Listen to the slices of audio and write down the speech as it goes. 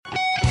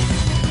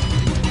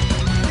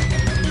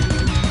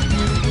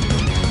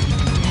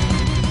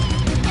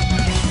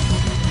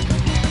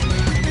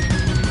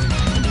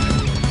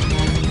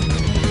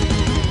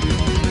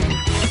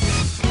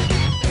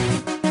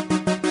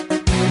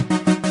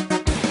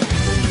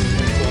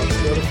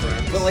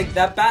like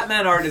that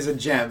Batman art is a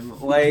gem.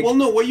 Like, well,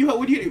 no, what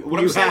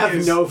I'm saying have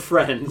is, no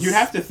friends. You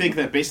have to think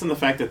that based on the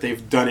fact that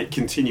they've done it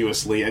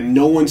continuously, and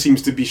no one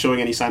seems to be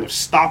showing any sign of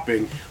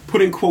stopping,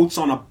 putting quotes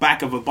on a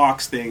back of a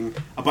box thing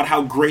about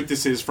how great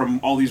this is from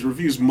all these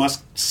reviews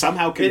must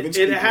somehow convince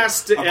people. It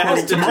has to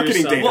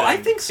marketing data. well, I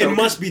think so. It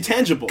must be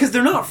tangible. Because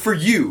they're not for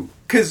you.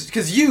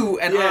 Because you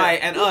and I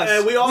and us,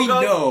 and we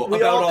know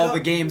about all the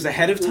games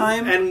ahead of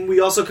time. And we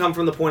also come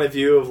from the point of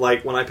view of,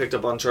 like, when I picked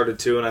up Uncharted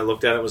 2 and I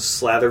looked at it, it was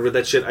slathered with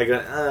that shit, I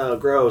go, oh,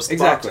 gross.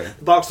 Exactly.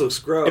 The box looks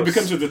gross. It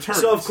becomes a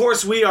deterrent. So, of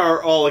course, we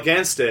are all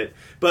against it.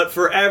 But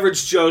for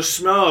average Joe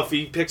Schmo, if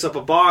he picks up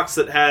a box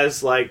that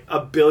has, like,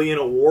 1 billion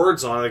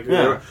awards on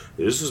it,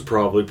 this is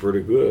probably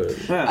pretty good.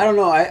 Yeah. I don't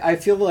know. I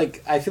feel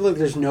like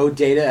there's no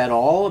data at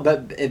all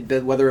about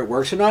whether it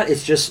works or not.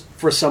 It's just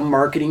for some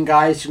marketing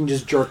guys who can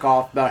just jerk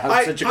off about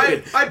how such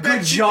a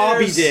good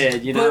job he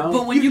did. You know.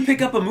 But when you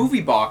pick up a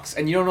movie box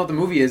and you don't know what the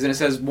movie is and it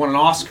says won an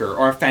Oscar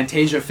or a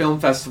Fantasia Film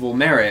Festival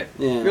merit,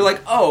 you're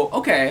like, oh,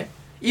 okay.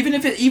 Even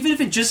if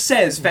it just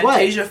says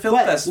Fantasia Film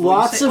Festival,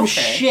 lots of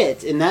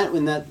shit in that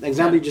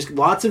example. Just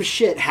lots of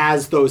shit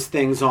has those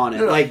things on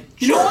it. Like,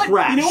 you know what?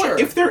 trash. You know what?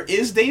 If there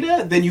is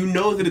data, then you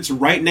know that it's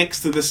right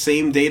next to the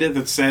same data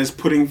that says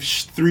putting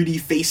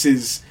 3D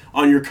faces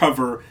on your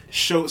cover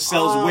sells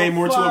way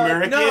more to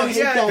Americans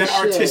than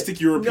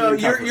artistic European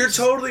covers. You're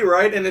totally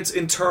right, and it's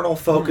internal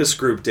focus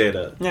group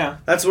data. Yeah.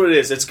 That's what it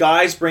is. It's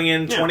guys bring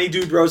in 20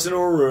 dude bros into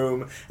a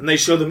room, and they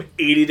show them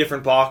 80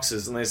 different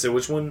boxes, and they say,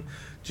 which one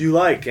do you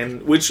like?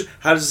 And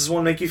how does this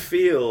one make you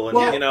feel?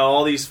 And,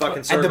 all these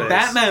fucking surveys. And the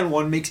Batman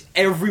one makes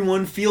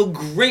everyone feel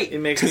great. It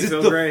makes me feel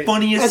it's the great.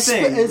 funniest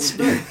thing.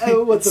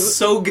 It's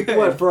so good.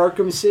 What, for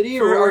Arkham City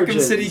or for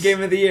Origins? Arkham City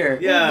Game of the Year.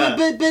 Yeah.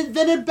 But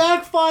then it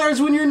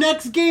backfires when your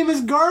next game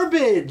is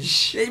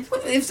garbage.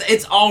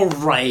 It's all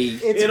right.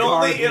 It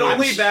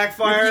only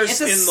backfires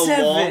It's a in the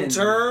 7. long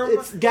term.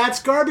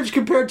 That's garbage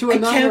compared to a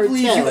 9 or 10. I can't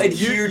believe you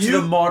adhere to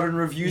the modern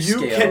review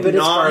scale. Cannot, but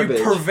it's garbage.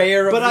 You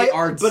purveyor of the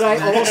arts. But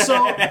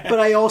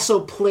I also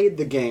played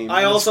the game.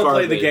 I also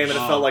played the game and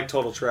it felt like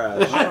total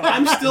trash.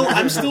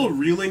 I'm still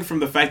reeling from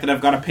the fact that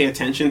I've got to pay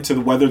attention to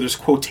whether there's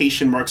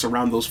quotation marks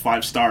around those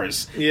 5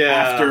 stars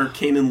after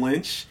Kane and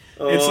Lynch.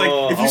 It's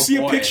like, if you see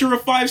a picture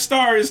of 5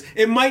 stars,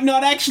 it might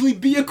not actually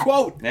be a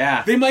quote.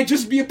 Yeah. They might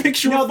just be a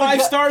picture of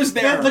 5 stars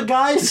there. The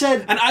guy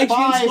said an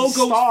IGN's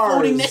logo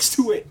floating next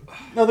to it.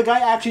 No, the guy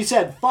actually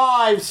said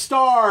 5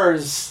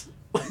 stars.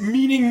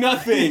 Meaning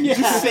nothing.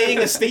 Just saying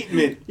a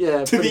statement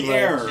to the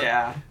air.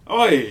 Yeah.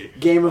 Oi.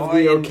 Game of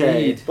the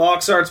okay.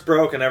 Box art's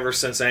broken ever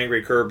since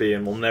Angry Kirby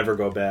and will never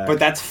go back. But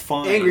that's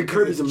fine. Angry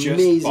Kirby's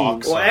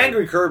amazing. Well,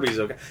 Angry Kirby's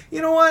okay.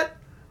 You know what?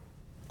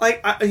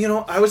 Like,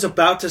 I was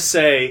about to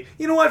say,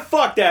 you know what,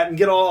 fuck that, and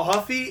get all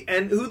huffy,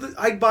 and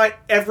I'd buy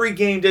every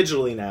game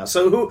digitally now.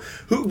 So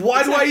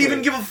why do I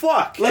even give a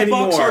fuck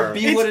anymore? Box art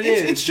be what it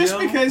is. It's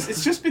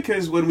just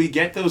because when we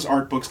get those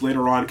art books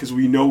later on, because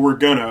we know we're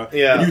gonna,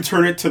 and you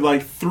turn it to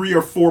like 3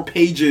 or 4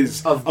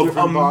 pages of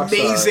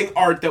amazing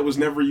art that was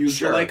never used.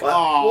 You're like,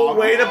 oh, well,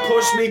 way to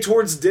push me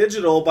towards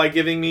digital by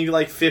giving me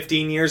like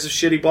 15 years of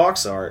shitty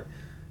box art.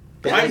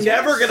 I'm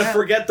never gonna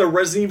forget the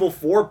Resident Evil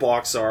 4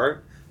 box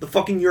art. The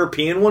fucking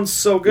European one's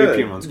so good.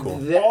 European one's cool.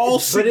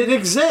 But it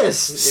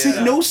exists.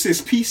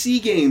 Psygnosis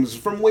PC games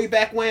from way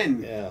back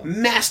when. Yeah.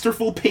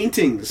 Masterful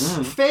paintings.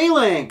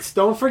 Phalanx.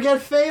 Don't forget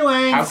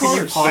Phalanx. How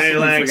can you possibly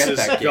Phalanx forget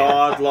is that game?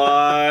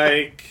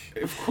 godlike.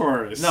 Of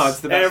course. No,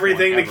 it's the best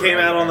Everything one that came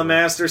out on the ever.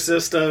 Master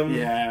System.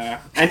 Yeah.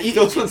 And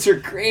Those ones are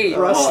great.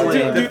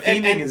 Wrestling. The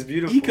theming is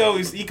beautiful.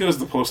 Eco's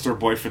the poster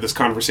boy for this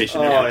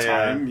conversation every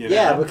time. You know?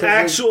 Yeah, because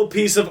Actual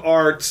piece of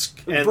art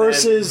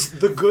versus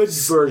the good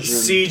version.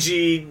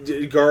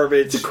 CG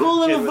garbage. It's a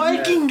cool little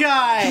Viking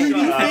guy.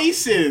 3D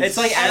faces. It's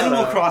like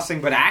Animal Crossing,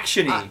 but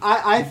actiony.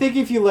 I think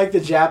if you like the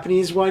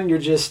Japanese one, you're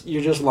just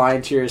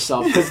lying to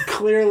yourself, because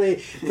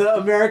clearly the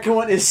American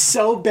one is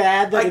so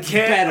bad that it's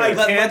better.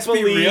 Let's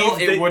be real,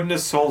 it wouldn't have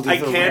sold I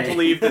can't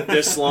believe that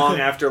this long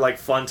after like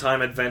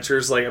Funtime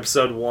Adventures, like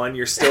episode 1,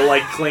 you're still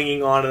like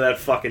clinging on to that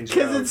fucking joke.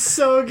 Because it's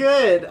so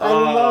good. I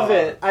love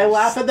it. I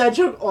laugh at that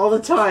joke all the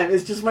time.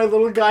 It's just my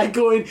little guy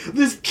going,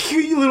 this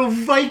cute little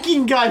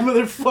Viking guy,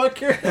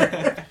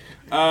 motherfucker.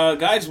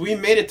 Guys, we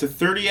made it to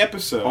 30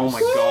 episodes. Oh my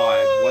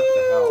god, what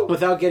the hell?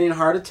 Without getting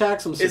heart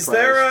attacks, I'm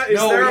surprised. We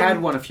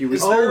had one a few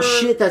weeks ago. Oh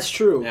shit, that's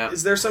true. Yeah.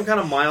 Is there some kind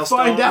of milestone?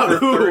 Find out for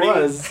who 30? it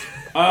was.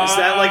 Is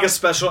that like a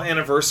special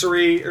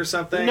anniversary or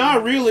something?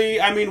 Not really.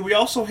 I mean, we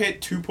also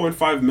hit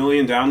 2.5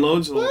 million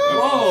downloads for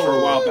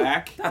a while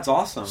back. That's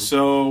awesome.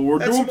 So we're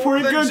doing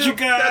pretty good, you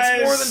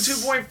guys. That's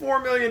more than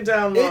 2.4 million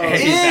downloads.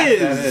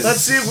 It is.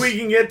 Let's see if we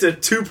can get to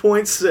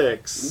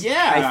 2.6.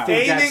 Yeah.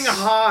 Aiming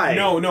high.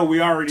 No,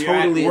 we're already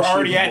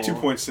at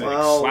 2.6.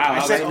 Well, wow, I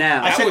said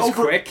now. I said was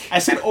over, quick. I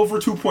said over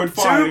 2.5.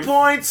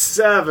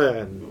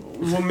 2.7.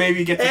 We'll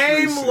maybe get to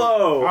Aim 3.6.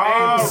 low. All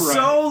Aim right.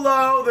 so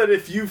low that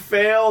if you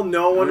fail,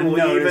 no one will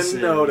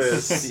even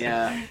notice.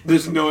 Yeah.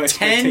 There's no 10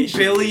 expectations.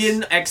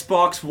 billion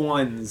Xbox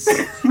Ones.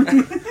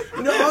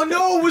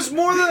 No, it was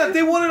more than that.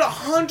 They wanted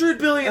 100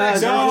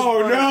 billion.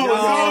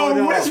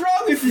 No. What is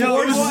wrong with life?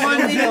 No, it was 1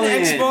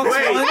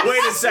 billion.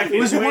 Wait a second. It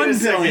was 1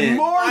 billion.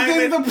 More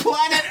than the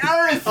planet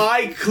Earth.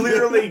 I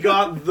clearly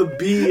got the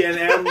B and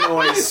M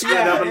noise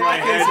spread up in my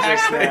head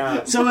just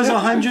now. So it was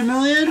 100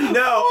 million?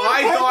 No,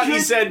 I thought he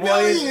said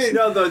million.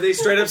 No, they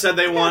straight up said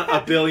they want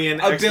a billion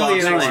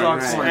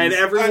Xbox One. And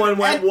everyone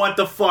went, what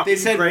the fuck? They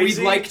said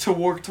crazy? we'd like to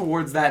work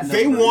towards that number.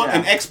 They want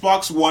an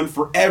Xbox One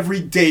for every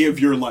day of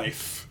your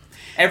life.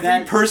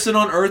 Every person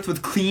on Earth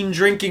with clean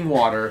drinking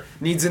water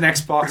needs an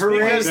Xbox.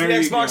 Because the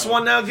There you Xbox go.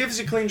 One now gives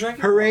you clean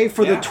drinking. Hooray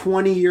for the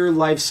 20-year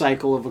life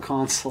cycle of a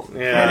console.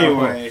 Yeah.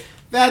 Anyway,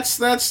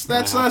 that's us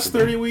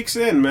 30 weeks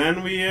in,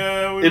 man. We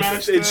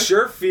managed to... It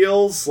sure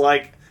feels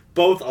like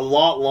both a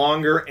lot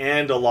longer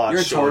and a lot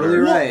You're shorter. totally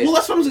right. Well,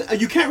 that's what I'm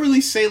saying. You can't really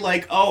say,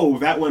 like, oh,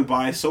 that went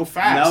by so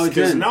fast. No, it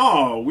didn't.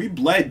 No, we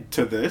bled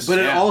to this. But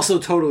it also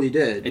totally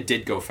did. It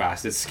did go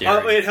fast. It's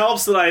scary. It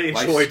helps that I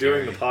enjoy Life's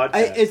doing the scary.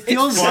 podcast. It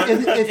feels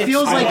it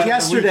feels fun. like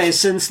yesterday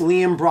since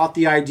Liam brought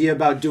the idea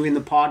about doing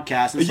the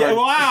podcast and started,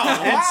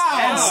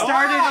 and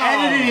started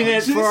editing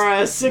it for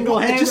a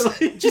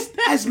single-handedly. Just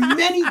as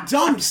many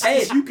dumps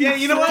as you can. Yeah,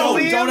 you know what,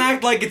 Liam? Don't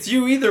act like it's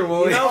you either,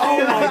 Willie. Oh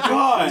my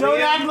god. Don't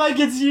act like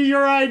it's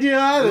your idea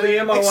either.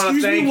 Liam, I want to Excuse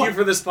me, thank what- you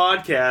for this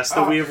podcast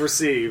that we have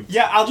received.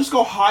 Yeah, I'll just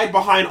go hide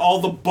behind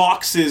all the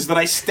boxes that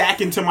I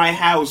stack into my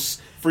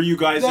house for you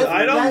guys. That,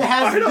 I don't- that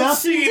has I don't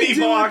nothing see to any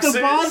do boxes.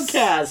 with the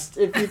podcast,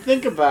 if you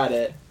think about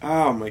it.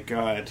 Oh my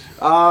god.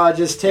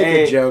 Just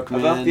take a joke,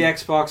 man. About the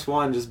Xbox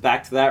One, just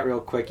back to that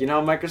real quick. You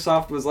know,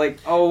 Microsoft was like,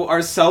 oh,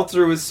 our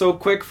sell-through is so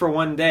quick for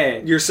one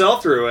day. Your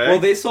sell-through, eh? Well,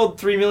 they sold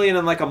 3 million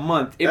in like a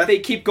month. If they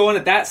keep going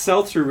at that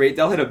sell-through rate,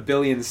 they'll hit 1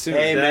 billion soon.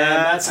 Hey, man,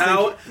 that's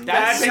how it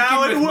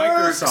thinking with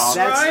works, Microsoft.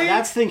 right?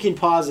 That's thinking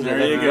positive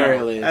There you at the go.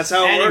 very least. That's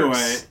how it Anyway,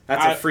 works.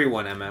 That's a free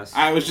one, MS.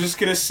 I was just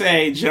gonna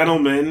say,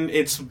 gentlemen,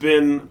 it's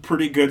been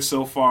pretty good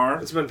so far.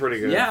 It's been pretty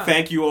good. Yeah.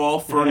 Thank you all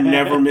for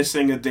never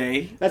missing a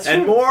day. That's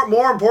And true.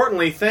 more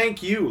importantly,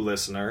 thank you,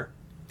 listener.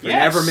 For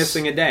never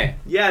missing a day.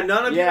 Yeah,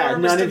 none of you Yeah, ever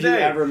missed none a of you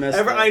day. ever missed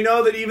it. I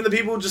know that even the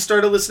people who just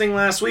started listening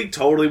last week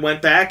totally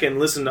went back and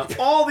listened to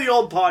all the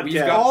old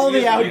podcasts. all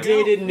the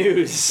outdated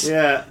news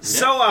Yeah,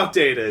 so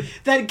outdated.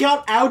 that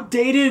got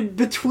outdated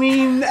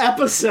between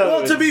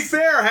episodes. Well, to be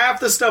fair, half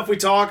the stuff we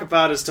talk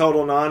about is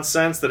total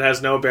nonsense that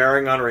has no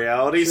bearing on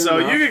reality. True so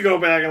enough. you could go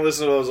back and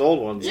listen to those old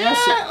ones. Yeah,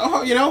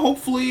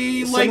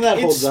 hopefully, Some like of that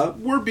it's, holds up.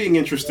 we're being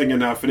interesting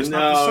enough, and it's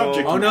not the No.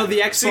 subject. Oh no, the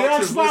the Xbox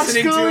is Xbox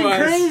listening going to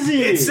us.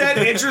 crazy. It said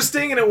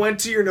interesting, and it went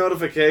to your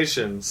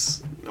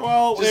notifications.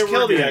 Well, Just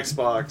kill the good.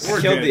 Xbox.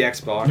 We're Killed good. the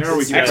Xbox. There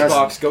we go.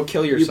 Xbox, go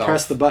kill You yourself.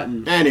 press the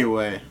button.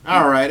 Anyway,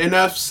 all right,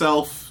 enough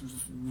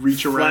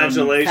reach around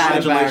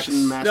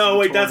Flagellation. Pat No,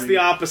 wait, that's the masturbatory-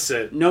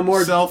 opposite. No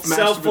more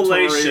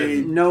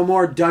Self-fellation. No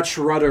more Dutch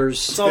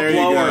rudders. Let's all There you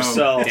blow go.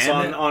 ourselves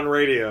Damn it. on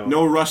radio.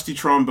 No rusty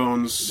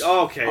trombones.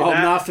 Okay, Oh,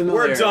 I'm not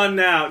familiar. We're done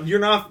now. You're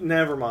not.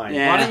 Never mind.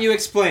 Yeah. Why don't you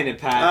explain it,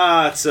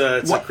 Pat? It's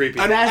a creepy.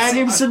 Matt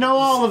seems to know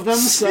all of them,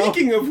 so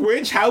Speaking of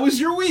which, how was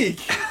your week?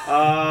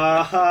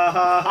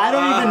 I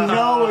don't even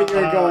know what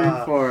you're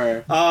going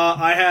for.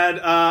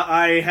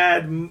 I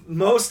had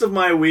most of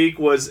my week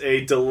was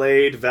a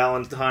delayed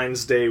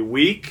Valentine's Day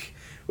week,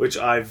 which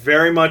I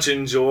very much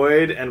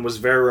enjoyed and was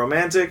very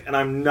romantic, and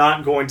I'm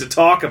not going to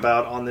talk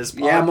about on this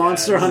podcast. Yeah,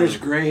 Monster Hunter's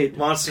great.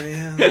 I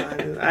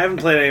haven't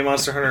played any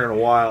Monster Hunter in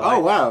a while. Oh,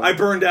 wow. I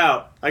burned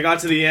out. I got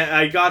to the end.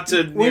 I got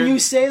to When you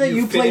say that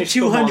you played finished the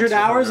 200 Monster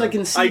hours, Hunter. I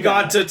can see I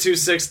got that. to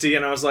 260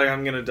 and I was like,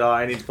 I'm gonna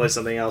die. I need to play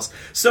something else.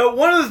 So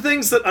one of the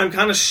things that I'm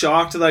kind of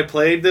shocked that I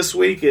played this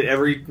week at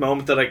every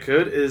moment that I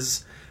could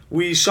is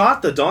we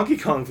shot the Donkey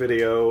Kong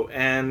video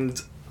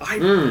and I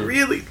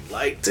really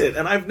liked it.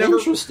 And I've never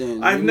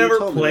Interesting. I've You never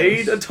told me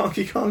played this. a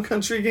Donkey Kong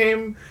Country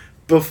game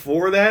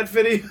before that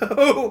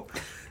video.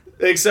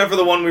 Except for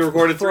the one we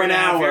recorded For an 3.5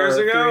 hour, years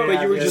ago. 3.5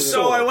 But you were years just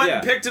ago. so I went Yeah.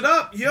 and picked it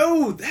up.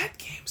 Yo, that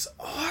game's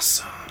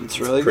awesome. It's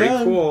really Pretty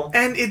good. cool.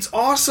 And it's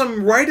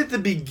awesome right at the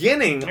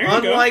beginning, There you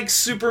go. unlike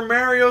Super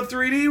Mario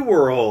 3D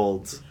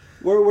World.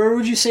 Where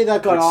would you say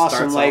that got Which awesome?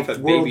 starts Like off at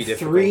World baby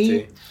 3?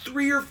 difficulty.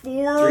 3 or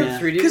 4? Yeah.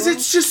 3D Because World?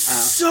 it's just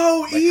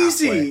so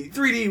easy,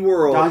 3D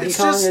World. Donkey it's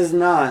Kong just, is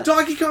not.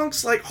 Donkey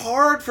Kong's like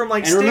hard from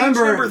like And stage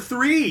remember- number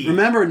 3.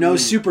 Remember, no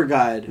super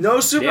guide. No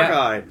Super Yeah.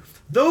 Guide.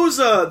 Those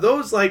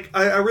like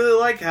I really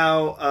like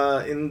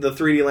how in the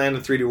 3D Land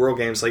and 3D World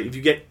games, like if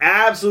you get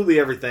absolutely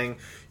everything,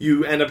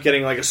 you end up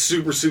getting like a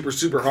super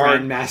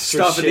hard Grandmaster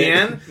stuff at the shit.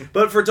 end.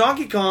 But for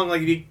Donkey Kong,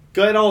 like if you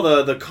get all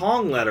the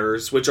Kong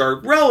letters, which are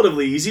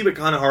relatively easy but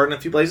kind of hard in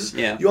a few places,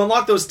 Yeah. you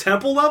unlock those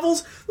temple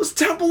levels. Those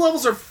temple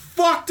levels are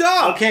fucked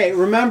up. Okay,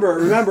 remember,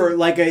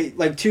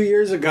 like 2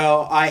 years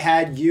ago, I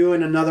had you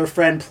and another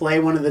friend play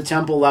one of the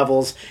temple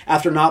levels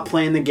after not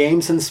playing the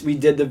game since we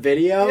did the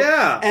video.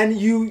 Yeah. And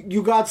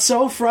you got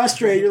so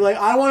frustrated. You're like,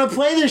 I want to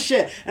play this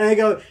shit. And I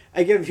go,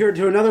 I give here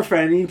to another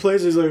friend, and he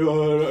plays. He's like,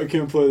 "Oh, I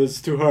can't play this;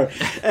 it's too hard."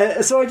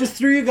 So I just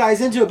threw you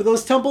guys into it. But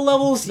those temple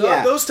levels,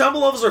 those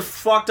temple levels are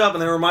fucked up,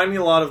 and they remind me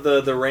a lot of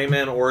the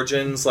Rayman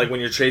Origins, like when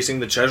you're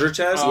chasing the treasure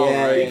chest.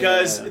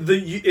 Because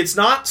it's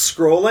not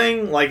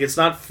scrolling, like it's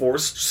not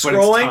forced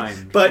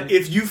scrolling. But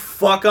if you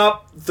fuck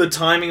up the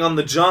timing on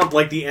the jump,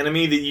 like the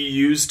enemy that you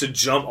use to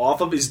jump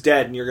off of is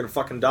dead, and you're gonna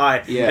fucking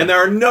die. Yeah. And there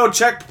are no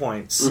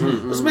checkpoints.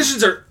 Those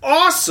missions are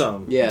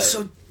awesome. Yeah.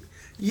 So.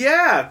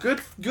 Yeah,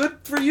 good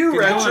for you,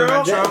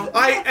 Retro.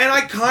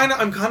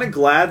 I'm kind of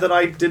glad that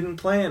I didn't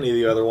play any of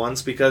the other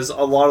ones because a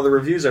lot of the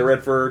reviews I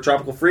read for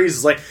Tropical Freeze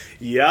is like,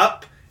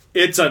 yep,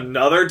 it's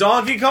another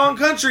Donkey Kong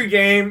Country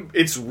game.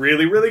 It's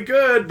really, really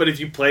good, but if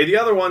you play the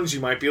other ones,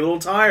 you might be a little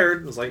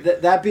tired. It's like,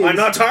 I'm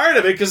not tired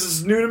of it because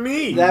it's new to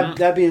me.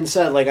 That being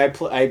said, like I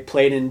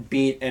played and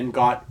beat and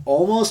got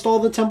almost all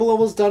the temple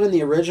levels done in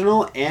the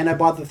original, and I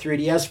bought the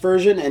 3DS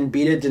version and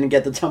beat it. Didn't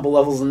get the temple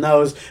levels in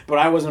those, but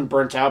I wasn't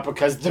burnt out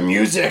because the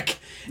music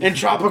in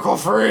Tropical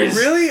Freeze.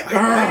 Really,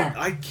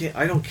 I can't.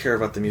 I don't care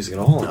about the music at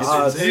all.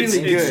 It's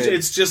really good.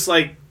 It's just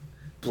like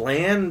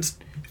bland.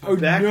 Oh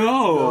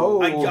no!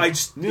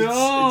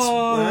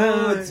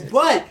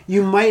 But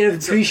you might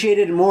have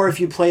appreciated it more if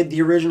you played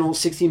the original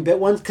 16-bit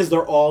ones because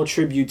they're all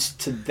tributes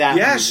to that.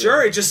 Yeah, music.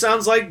 sure. It just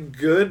sounds like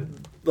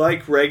good,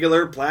 like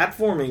regular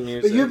platforming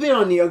music. But you've been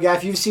on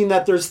NeoGAF. You've seen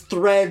that there's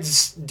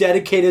threads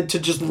dedicated to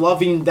just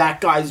loving that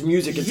guy's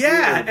music. It's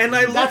weird. And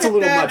I look at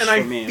that and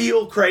I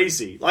feel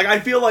crazy. Like I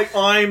feel like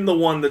I'm the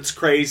one that's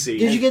crazy.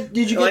 Did you get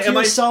to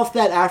yourself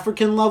that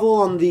African level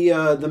on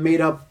the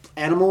made up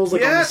animals,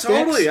 like on the sticks?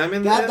 Totally. I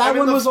mean, that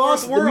one was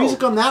awesome. The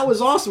music on that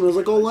was awesome. It was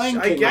like old Lion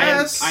King. I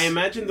guess. I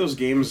imagine those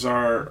games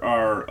are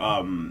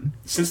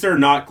since they're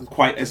not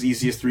quite as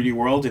easy as 3D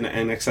World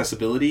and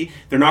accessibility,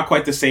 they're not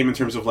quite the same in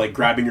terms of like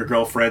grabbing your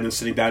girlfriend and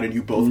sitting down and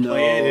you both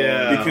play it.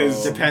 Yeah.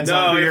 Because depends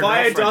on who your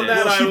girlfriend is. If I had done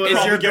that, I would.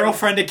 Is your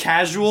girlfriend a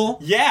casual?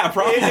 Yeah,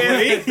 probably.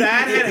 If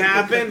that had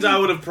happened, I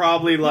would have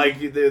probably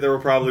there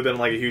would probably been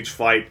like a huge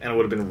fight and it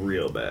would have been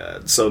real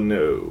bad. So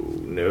no.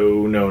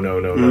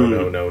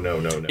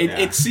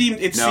 It seemed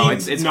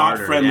not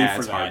harder. friendly Yeah,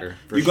 for that. harder,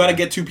 You got to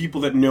get two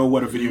people that know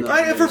what a video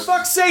game is. For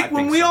fuck's sake,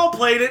 when we all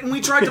played it and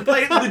we tried to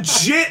play it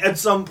legit at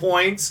some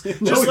points,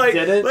 just like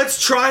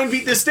let's try and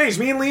beat this stage.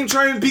 Me and Liam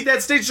trying to beat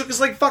that stage took us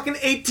like fucking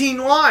 18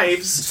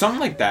 lives, something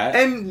like that.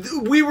 And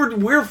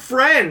we're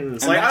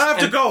friends. And like I don't have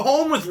to go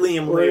home with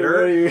Liam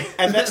later.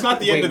 And that's not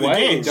the end of the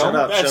game. Shut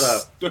up.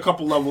 A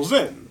couple levels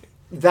in.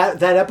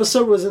 That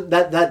episode wasn't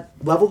that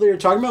level that you're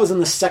talking about was in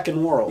the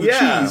second world.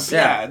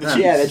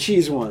 The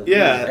cheese one.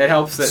 Yeah, it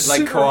helps that like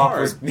super co-op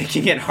hard. was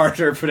making it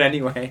harder, but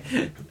anyway.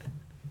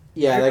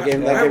 Yeah, that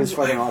game is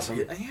fucking awesome.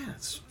 Yeah,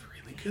 it's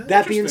really good.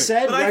 That being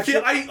said, but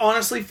I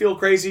honestly feel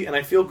crazy, and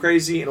I feel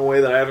crazy in a way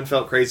that I haven't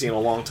felt crazy in a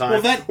long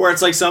time. Where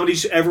it's like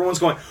everyone's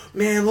going,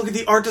 man, look at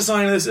the art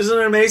design of this, isn't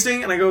it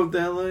amazing? And I go, the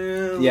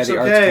art's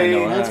kind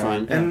of that's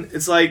fine. And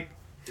it's like.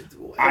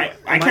 I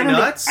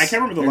can't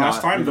remember the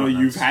last time though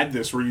you've had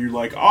this where you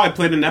like, I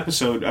played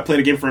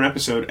a game for an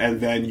episode, and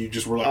then you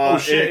just were like, oh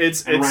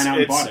shit, and ran out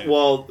and bought it.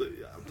 Well,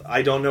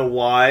 I don't know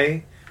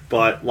why,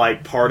 but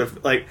like part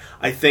of like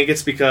I think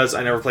it's because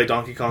I never played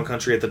Donkey Kong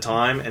Country at the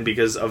time, and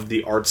because of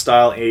the art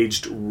style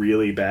aged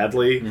really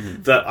badly,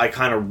 that I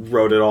kind of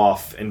wrote it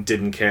off and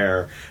didn't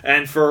care.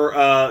 And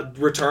for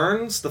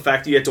Returns, the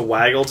fact that you had to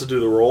waggle to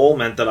do the roll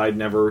meant that I'd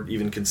never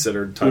even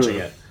considered touching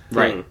it.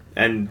 Right.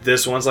 And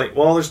this one's like,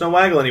 well, there's no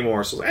waggle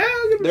anymore. So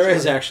there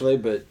is actually,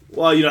 but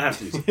well, you don't have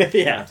to use it.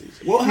 Yeah.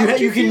 Well,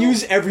 you can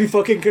use every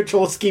fucking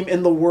control scheme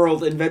in the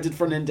world invented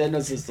for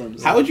Nintendo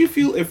systems. How would you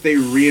feel if they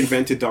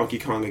reinvented Donkey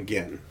Kong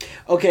again?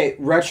 Okay,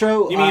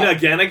 Retro. You mean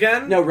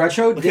again? No,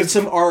 Retro did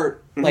some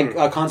art, like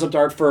concept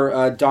art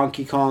for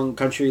Donkey Kong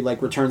Country,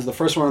 like Returns, the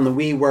first one on the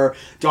Wii, where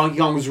Donkey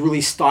Kong was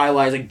really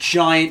stylized, like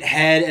giant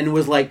head, and it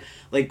was like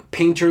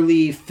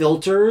painterly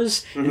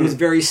filters, and it was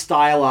very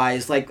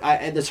stylized. Like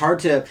it's hard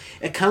to.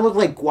 It kind of looked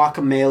like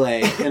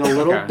Guacamelee in a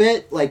little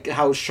bit, like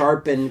how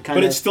sharp and kind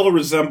of. But it still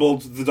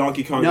resembled the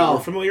Donkey Kong that we're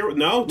familiar with.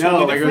 No,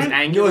 like it was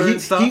angular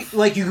and stuff.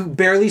 Like you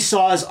barely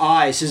saw his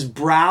eyes. His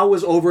brow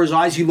was over his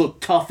eyes. He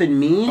looked tough and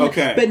mean,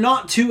 but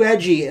not too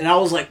edgy. And I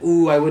was like,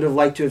 ooh, I would have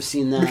liked to have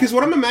seen that. Because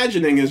what I'm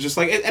imagining is just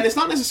like, and it's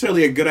not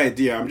necessarily a good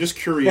idea. I'm just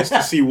curious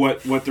to see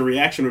what the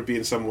reaction would be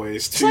in some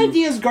ways. This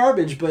idea is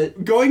garbage,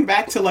 but going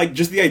back to like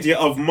just the idea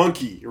of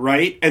monkey,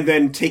 right? And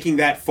then taking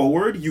that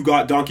forward, you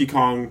got Donkey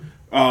Kong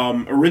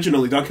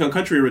originally, Donkey Kong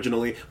Country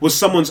originally, was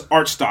someone's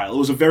art style. It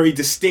was a very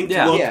distinct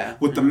look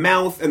with the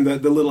mouth and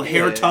the little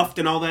hair tuft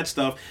and all that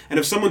stuff. And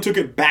if someone took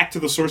it back to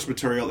the source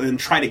material and then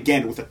tried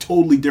again with a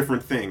totally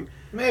different thing,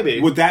 maybe.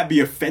 Would that be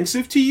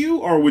offensive to you,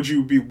 or would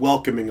you be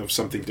welcoming of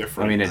something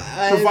different? I mean,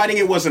 providing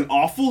it wasn't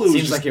awful, it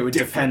seems like it would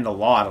depend a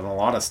lot on a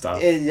lot of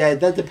stuff. Yeah,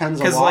 that depends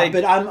a lot.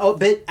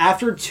 But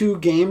after two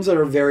games that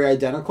are very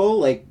identical,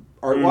 like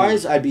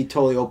art-wise, I'd be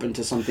totally open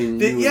to something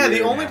new. The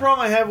only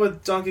problem I have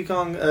with Donkey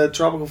Kong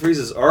Tropical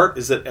Freeze's art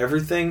is that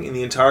everything in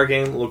the entire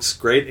game looks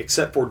great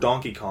except for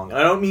Donkey Kong. And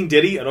I don't mean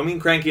Diddy, I don't mean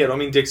Cranky, I don't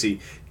mean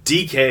Dixie.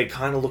 DK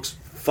kind of looks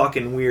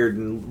fucking weird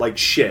and like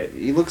shit.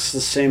 He looks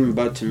the same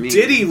about to me.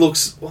 Diddy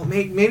looks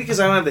maybe because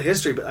I don't have the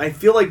history, but I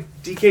feel like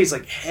DK's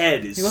like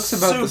head is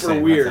super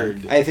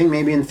weird. I think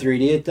maybe in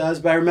 3D it does,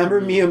 but I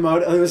remember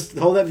Miyamoto. It was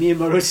told that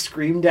Miyamoto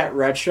screamed at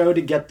Retro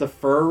to get the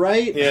fur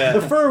right. Yeah,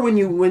 the fur when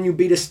you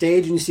beat a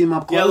stage and you see him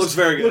up close. Yeah, it looks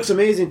very good. It looks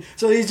amazing.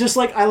 So he's just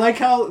like, I like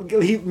how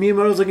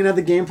Miyamoto's looking at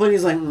the gameplay and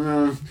he's like,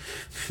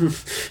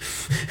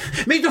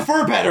 make the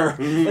fur better.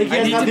 Like,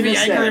 I need to be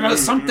angry about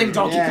something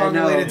Donkey Kong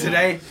related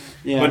today.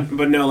 Yeah.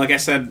 But no, like I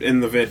said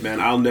in the vid, man,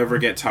 I'll never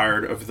get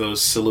tired of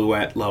those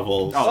silhouette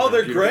levels. Oh,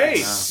 they're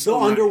great. The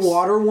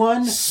underwater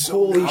one,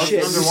 holy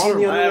shit! You seen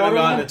the I haven't underwater gotten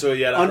one? into it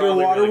yet.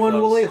 Underwater one,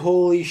 Wooly,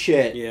 holy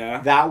shit!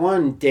 Yeah, that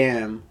one,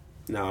 damn.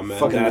 No, man,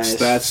 Fucking nice.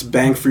 that's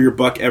bang for your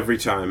buck every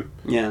time.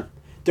 Yeah.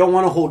 Don't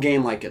want a whole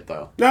game like it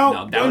though. No,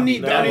 that don't would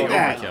need be that.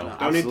 overkill.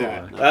 Don't need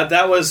that.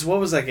 That was what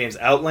was that game's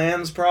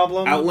Outland's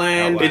problem?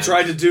 Outland. They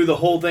tried to do the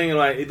whole thing, and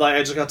I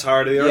just got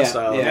tired of the art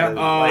style. Yeah.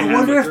 I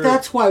wonder if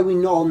that's why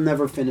we all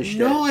never finished it.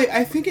 No,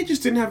 I think it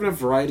just didn't have enough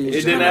variety. It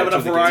didn't have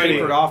enough variety.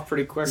 Tapered off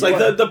pretty quick. It's like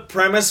the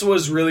premise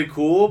was really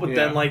cool, but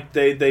then like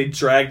they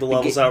dragged the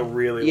levels out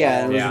really long.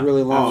 Yeah, it was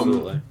really long.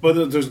 Absolutely.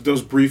 But there's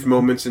those brief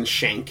moments in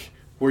Shank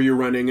where you're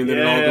running, and then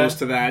it all goes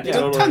to that.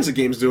 Yeah, tons of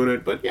games doing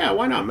it, but yeah,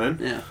 why not, man?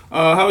 Yeah.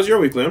 How was your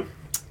week, Liam?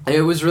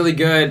 It was really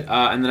good,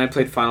 and then I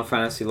played Final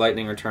Fantasy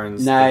Lightning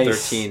Returns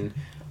Nice. 13.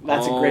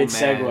 That's a great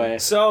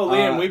segue. So,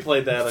 Liam, we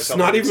played that a couple It's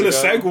not even a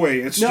weeks ago.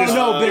 segue. It's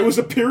but it was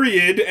a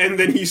period, and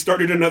then he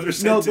started another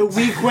sentence. No,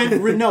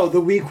 the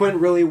week went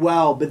really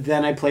well, but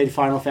then I played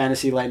Final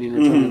Fantasy Lightning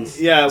Returns.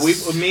 Yeah,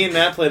 me and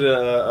Matt played it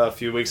a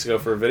few weeks ago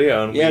for a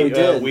video, and we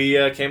did.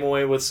 We came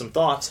away with some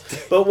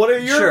thoughts. But what are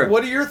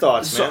your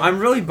thoughts, man? So I'm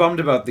really bummed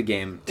about the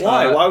game.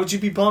 Why? Why would you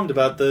be bummed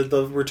about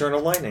the Return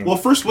of Lightning? Well,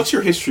 first, what's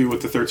your history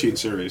with the 13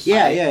 series?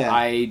 Yeah.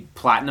 I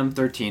platinum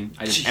 13.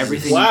 I did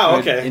everything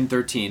in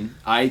 13.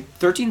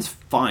 13's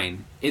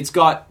fine. It's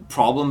got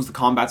problems. The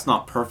combat's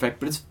not perfect,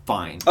 but it's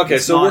fine. Okay,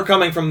 it's so we're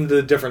coming from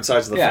the different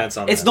sides of the fence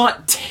on that. It's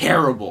not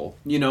terrible,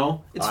 you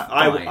know? It's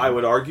fine. I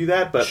would argue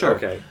that, but sure.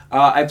 Okay.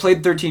 I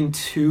played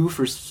 13-2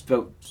 for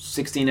about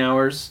 16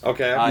 hours.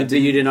 Okay.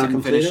 You did not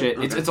complete finish it.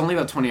 Okay. It's only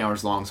about 20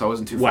 hours long, so I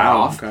wasn't too far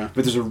off. Okay.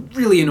 But there's a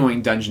really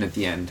annoying dungeon at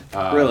the end.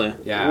 Really?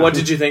 Yeah. What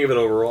did you think of it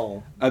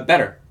overall?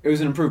 Better. It was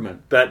an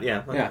improvement.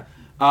 Yeah. Okay. Yeah.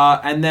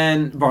 And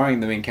then borrowing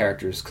the main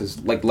characters, because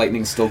like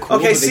Lightning's still cool,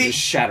 okay, but they just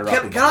shatter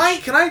up.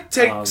 Can I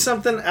take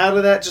something out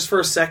of that just for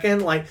a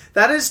second? Like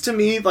that is to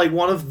me like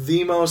one of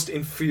the most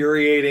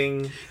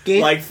infuriating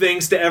like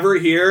things to ever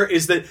hear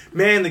is that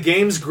man, the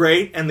game's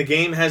great and the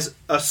game has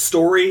a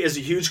story as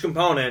a huge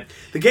component.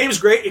 The game's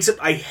great, except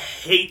I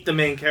hate the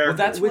main characters,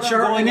 that's which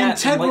are an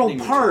integral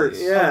part of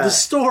the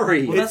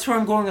story. Well, that's where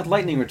I'm going with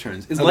Lightning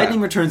Returns.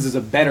 Lightning Returns is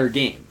a better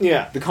game.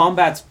 Yeah, the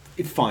combat's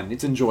fun.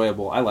 It's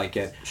enjoyable. I like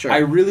it. Sure. I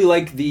really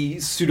like the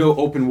pseudo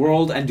open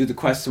world and do the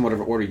quests in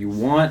whatever order you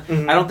want.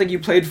 Mm-hmm. I don't think you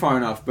played far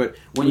enough, but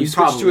when you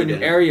switch to a new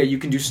area, you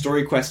can do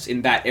story quests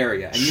in that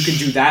area, and you can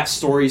do that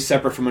story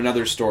separate from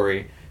another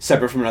story.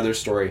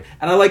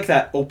 And I like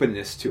that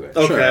openness to it.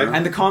 Okay. Sure.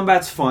 And the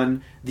combat's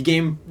fun. The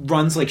game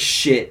runs like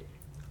shit.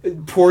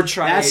 Poor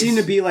tries. That seemed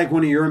to be like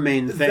one of your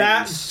main things.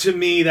 That to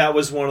me, that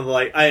was one of the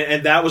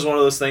and that was one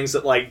of those things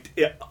that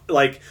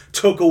it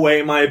took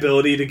away my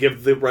ability to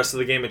give the rest of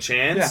the game a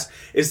chance.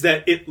 Yeah. Is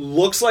that it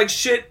looks like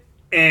shit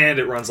and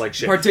it runs like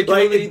shit.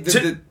 Particularly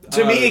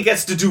to me, it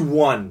gets to do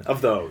one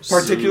of those.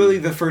 Particularly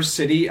the first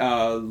city,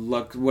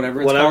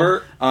 whatever it's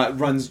called,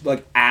 runs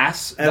like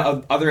ass. And,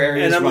 the other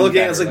areas, and I'm run looking,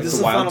 better, it's like this is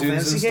a wild Final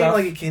Fantasy game.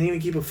 Like it can't even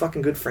keep a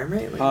fucking good frame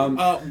rate.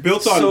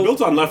 Built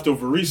on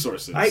leftover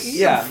resources. I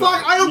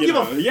don't give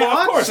a fuck.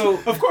 Yeah,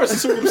 of course, the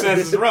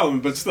circumstances is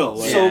irrelevant, but still.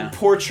 So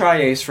poor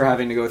Tri-Ace for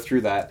having to go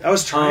through that. That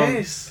was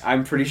Tri-Ace.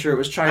 I'm pretty sure it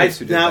was Tri-Ace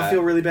who did that. I now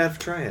feel really bad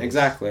for Tri-Ace.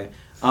 Exactly.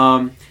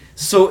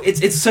 So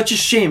it's such a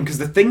shame because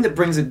the thing that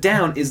brings it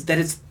down is that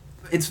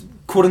it's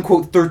quote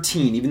unquote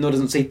 13, even though it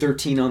doesn't say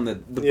 13 on the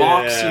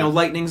box. You know,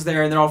 Lightning's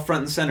there and they're all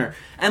front and center.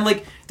 And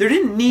like there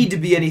didn't need to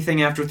be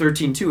anything after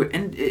 13-2,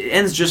 and it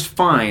ends just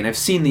fine. I've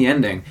seen the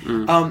ending.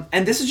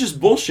 And this is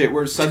just bullshit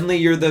where suddenly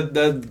you're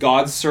the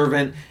God's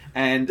servant.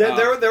 And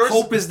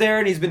Hope is there,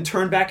 and he's been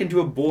turned back into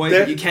a boy.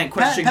 But you can't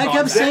question God's Pat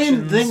kept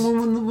saying actions.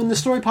 when the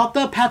story popped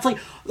up, Pat's like,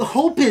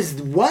 Hope is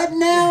what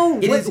now?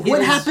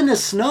 What happened to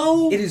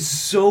Snow? It is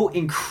so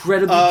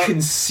incredibly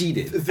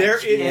conceited. There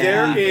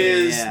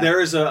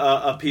is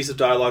a piece of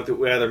dialogue that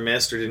we either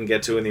missed or didn't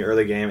get to in the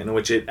early game, in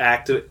which it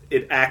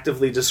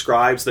actively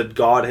describes that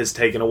God has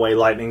taken away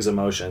Lightning's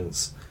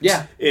emotions.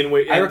 Yeah,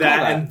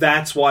 and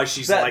that's why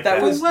she's like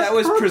that. That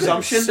was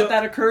presumption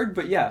that occurred,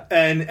 but yeah,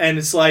 and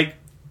it's like.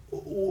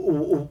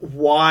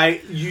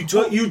 Why you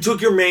took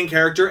your main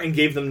character and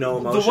gave them no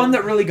emotion? The one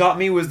that really got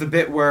me was the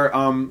bit where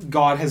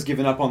God has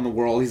given up on the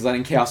world. He's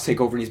letting chaos take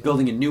over, and he's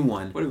building a new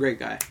one. What a great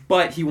guy!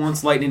 But he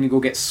wants Lightning to go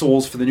get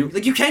souls for the new.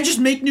 Like you can't just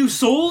make new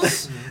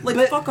souls.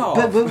 Fuck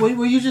off. But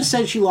what you just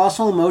said, she lost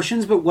all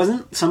emotions. But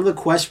wasn't some of the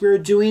quests we were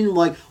doing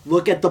like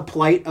look at the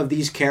plight of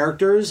these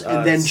characters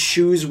and then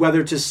choose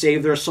whether to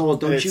save their souls?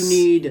 Don't you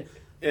need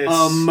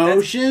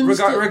emotions.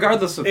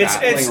 Regardless of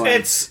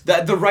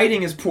that, the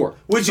writing is poor.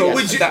 Would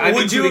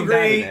you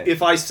agree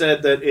if I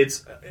said that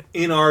it's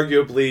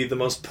inarguably the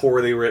most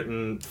poorly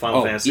written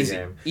Final Fantasy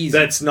game? Easy.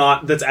 That's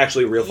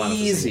actually a real Final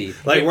Fantasy.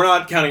 Like, we're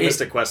not counting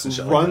Mystic Quest and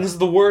shit. It runs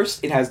the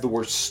worst. It has the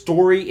worst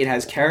story. It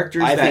has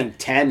characters I that think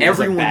 10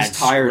 everyone's is a bad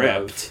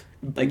tired script.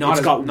 of. Like, not it's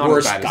as, got not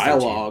worse as bad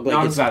dialogue. As like,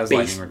 not it's as bad as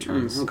based, Lightning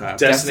Returns. Okay.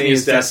 Destiny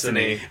is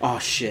Destiny. Oh,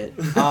 shit.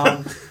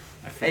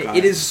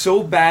 It is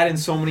so bad in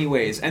so many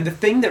ways, and the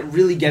thing that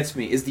really gets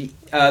me is the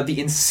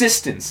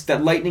insistence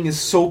that Lightning is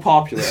so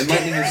popular and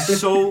Lightning is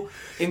so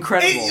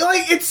incredible.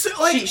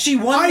 She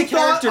won the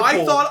character poll.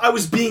 I thought I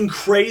was being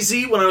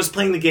crazy when I was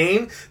playing the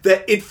game.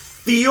 That it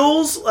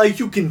feels like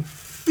you can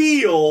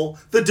feel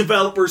the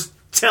developers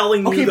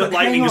telling me that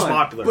Lightning is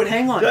popular. But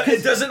hang on.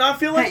 Does it not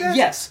feel like that?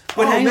 Yes.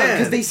 But hang on,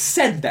 because they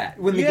said that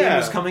when the game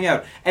was coming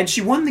out. And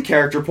she won the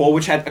character poll,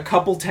 which had a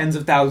couple tens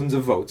of thousands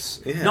of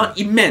votes. Yeah. Not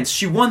immense.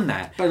 She won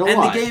that. But a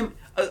lot. The game...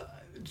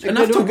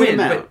 enough to win,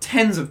 but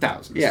tens of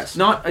thousands. Yes.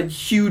 Not a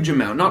huge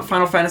amount. Not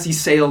Final Fantasy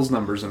sales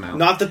numbers amount.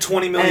 Not the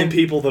 20 million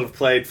people that have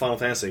played Final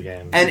Fantasy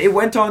games. And it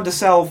went on to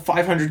sell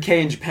 500k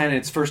in Japan in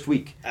its first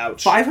week.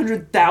 Ouch.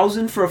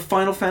 500,000 for a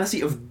Final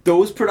Fantasy of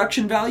those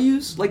production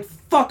values? Like,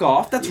 fuck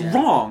off. That's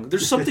wrong.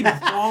 There's something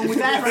wrong with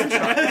the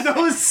franchise.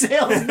 Those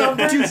sales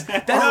numbers. Dude,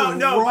 that's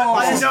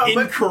wrong.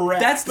 Incorrect.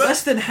 That's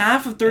less than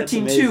half of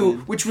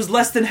 13.2, which was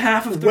less than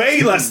half of 13.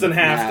 Way less than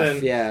half,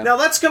 then. Yeah. Now,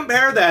 let's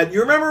compare that.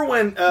 You remember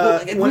when...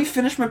 let me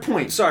finish my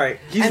point. Sorry.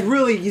 He's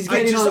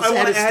getting on his I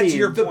want to add to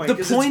your The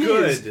point, point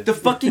is, the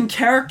fucking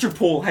character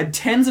poll had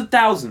tens of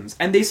thousands,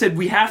 and they said,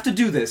 we have to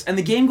do this, and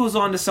the game goes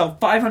on to sell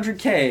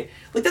 500k.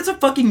 Like, that's a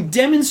fucking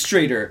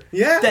demonstrator.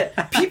 Yeah.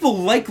 That people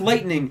like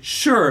Lightning,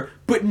 sure,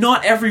 but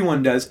not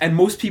everyone does, and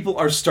most people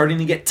are starting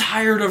to get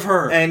tired of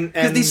her.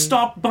 Because they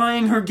stopped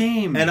buying her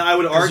game. And I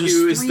would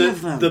argue is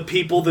that the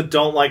people that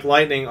don't like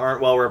Lightning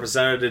aren't well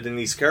represented in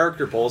these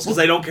character polls because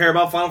they don't care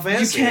about Final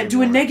Fantasy. You can't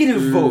do a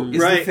negative vote,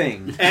 is the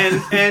thing.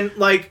 And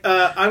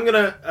I'm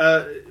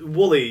gonna...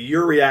 Wooly,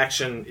 your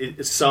reaction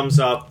it sums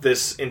up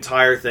this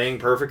entire thing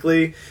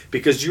perfectly,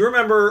 because you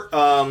remember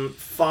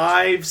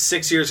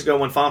 5-6 years ago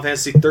when Final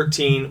Fantasy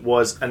 13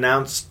 was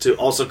announced to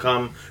also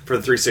come for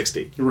the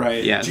 360.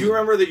 Right. Yeah. Do you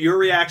remember that your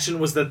reaction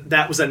was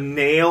that was a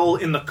nail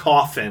in the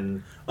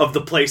coffin of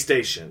the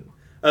PlayStation,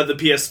 the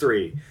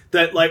PS3?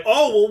 That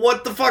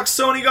what the fuck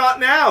Sony got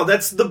now?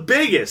 That's the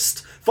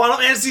biggest. Final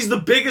Fantasy's the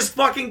biggest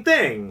fucking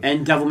thing,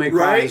 and Devil May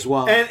Cry as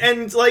well.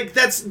 And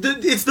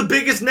it's the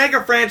biggest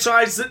mega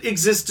franchise that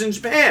exists in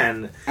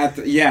Japan. At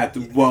the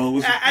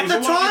time.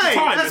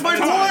 That's my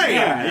point.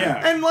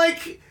 Yeah. And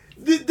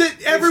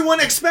everyone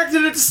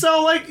expected it to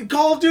sell like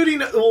Call of Duty.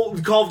 Well,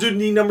 Call of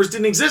Duty numbers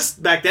didn't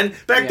exist back then.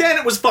 Back then,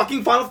 it was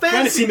fucking Final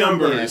Fantasy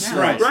numbers,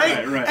 right?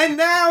 And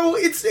now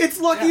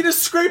it's lucky to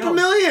scrape a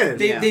million.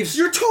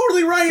 You're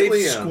totally right. They've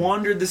Liam.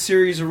 squandered the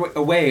series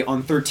away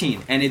on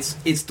 13, and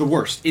it's the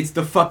worst. It's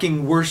the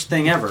fucking worst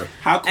thing ever.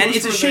 And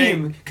it's a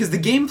shame because the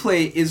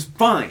gameplay is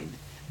fine.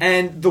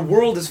 And the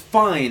world is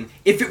fine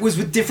if it was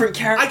with different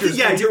characters.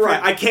 You're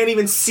right. I can't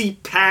even see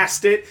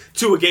past it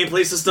to a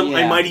gameplay system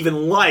I might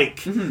even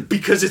like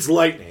because it's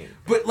Lightning.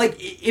 But,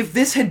 if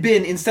this had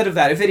been, instead of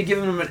that, if they'd have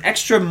given them an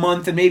extra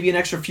month and maybe an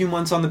extra few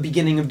months on the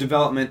beginning of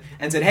development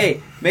and said,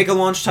 hey, make a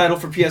launch title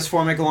for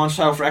PS4, make a launch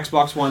title for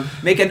Xbox One,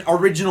 make an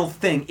original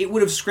thing, it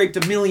would have scraped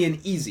 1 million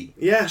easy.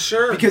 Yeah,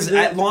 sure. Because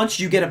at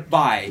launch, you get a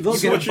buy.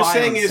 What you're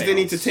saying is they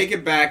need to take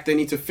it back, they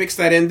need to fix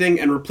that ending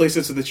and replace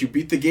it so that you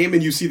beat the game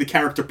and you see the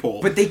character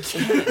poll. But they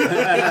can't.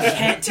 They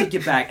can't take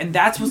it back. And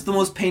that's what's the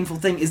most painful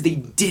thing, is they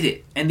did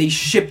it. And they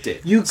shipped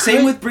it.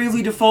 Same with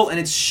Bravely Default, and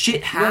it's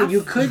shit half. No,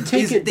 you could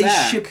take it back.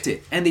 They shipped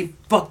it, and they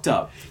fucked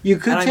up. You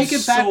could take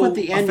it back with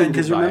the ending,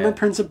 because remember it.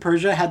 Prince of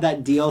Persia had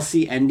that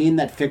DLC ending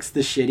that fixed the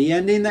shitty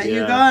ending that you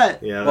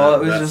got? Yeah,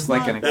 well, it was just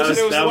like an... That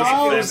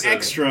was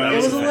extra. It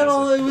was a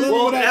little...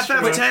 Well,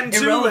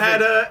 FF10-2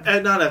 had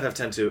a... Not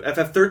FF10-2.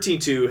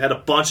 FF13-2 had a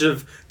bunch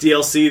of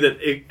DLC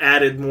that it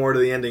added more to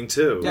the ending,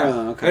 too. Yeah.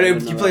 Oh, okay.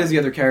 You play as the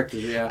other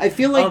characters, yeah. I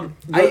feel like...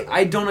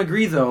 I don't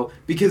agree, though,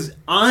 because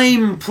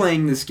I'm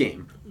playing this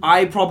game.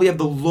 I probably have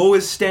the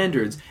lowest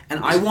standards, and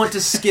I want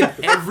to skip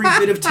every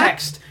bit of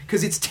text,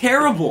 because it's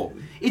terrible.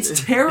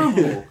 It's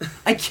terrible.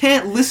 I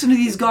can't listen to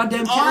these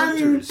goddamn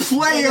characters.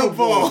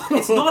 Unplayable.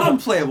 It's not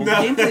unplayable. The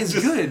gameplay is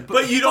good.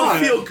 But you don't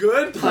feel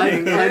good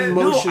playing it?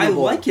 No, I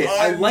like it.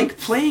 I like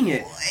playing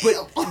it.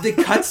 But the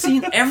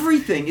cutscene,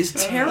 everything is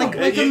terrible.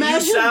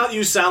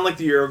 You sound like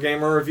the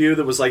Eurogamer review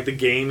that was like, the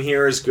game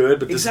here is good,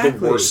 but this is the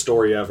worst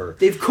story ever.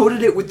 They've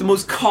coated it with the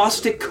most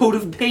caustic coat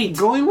of paint.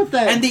 Going with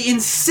that. And they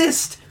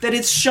insist that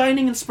it's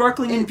shining and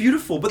sparkling and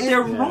beautiful, but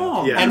they're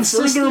wrong. Yeah. And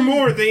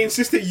furthermore, they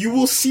insist that you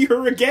will see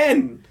her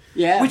again.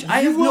 Yeah, which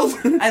I have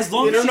as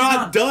long as she's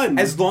not done.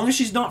 As long as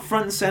she's not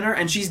front and center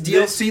and she's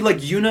DLC like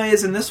Yuna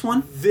is in this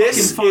one.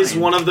 This is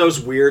one of those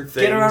weird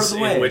things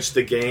in which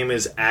the game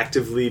is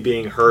actively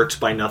being hurt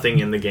by nothing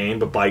in the game,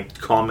 but by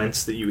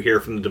comments that you hear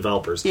from the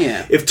developers.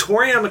 Yeah. If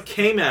Toriyama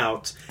came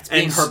out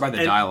being hurt by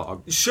the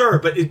dialogue. Sure,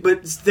 but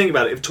think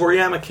about it. If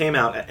Toriyama came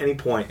out at any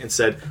point and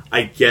said,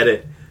 "I get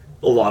it.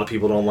 A lot of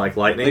people don't like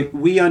Lightning. Like,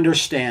 we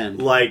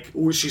understand. Like,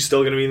 she's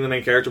still going to be the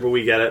main character, but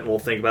we get it, and we'll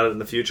think about it in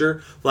the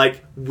future.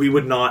 Like, we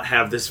would not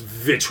have this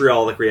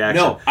vitriolic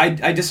reaction. No,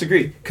 I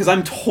disagree. Because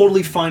I'm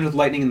totally fine with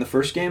Lightning in the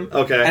first game.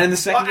 Okay. And in the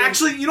second game...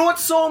 Actually, you know what?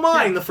 So am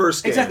I in the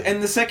first game. Exactly. And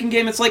in the second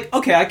game, it's like,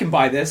 okay, I can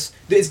buy this.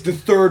 It's the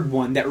third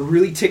one that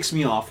really ticks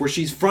me off, where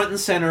she's front and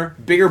center,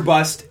 bigger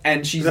bust,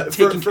 and she's taking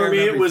care of everything. For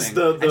me, it was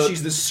and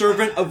she's the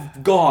servant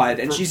of God,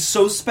 and she's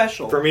so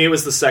special. For me, it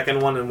was the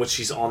second one in which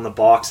she's on the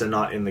box and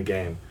not in the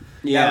game.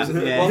 Yeah,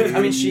 well, I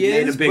mean, she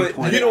is, but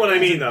point. You know what I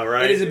mean, though,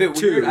 right? It is a bit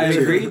weird. I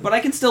agree, but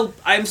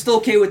I'm still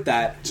okay with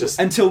that.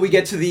 Until we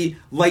get to the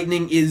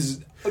Lightning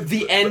is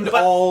the end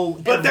all.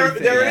 But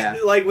there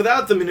is, like,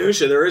 without the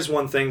minutia, there is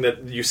one thing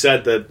that you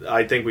said that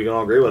I think we can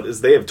all agree with: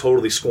 is they have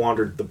totally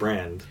squandered the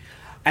brand.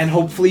 And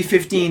hopefully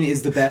 15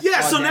 is the best.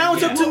 Yeah, so now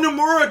it's up to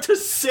Nomura to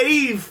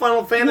save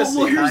Final Fantasy.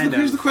 Well,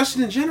 here's the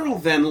question in general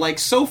then. Like,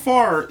 so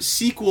far,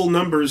 sequel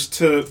numbers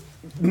to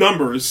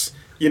numbers,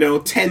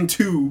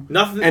 10-2.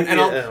 Nothing.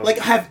 And like,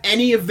 have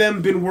any of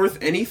them been worth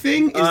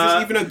anything? Is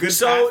this even a good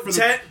path for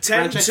the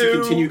franchise to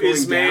continue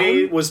going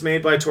down? Was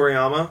made by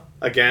Toriyama.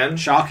 Again.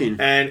 Shocking.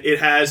 And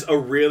it has a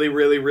really,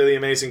 really, really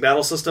amazing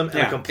battle system and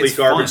a complete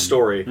garbage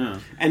story. Yeah.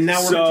 And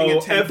now we're looking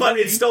at 10-3. But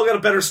it's still got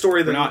a better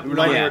story than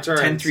Lightning Returns.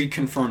 10-3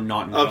 confirmed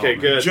not in development.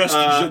 Okay, good.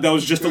 That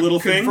was just a little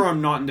thing?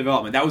 Confirmed not in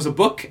development. That was a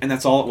book, and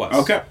that's all it was.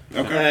 Okay.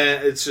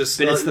 It's just...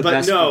 But it's the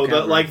best book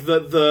ever. Like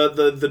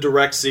the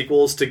direct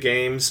sequels to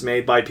games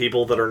made by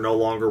people that are no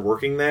longer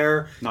working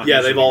there,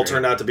 they've all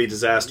turned out to be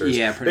disasters.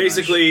 Yeah, pretty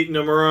Basically,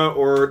 Nomura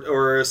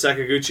or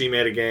Sakaguchi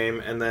made a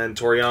game, and then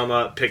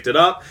Toriyama picked it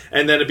up,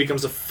 and then it becomes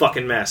a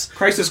fucking mess.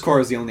 Crisis Core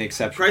is the only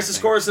exception. Crisis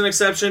Core is an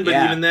exception, but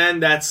even then,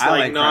 that's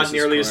like not Crisis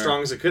nearly Core. as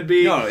strong as it could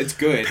be. No, it's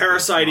good.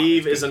 Parasite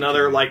Eve is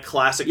another like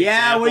classic.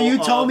 Yeah, example when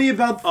you told me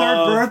about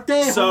Third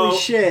Birthday, holy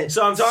shit!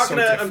 So I'm talking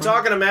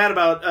to Matt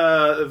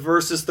about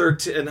versus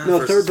 13.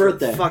 Third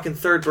Birthday. Fucking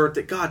Third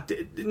Birthday. God,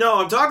 no,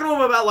 I'm talking to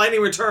him about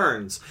Lightning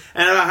Returns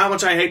and about how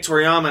much I hate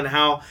Toriyama and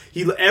how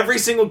every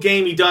single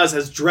game he does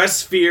has dress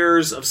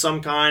spheres of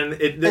some kind.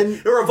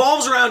 It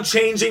revolves around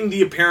changing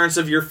the appearance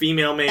of your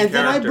female main character.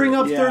 And then I bring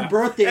up Third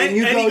Birthday, and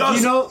you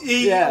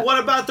go, what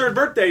about Third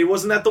Birthday?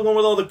 Wasn't that the one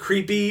with all the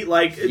creepy,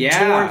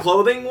 torn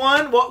clothing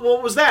one?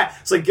 What was that?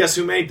 It's like, guess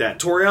who made that?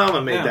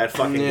 Toriyama made that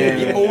fucking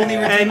game. The only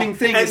redeeming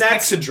thing is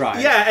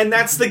Exadrive. Yeah, and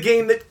that's the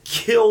game that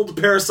killed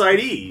Parasite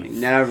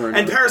Eve.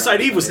 And Parasite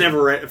Eve was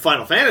never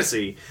Final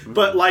Fantasy.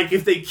 But, like,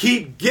 if they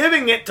keep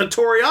giving it to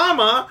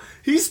Toriyama,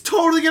 he's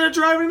totally going to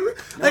drive it.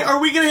 Like, are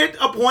we going to hit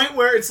a point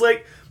where it's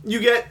like,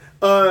 you get...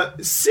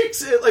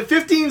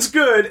 15's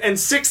good, and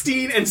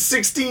 16 and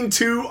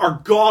 16-2 are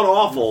god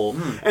awful,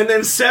 and then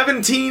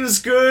 17's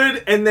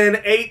good, and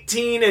then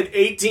 18 and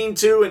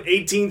 18-2 and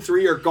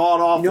 18-3 are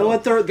god awful. You know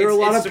what? There are a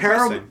lot of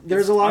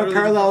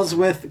parallels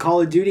with Call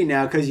of Duty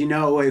now, because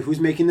who's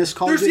making this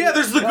Call of Duty?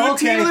 There's the good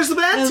team and there's the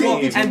bad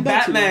team. And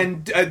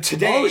Batman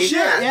today,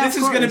 this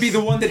is going to be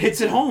the one that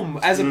hits it home,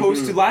 as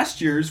opposed to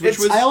last year's, which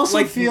was. I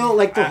also feel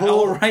like the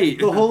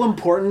whole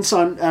importance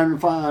on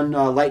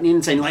Lightning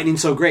and saying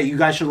Lightning's so great, you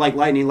guys should like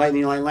Lightning.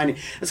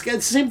 It's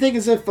the same thing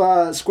as if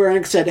Square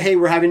Enix said, hey,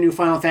 we're having a new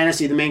Final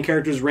Fantasy, the main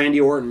character is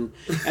Randy Orton,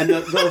 and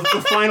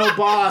the final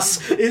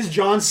boss is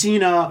John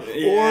Cena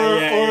or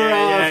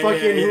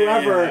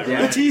whoever,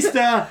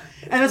 Batista.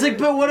 And it's like,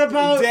 but what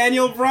about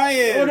Daniel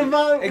Bryan?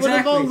 What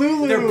about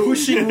Lulu? They're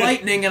pushing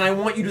Lightning, and I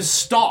want you to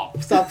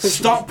stop.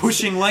 Stop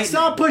pushing Lightning.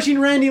 Stop pushing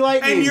Randy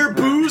Lightning. And your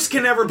boos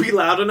can never be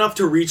loud enough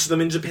to reach them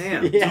in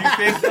Japan. Yeah.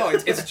 Do you think? No,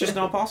 it's just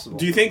not possible.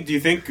 Do you think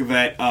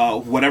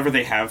that whatever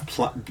they have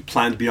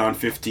planned beyond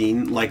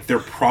 15, like they're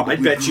probably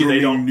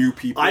grooming new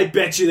people? I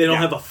bet you they don't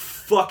have a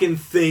fucking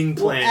thing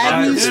planned.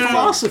 Abby's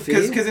philosophy,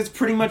 because it's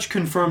pretty much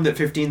confirmed that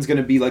 15 is going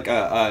to be like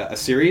a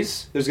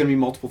series. There's going to be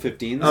multiple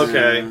 15s.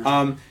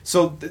 Okay.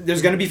 So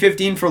there's going to be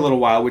 15 for a little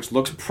while, which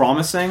looks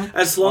promising.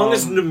 As long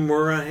as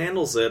Nomura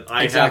handles it,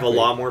 I have a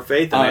lot more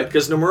faith in it,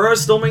 because Nomura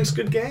still makes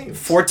good games.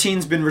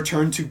 14's been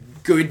returned to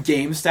good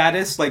game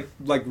status, like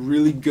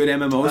really good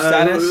MMO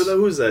status.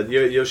 Who's that?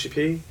 Yoshi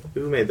P?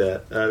 Who made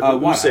that?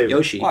 Who saved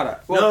Yoshi. Well,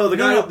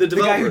 no, the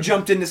guy who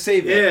jumped in to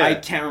save it. I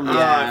can't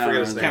remember. I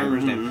forget his name. Can't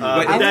remember his name.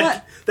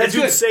 But that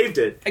dude saved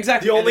it.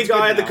 Exactly. The only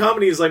guy at the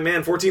company is like,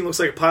 man, 14 looks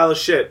like a pile of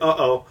shit.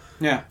 Uh-oh.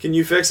 Yeah. Can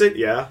you fix it?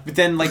 Yeah. But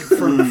then,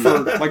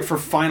 for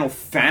Final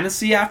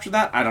Fantasy after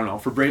that, I don't know.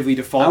 For Bravely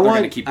Default, they're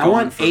going to keep going. I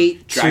want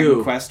 8-2.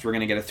 Dragon Quest, we're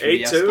going to get a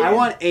 3DS. 8-2? I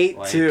want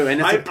 8-2,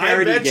 and it's a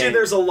parody game. I bet game. you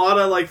there's a lot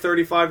of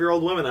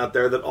 35-year-old women out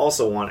there that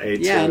also want 8-2.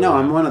 Yeah, no,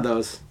 I'm one of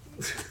those.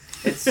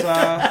 It's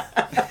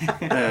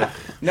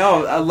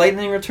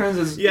Lightning Returns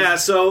is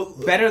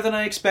better than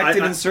I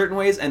expected in certain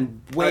ways,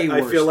 and way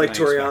worse. I feel like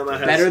Toriyama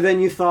has better than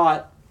you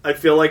thought. I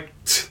feel like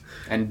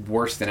and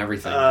worse than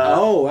everything.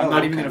 I'm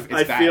not even gonna.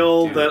 I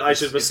feel that I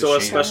should bestow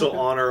a special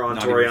honor on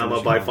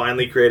Toriyama by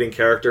finally creating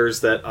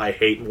characters that I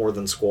hate more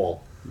than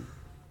Squall.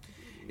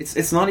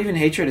 It's not even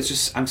hatred. It's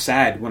just I'm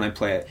sad when I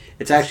play it.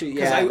 It's actually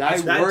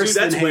that's worse.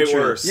 That's than way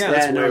hatred. worse. Yeah,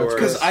 that's way worse.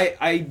 Because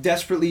I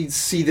desperately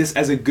see this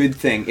as a good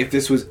thing. If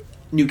this was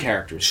new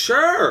characters.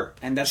 Sure.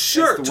 And that's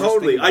sure, the worst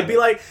totally. thing about I'd be it.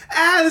 like,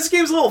 this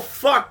game's a little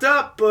fucked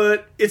up,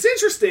 but it's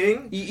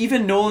interesting.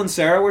 Even Noel and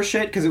Sarah were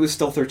shit because it was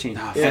still 13.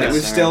 Oh, and it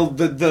was Sarah. still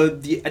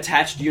the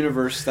attached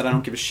universe that I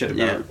don't give a shit about.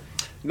 Yeah.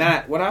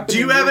 Matt, what happened? Do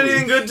you have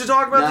anything good to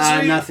talk about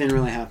this week? Nothing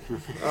really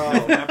happened.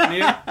 Oh, happened to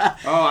you?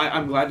 Oh,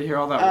 I'm glad to hear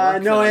all that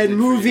work. No, that I and did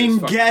for you. It's moving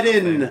fucking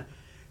Geddon, nothing.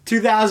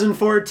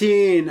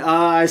 2014.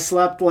 I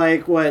slept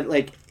like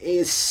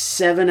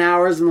 7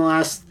 hours in the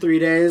last 3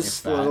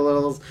 days.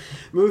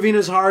 Moving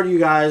is hard, you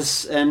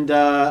guys, and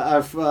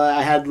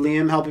I had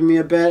Liam helping me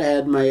a bit. I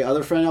had my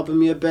other friend helping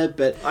me a bit,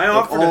 but I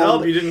offered to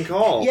help. You didn't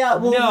call. Yeah,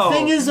 well, the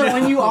thing is that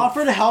when you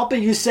offer to help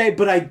and you say,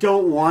 "But I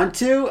don't want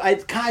to," I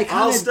kind of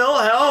I'll still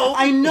help.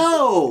 I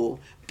know.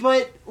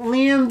 But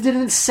Liam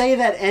didn't say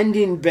that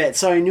ending bit,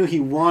 so I knew he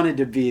wanted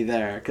to be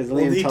there. Because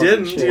Liam he told me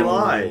didn't. to. He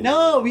lied.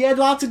 No, we had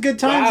lots of good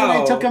times, and I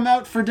Wow. took him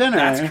out for dinner.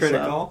 That's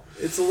critical.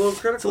 It's a little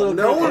critical. little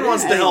No critical. one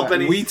wants to help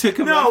any. We took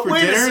him out for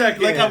wait dinner. a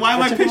second. Like, why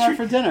am I took him out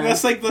picturing? for dinner.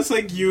 That's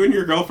like you and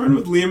your girlfriend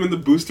with Liam in the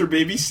booster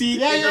baby seat.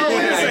 Yeah, Wait a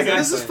second. exactly.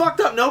 This is fucked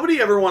up. Nobody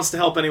ever wants to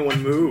help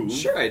anyone move.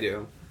 Sure, I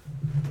do.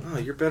 Oh,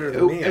 you're better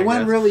than me. It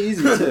went really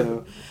easy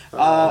too.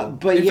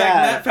 But In yeah,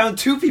 fact, Matt found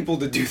 2 people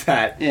to do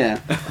that. yeah.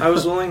 I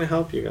was willing to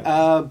help you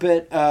guys.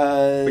 But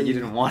you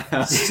didn't want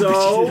to.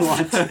 So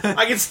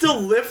I can still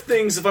lift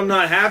things if I'm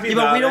not happy Yeah,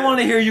 about but we don't it. want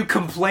to hear you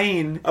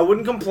complain. I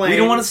wouldn't complain. We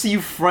don't want to see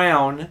you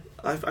frown.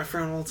 I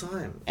frown all the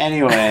time.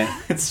 Anyway,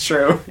 It's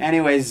true.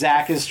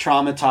 Zach is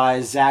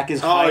traumatized. Zach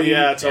is hiding.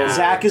 yeah, totally.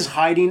 Zach is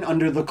hiding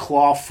under the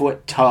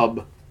clawfoot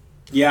tub.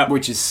 Yeah.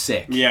 Which is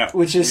sick. Yeah.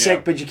 Which is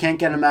sick, but you can't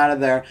get him out of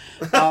there.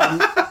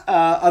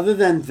 Other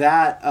than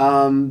that,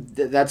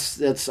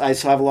 that's. I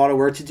still have a lot of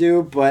work to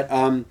do, but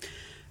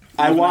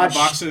I watched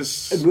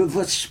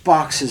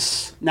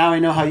boxes. Now I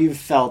know how you've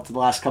felt the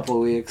last couple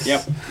of weeks.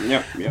 Yep.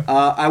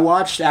 I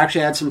watched.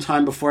 Actually, I had some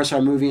time before I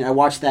started moving. I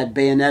watched that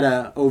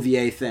Bayonetta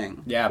OVA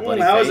thing. Yeah, buddy.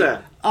 How was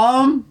that?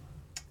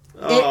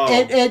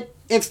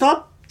 It's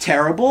not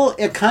terrible.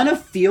 It kind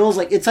of feels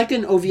like it's like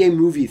an OVA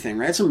movie thing,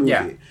 right? It's a movie.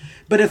 Yeah.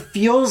 But it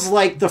feels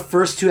like the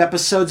first 2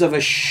 episodes of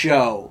a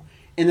show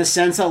in the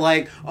sense that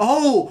like,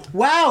 oh,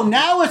 wow,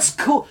 now it's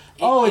cool.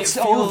 It's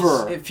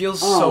over. It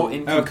feels so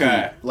incomplete.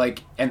 Okay.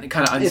 Like, and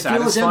kind of It feels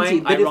unsatisfying. empty,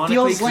 but it ironically,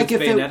 feels 'cause like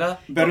it's if it- Bayonetta. Better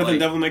but, than like,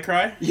 Devil May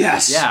Cry?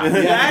 Yes. Yeah.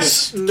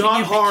 That's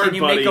not hard, Can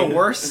you buddy. make a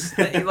worse?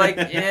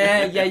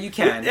 Yeah, you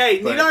can. Hey,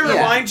 but- need I Yeah.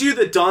 remind you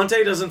that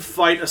Dante doesn't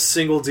fight a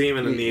single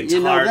demon in the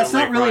entire That's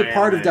not Devil May really Cry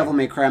part of anime. Devil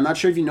May Cry. I'm not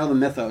sure if you know the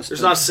mythos.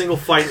 There's but- not a single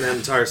fight in that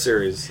entire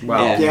series.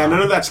 Well, Yeah. Yeah,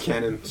 none of that's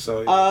canon,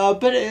 so...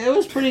 But it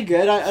was pretty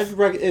good.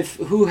 If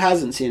who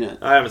hasn't seen it,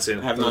 I haven't seen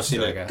it. I have not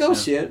seen I it. guess, go yeah.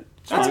 see it.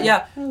 It's That's- fine.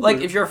 yeah,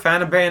 like if you're a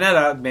fan of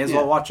Bayonetta, may as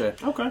well Yeah. watch it.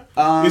 Okay.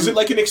 Is it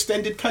like an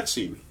extended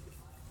cutscene?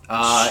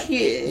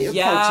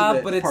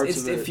 Yeah, But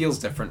it feels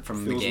different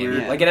from the Feels game.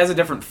 weird. Like it has a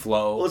different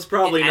flow. Well, it's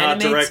probably It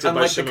not animates directed by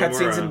unlike the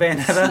cutscenes in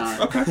Shimomura. Bayonetta.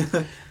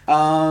 Okay.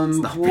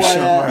 not what,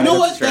 Shimomura. You know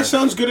what? Sure. That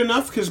sounds good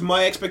enough, because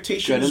my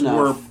expectations Good enough.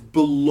 were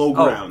below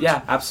Oh ground.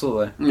 yeah,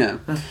 absolutely. Yeah.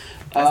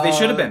 As they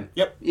should have been.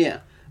 Yep. Yeah.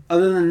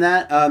 Other than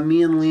that,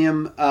 me and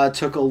Liam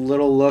took a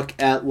little look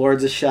at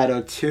Lords of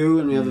Shadow 2,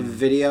 and we have a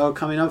video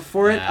coming up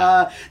for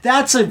Yeah. it.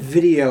 That's a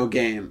video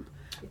game.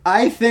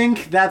 I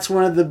think that's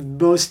one of the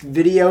most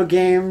video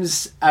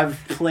games I've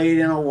played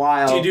in a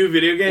while. Do you do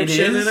video game It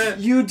shit is? in it?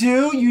 You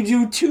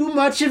do too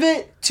much of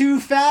it,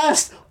 too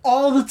fast,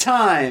 all the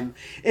time.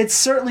 It's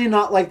certainly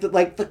not like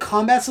the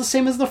combat's the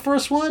same as the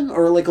first one,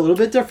 or like a little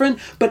bit different,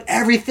 but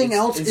everything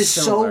else it's is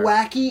so similar.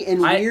 wacky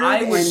and I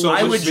weird. would- and So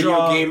I was would video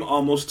draw- game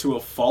almost to a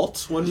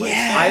fault? One might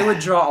Yeah. say? I would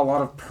draw a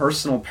lot of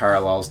personal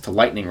parallels to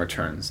Lightning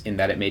Returns in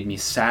that it made me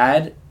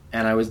sad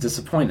and I was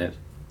disappointed.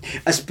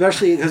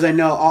 Especially because I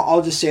know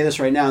I'll just say this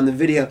right now in the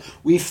video.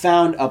 We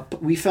found a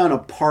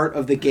part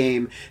of the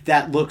game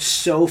that looks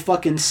so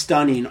fucking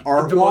stunning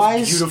art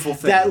wise beautiful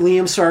thing. that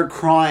Liam started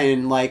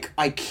crying. Like,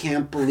 I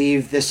can't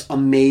believe this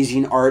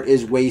amazing art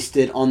is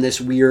wasted on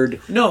this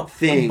weird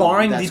thing.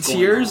 Barring the that's going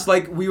tears, on.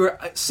 like we were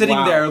sitting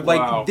Wow, there,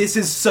 like wow. this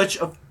is such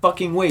a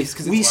fucking waste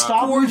because we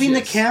stopped moving the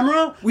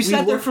camera. We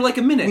sat there for like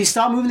a minute. We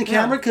stopped moving the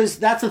camera because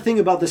that's the thing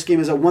about this game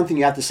is that one thing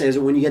you have to say is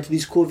that when you get to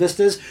these cool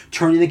vistas,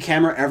 turning the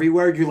camera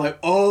everywhere, you're like,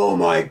 oh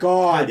my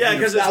god, Yeah,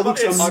 because that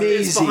looks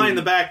amazing. it's behind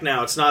the back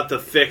now. It's not the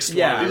fixed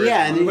Yeah. one.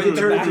 Yeah, and then you But can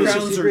the turn it to backgrounds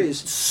 60 are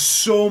degrees.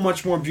 so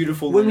much more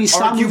beautiful. When than we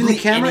stopped moving the arguably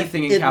camera,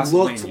 anything in it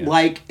looked Castlevania.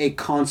 like a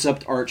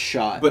concept art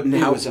shot. But It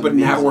now, was now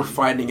amazing. we're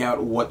finding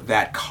out what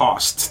that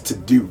cost to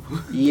do.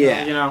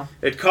 Yeah, you know,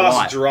 It costs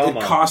Lot. drama.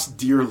 It costs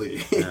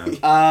dearly.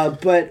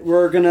 but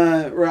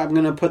I'm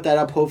gonna put that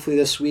up hopefully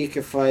this week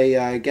if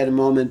I get a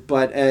moment.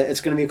 But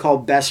it's gonna be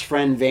called Best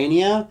Friend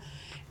Vania,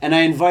 and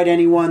I invite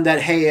anyone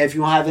that hey, if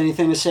you have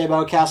anything to say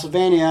about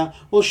Castlevania,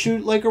 we'll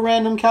shoot like a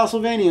random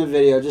Castlevania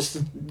video just to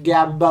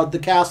gab about the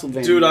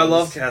Castlevania. Dude, I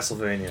love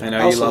Castlevania. I know I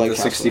you also love like the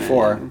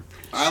 64. Castlevania.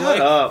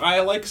 I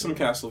like some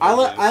Castlevania.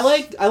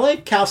 I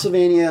like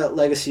Castlevania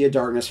Legacy of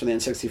Darkness for the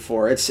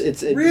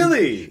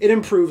N64. It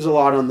improves a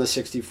lot on the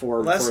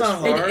 64. That's not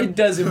hard. It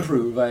does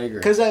improve. I agree.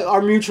 Because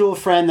our mutual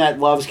friend that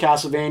loves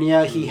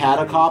Castlevania, he had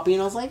a copy,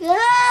 and I was like, yeah,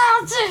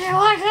 I'll take it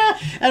like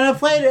that. And I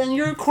played it, and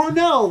you're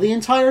Cornell the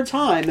entire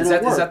time. And is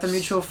that the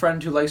mutual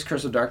friend who likes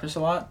Curse of Darkness a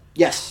lot?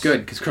 Yes.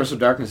 Good, because Curse of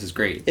Darkness is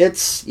great.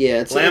 It's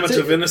Lament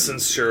of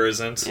Innocence sure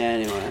isn't.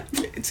 Anyway.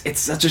 It's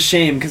such a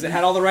shame, because it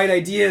had all the right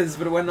ideas,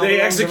 but it went in all the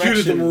wrong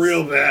executed them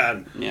real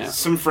bad. Yeah.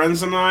 Some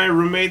friends and I,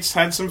 roommates,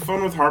 had some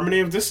fun with Harmony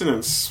of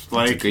Dissonance.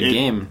 It's a good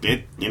game.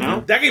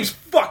 That game's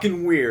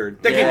fucking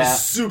weird. That game is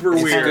super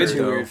weird. Good,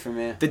 though. Weird for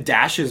me. The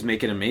dashes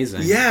make it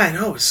amazing. Yeah, I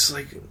know. It's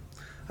like...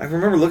 I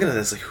remember looking at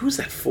this, like, who's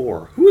that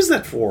for? Who is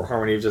that for,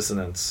 Harmony of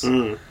Dissonance?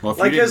 Well, if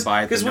you didn't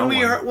buy it, because I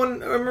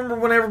remember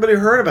when everybody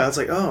heard about it, it's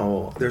like,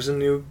 oh, there's a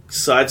new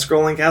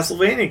side-scrolling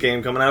Castlevania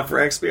game coming out for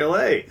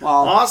XBLA. Well,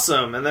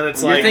 awesome. And then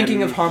it's you're like...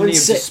 thinking of Harmony of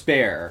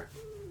Despair.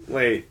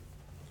 Wait.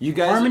 You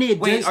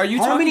guys... are you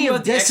Harmony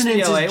of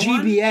Dissonance is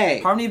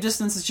GBA. Harmony of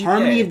Dissonance is GBA.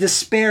 Harmony of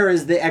Despair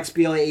is the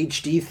XBLA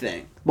HD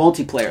thing.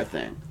 Multiplayer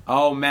thing.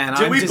 Oh man,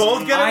 Did we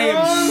both get it I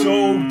wrong?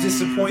 am so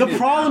disappointed. The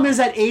problem is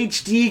that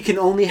HD can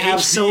only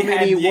have so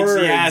many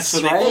words,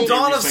 so right? Well,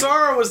 Dawn of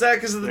Sorrow was that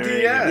because of the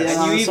DS. Yeah.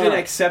 And you even sorry.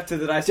 accepted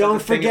that I said Don't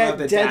the thing forget about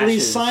the Deadly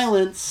dashes.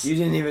 Silence. You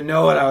didn't even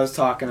know what I was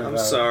talking about. I'm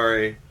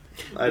sorry.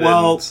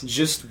 Well,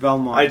 just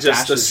Belmont. I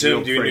just dashes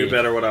assumed real you pretty. knew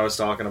better what I was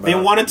talking about. They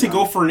wanted to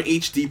go for an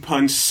HD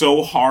pun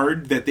so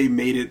hard that they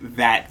made it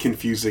that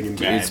confusing and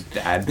bad. It's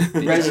bad.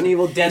 Resident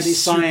Evil Deadly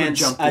super Science,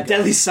 jumpy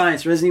Deadly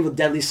Science, Resident Evil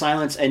Deadly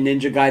Silence, and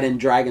Ninja Gaiden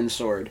Dragon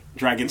Sword.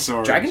 Dragon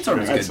Sword. Dragon Sword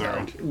was good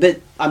though.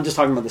 But I'm just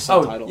talking about the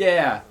subtitle.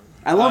 Yeah.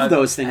 I love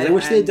those things. I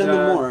wish they had done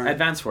them more.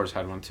 Advance Wars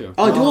had one too.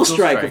 Oh, Dual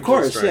Strike, of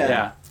course, Dual Strike,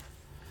 yeah.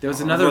 There was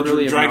another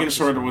really Dragon obnoxious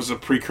Sword one. was a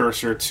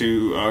precursor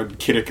to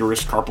Kid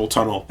Icarus Carpal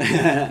Tunnel.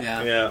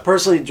 Yeah.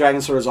 Personally,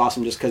 Dragon Sword is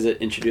awesome just because it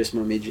introduced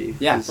Momiji.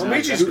 Yeah.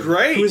 Momiji's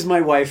great. Who's my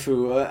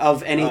waifu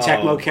of any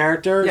Tecmo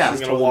character? Yeah,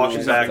 she's I'm gonna walk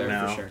totally it my back waifu.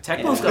 now. For sure.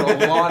 Tecmo's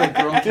got a lot of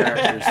girl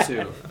characters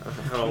too.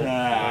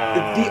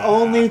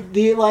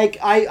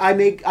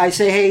 I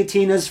say, hey,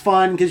 Tina's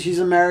fun because she's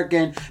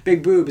American,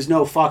 big boobs.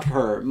 No, fuck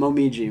her,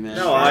 Momiji, man.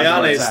 No,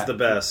 Ayane's the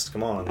best.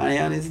 Come on.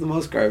 Ayane's the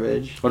most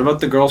garbage. What about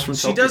the girls from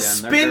She Tokyo? does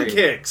spin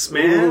kicks,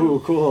 man. Ooh,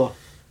 cool.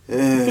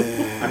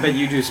 I bet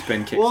you do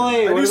spin kicks.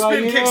 Wait, I what do about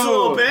spin you? kicks a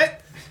little bit.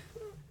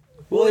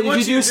 Well,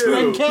 did you do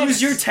spin kicks?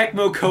 Who's your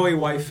Tecmo Koei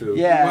waifu?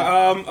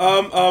 Yeah.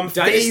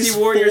 Dynasty Phase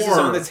Warriors 4. is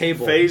on the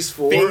table. Phase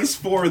 4. Phase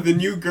 4, the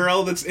new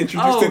girl that's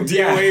introduced in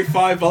DOA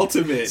 5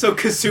 Ultimate. So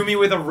Kasumi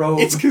with a robe.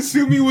 It's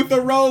Kasumi with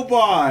a robe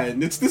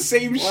on. It's the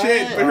same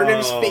shit, but her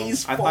name's Oh.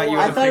 Phase 4. I thought you were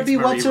I thought it'd be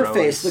Marie what's her Rose.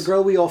 face, the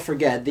girl we all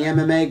forget, the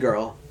MMA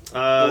girl.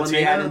 The one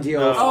they had in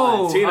DO5.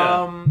 Oh,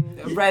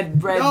 Tina.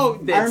 red. No,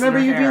 bits I remember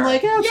in her you being hair.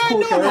 like, "Yeah, it's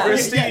cool."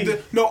 Christy. I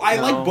No.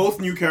 like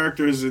both new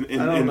characters in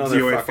I don't know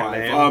their DOA fucking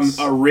 5. names.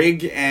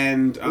 Rig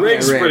and...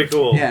 Rig's Rig. pretty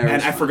cool. Yeah,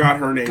 and I forgot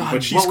her name, God,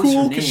 but she's what was her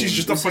cool because name? she's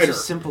just It a was such fighter.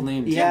 simple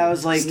name. Yeah, I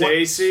was like,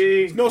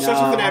 Stacy. No, it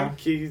starts with an No. M.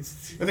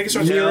 Keith. I think it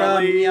starts with Mira,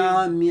 an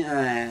M.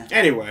 Mia.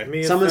 Anyway.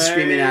 Mia Someone's Fey.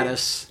 screaming at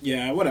us.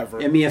 Yeah,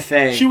 whatever. Yeah, Mia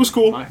Fey. She was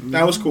cool.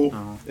 That was cool.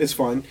 It's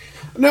fine.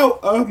 No,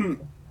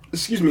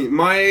 excuse me.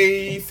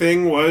 My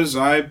thing was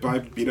I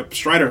beat up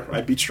Strider.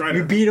 I beat Strider.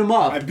 You beat him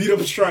up. I beat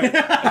up Strider.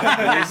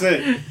 That's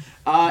it.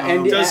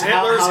 And Does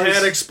Hitler's how's-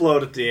 head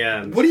explode at the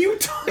end? What are you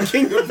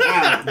talking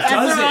about?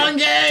 That's the wrong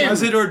game.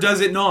 Does it or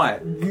does it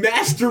not?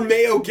 Master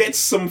Mayo gets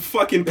some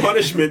fucking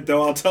punishment,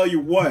 though. I'll tell you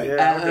what.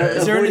 Yeah.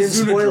 Is there an Avoiding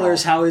Izuna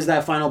spoilers, draw? how is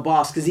that final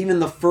boss? Because even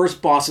the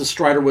first boss of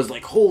Strider was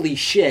like, holy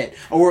shit.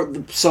 Or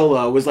the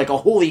Solo was like a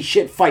holy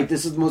shit fight.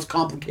 This is the most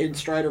complicated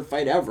Strider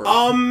fight ever.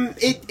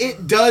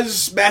 It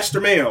does Master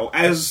Mayo,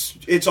 as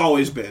it's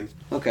always been.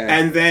 Okay.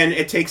 And then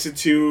it takes it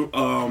to,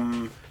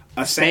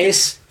 a second...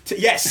 Space?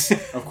 Yes.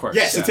 Of course.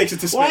 Yes, yeah. it takes it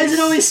to space. Why is it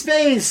always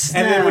space?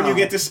 And then when now? you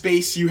get to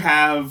space, you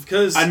have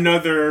 'Cause-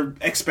 another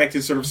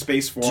expected sort of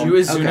space form. Do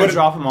you Izuna Okay.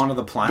 drop him onto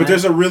the planet? But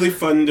there's a really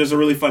fun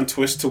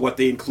twist to what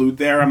they include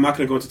there. I'm not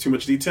going to go into too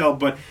much detail,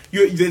 but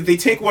they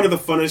take one of the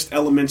funnest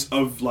elements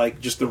of like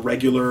just the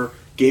regular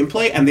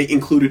gameplay and they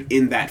include it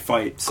in that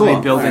fight. so they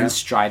Cool. build in Alright.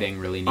 striding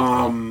really neat.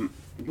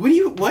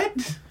 What?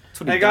 That's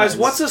what Hey he guys, does.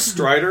 what's a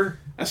Strider?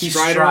 A He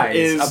Strider strides,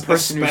 is a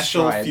person who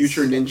special strides.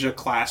 future ninja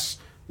class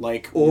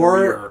like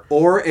warrior.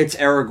 Or it's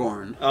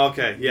Aragorn.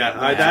 Okay,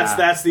 yeah,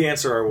 that's the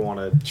answer I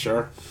wanted.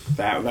 Sure,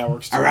 that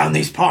works too. Around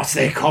these parts,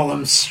 they call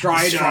him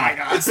Strider.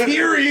 It's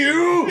near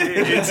you.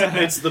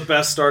 It's the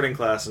best starting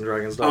class in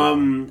Dragon's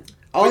Dogma.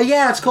 Oh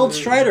yeah, it's called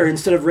Strider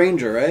instead of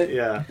Ranger, right?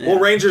 Yeah. Well,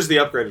 Ranger's the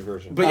upgraded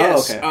version. But Oh,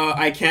 yes, okay.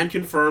 I can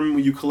confirm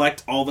you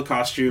collect all the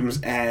costumes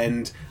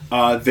and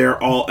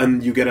they're all,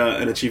 and you get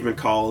an achievement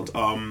called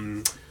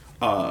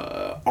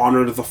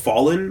Honor to the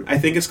Fallen, I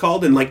think it's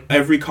called, and like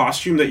every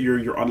costume that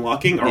you're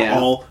unlocking are Yeah.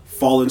 all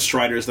fallen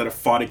Striders that have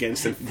fought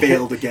against and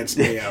failed against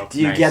Neo. Do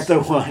you get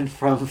the one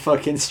from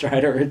fucking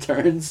Strider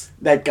Returns?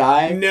 That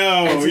guy?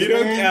 No, you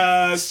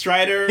don't.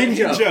 Strider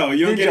Hinjo.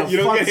 You don't get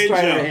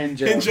Hinjo.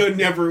 Hinjo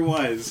never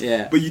was.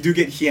 Yeah, but you do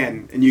get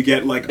Hien, and you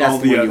get like all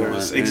the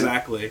others.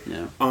 Exactly.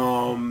 Yeah.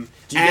 Do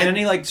you get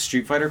any like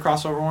Street Fighter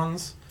crossover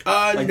ones?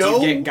 No.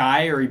 Do you get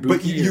Guy or Ibuki?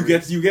 But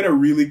you get a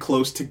really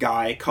close to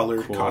Guy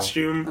colored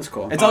costume. That's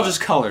cool. It's all just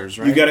colors,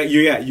 right? You get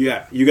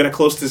a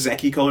close to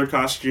Zeki colored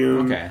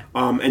costume. Okay.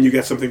 And you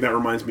get something that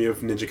reminds me of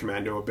Ninja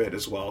Commando a bit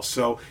as well.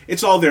 So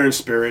it's all there in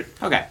spirit.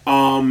 Okay.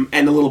 And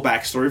a little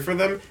backstory for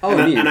them. Oh,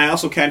 and I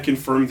also can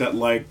confirm that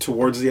like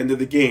towards the end of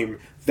the game,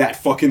 that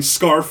fucking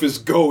scarf is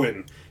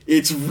going.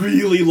 It's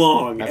really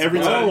long. Every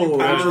time you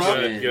power up,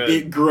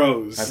 it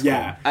grows. That's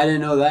yeah. Cool. I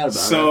didn't know that about it.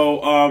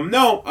 So,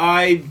 no,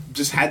 I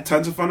just had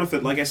tons of fun with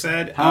it, like I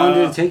said. How long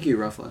did it take you,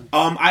 roughly?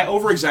 I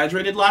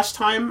over-exaggerated last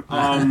time.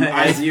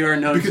 As you are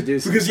known to do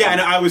so. Because, and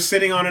I was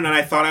sitting on it, and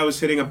I thought I was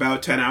hitting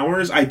about 10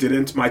 hours. I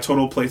didn't. My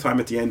total playtime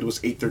at the end was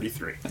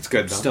 8:33. That's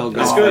good, though. Still good.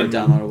 That's good.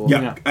 Downloadable.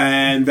 Yeah.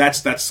 And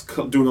that's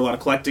doing a lot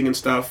of collecting and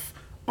stuff.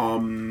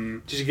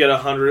 Did you get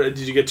 100?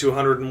 Did you get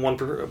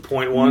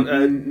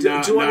 201.1?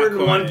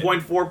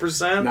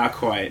 201.4%? Not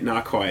quite.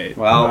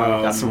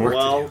 Well, that's some work.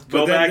 Well,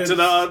 go back to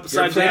the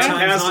upside down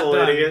castle,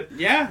 idiot.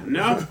 Yeah,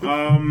 no.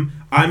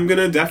 I'm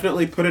gonna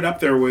definitely put it up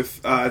there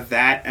with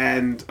that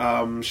and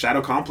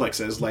Shadow Complex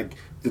as like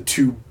the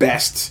two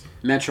best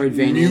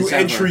Metroidvania new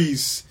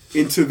entries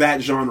into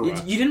that genre.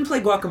 You didn't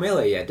play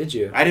Guacamelee yet, did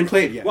you? I didn't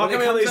play it yet.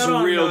 Guacamelee is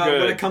real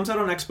good. When it comes out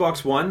on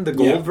Xbox One, the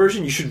gold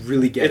version, you should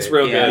really get it. It's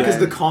real good. Because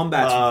the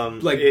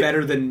combat's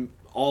better than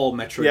all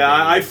Metroid. Yeah,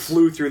 I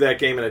flew through that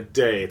game in a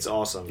day. It's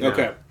awesome. Yeah.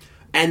 Okay.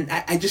 And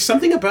I just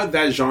something about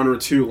that genre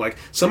too. Like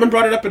someone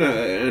brought it up in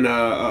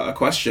a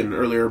question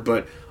earlier,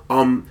 but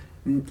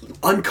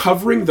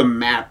uncovering the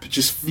map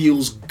just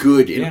feels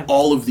good in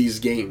all of these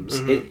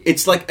games. Mm-hmm.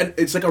 It's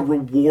like a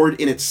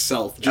reward in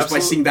itself just by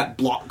seeing that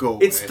block go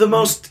away. It's the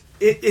most.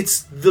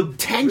 It's the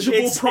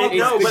tangible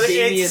progress.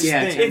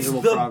 It's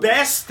the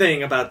best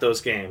thing about those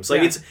games.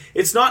 Like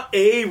it's not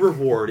a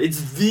reward;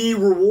 it's the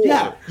reward.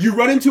 Yeah, you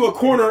run into a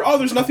corner. Oh,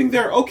 there's nothing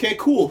there. Okay,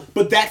 cool.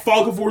 But that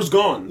fog of war's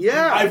gone.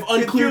 Yeah, I've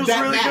uncleared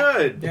that really map.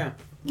 Good. Yeah.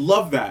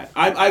 Love that.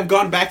 I've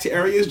gone back to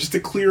areas just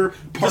to clear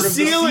part of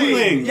the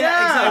ceiling.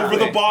 Yeah, exactly.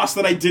 Over the boss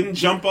that I didn't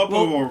jump up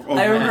over.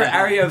 I remember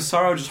Area of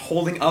Sorrow just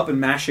holding up and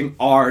mashing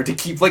R to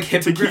keep like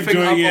hippogriffing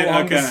up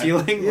along the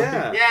ceiling.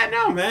 Yeah. Yeah,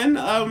 no, man.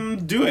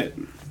 Do it.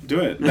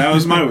 That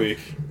was my week.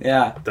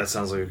 Yeah. That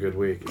sounds like a good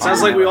week. It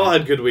sounds like we all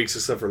had good weeks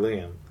except for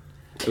Liam.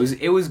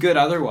 It was good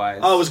otherwise.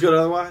 Oh, it was good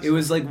otherwise? It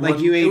was like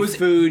you ate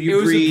food,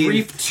 you breathed. It was a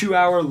brief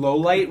 2-hour low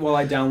light while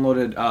I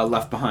downloaded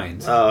Left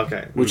Behind. Oh,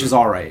 okay. Which is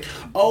alright.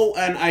 Oh,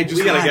 and I just...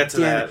 We gotta get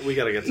to that.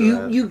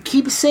 You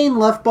keep saying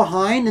Left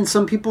Behind, and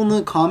some people in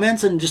the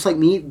comments, and just like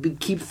me,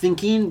 keep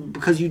thinking,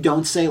 because you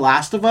don't say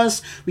Last of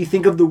Us, we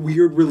think of the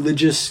weird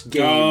religious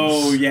games.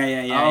 Oh,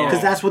 yeah.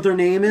 Because that's what their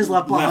name is,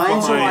 Left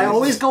Behind, so I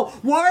always go,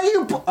 why are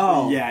you...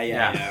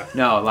 Yeah.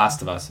 No,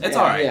 Last of Us. It's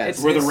alright. Yeah.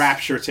 It's where the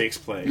rapture takes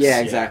place. Yeah,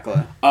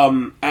 exactly.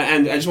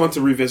 And I just want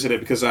to revisit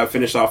it because I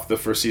finished off the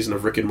first season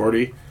of Rick and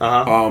Morty.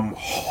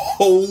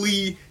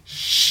 Holy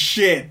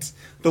shit!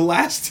 The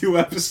last 2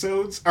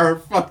 episodes are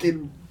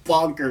fucking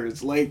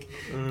bonkers. Like,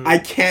 I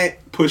can't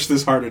push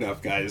this hard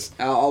enough, guys.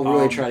 I'll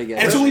really try to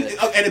get it. It's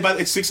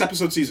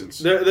 6-episode seasons.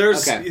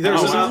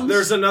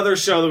 There's another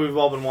show that we've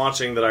all been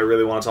watching that I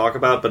really want to talk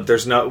about,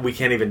 but we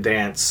can't even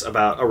dance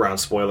around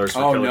spoilers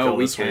for Kill la Kill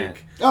this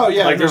week. Oh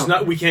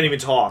yeah, we can't even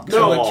talk.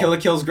 No, Kill la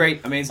Kill's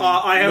great, amazing.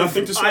 I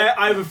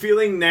have a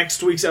feeling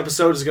next week's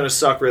episode is going to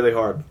suck really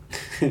hard.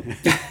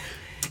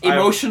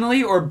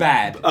 Emotionally or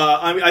bad?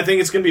 I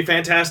think it's going to be a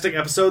fantastic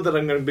episode that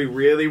I'm going to be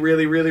really,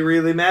 really, really,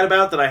 really mad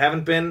about, that I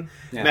haven't been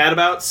mad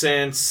about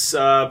since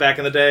back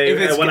in the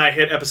day when I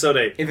hit episode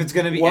 8. If it's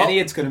going to be Eddie,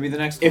 it's going to be the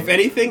next one. If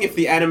anything, if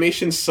the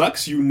animation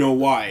sucks, you know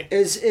why.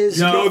 They're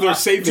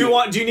saving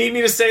do you need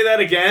me to say that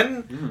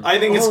again? I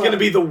think it's going to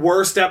be the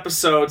worst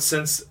episode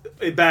since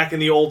back in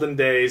the olden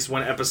days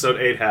when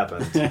episode 8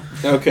 happened.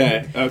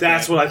 Okay.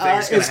 That's what I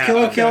think is going to happen. Is Kill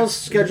la Kill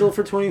scheduled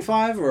for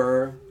 25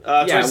 or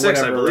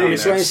 26? I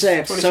believe.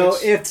 26. So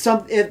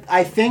if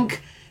I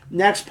think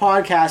next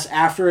podcast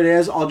after it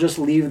is, I'll just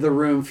leave the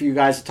room for you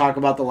guys to talk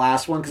about the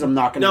last one because I'm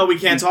not going to. No, we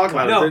can't talk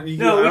about it. We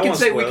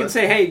can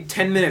say, hey,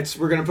 10 minutes.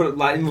 We're going to put it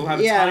live. We'll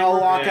have a timer. And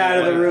I'll walk out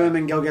of the room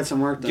and go get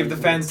some work done. Give the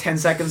fans 10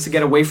 seconds to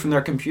get away from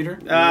their computer.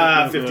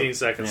 15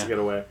 seconds to get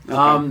away.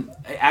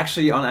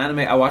 Actually, on anime,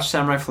 I watched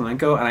Samurai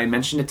Flamenco, and I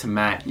mentioned it to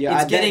Matt.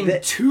 Yeah, it's getting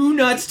too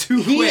nuts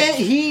too quick.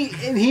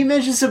 He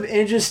mentioned some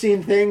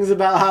interesting things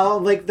about how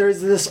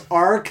there's this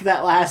arc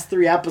that lasts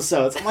 3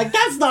 episodes. I'm like,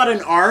 that's not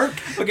an arc.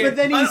 Okay, but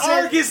then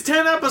arc is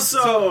 10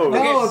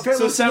 episodes.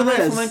 So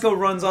Samurai Flamenco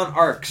runs on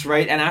arcs,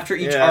 right? And after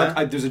each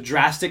arc, there's a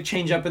drastic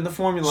change up in the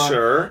formula.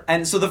 Sure.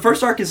 And so the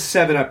first arc is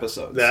 7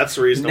 episodes. That's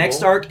reasonable. The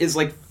next arc is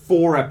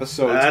 4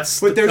 episodes.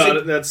 But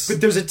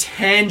there's a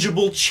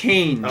tangible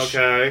change.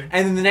 Okay.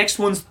 And then the next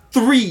one's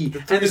 3,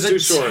 and is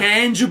there's too a short.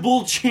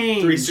 tangible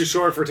change. 3's too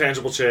short for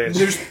tangible change.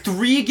 There's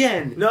 3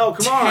 again. No,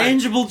 come on.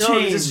 Tangible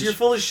change. You're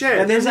full of shit.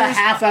 And there's a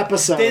half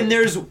episode. Then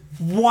there's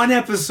 1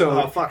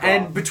 episode. Oh, fuck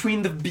and off.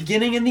 between the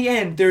beginning and the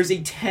end, there's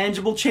a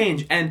tangible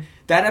change. And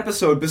that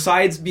episode,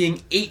 besides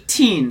being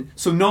 18,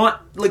 so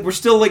not like we're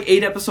still like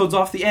 8 episodes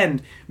off the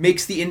end,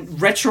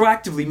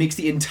 retroactively makes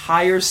the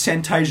entire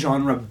Sentai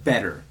genre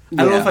better.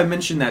 I don't know if I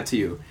mentioned that to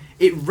you.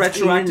 It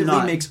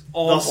retroactively makes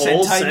all the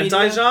whole Sentai Sentai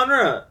media,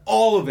 genre.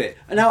 all of it.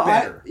 Now,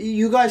 better.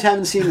 you guys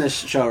haven't seen this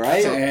show,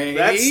 right?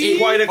 That's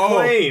quite a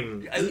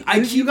claim.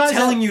 I keep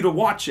telling you to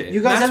watch it.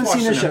 You guys Matt's haven't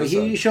seen the watched show. an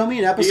episode. He showed me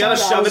an episode. You gotta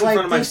shove I was it in like,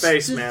 front of my this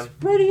face, is man.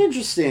 pretty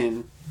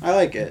interesting. I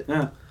like it.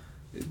 Yeah.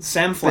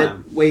 Sam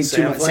Flam. But way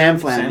too much. Sam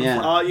Flam,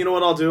 yeah. You know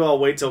what I'll do? I'll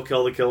wait till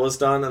Kill the Kill is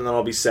done, and then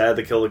I'll be sad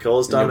that Kill the Kill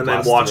is done, and then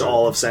blast watch through it.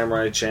 all of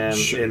Samurai Chan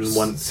in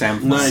one. Sam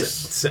Flam.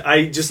 Nice.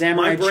 I just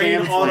Samurai my brain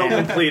Champloo.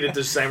 auto-completed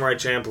to Samurai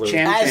Champloo.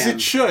 As it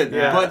should,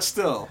 Yeah. but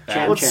still.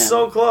 Well, it's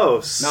so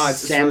close. No, it's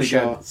Sam really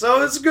show. good.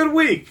 So it's a good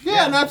week.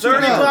 Yeah, not too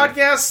 30 bad.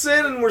 podcasts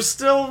in, and we're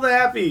still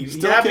happy.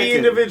 Still happy kicking.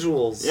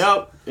 individuals.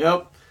 Yep.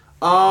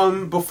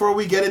 Before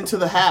we get into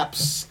the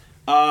haps,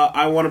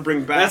 I want to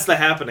bring back... That's the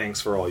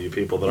happenings for all you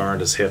people that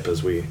aren't as hip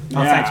as we. Oh,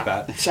 thanks,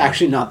 Pat. It's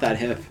actually not that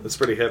hip. It's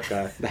pretty hip,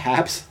 guy. The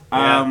Haps.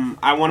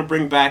 I want to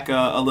bring back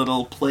a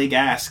little Plague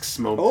Asks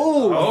moment.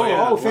 Oh,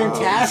 yeah.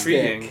 fantastic.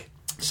 Intriguing.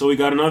 So we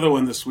got another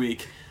one this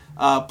week.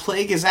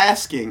 Plague is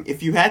asking,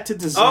 if you had to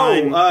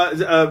design...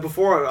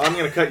 Before, I'm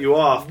going to cut you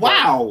off.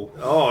 Wow!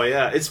 Oh,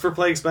 yeah. It's for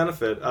Plague's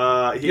benefit.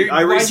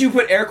 Why'd you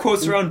put air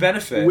quotes around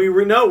benefit? We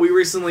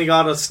recently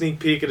got a sneak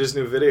peek at his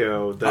new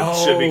video that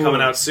should be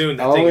coming out soon.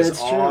 That thing is it's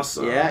true.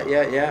 awesome.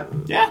 Yeah.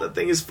 That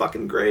thing is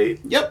fucking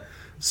great. Yep.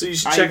 So you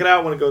should check it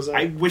out when it goes out.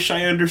 I wish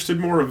I understood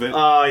more of it.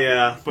 Oh,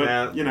 yeah. But,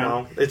 Man, you know.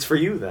 well, it's for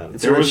you then.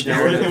 It's there a was, rich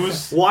there narrative.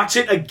 was... Watch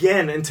it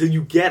again until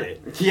you get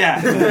it.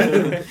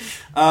 Yeah.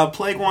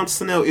 Plague wants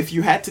to know, if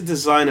you had to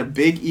design a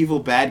big evil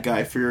bad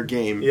guy for your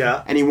game,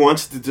 and he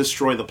wants to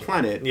destroy the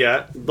planet,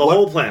 the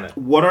whole planet.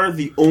 What are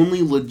the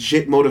only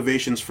legit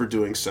motivations for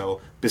doing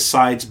so,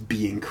 besides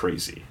being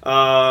crazy?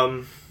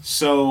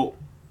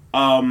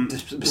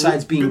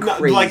 Besides being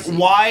crazy. Like,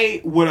 why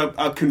would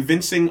a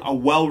convincing, a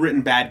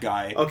well-written bad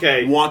guy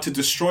want to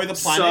destroy the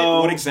planet?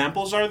 What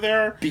examples are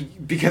there?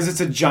 Because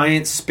it's a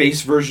giant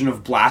space version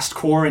of Blast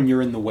Core and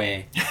you're in the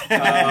way. Which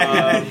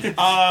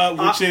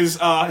is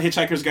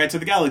Hitchhiker's Guide to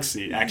the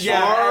Galaxy, actually.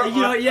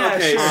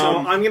 Okay, sure. so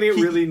I'm going to get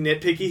really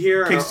nitpicky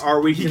here. Are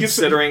we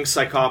considering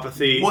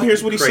psychopathy? Well,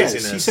 here's what he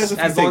craziness? says. He says a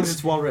few as long things. as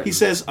it's well written. He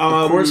says,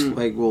 of course,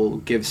 we'll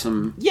give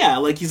some... Yeah,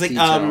 like, he's like,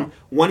 detail.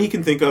 one he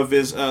can think of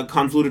is a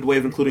convoluted way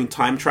of including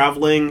time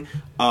traveling,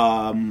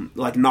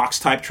 like Nox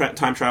type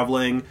time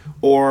traveling,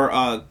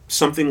 or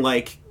something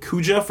like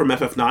Kuja from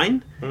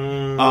FF9,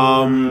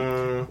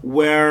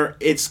 where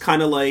it's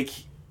kind of like...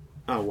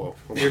 Oh, whoa.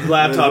 Your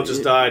laptop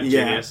just died,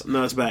 genius.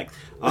 No, it's back.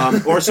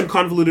 Or some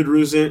convoluted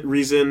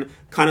reason,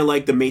 kind of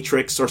like the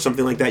Matrix or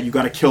something like that. You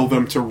got to kill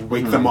them to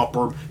wake them up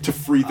or to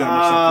free them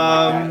or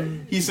something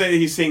like that.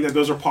 He's saying that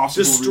those are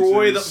possible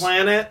Destroy reasons. the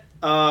planet.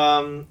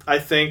 I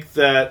think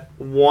that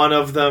one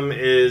of them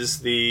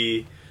is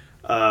the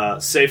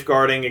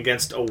safeguarding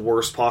against a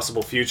worst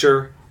possible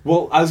future.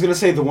 Well, I was going to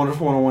say the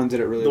Wonderful 101 did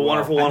it really well. The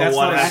Wonderful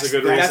 101 has a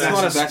good reason. That's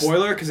not a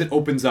spoiler because it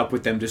opens up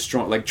with them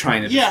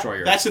trying to destroy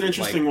Earth. That's an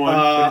interesting one.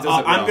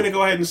 well. I'm going to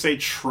go ahead and say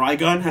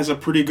Trigun has a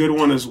pretty good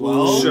one as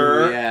well.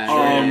 Sure.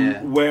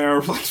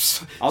 Where, like,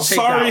 I'll take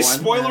sorry, that one.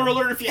 spoiler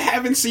alert if you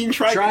haven't seen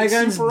Trigun.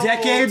 Trigun's super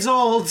decades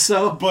old,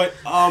 so... But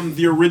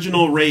the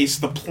original race,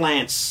 the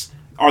plants,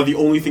 are the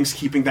only things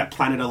keeping that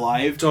planet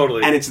alive.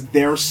 Totally. And it's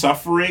their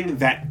suffering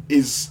that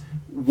is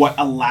what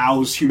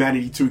allows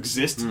humanity to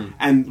exist,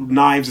 and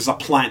Knives is a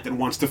plant that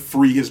wants to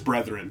free his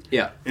brethren.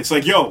 Yeah. It's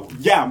like, you're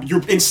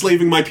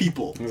enslaving my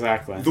people.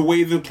 Exactly. The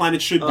way the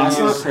planet should be. That's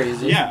not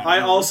crazy. Yeah. I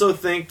also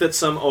think that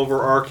some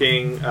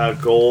overarching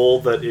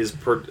goal that is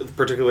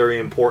particularly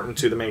important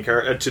to the main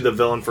character, to the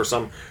villain for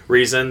some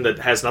reason that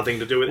has nothing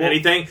to do with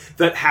anything,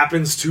 that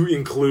happens to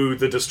include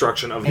the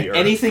destruction of the Earth.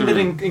 Anything that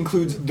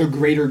includes the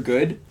greater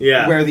good,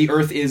 Yeah. where the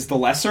Earth is the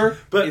lesser,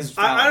 But is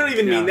I don't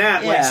even mean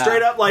that. Like, Yeah.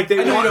 straight up, like, they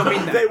I know you want, don't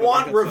mean that, they but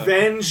want that's what-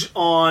 revenge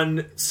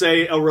on,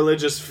 say, a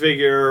religious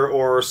figure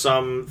or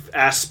some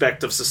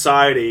aspect of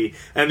society,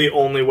 and the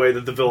only way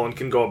that the villain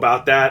can go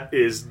about that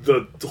is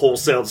the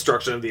wholesale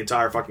destruction of the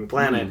entire fucking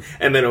planet,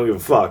 and they don't give a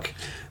fuck.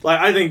 Like,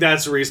 I think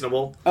that's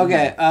reasonable.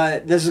 Okay,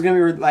 this is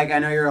gonna be like, I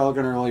know you're all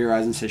gonna roll your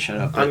eyes and say shut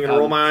up. I'm going to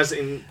roll my eyes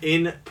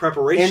in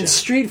preparation. In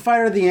Street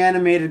Fighter the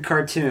animated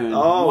cartoon.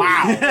 Oh,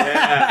 wow.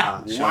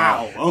 Yeah.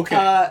 Wow.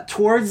 Okay.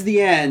 Towards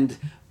the end,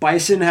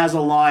 Bison has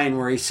a line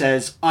where he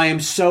says, "I am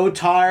so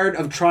tired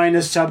of trying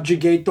to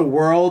subjugate the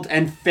world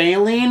and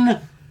failing,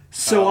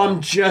 so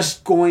I'm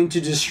just going to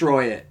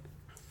destroy it.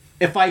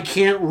 If I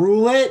can't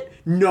rule it,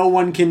 no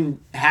one can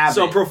have it."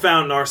 So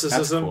profound narcissism.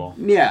 That's cool.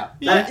 Yeah.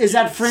 Is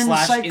that fringe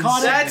Slash psychotic?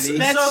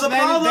 insanity. So the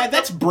problem-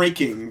 that's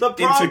breaking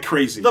prob- into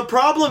crazy. The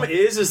problem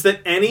is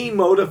that any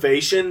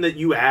motivation that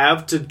you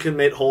have to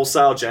commit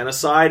wholesale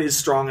genocide is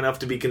strong enough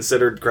to be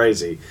considered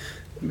crazy.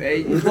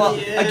 Well,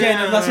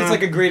 again, unless it's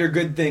like a greater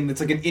good thing that's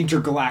like an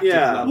intergalactic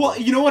level. Well,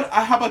 you know what?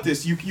 How about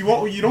this? You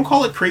don't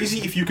call it crazy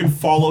if you can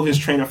follow his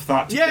train of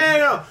thought.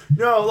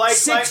 No, like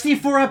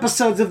 64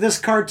 episodes of this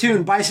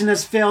cartoon. Bison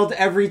has failed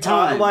every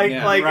time.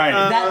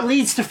 That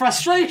leads to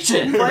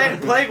frustration.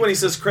 Plague, when he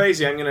says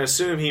crazy, I'm going to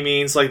assume he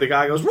means like the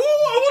guy goes, "Whoa,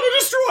 I want to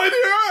destroy the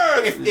earth."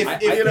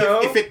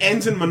 If it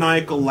ends in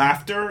maniacal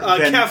laughter,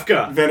 then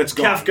Kafka. Then it's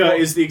gone. Kafka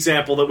is the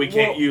example that we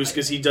can't use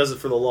because he does it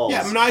for the lulz.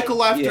 Yeah, maniacal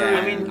laughter. Yeah,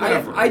 I mean,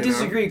 whatever. I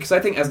disagree because I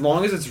think as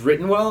long as it's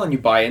written well and you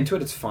buy into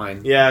it, it's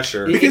fine. Yeah,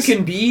 sure. It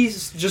can be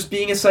just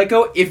being a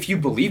psycho if you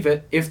believe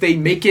it. If they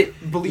make it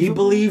believable. He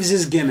believes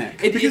his gimmick.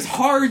 It's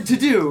hard to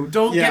do.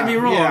 Don't get me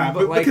wrong.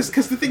 But like,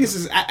 because the thing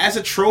is, as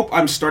a trope,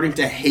 I'm starting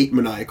to hate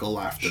maniacal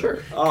laughter. Sure.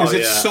 Because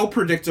it's so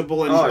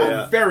predictable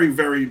and very,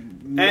 very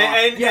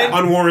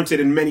unwarranted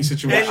in many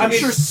situations. I'm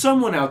sure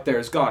someone out there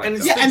has got it. And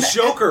it's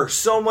the Joker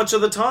so much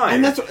of the time.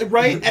 And that's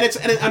right.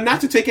 And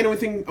not to take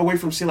anything away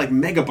from, say, like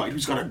Megabyte,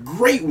 who's got a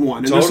great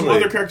one, and there's some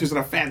other characters that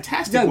are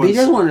fantastic ones. But he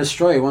doesn't want to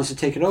destroy. He wants to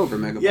take it over,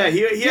 Megabyte. Yeah,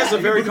 he has a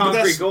very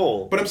concrete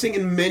goal. But I'm saying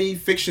in many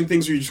fiction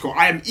things where you just go,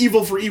 I am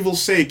evil for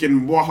evil's sake,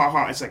 and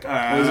wahaha. It's like,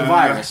 it was a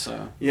virus,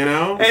 so. You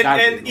know?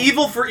 And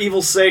evil for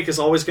evil's sake is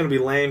always going to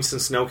be lame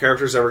since no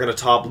character's ever going to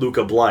top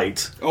Luca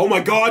Blight. Oh my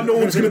god, no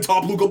one's going to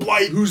top Luca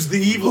Blight. Who's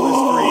the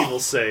evilest for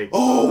evil's sake.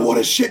 Oh, what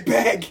a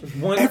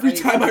shitbag. Every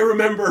time I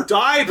remember.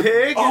 Die,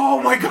 pig!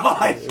 Oh my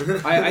god.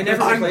 I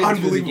never played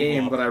through the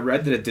game, but I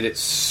read that it did it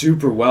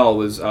super well.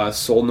 Was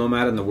Soul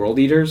Nomad and the World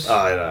Eaters.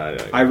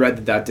 I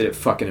read that did it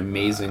fucking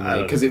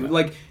amazingly. Because it,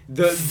 like,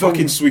 the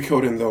fucking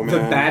Suikoden, though, man.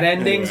 The bad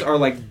endings are,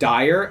 like,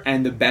 dire,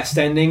 and the best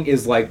ending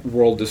is, like,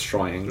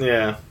 world-destroying.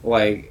 Yeah.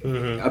 Like,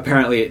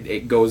 apparently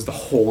it goes the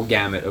whole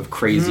gamut of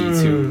crazy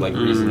to, like,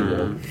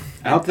 reasonable.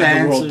 I hope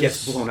the world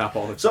gets blown up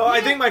all the time. So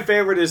I think my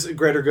favorite is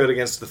Greater Good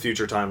Against the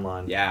Future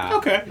Timeline. Yeah.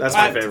 Okay. That's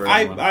my favorite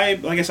one.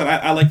 Like I said,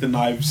 I like the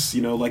knives,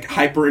 like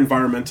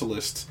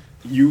hyper-environmentalist.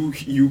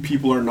 You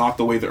people are not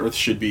the way the Earth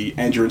should be,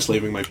 and you're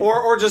enslaving my people.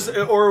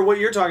 Or what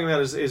you're talking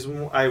about is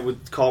I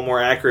would call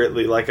more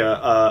accurately like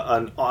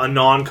a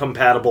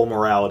non-compatible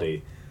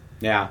morality.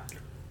 Yeah.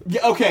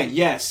 Yeah, okay,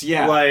 yes,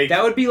 yeah. Like,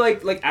 that would be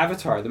like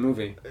Avatar, the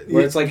movie.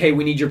 Where it's like, hey,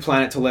 we need your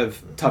planet to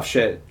live. Tough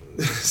shit.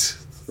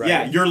 Right.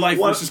 Yeah, your life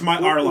versus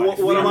our life.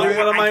 What am I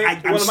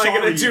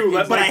going to do?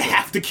 But I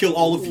have to kill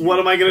all of you. What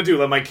am I going to do?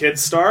 Let my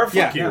kids starve?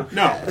 Fuck you.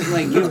 No.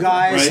 Like, you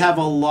guys have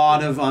a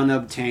lot of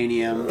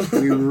unobtainium.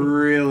 We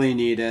really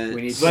need it.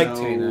 We need to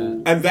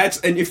obtain it.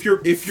 And if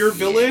your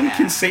villain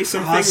can say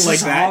something like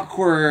that,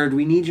 awkward.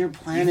 We need your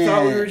planet. You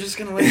thought we were just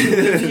going to let you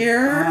live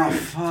here? Oh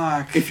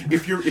fuck.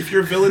 If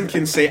your villain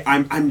can say,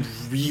 I'm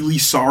really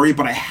sorry,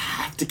 but I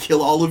have to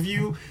kill all of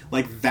you,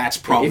 like, that's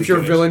probably if your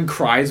good. Villain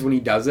cries when he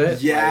does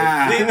it.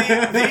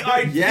 Yeah. The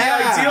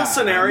ideal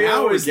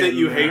scenario is that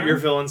you hate your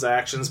villain's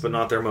actions but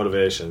not their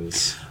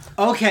motivations.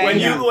 Okay. When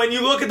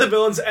you look at the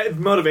villain's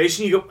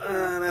motivation, you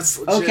go, that's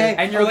legit. Okay.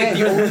 And you're like,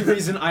 the only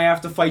reason I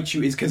have to fight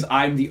you is because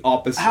I'm the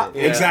opposite.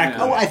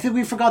 Exactly. Oh, I think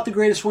we forgot the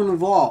greatest one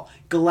of all.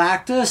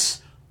 Galactus,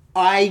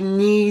 I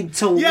need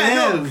to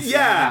live.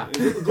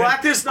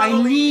 Galactus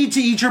I need to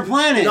eat your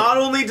planet. Not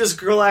only does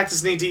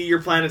Galactus need to eat your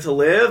planet to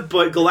live,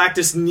 but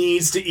Galactus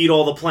needs to eat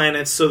all the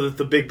planets so that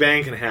the Big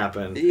Bang can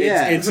happen.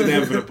 Yeah. It's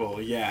inevitable,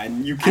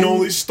 and you can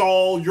only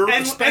stall your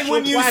special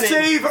when you planet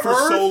save for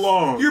Earth, so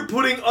long. You're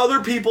putting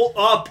other people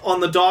up on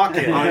the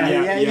docket.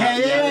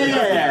 Yeah.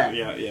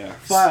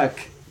 Fuck.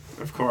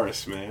 Of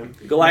course, man.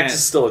 Galactus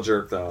is still a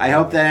jerk, though. I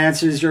hope that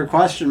answers your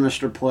question,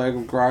 Mr. Plague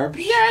of Garbs.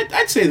 Yeah,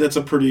 I'd say that's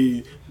a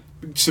pretty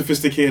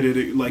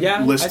sophisticated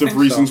list of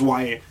reasons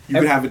why you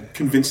could have it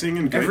convincing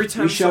and good. Every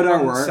time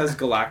someone says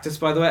Galactus,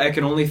 by the way, I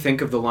can only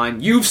think of the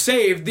line, "You've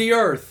saved the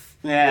Earth."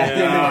 Yeah.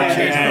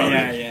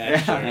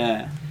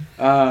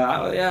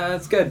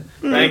 That's good.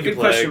 Thank you, good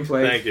question,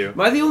 Plague. Thank you. Am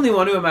I the only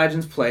one who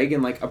imagines Plague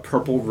in like a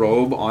purple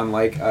robe on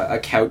like a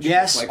couch?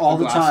 Yes, with, like, all a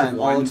the glass time, of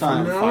wine all the time.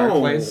 in front of the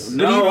fireplace?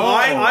 No,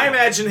 I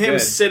imagine him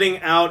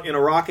sitting out in a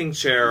rocking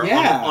chair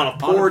on a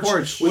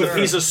porch with a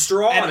piece of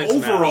straw and in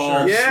his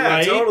overalls. Yeah,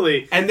 right?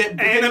 totally. And then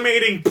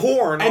animating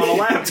porn on a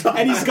laptop.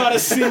 And he's got a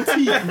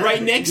Cintiq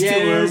right next to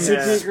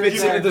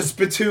him. The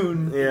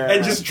spittoon. Yeah.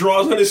 And just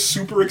draws on his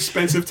super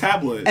expensive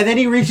tablet. And then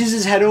he reaches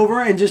his head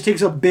over and just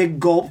takes a big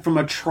gulp from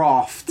a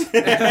trough.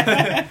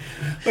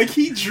 Like,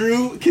 he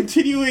drew,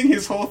 continuing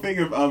his whole thing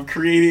of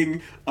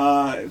creating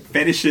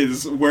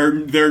fetishes where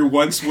there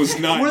once was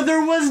none. Where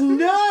there was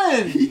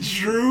none! He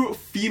drew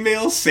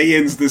female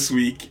Saiyans this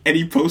week, and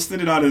he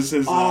posted it on his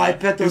I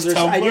bet those are...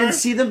 Tumblr. I didn't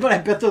see them, but I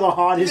bet they're the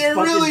hottest They're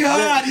fucking really shit.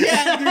 hot,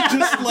 yeah. They're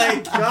just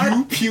like,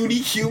 you puny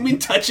human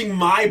touching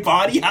my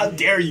body? How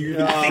dare you?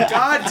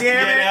 God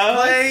damn it,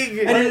 Plague!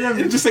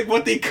 And just like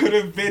what they could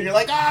have been. You're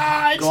like,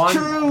 it's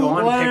true. Go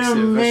on What an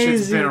Pixiv. That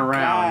shit's been amazing around.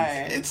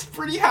 guy. It's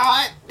pretty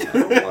hot.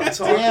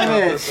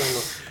 Damn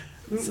it.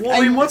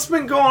 Wally, what's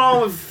been going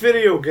on with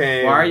video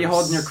games? Why are you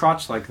holding your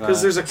crotch like that?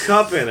 Because there's a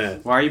cup in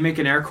it. Why are you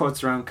making air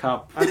quotes around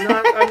cup?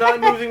 I'm not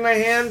moving my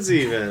hands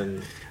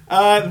even.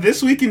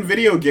 This week in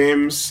video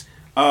games,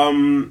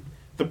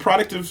 the the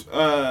product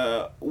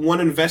of one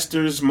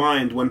investor's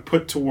mind when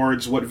put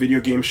towards what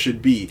video games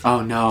should be.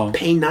 Oh no!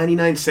 Pay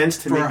 99 cents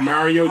to make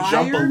Mario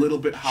jump a little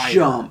bit higher.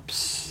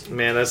 Jumps.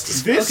 Man, that's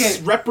disgusting.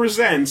 This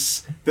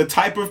represents the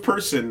type of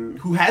person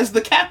who has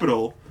the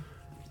capital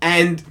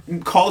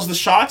and calls the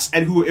shots,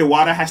 and who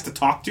Iwata has to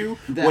talk to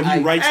when he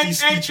writes these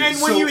speeches.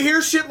 And when you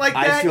hear shit like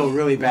that, I feel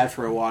really bad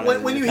for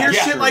Iwata. When you hear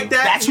shit like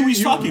that, that's who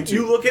he's talking to.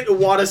 You look at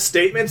Iwata's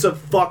statements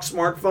of "fuck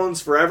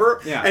smartphones forever,"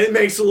 and it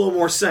makes a little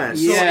more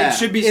sense. Yeah. So it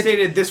should be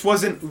stated this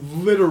wasn't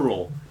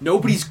literal.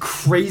 Nobody's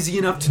crazy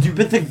enough to do.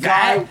 But the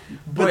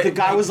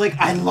guy was like,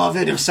 "I love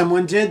it if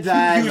someone did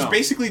that." He was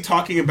basically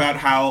talking about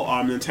how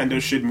Nintendo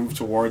should move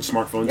towards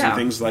smartphones and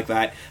things like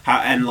that.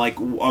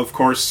 Of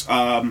course.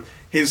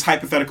 His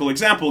hypothetical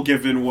example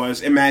given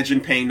was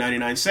imagine paying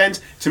 99 cents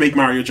to make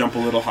Mario jump a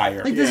little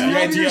higher. Like, does he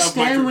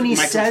understand when he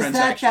says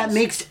that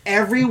makes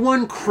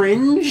everyone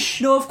cringe?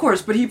 No, of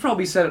course, but he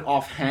probably said it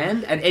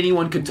offhand, and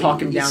anyone could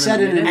talk him down. He said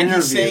it in an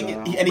interview.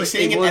 And he's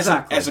saying it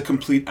as a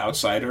complete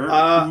outsider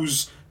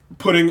who's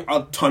putting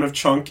a ton of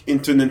chunk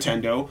into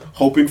Nintendo,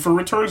 hoping for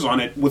returns on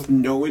it with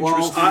no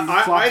interest.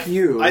 Fuck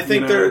you. I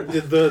think they're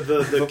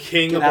the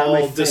king of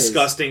all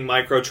disgusting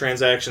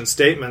microtransaction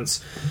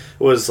statements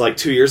was like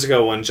 2 years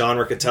ago when John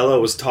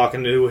Riccatello was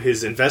talking to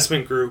his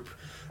investment group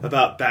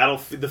about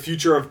the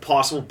future of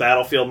possible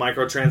Battlefield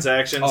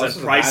microtransactions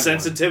and price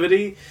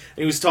sensitivity. And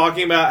he was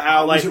talking about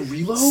how, like,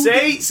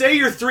 say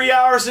you're 3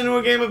 hours into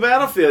a game of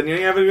Battlefield and you're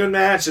having a good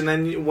match, and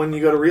then when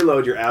you go to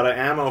reload, you're out of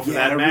ammo for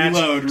that match.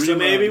 So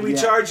maybe we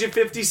charge you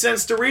 50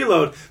 cents to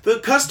reload. The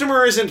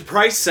customer isn't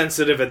price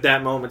sensitive at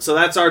that moment, so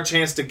that's our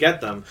chance to get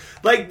them.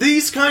 Like,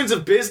 these kinds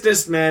of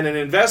businessmen and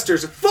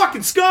investors are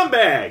fucking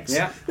scumbags.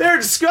 Yeah. They're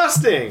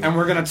disgusting. And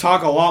we're going to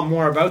talk a lot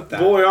more about that.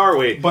 Boy, are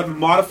we. But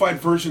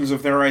modified versions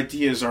of their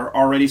ideas are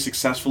already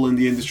successful in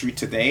the industry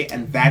today,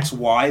 and that's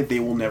why they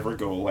will never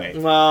go away.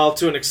 Well,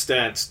 to an extent.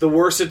 The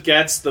worse it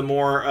gets, the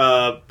more,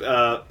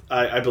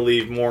 I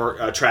believe, more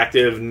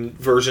attractive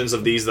versions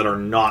of these that are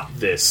not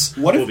this.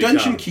 What if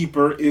Dungeon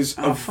Keeper is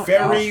a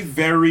very,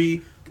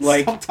 very,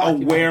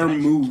 aware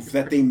move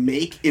that they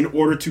make in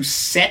order to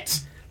set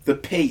the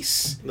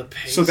pace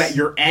so that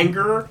your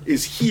anger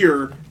is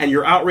here and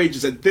your outrage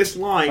is at this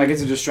line, like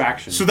it's a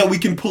distraction, so that we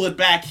can pull it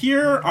back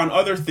here on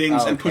other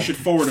things and push it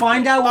forward.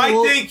 I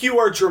think you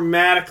are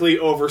dramatically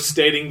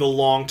overstating the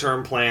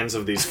long-term plans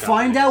of these companies.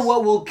 Find out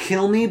what will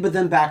kill me, but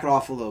then back it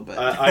off a little bit.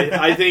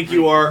 I think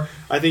you are.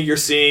 I think you're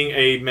seeing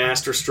a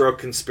masterstroke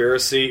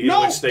conspiracy in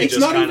which they just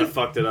kind of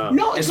fucked it up.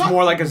 No, it's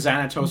more like a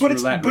Xanatos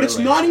roulette. But it's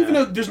not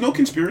even. There's no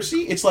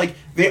conspiracy. It's like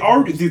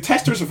the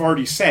testers have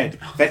already said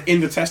that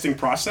in the testing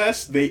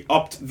process they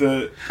upped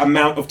the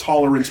amount of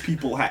tolerance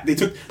people had. They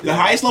took the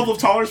highest level of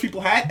tolerance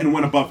people had and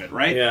went above it,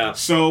 right? Yeah.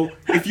 So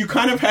if you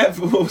kind of have,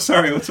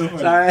 sorry, what's so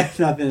funny? Sorry,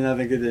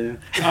 nothing. Continue.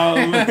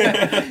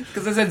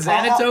 Because I said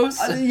Xanatos.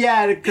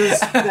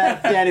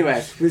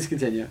 Anyway, please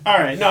continue. All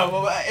right.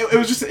 No,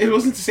 it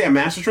wasn't to say a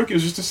masterstroke. It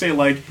was just to say,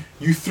 like,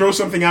 you throw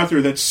something out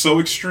there that's so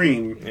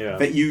extreme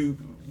that you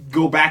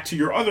go back to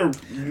your other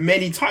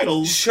many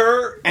titles,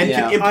 and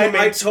can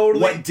implement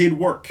what did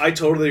work. I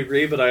totally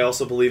agree, but I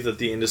also believe that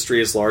the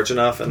industry is large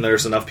enough, and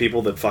there's enough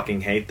people that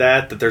fucking hate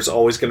that there's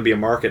always going to be a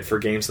market for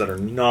games that are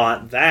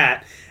not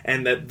that,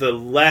 and that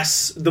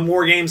the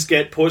more games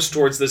get pushed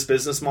towards this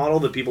business model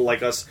that people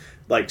like us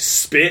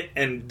spit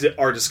and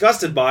are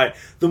disgusted by,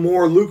 the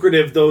more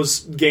lucrative those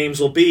games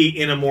will be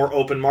in a more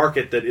open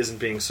market that isn't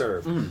being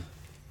served.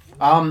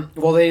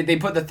 Well, they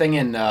put the thing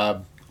in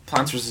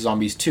Plants vs.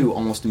 Zombies 2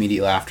 almost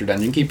immediately after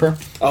Dungeon Keeper.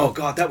 Oh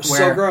god, that was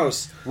so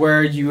gross.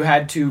 Where you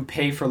had to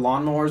pay for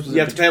lawnmowers. You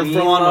have to pay for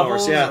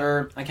lawnmowers,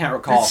 or I can't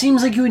recall. It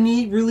seems like you would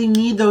really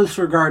need those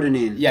for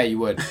gardening. Yeah, you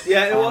would.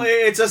 Yeah, well,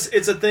 it's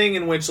a thing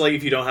in which, like,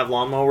 if you don't have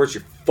lawnmowers,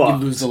 you're fucked.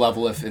 You lose the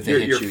level if they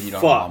hit you. You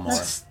don't have a lawnmower.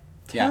 That's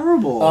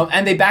terrible.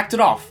 And they backed it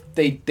off.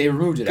 They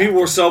removed it.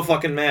 People were so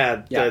fucking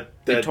mad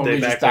that they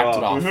totally just backed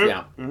it off. Mm-hmm.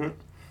 Yeah. Mm-hmm.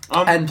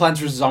 And Plants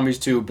vs. Zombies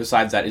 2,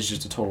 besides that, is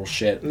just a total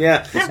shit.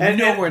 Yeah. It's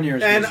nowhere near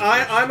as good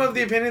as I'm of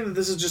the opinion that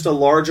this is just a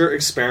larger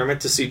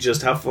experiment to see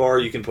just how far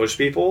you can push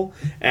people,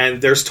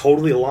 and there's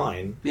totally a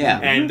line. Yeah.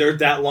 And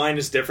that line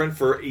is different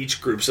for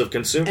each groups of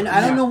consumers. And I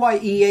don't know why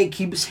EA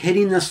keeps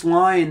hitting this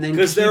line.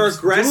 Because they're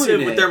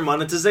aggressive with their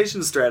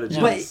monetization strategies.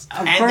 But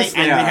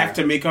they have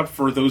to make up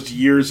for those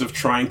years of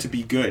trying to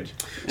be good.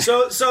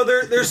 So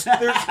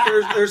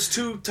there's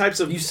two types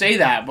of... You say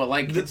that, but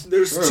like...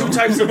 There's two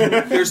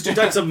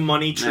types of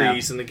money trees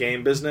in the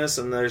game business,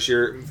 and there's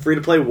your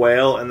free-to-play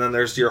whale, and then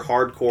there's your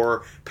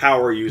hardcore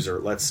power user,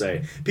 let's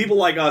say. People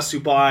like us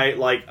who buy,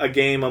 like, a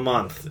game a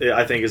month,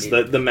 I think is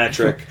the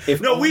metric. We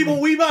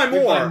buy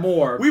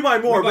more. We buy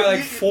more. But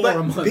like 4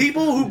 a month.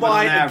 People who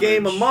buy a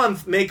game a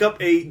month make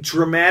up a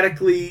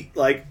dramatically,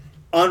 like,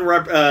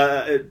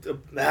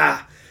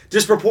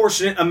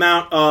 disproportionate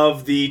amount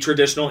of the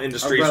traditional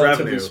industry's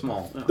revenue.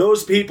 Small.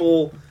 Those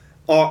people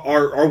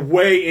are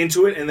way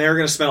into it, and they're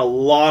going to spend a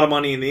lot of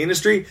money in the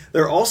industry.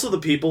 They're also the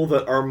people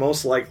that are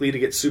most likely to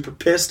get super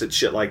pissed at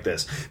shit like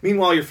this.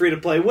 Meanwhile, your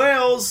free-to-play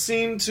whales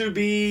seem to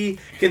be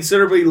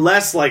considerably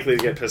less likely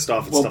to get pissed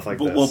off at stuff like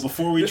this. Well,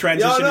 before we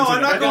transition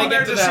I'm not going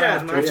there just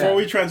yet. Before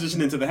we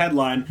transition into the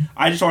headline,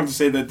 I just wanted to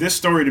say that this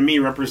story to me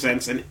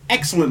represents an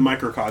excellent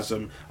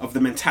microcosm of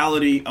the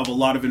mentality of a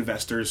lot of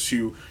investors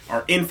who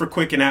are in for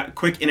quick in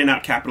and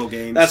out capital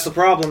gains. That's the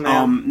problem,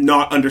 man.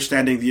 Not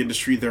understanding the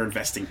industry they're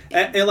investing in.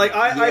 And like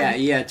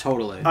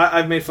totally.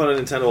 I've made fun of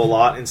Nintendo a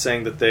lot in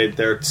saying that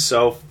they're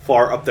so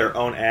far up their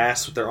own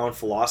ass with their own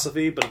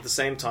philosophy, but at the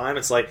same time,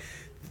 it's like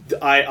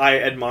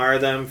I admire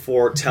them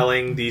for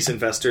telling these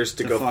investors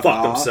to go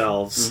fuck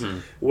themselves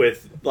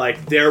with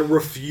like their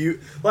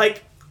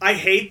like. I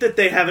hate that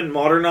they haven't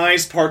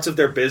modernized parts of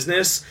their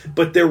business,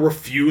 but their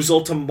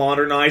refusal to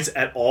modernize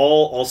at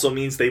all also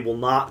means they will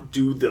not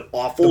do the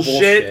awful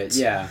shit.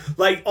 Yeah,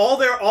 like all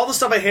the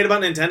stuff I hate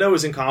about Nintendo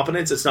is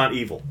incompetence. It's not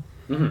evil.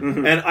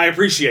 And I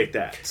appreciate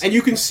that. And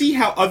you can see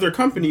how other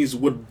companies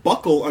would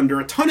buckle under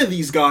a ton of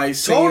these guys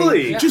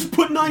saying, just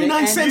put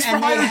 99 cents for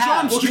higher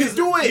jumps. Well, just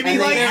do it. You mean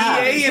like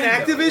EA and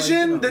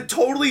Activision that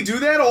totally do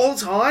that all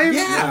the time?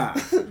 Yeah.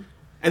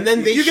 And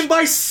then you can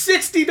buy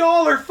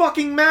 $60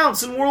 fucking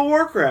mounts in World of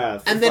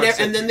Warcraft. And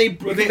then they you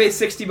can pay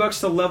 $60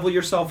 to level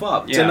yourself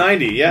up to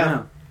 90.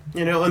 Yeah.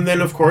 You know, and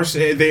then of course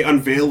they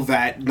unveil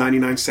that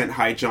 99-cent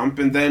high jump,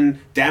 and then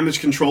damage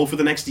control for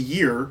the next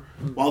year,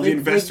 while the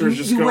investors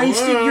just go. You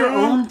wasted your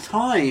own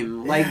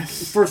time,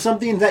 for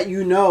something that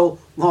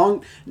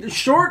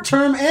short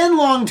term and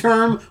long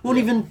term won't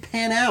even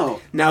pan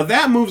out. Now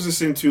that moves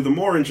us into the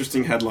more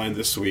interesting headline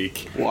this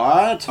week.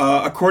 What?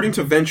 According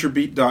to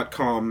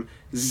VentureBeat.com,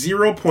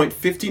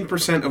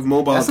 0.15% of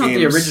mobile games. That's not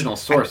the original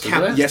source, is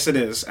it? Yes, it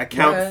is.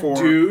 Account for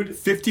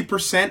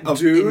 50%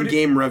 of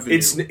in-game revenue.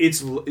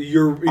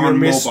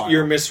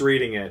 You're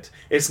misreading it.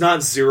 It's not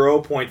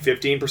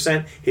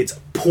 0.15%. It's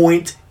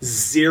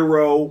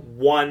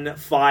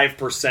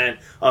 0.015%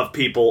 of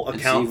people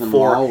account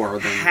for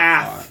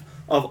half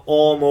of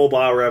all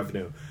mobile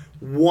revenue.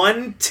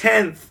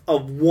 1/10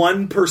 of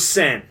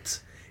 1%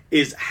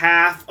 is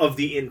half of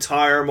the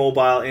entire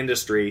mobile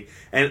industry,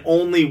 and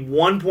only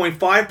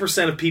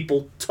 1.5% of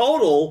people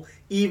total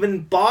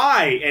even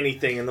buy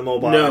anything in the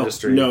mobile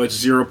industry. No,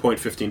 it's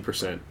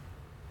 0.15%.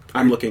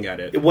 I'm looking at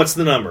it. What's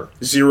the number?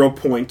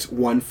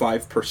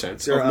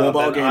 0.15% of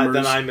mobile gamers.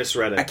 Then I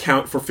misread it.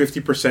 Account for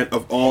 50%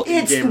 of all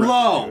it's in-game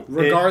low,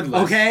 revenue.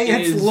 Regardless,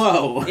 it's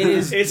low. It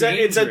is. It's a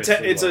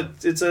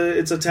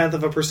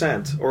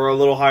 0.1%, or a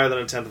little higher than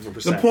a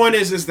 0.1%. The point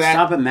is that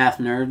stop it, math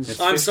nerds.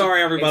 I'm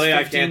sorry, everybody.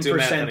 I can't do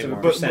math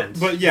anymore. But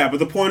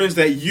the point is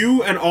that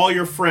you and all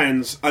your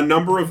friends, a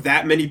number of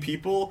that many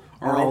people,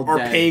 are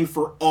paying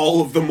for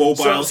all of the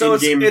mobile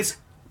in-game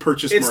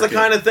purchase it's market. The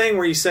kind of thing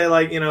where you say,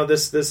 like, you know,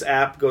 this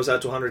app goes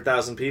out to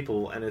 100,000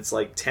 people, and it's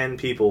like 10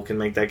 people can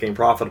make that game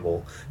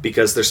profitable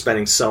because they're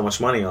spending so much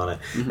money on it.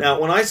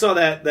 Now, when I saw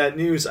that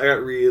news, I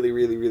got really,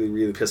 really, really,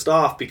 really pissed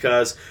off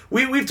because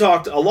we've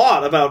talked a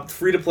lot about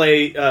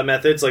free-to-play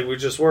methods, like we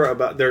just were,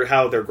 about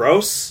how they're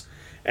gross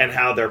and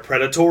how they're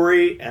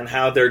predatory and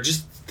how they're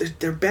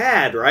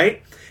bad,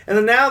 right? And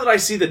then now that I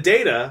see the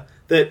data,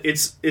 that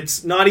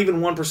it's not even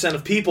 1%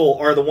 of people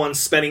are the ones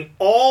spending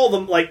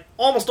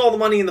almost all the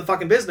money in the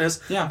fucking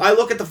business. Yeah. I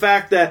look at the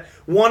fact that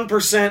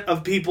 1%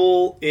 of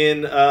people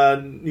in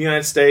the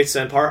United States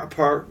and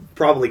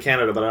probably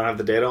Canada, but I don't have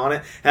the data on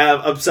it,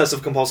 have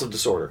obsessive compulsive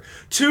disorder.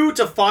 2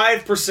 to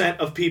 5%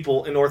 of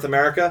people in North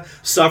America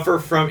suffer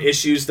from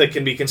issues that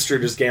can be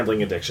construed as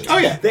gambling addictions. Oh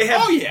yeah.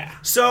 Yeah.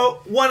 So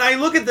when I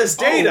look at this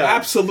data,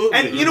 absolutely,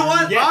 and you know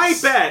what?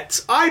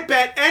 Yes. I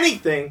bet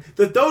anything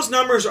that those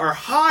numbers are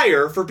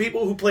higher for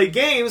people who play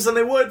games than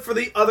they would for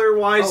the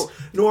otherwise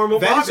normal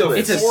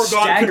populace. It's a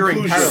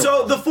staggering parallel.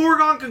 So the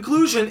foregone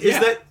conclusion is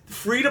that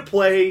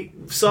free-to-play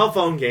cell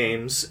phone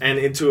games,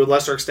 and to a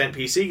lesser extent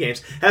PC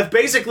games, have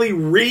basically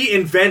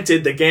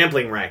reinvented the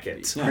gambling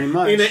racket. Pretty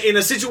much. In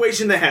a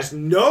situation that has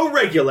no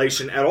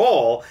regulation at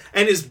all,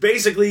 and is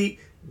basically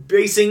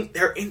basing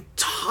their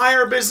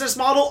entire business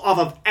model off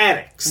of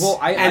addicts. Well,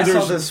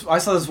 I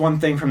saw this one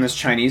thing from this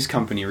Chinese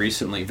company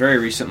very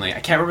recently. I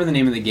can't remember the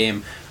name of the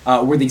game,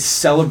 where they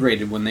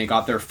celebrated when they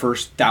got their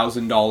first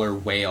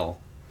 $1,000 whale.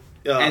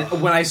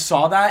 And when I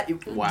saw that,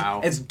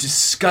 it's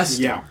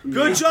disgusting. Yeah.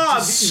 Good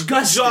job.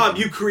 Good job.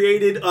 You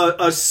created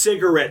a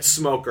cigarette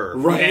smoker.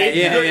 Right.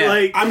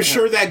 Yeah. I'm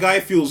sure that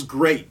guy feels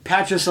great.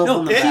 Pat yourself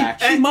on the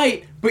back. He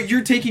might, but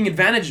you're taking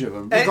advantage of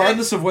him,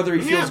 regardless of whether he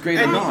feels great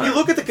or not. You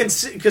look at the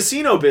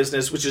casino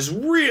business, which is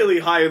really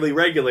highly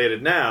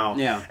regulated now,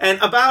 and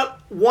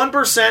about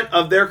 1%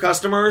 of their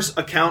customers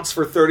accounts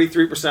for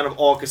 33% of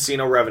all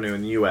casino revenue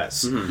in the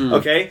U.S. Mm-hmm.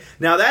 Okay?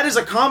 Now, that is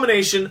a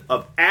combination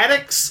of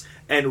addicts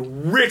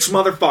and rich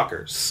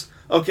motherfuckers.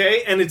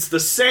 Okay? And it's the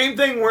same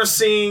thing we're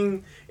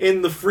seeing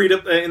in the free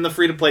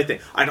to play thing.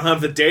 I don't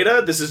have the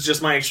data. This is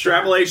just my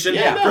extrapolation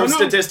from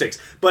statistics.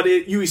 But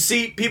you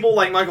see people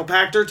like Michael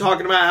Pachter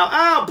talking about how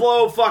I'll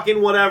blow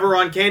fucking whatever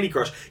on Candy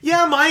Crush.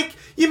 Yeah, Mike,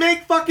 you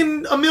make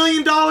fucking $1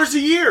 million a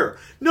year.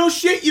 No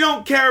shit, you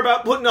don't care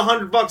about putting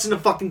 $100 into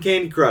fucking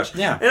Candy Crush.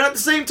 Yeah. And at the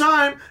same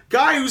time,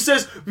 guy who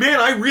says, "Man,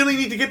 I really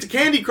need to get to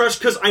Candy Crush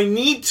because I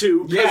need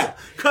to."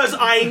 Because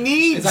I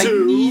need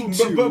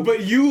to.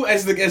 But you,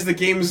 as the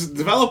game's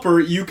developer,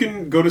 you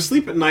can go to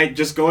sleep at night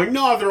just going,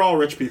 "No, they're all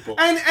rich people."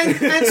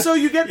 And so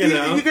you get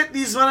you get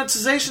these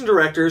monetization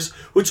directors,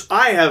 which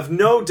I have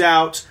no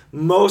doubt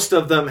most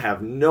of them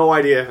have no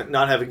idea,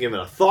 not having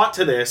given a thought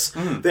to this.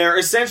 They're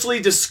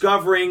essentially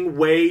discovering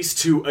ways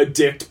to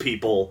addict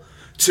people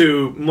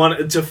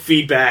to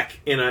feedback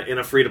in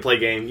a free to play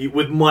game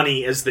with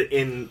money as the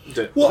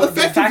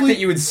fact that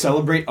you would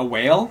celebrate a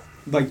whale,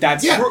 like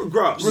that's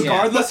gross.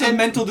 Regardless of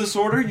mental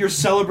disorder, you're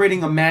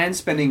celebrating a man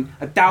spending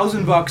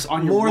 $1,000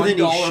 on your $1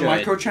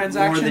 microtransactions.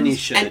 More than he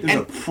should.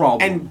 There's a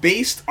problem. And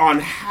based on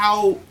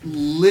how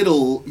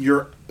little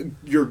your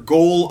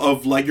goal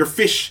of like your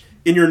fish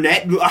in your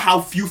net, how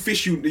few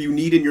fish you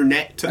need in your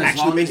net to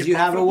actually make it you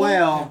have a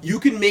whale, you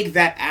can make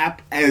that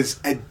app as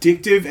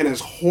addictive and as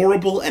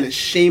horrible and as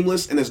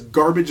shameless and as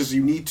garbage as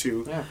you need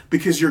to,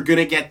 because you're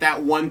gonna get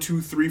that 1,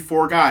 2, 3,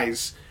 4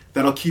 guys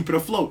that'll keep it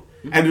afloat.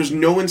 And there's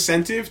no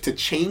incentive to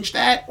change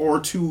that or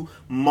to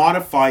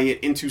modify it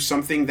into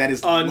something that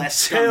is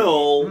less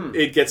until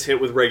it gets hit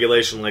with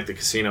regulation like the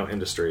casino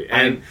industry.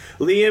 And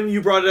Liam,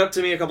 you brought it up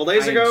to me a couple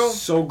days ago. I'm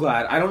so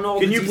glad. I don't know.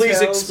 Can you please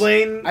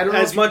explain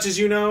as much as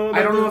you know?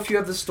 I don't know if you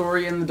have the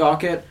story in the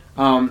docket.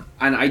 And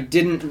I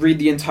didn't read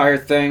the entire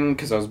thing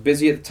because I was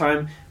busy at the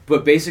time.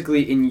 But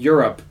basically, in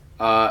Europe,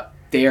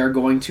 they are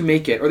going to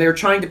make it, or they are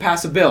trying to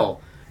pass a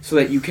bill so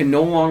that you can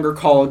no longer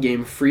call a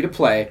game free to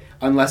play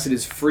unless it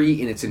is free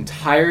in its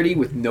entirety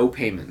with no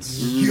payments.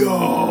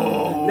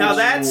 Yo! Now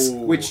that's...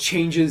 Which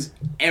changes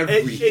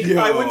everything.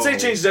 I wouldn't say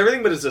it changes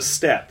everything, but it's a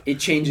step. It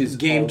changes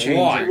game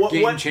changer.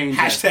 Game changer.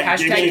 Hashtag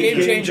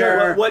game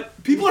changer.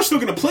 What people are still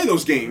going to play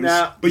those games,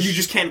 but you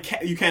just can't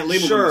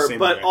label them the same way.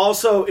 But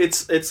also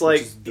it's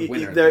like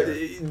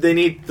they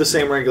need the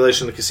same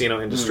regulation the casino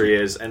industry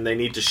is, and they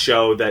need to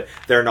show that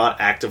they're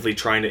not actively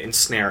trying to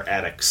ensnare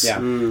addicts. Yeah.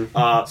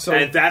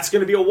 And that's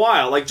going to be a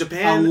while. Like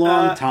Japan, a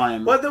long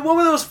time. What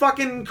were those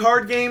fucking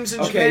card games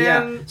in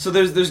Japan? Yeah. So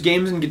there's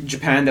games in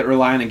Japan that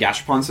rely on a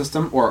gashapon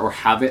system or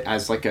have it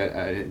as like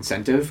an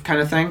incentive kind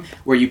of thing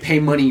where you pay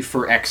money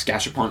for X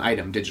gashapon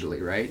item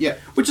digitally, right? Yeah.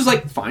 Which is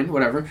like fine,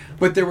 whatever.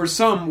 But there were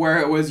some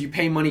where it was you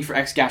pay money for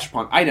X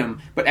gashapon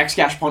item, but X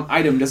gashapon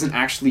item doesn't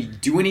actually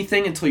do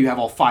anything until you have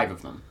all 5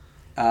 of them.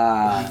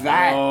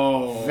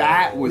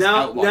 That was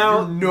outlawed. Now,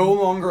 you're no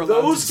longer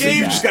allowed those to games.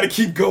 You just got to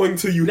keep going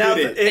till you hit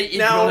it. If you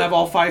don't have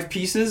all 5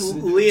 pieces,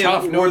 Liam,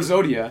 tough. No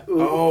Exodia.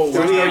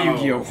 There's no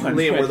Yu-Gi-Oh! One.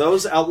 Liam, were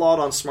those outlawed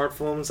on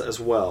smartphones as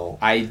well?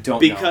 I don't know.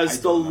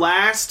 Because the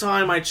last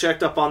time I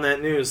checked up on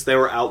that news, they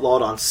were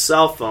outlawed on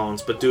cell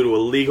phones, but due to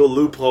a legal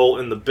loophole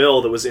in the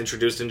bill that was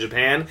introduced in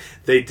Japan,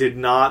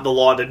 the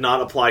law did not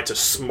apply to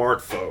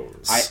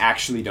smartphones. I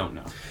actually don't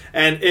know.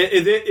 And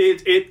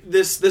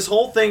this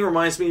whole thing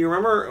reminds me. You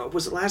remember?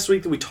 Was it last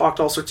week that we talked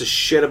all sorts of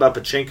shit about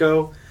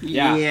pachinko?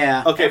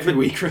 Yeah. Okay, every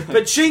week.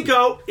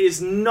 Pachinko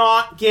is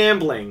not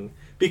gambling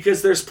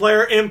because there's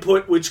player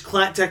input, which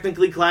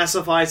technically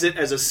classifies it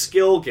as a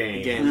skill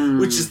game,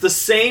 which is the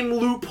same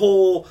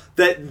loophole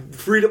that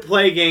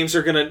free-to-play games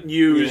are going to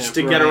use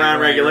to get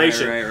around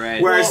regulation.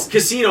 Right. Whereas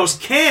casinos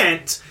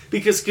can't.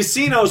 Because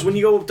casinos, when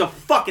you go up to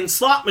fucking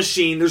slot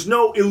machine, there's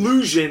no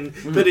illusion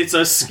that it's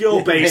a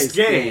skill-based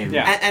game.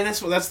 Yeah. And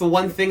that's the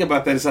one thing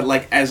about that is that,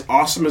 like, as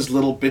awesome as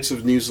little bits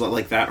of news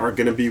like that are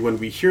going to be when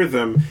we hear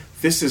them,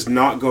 this is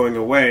not going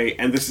away,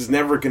 and this is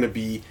never going to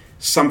be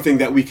something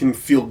that we can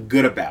feel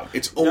good about.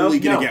 It's only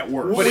going to get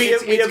worse. But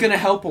it's going to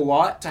help a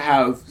lot to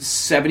have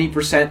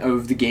 70%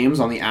 of the games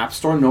on the App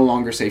Store no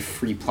longer say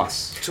free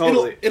plus.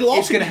 Totally.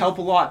 It's going to help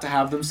a lot to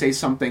have them say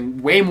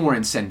something way more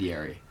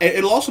incendiary.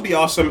 It'll also be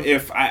awesome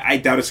if, I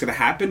doubt it's going to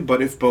happen,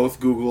 but if both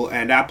Google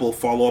and Apple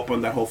follow up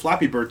on that whole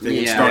Flappy Bird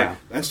thing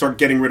and start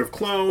getting rid of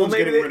clones, well,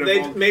 maybe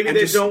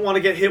they don't want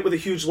to get hit with a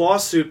huge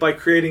lawsuit by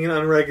creating an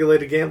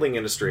unregulated gambling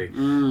industry.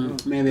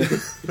 Maybe.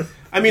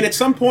 I mean, at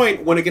some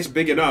point, when it gets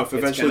big enough,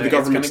 eventually the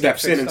government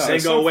steps in and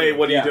says, "Go away!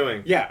 What are you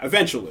doing?" Yeah,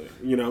 eventually,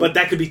 But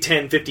that could be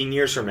 10, 15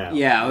 years from now.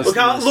 Yeah. Look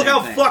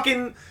how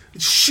fucking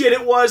shit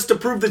it was to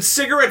prove that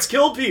cigarettes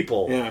killed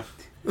people. Yeah.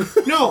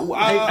 No,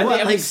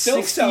 like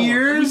 6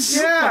 years.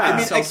 Yeah,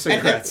 I mean,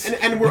 cigarettes.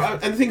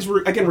 And things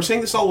we're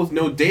saying this all with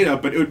no data,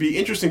 but it would be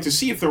interesting to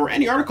see if there were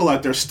any article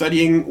out there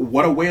studying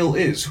what a whale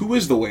is. Who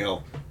is the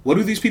whale? what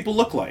do these people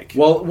look like?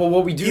 Well,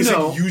 what we do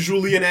know... Is it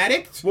usually an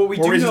addict? What we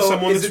do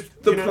know is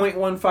the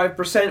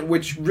 0.15%,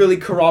 which really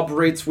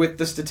corroborates with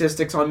the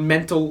statistics on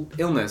mental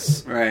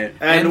illness. Right.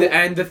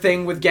 And the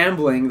thing with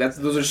gambling,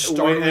 those are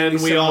startlingly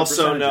And we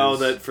also know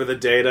percentages. that for the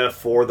data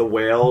for the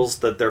whales,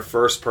 that their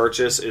first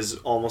purchase is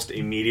almost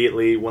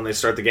immediately when they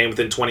start the game,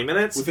 within 20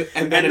 minutes.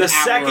 And the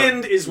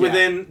second is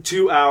within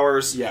 2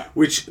 hours,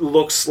 which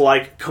looks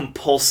like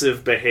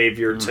compulsive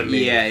behavior to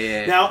me.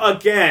 Yeah. Now,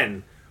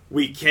 again...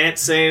 We can't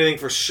say anything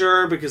for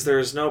sure because there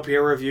is no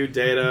peer-reviewed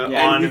data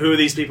on who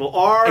these people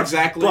are.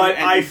 Exactly. But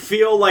I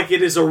feel like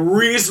it is a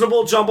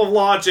reasonable jump of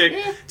logic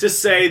to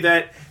say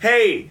that,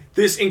 hey,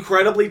 this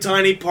incredibly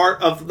tiny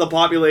part of the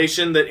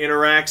population that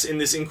interacts in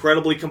this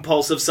incredibly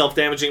compulsive,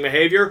 self-damaging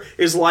behavior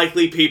is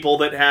likely people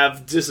that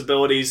have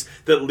disabilities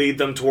that lead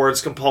them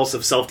towards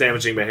compulsive,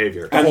 self-damaging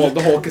behavior. And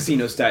the whole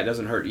casino stat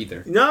doesn't hurt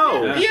either.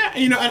 No. Yeah,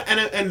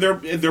 and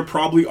there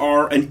probably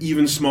are an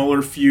even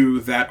smaller few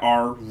that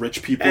are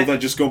rich people that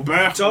just go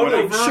back.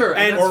 Totally, whatever, sure,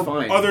 and that's or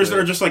fine. others that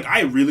are just like,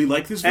 I really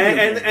like this video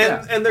game.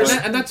 And there's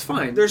and that's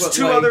fine. There's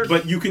two other,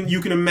 but you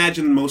can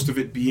imagine most of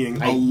it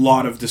being a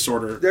lot of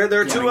disorder.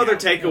 There are two other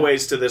takeaways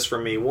to this for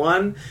me.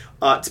 One,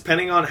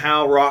 depending on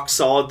how rock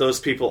solid those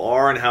people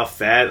are and how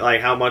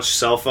how much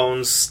cell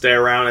phones stay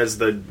around as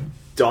the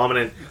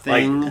dominant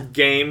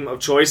game of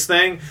choice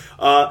thing.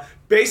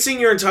 Basing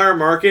your entire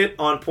market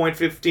on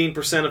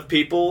 0.15% of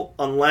people,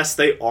 unless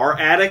they are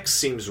addicts,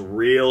 seems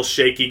real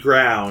shaky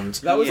ground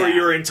for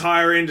your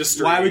entire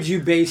industry. Why would you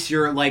base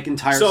your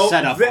entire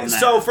setup on that?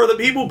 So for the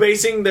people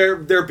basing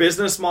their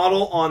business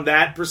model on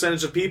that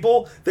percentage of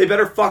people, they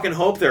better fucking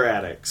hope they're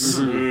addicts.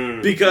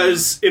 Mm-hmm.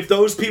 Because if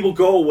those people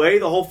go away,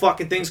 the whole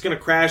fucking thing's going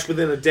to crash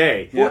within a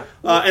day. Yeah.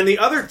 And the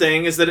other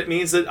thing is that it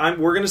means that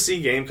we're going to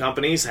see game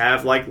companies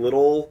have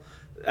little...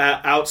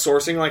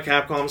 outsourcing, like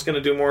Capcom's going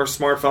to do more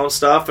smartphone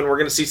stuff, and we're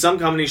going to see some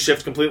companies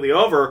shift completely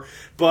over,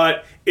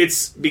 but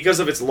it's because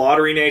of its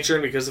lottery nature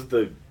and because of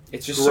the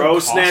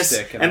grossness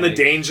so and the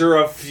danger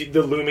of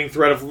the looming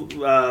threat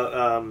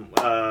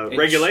of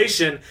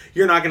regulation,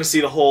 you're not going to see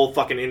the whole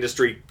fucking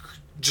industry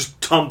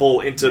just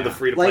tumble into the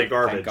free-to-play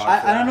garbage.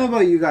 I don't know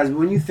about you guys, but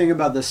when you think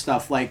about this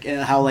stuff,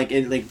 and how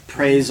it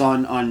preys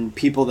on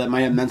people that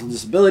might have mental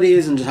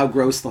disabilities, and just how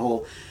gross the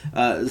whole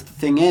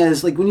thing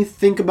is, when you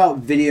think about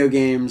video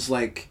games,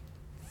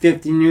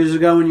 15 years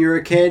ago when you were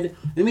a kid,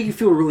 they make you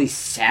feel really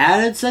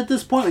sad at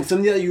this point.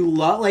 Something that you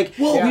love.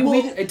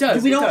 It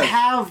does. We don't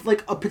have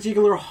a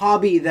particular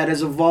hobby that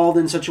has evolved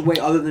in such a way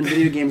other than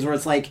video games where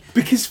it's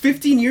because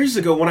 15 years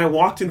ago when I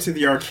walked into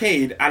the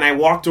arcade and I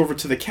walked over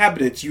to the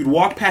cabinets, you'd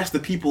walk past the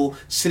people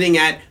sitting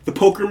at the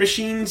poker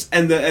machines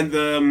and the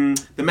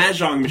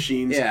mahjong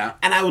machines. Yeah.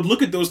 And I would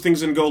look at those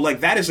things and go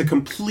that is a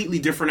completely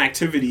different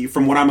activity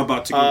from what I'm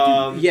about to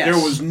go do. Yes.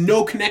 There was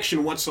no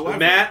connection whatsoever.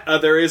 Matt,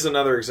 there is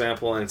another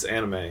example, and it's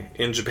anime.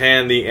 In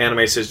Japan, the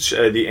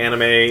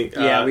anime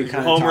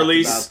home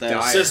release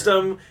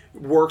system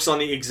works on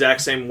the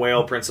exact same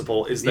whale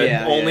principle. Is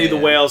that only the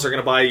whales are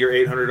going to buy your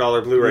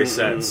 $800 Blu-ray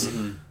sets?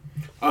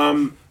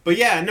 But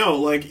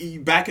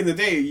back in the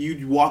day,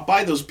 you'd walk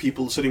by those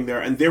people sitting there,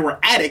 and they were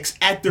addicts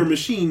at their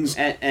machines,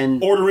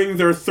 and ordering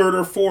their third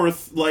or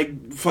fourth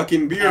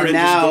fucking beer, and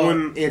now just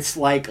going. It's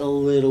a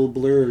little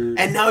blurred.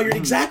 And now you're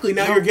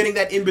getting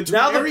that in between.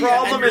 Now the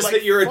problem is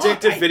that your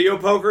addictive video. video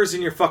poker is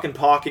in your fucking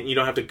pocket, and you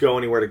don't have to go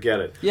anywhere to get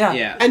it.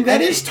 Yeah. And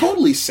that is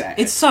totally sad.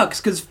 It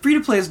sucks because free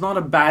to play is not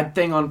a bad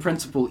thing on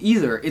principle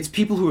either. It's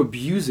people who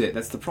abuse it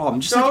that's the problem.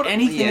 Just like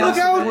anything else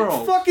Look in the how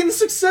world. fucking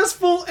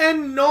successful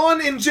and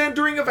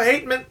non-engendering of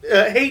hate-engendering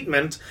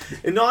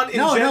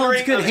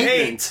of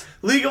hate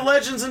League of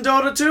Legends and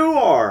Dota 2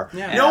 are.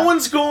 Yeah. No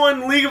one's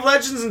going League of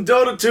Legends and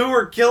Dota 2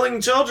 are killing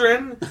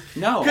children.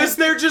 No. Because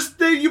they're just,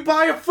 you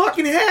buy a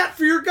fucking hat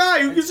for your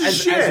guy who gives a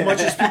shit. As much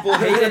as people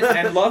hate it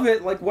and love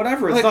it,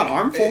 whatever, it's not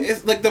harmful.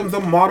 It's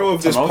the motto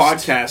of this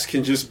podcast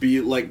can just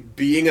be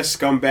being a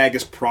scumbag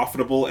is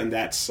profitable, and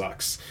that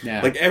sucks.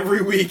 Yeah.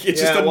 Every week,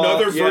 it's just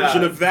another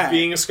version of that.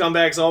 Being a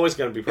scumbag is always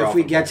going to be profitable.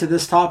 If we get to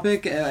this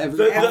topic,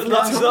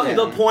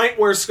 the point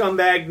where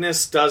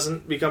scumbagness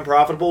doesn't become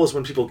profitable is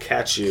when people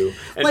catch you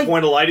and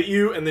point a light at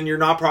you, and then you're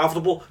not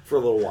profitable for a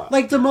little while.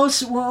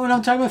 When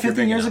I'm talking about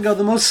 15 years ago,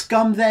 the most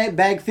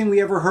scumbag thing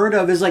we ever heard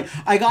of is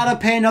I gotta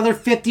pay another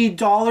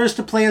 $50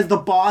 to play as the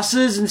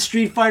bosses in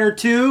Street Fighter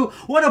 2.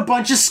 What a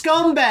bunch of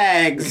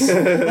scumbags!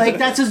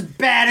 That's as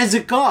bad as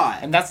it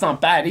got. And that's not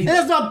bad either.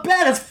 That's not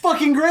bad. It's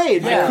fucking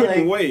great. I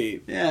couldn't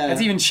wait. Yeah,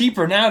 it's even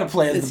cheaper now to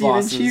play as the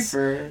bosses. It's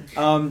even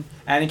cheaper.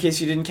 And in case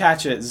you didn't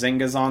catch it,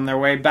 Zynga's on their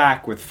way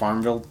back with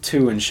Farmville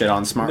 2 and shit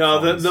on smartphones.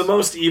 No, the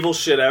most evil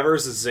shit ever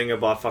is that Zynga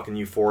bought fucking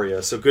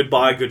Euphoria. So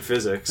goodbye, good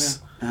physics.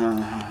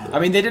 I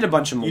mean, they did a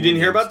bunch of more. You didn't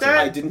hear about that?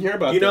 I didn't hear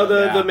about that. You know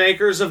the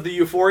makers of the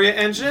Euphoria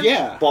engine?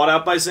 Yeah. Bought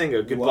out by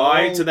Zynga.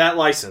 Goodbye to that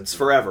license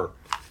forever.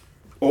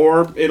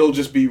 Or it'll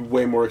just be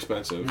way more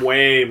expensive.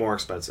 Way more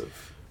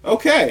expensive.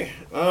 Okay.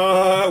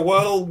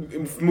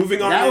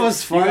 Moving on. That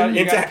was fun.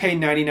 You got to pay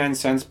 99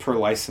 cents per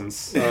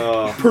license.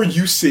 Per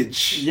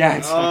usage. Yeah,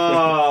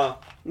 exactly.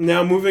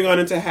 Now, moving on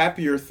into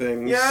happier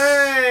things.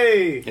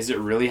 Yay! Is it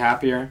really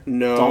happier?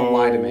 No. Don't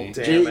lie to me.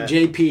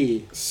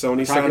 JP.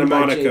 Sony Santa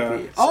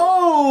Monica.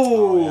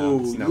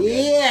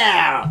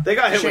 Yeah. They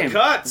got hit with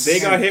cuts. They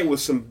got hit with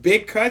some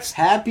big cuts.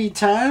 Happy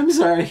times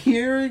are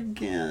here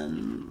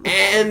again.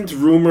 And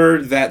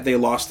rumored that they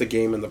lost the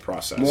game in the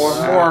process.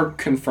 More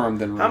confirmed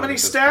than rumored. How many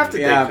staff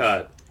did they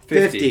cut?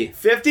 50.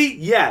 50?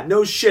 Yeah,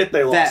 no shit,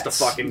 they lost a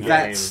fucking game.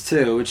 That's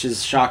too, which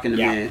is shocking to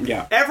me.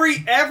 Yeah.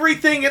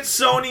 Everything at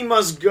Sony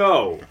must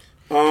go.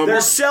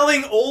 They're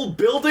selling old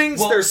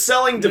buildings. Well, they're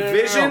selling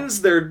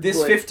divisions. They're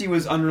This 50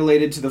 was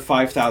unrelated to the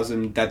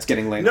 5,000 that's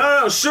getting laid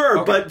No, sure,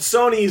 Okay. but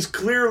Sony's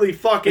clearly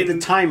fucking But the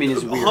timing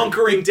is weird.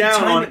 hunkering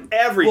down on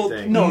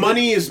everything. Well, no,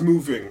 money is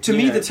moving. To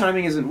me, the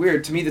timing isn't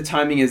weird. To me, the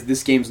timing is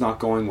this game's not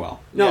going well.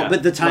 No, Yeah.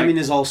 but the timing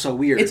is also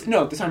weird.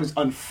 The timing is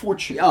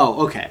unfortunate.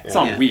 Oh, okay. It's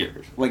not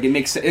weird. Like, it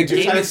makes sense.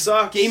 It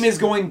sucks. Game is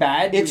going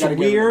bad. It's we gotta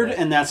get rid weird, of it.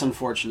 and that's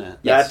unfortunate.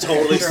 That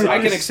totally Sure, I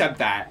sucks. can accept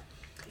that.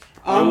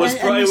 It was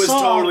and you saw-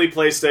 totally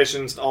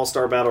PlayStation's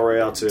All-Star Battle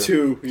Royale 2.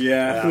 2,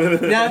 yeah.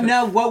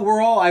 now, what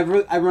we're all I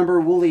remember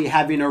Wooly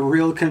having a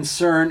real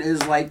concern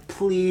is like,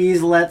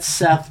 please let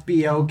Seth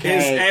be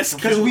okay Is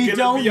because we gonna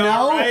don't be know,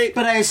 alright?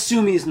 but I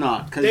assume he's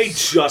not. Cause They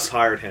just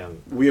hired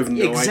him. We have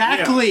no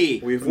Exactly.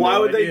 idea. We have Why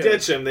no would they idea.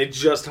 ditch him? They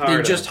just hired They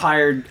him. just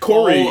hired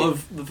Corey. all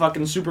of the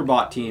fucking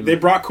Superbot team. They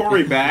brought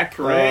Corey back,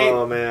 right?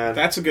 Oh, man.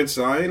 That's a good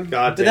sign.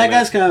 God but damn that it.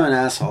 guy's kind of an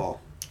asshole.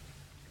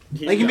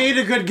 Like he made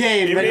a good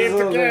game, He but made he's a the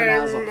little bit of an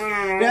game.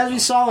 asshole. But as we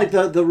saw, like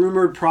the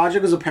rumored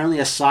project was apparently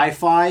a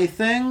sci-fi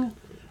thing,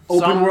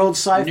 open Some world new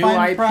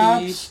sci-fi, IP,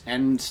 perhaps.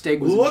 and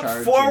Stig was in Look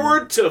charge.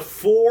 forward to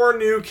 4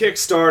 new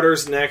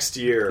Kickstarters next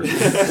year.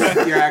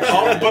 You're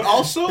actually, But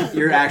also,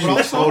 you're actually but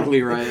also,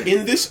 totally right.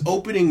 in this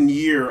opening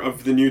year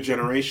of the new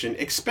generation,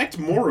 expect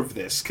more of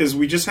this because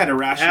we just had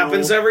Irrational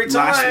Happens every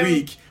last time.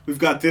 week. We've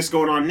got this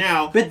going on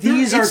now. But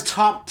these are It's-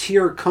 top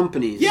tier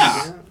companies.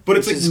 yeah. But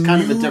it's Which like is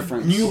kind of a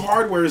difference. New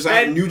hardware is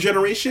out, And- new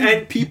generation,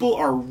 and people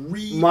are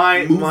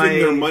moving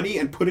their money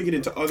and putting it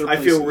into other I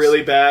places. feel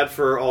really bad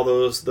for all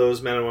those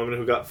men and women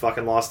who got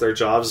fucking lost their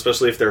jobs,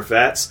 especially if they're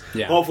vets.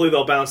 Yeah. Hopefully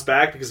they'll bounce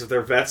back because if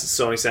they're vets, it's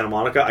Sony Santa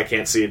Monica. I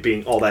can't see it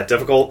being all that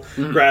difficult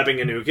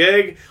grabbing a new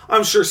gig.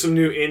 I'm sure some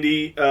new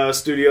indie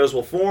studios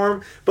will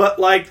form, but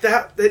like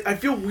that, I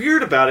feel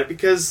weird about it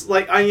because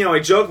like I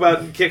joke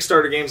about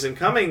Kickstarter games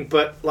incoming,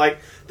 but like.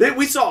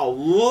 We saw a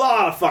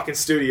lot of fucking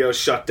studios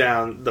shut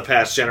down the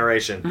past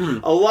generation.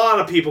 A lot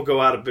of people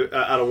go out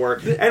of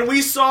work. And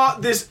we saw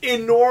this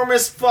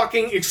enormous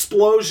fucking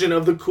explosion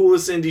of the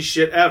coolest indie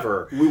shit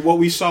ever. What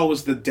we saw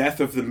was the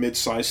death of the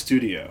mid-sized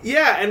studio.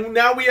 Yeah, and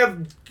now we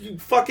have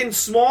fucking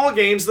small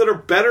games that are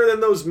better than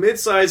those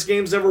mid-sized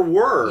games ever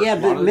were. Yeah,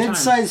 lot but of the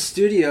mid-sized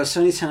studio,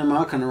 Sony Santa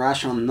Monica and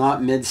Irrational,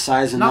 not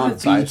mid-sized and Not not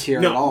mid-sized. B tier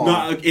at all.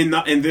 Not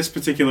in this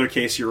particular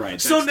case. You're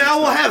right. So now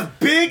we'll have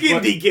big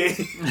indie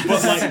games.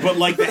 but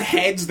like the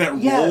heads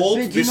that Yeah, rolled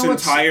but you this know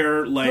what's-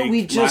 entire like. But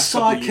we just last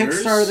saw a couple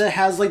years. Kickstarter that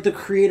has like the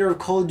creator of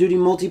Call of Duty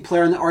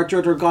multiplayer and the art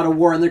director of God of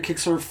War, and their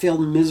Kickstarter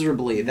failed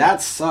miserably.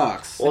 That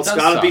sucks. Well, it's does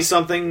got to be suck.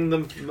 something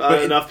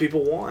enough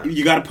people want.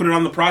 You got to put it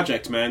on the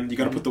project, man. You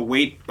got to put the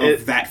weight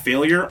of that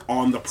failure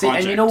on the See,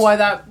 project. and you know why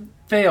that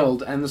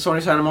failed, and the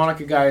Sony Santa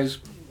Monica guys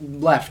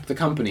left the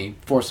company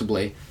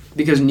forcibly?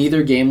 Because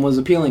neither game was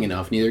appealing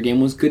enough. Neither game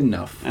was good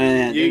enough.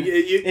 And it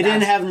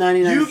didn't have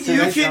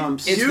 99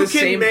 jumps. It's You the can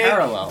same make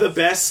parallel. the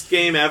best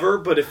game ever,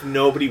 but if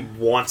nobody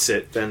wants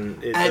it, then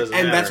it doesn't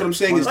matter. and that's what I'm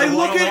saying is Like, the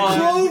look at one-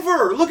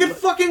 Clover! Look at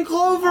fucking I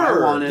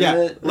Clover! wanted Yeah,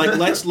 it. like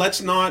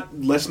let's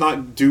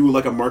not do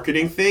like a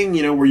marketing thing,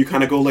 where you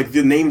kind of go like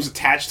the names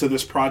attached to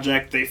this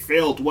project they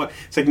failed. What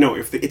it's like? No,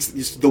 if it's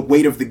the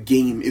weight of the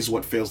game is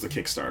what fails the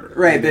Kickstarter.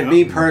 Right, but you know?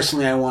 me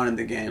personally, I wanted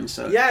the game.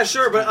 So Yeah,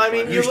 sure, but I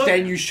mean, you look...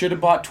 Then you should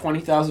have bought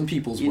 20,000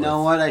 people's you worth.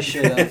 know what? I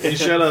should have. You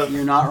should have...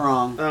 You're not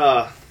wrong.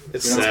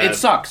 It's sad. It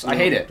sucks. I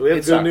hate it. Do we have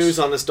It good sucks. news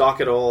on this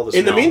docket at all?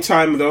 In the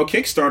meantime, though,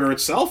 Kickstarter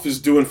itself is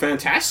doing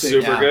fantastic.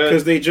 Super good.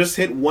 Because they just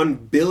hit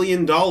 $1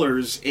 billion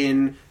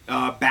in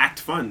backed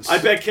funds. I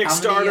bet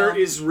Kickstarter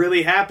many, is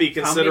really happy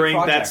considering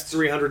that's projects?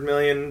 $300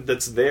 million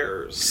that's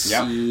theirs.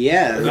 Yep.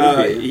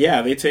 Yeah.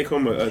 yeah, they take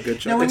home a good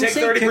chunk. Now, They when you take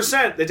say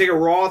 30%. They take a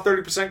raw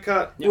 30%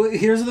 cut. Well,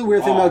 here's the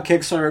weird thing Raw. about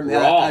Kickstarter.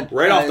 Raw.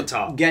 Right off the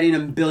top. Getting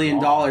 $1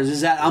 billion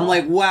is that I'm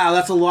like, wow,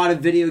 that's a lot of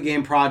video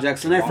game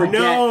projects, and I forget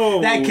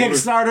No. that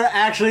Kickstarter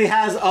actually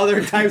has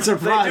other types of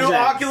They projects. do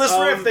Oculus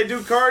Rift. They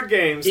do card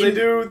games. They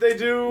do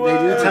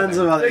tons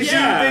of other They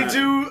shit.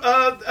 do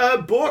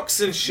books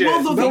and shit.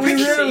 Well, But we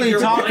Picture rarely your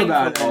talk brain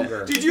about for it.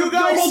 longer. Did you No,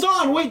 guys? hold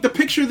on, wait. The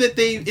picture that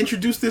they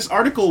introduced this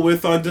article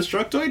with on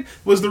Destructoid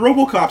was the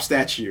RoboCop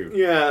statue.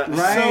 Yeah.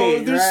 Right.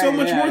 So there's so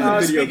much more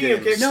than video speaking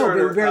of games. No, but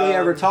we Kickstarter, barely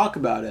ever talk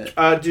about it.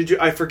 Did you?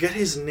 I forget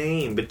his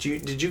name, but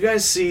did you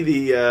guys see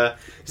the?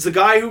 He's the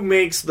guy who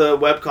makes the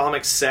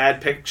webcomic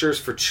Sad Pictures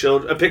for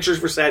Children, Pictures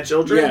for Sad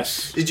Children.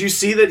 Yes. Did you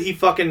see that he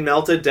fucking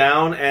melted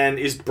down and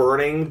is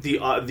burning the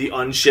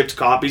unshipped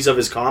copies of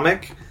his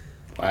comic?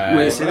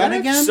 Wait, say that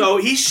again? So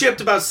he shipped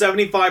about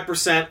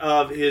 75%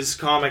 of his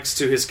comics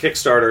to his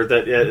Kickstarter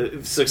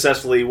that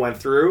successfully went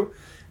through.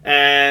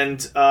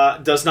 and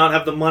does not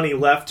have the money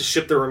left to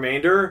ship the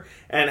remainder,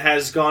 and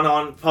has gone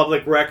on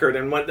public record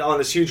and went on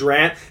this huge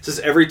rant. Says,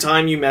 every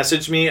time you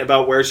message me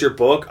about where's your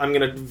book, I'm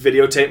going to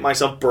videotape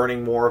myself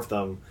burning more of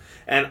them.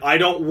 And I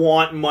don't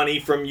want money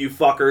from you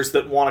fuckers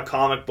that want a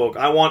comic book.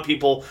 I want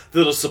people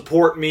that'll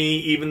support me,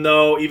 even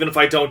if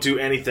I don't do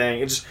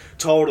anything. It's just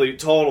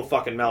total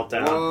fucking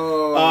meltdown.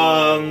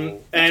 Whoa.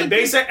 And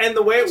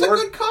the way it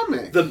worked, a good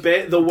comic.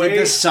 The way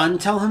did the Sun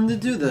tell him to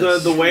do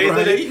this? The way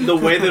that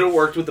it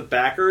worked with the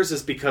backers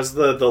is because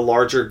the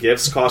larger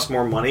gifts cost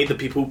more money. The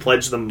people who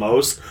pledge the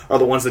most are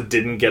the ones that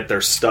didn't get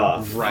their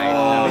stuff. Right.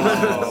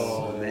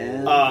 Oh,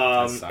 man.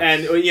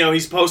 And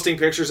he's posting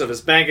pictures of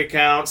his bank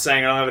account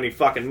saying, I don't have any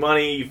fucking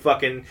money, you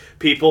fucking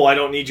people, I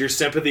don't need your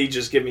sympathy,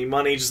 just give me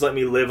money, just let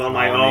me live on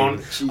my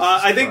own.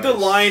 I think the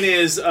line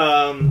is,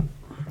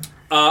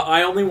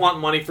 I only want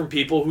money from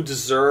people who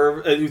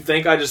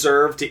think I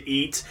deserve to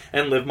eat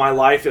and live my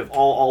life if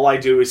all I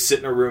do is sit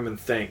in a room and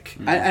think.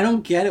 I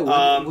don't get it.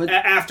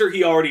 After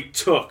he already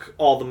took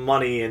all the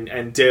money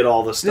and did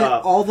all the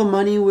stuff. All the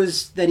money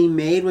that he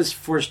made was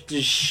for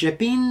just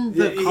shipping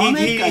the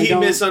comic? He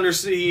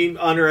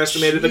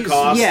underestimated the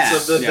costs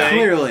of the thing.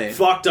 Clearly.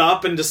 Fucked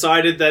up and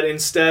decided that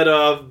instead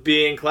of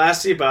being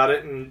classy about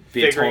it and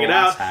figuring it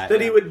out,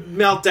 he would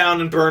melt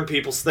down and burn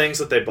people's things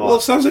that they bought. Well,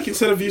 it sounds like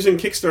instead of using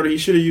Kickstarter, he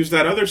should have used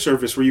that other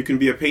service where you can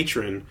be a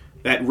patron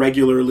that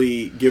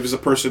regularly gives a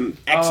person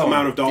X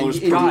amount of dollars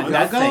per month.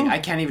 That thing, I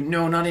can't even...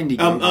 No, not indie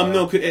game.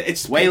 No,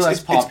 it's way less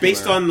popular. It's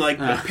based on,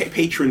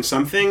 patron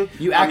something.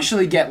 You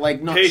actually get,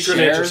 not patronage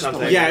shares, or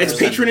something. It's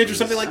patronage or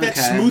something like that.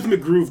 Okay. Smooth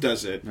McGroove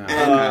does it.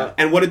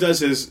 And what it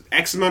does is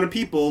X amount of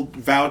people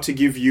vow to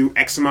give you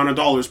X amount of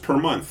dollars per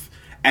month.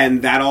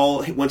 And that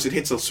all, once it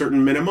hits a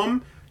certain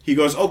minimum... He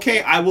goes,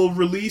 okay, I will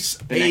release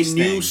a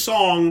new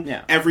song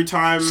every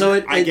time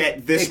I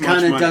get this much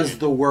money. It kind of does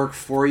the work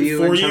for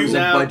you in terms of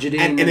budgeting.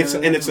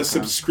 And it's a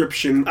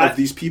subscription of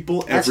these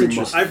people every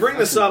month. I bring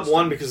this up,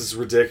 one, because it's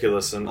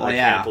ridiculous, and I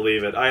can't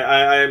believe it.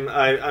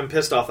 I'm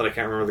pissed off that I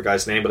can't remember the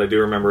guy's name, but I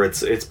do remember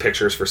it's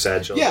Pictures for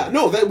Sad Children. Yeah,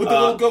 no, with the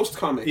little ghost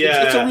comic.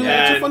 It's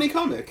a funny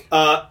comic.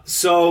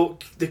 So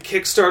the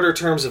Kickstarter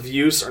terms of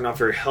use are not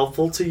very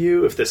helpful to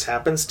you if this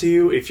happens to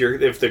you. If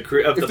the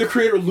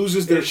creator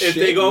loses their shit. If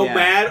they go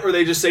mad, or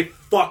they just say,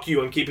 fuck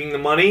you, I'm keeping the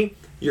money,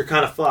 you're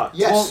kind of fucked.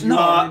 Yes.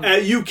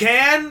 You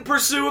can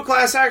pursue a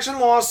class action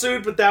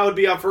lawsuit, but that would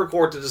be up for a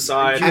court to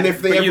decide. And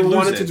if they ever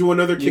wanted to do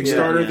another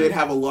Kickstarter, they'd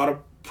have a lot of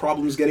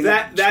problems getting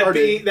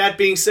started. That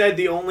being said,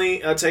 the only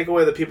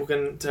takeaway that people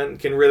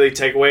can really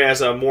take away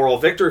as a moral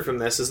victory from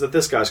this is that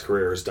this guy's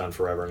career is done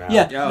forever now.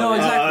 Yeah, no,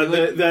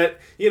 exactly.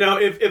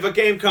 If a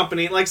game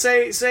company, like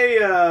say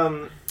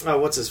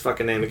what's his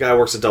fucking name? The guy who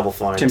works at Double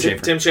Fine. Tim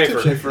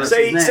Schafer.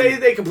 Say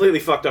they completely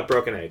fucked up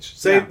Broken Age.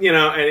 And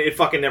it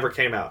fucking never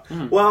came out.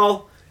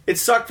 Well, it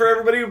sucked for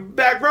everybody who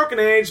backed Broken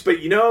Age, but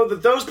you know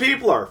that those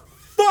people are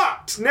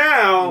fucked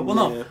now. Well,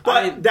 no,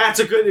 but that's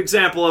a good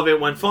example of it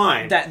went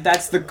fine.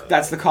 That's the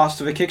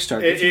cost of a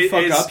Kickstarter. If you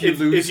fuck up, you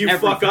lose. If you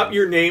fuck up,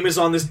 your name is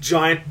on this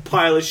giant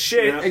pile of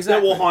shit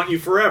that will haunt you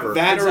forever.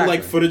 That or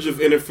like footage of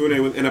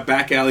Inafune in a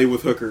back alley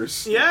with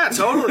hookers. Yeah,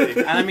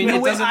 totally. I mean,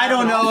 I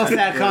don't know if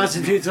that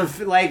constitutes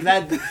like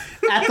that.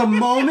 At the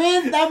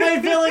moment, that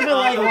might feel like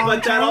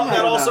but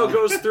that also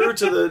goes through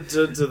to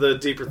the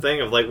deeper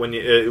thing of like when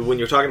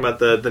you're talking about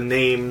the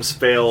names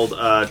failed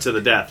to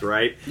the death,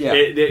 right? Yeah,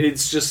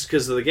 it's just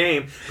because of the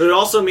game, but it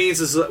also means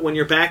is that when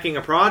you're backing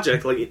a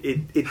project, like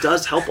it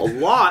does help a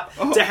lot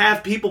to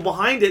have people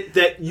behind it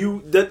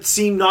that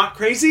seem not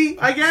crazy,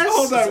 I guess.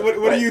 Hold on,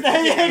 what do you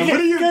think? What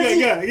do you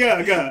think? Yeah.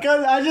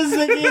 Because I'm just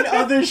thinking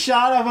of the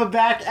shot of a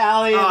back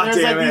alley and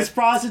there's these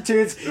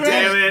prostitutes.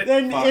 Damn it.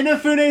 Then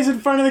Inafune's in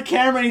front of the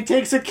camera and he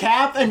takes a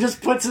cap and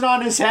just puts it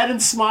on his head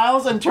and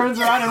smiles and turns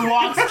around and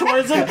walks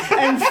towards him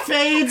and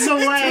fades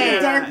away.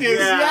 Darkness.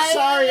 Yeah.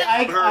 Sorry,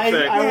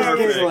 I was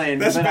giggling.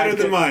 That's better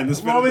than mine.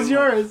 What was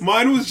yours?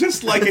 Mine was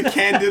just like a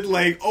candid,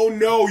 like, oh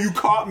no, you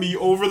caught me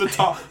over the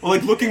top,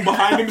 like looking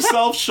behind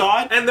himself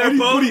shot. And they're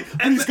both,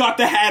 and he's got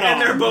the hat on.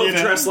 And they're both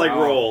dressed like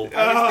Roll.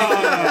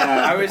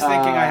 I was thinking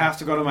I have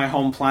to go to my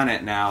home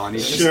planet now, and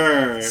he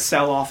just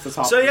sell off the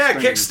top. So of the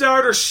screen.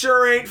 Kickstarter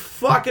sure ain't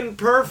fucking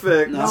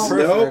perfect.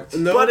 No,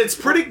 but it's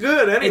pretty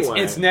good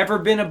anyway. It's never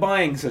been a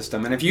buying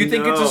system, and if you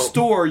think it's a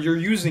store, you're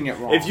using it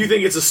wrong. If you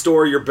think it's a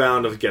store, you're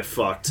bound to get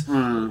fucked.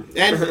 And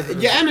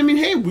I mean,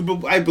 hey,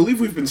 I believe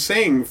we've been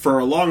saying for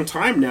a long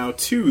time now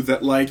too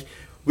that like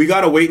we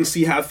gotta wait and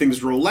see how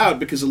things roll out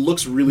because it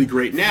looks really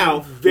great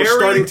now. We're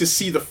starting to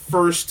see the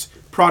first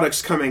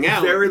products coming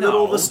out. Very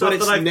little of the stuff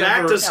that I've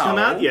backed has come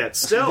out yet.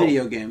 Still,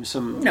 video games.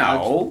 What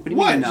do you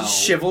mean? No.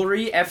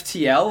 Chivalry,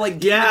 FTL, like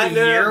but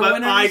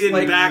winners? I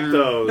didn't back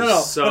those.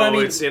 No. So but I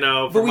mean, it's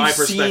from my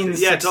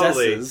perspective,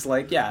 totally.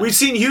 We've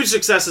seen huge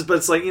successes, but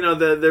it's like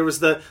there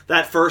was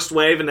that first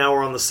wave, and now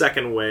we're on the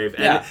second wave.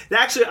 And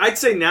actually, I'd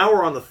say now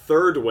we're on the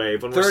third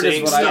wave when we're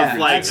seeing stuff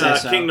like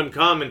Kingdom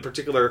Come in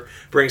particular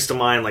brings to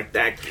mind like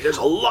that. There's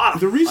a lot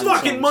of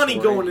fucking money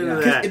going into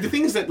that. The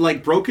thing is that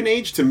like Broken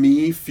Age to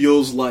me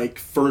feels like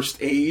first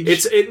age,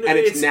 and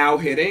it's now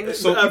hitting.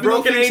 So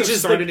Broken Age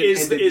is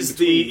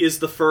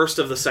the first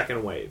of the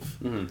second wave.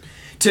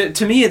 Mm-hmm.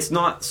 To me, it's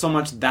not so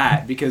much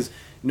that, because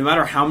no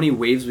matter how many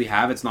waves we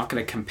have, it's not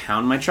going to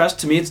compound my trust.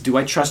 To me, it's, do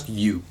I trust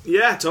you?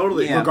 Yeah,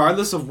 totally. Yeah.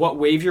 Regardless of what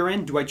wave you're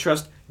in, do I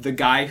trust the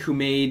guy who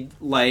made,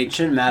 like, it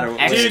shouldn't matter.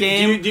 X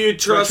game? Do you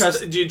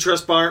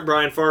trust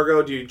Brian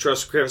Fargo? Do you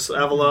trust Chris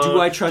Avalo?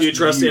 Do I trust you?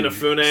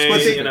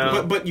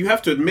 Inafune? But you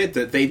have to admit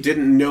that they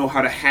didn't know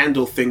how to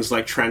handle things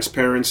like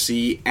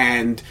transparency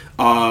and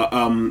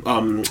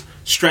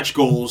stretch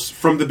goals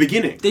from the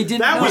beginning. They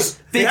didn't. That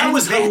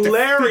was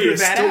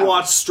hilarious to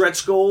watch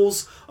stretch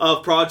goals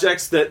of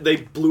projects that they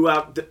blew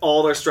out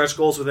all their stretch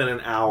goals within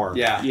an hour.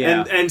 Yeah.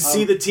 And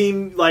see the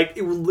team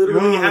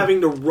literally having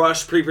to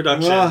rush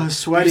pre-production.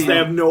 Sweaty. They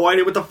have no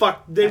idea what the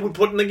fuck they would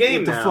put in the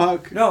game now.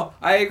 What the fuck? No,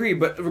 I agree,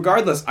 but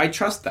regardless, I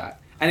trust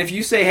that. And if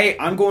you say, "Hey,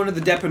 I'm going to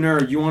the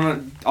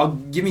dépanneur, I'll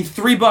give me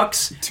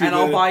 $3 and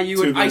I'll buy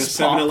you an ice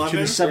pop to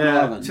the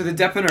 7-Eleven. To the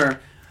dépanneur,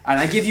 and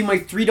I give you my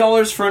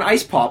 $3 for an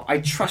ice pop," I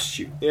trust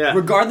you. Yeah.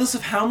 Regardless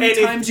of how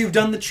many times you've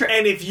done the trick.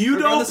 And if you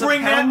don't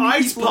bring that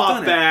ice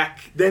pop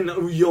back, then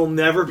you'll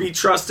never be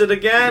trusted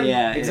again.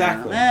 Yeah,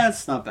 exactly. Yeah,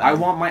 that's not bad. I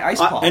want my ice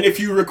pop. And if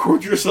you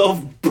record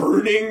yourself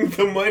burning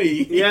the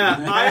money,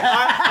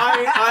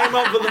 I'm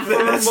up with the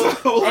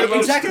firm.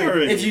 Exactly.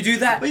 If you do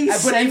that, but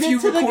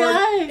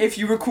if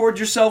you record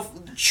yourself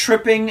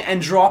tripping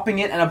and dropping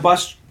it, and a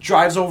bus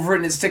drives over it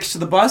and it sticks to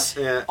the bus,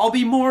 I'll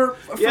be more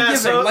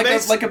forgiving,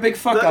 like a big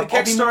fuck up.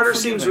 Kickstarter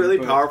seems really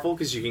powerful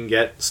because you can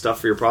get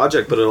stuff for your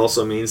project, but it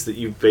also means that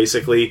you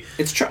basically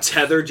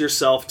tethered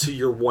yourself to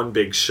your one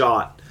big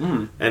shot.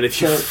 And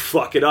if you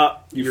fuck it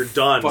up, you're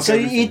done. So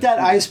you eat that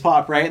ice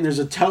pop, right? And there's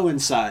a toe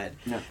inside.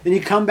 Yeah. Then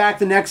you come back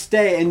the next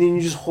day, and then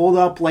you just hold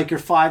up like your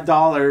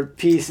 $5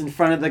 piece in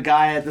front of the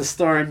guy at the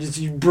store, and just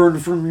you burn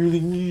from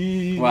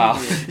really.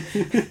 Wow.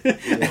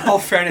 In all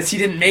fairness, he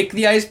didn't make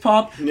the ice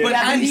pop,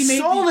 but he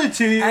sold it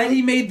to you. And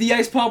he made the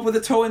ice pop with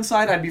a toe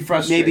inside. I'd be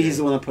frustrated. Maybe he's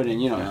the one that put it in.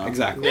 You don't know.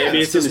 Exactly.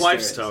 Maybe it's his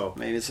wife's toe.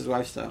 Maybe it's his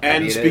wife's toe.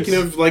 And speaking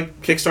of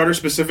like Kickstarter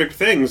specific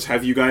things,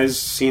 have you guys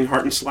seen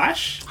Heart and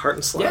Slash? Heart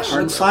and Slash. Yeah,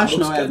 Heart and Slash.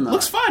 No, I have not.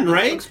 Looks fun,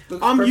 right?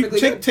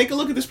 You take a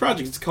look at this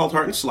project. It's called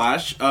Heart and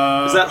Slash. Is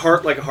that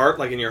heart like a heart,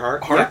 like in your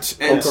heart? Heart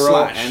and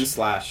Slash. And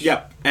Slash.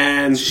 Yep.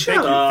 And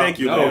thank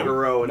you.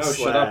 No,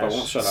 shut up. I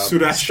won't shut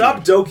up.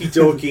 Stop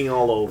doking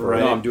all over.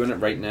 Right. No, I'm doing it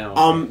right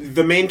now.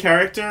 The main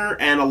character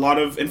and a lot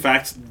of, in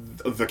fact,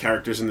 the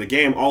characters in the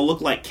game all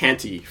look like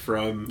Canty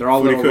from They're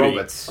all little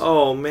robots.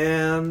 Oh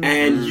man.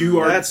 And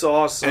that's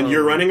awesome. And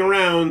you're running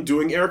around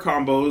doing air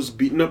combos,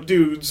 beating up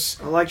dudes.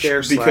 I like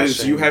air slashing.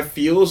 Because you have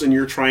feels and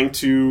you're trying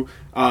to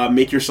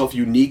make yourself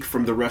unique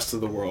from the rest of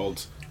the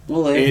world.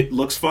 Well, it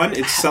looks fun.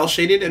 It's cel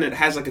shaded and it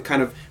has like a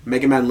kind of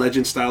Mega Man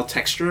Legend style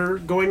texture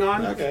going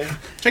on. Okay,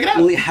 check it out.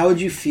 Willie, how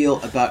would you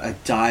feel about a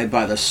Die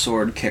by the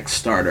Sword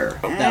Kickstarter?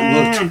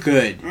 That looked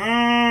good.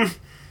 I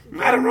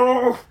don't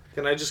know.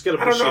 Can I just get a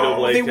Bushido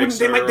Blade?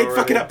 They'd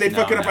fuck it up. They'd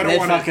fuck it up. I don't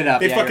want to.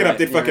 They'd fuck it up.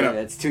 They'd fuck it up.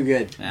 It's too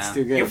good. Yeah. It's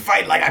too good. You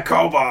fight like a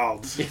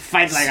kobold.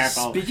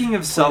 Speaking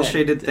of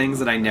cel-shaded things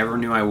that I never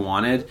knew I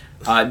wanted,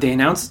 they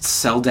announced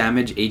Cell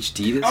Damage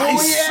HD. I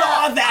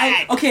saw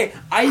that!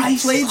 I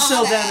played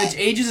Cell Damage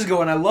ages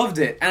ago and I loved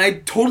it. And I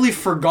totally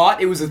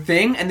forgot it was a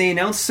thing, and they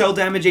announced Cell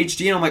Damage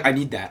HD and I'm like, I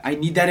need that. I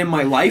need that in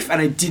my life,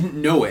 and I didn't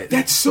know it.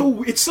 It's so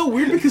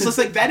weird because it's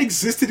like that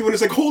existed when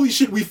it's like, holy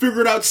shit, we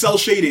figured out cell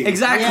shading.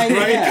 Exactly.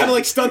 Right? Kind of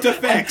like stunt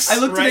effects. I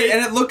looked at it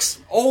and it looks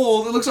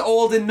old. It looks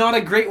old in not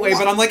a great way,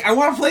 but I'm like, I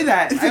want to play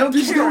that. I don't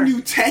There's care. no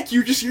new tech.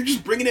 You're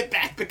just bringing it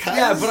back because.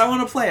 Yeah, but I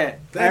want to play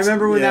it. I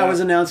remember when that was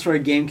announced for a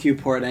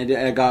GameCube port, and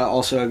I got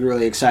also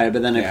really excited,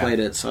 but then I played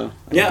it, so.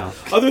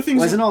 Other things.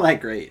 Wasn't all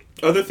that great.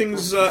 Other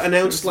things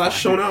announced /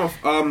 shown off.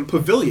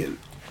 Pavilion.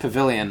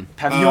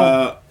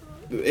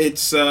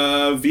 It's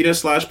Vita /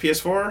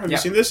 PS4. Have you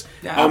seen this?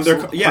 Yeah, of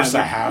course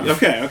I have.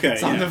 Okay.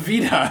 It's on the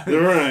Vita.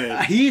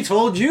 Right. He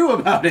told you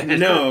about it.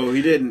 No,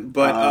 he didn't.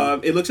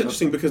 But it looks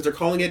interesting because they're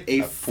calling it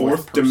a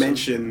fourth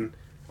dimension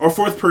or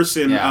fourth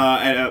person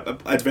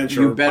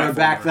adventure. You better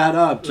back that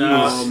up.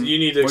 No, you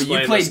need to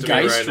explain you played this to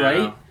Geist, me right?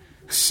 right? Now.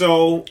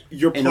 So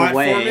you're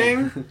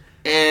platforming.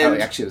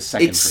 And actually, the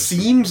second person.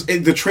 Seems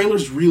the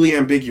trailer's really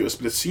ambiguous,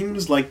 but it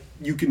seems like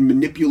you can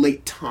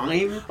manipulate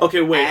time. Okay,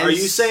 wait. Are you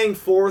saying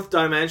fourth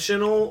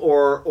dimensional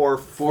or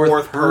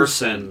fourth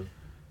person?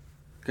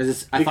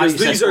 Because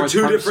these are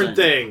two different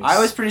things.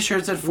 I was pretty sure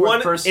it said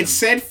fourth person. It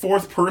said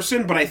fourth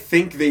person, but I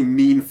think they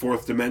mean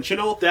fourth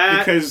dimensional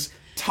because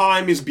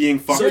time is being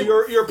fucked. So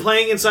you're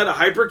playing inside a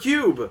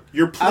hypercube.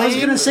 I was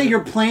gonna say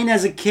you're playing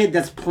as a kid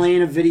that's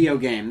playing a video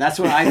game. That's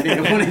what I think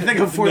of when I think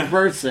of fourth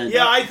person.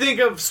 Yeah, I think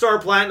of Star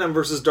Platinum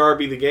versus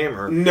Darby the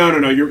Gamer.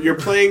 No. You're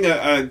playing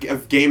a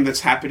game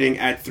that's happening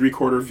at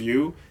 3/4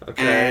 view,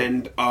 Okay.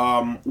 And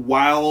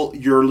while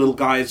your little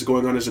guy is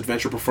going on his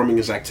adventure performing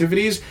his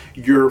activities,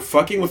 you're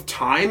fucking with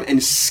time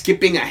and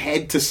skipping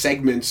ahead to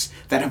segments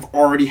that have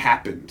already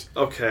happened.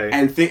 Okay.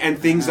 And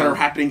things that are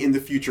happening in the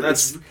future.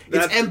 It's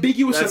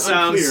ambiguous and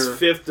unclear. That sounds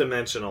fifth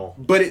dimensional.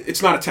 But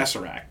it's not a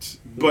Tesseract.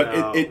 But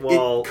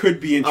no, it could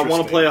be interesting. I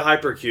want to play a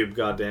Hypercube,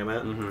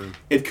 goddammit. Mm-hmm.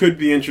 It could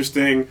be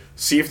interesting.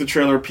 See if the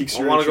trailer piques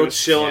your interest. I want to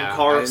go chill in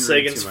Carl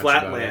Sagan's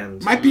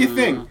Flatland. Might be a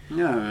thing.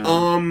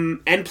 Yeah.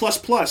 N++,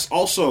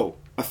 also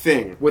a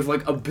thing. With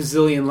like a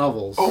bazillion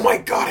levels. Oh my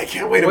god, I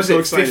can't wait. Was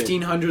I'm so it excited.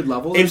 1,500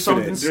 levels Infinite. or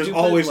something There's stupid?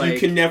 always, you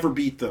can never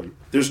beat them.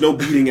 There's no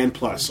beating N+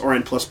 or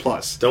N++.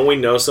 Don't we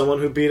know someone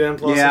who beat N++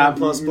 Yeah.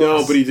 and N++?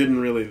 No, but he didn't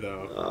really,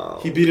 though. Oh.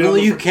 He beat it Well,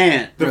 on you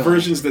can't. the really.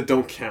 versions that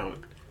don't count.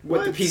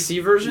 What, the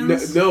PC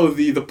versions? No,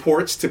 the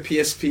ports to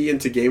PSP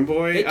and to Game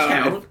Boy. They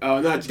count.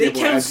 Not They Game Boy.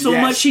 count so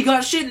much he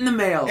got shit in the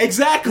mail.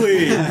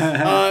 Exactly.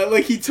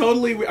 Like he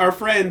totally. Our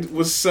friend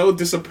was so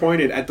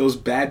disappointed at those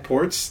bad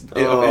ports of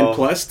N+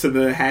 to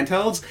the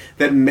handhelds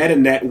that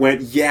MetaNet went,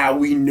 "Yeah,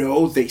 we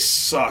know they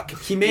suck."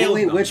 He mailed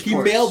them. Which He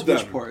ports? mailed them.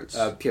 Which ports?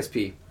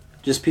 PSP.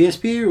 Just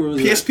PSP, or was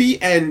PSP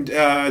and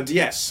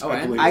DS. Oh, I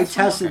and- believe. I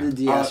tested the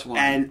DS one,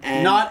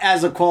 and not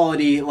as a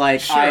quality like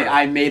Sure.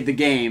 I made the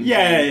game.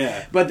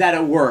 Yeah. But that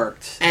it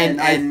worked,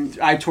 And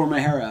I tore my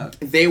hair out.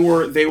 They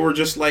were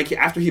just like,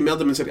 after he mailed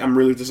them and said, "I'm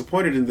really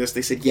disappointed in this,"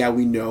 they said, "Yeah,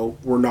 we know,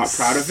 we're not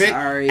proud of it,"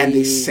 Sorry. and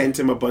they sent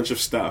him a bunch of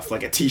stuff,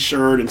 like a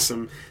T-shirt and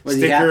some Was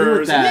he happy with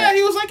stickers. that? Yeah,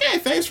 he was like, "Hey,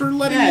 thanks for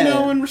letting me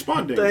know and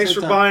responding." Thanks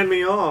for buying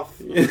me off.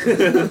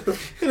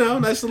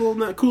 Nice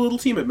little, cool little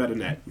team at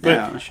MetaNet. But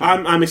Yeah, sure.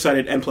 I'm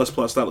excited. N++,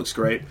 that looks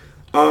great.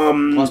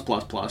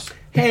 Plus.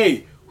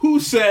 Hey, who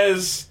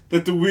says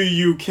that the Wii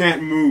U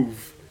can't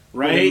move?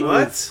 Right?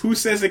 What? Who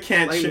says it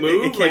can't Like it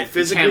move? can't Like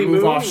physically can't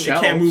move off It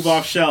shelves? can't move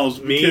off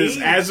shelves Me?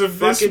 because as of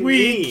this Fucking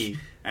week, me.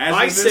 as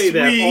I of this say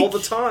that week, all the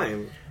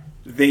time.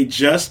 they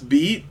just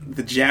beat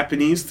the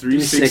Japanese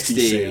 360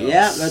 sales.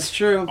 Yeah, that's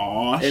true.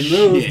 Aw, It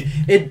moved. shit.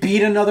 It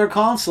beat another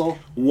console.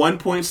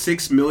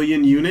 1.6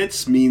 million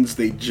units means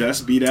they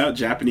just beat out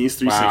Japanese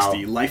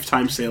 360. Wow.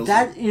 Lifetime sales.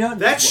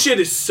 That shit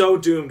is so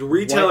doomed.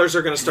 Retailers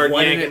are going to start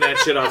yanking that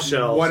shit off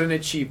shelves. What an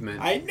achievement.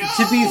 I know.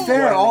 To be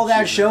fair, What an all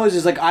that achievement. shows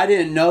is like I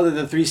didn't know that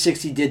the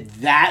 360 did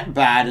that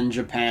bad in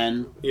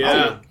Japan.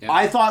 Yeah. Yeah.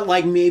 I thought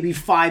like maybe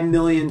 5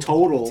 million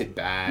total. Did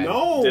bad.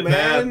 No, Did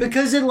man.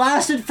 Because it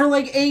lasted for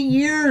like 8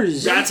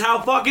 years. That's how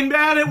fucking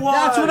bad it was.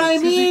 That's what I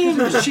mean.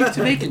 It was cheap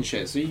to make and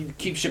shit, so you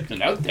keep shipping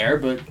it out there,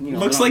 but you know,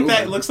 Looks they're like not that.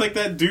 moving. Looks like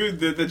that dude,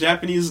 the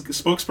Japanese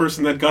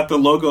spokesperson that got the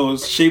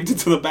logos shaved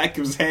into the back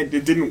of his head.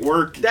 It didn't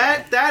work.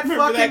 That Remember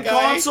fucking that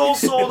guy? console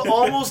sold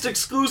almost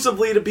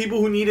exclusively to people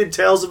who needed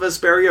Tales of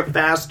Vesperia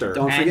faster.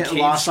 Don't And forget Cave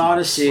Lost Schmucks.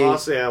 Odyssey.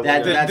 Lost, yeah,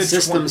 that well, that the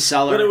system 20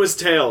 seller. But it was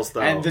Tales,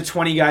 though. And the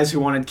 20 guys who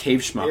wanted Cave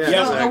Schmucks. Yeah.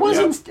 No, exactly. it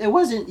wasn't. It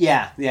wasn't.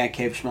 Yeah,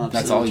 Cave Schmucks.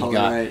 That's You're all you totally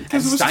got. right. And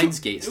Because it was Steins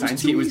too- Gate. it was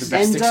Steins too Gate was the easy.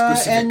 best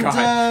exclusive it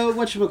got.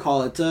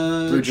 Whatchamacallit,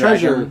 Blue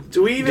Treasure Dragon.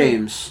 Do we even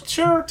games.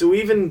 Sure. Do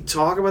we even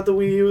talk about the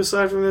Wii U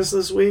aside from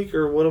this week,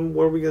 or what are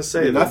we gonna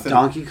say? Nothing.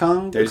 Donkey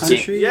Kong There's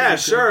Country. Yeah,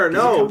 sure. There's a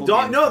No, couple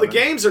games no. The coming.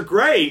 games are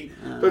great,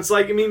 but it's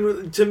like, I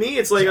mean, to me,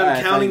 it's like Yeah, I'm I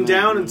thought counting you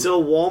down meant-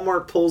 until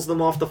Walmart pulls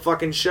them off the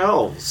fucking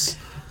shelves.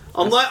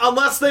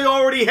 Unless they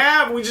already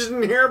have, we just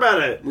didn't hear about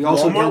it. We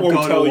also Walmart don't won't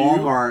go to tell you.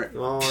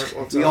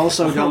 Walmart. We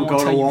also don't go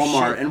to tell you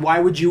Walmart. shit. And why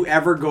would you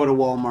ever go to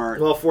Walmart?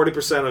 Well,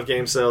 40% of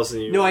game sales in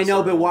the U.S. No, I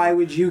know, are- but why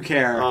would you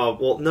care? Oh,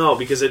 well, no,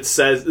 because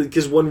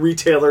because when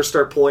retailers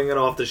start pulling it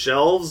off the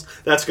shelves,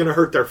 that's going to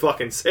hurt their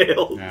fucking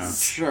sales. Yeah.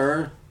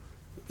 Sure.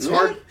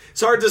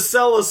 It's hard to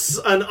sell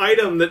an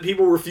item that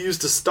people refuse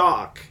to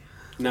stock.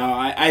 No,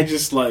 I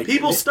just like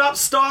People stopped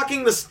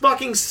stocking the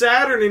fucking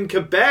Saturn in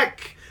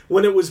Quebec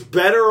when it was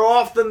better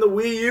off than the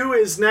Wii U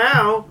is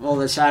now. Well,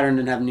 the Saturn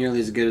didn't have nearly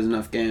as good as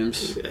enough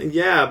games.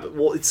 Yeah, but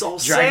well, it's all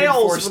Dragon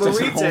sales Force for the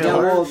doesn't hold Yeah,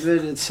 retailer. well,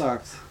 it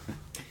sucked.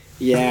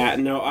 Yeah,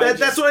 no.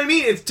 That's what I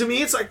mean. To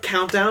me, it's like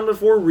countdown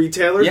before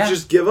retailers Yeah.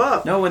 just give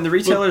up. No, when the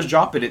retailers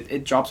drop it,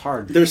 it drops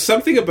hard. There's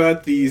something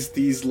about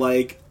these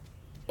like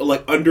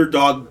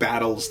underdog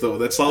battles though.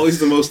 That's always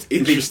the most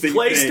interesting.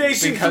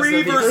 PlayStation Because 3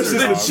 of the versus the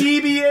underdog.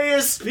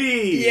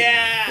 GBASP.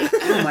 Yeah.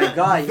 Oh my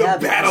god, yeah.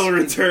 The battle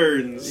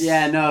returns.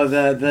 Yeah, no,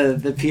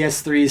 the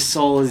PS3's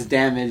soul is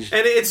damaged.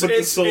 And But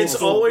the soul it's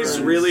still always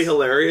burns. really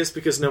hilarious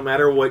because no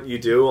matter what you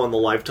do on the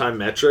lifetime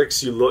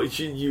metrics, you're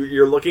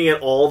looking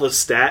at all the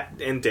stat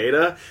and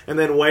data, and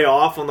then way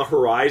off on the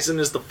horizon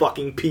is the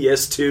fucking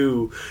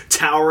PS2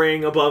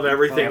 towering above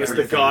everything as the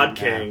everything, God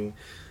yeah. King.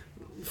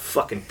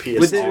 Fucking PS2.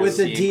 With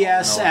the Seeing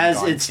DS all as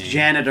God its King.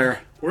 janitor.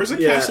 Where's a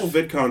Yeah. Castle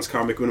VidCons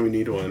comic when we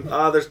need one?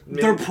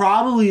 There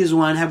probably is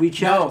one. Have we No,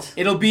 checked?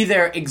 it'll be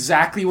there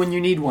exactly when you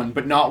need one,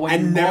 but not when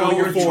And you never know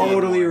you're before.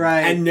 Totally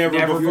right. And never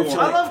before. totally-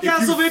 I love If you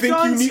Castle think you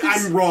VidCons need-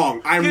 'cause- I'm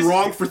wrong. I'm 'cause-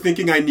 wrong for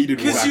thinking I needed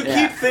one. Because you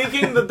Yeah. keep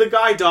thinking that the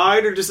guy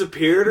died or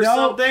disappeared or No.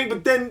 something,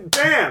 but then,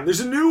 bam, there's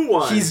a new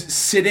one. He's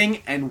sitting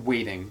and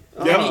waiting.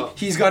 Yep. And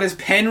he's got his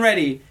pen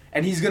ready,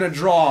 and he's gonna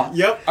draw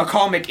a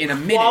comic in a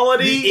minute.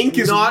 Quality, the ink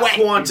is not wet.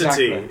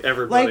 quantity. Exactly.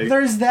 Everybody. Like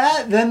there's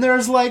that. Then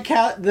there's like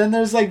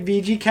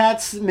VG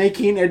Cats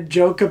making a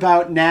joke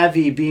about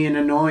Navi being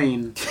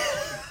annoying.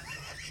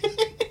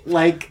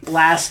 Like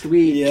last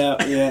week.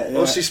 Yeah.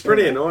 Well, she's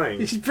pretty annoying.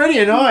 She's pretty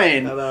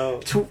annoying. I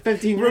know.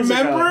 15 years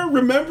ago.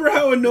 Remember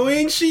how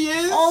annoying she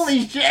is?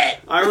 Holy shit!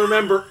 I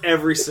remember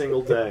every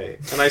single day,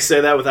 and I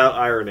say that without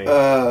irony.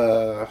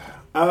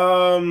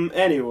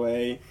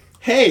 Anyway.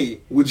 Hey,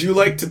 would you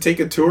like to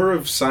take a tour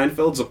of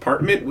Seinfeld's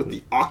apartment with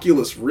the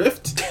Oculus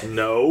Rift?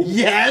 No.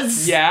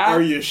 Yes! Yeah.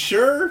 Are you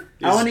sure?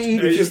 I want to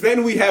eat Because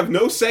then we have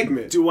no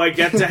segment. Do I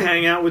get to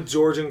hang out with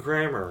George and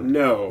Kramer?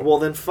 No. Well,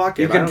 then fuck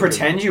it. You can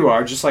pretend you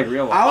are, just like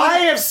real life. I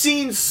have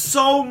seen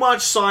so much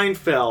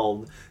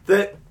Seinfeld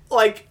that,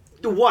 like,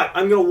 what?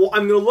 I'm gonna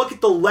look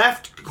at the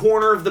left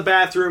corner of the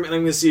bathroom and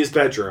I'm gonna see his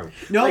bedroom.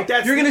 No, like,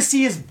 you're gonna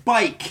see his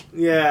bike.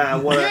 Yeah,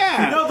 whatever.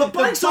 Yeah. No, the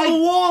bike's on the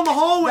wall in the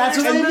hallway. That's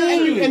what I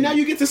mean. And now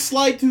you get to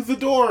slide through the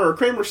door,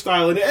 Kramer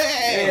style, and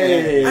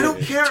hey! I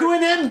don't care. To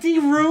an empty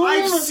room.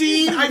 I've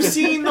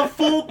seen the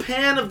full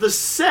pan of the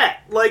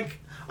set.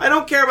 Like, I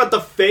don't care about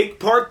the fake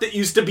part that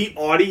used to be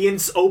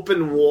audience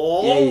open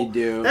wall. Yeah, you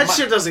do. That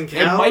shit doesn't It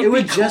count. might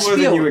would be just cooler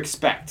feel- than you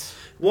expect.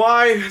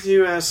 Why do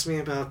you ask me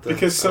about that?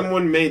 Because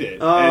someone made it.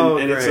 Oh,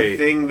 and it's a great.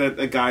 thing that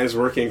a guy is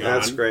working on.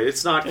 That's great.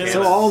 It's not canon.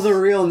 So all the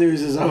real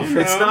news is over.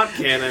 It's not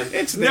canon.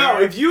 It's no,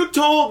 there. if you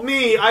told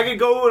me I could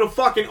go on a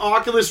fucking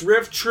Oculus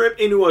Rift trip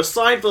into a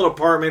Seinfeld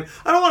apartment,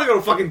 I don't want to go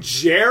to fucking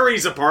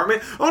Jerry's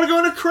apartment. I want to go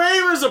into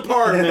Kramer's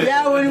apartment.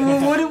 Yeah,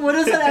 what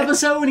is that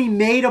episode when he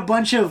made a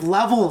bunch of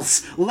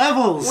levels?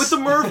 With the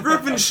Merv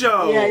Griffin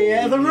show.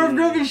 Yeah, the Merv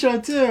Griffin show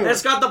too. And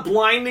it's got the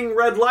blinding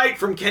red light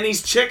from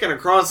Kenny's Chicken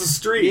across the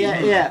street.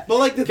 Yeah. But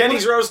like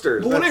Kenny's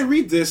Roasters. But when I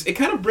read this, it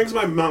kind of brings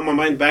my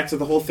mind back to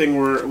the whole thing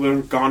where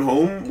when Gone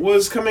Home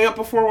was coming up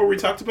before, where we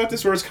talked about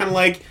this, where it's kind of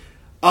like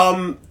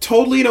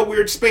totally in a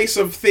weird space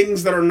of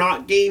things that are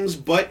not games,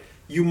 but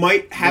you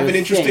might have an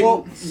interesting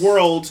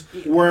world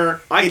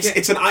where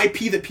it's an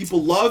IP that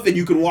people love, and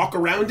you can walk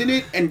around in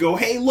it and go,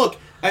 hey, look,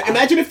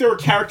 imagine if there were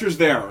characters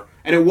there,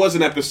 and it was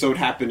an episode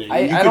happening.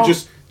 You could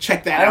just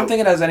check that out. I don't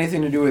think it has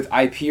anything to do with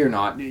IP or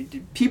not.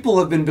 People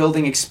have been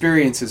building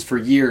experiences for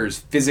years,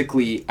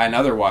 physically and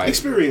otherwise.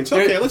 Experience.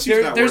 Okay, let's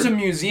use that There's word. a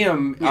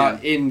museum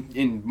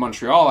in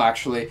Montreal,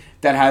 actually,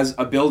 that has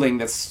a building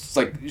that's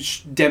like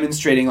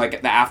demonstrating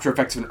like the after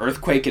effects of an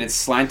earthquake, and it's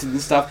slanted and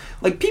stuff.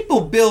 Like,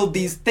 people build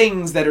these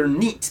things that are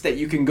neat that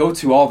you can go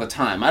to all the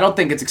time. I don't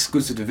think it's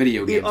exclusive to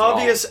video games. The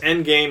obvious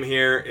end game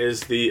here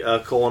is the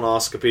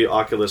colonoscopy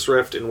Oculus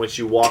Rift, in which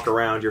you walk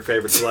around your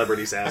favorite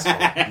celebrity's asshole.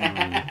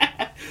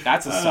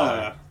 That's a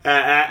seller.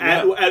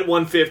 At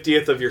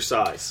 1/50th of your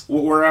size.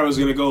 Where I was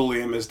going to go,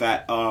 Liam, is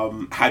that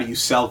how do you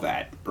sell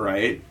that,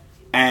 right?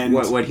 And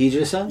what he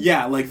just said?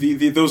 Yeah, like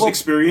those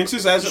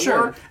experiences, as it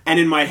sure. were. And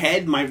in my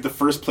head, the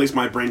first place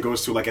my brain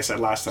goes to, like I said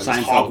last time,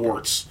 is Seinfeld.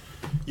 Hogwarts.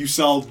 You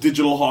sell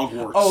digital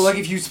Hogwarts. Oh, like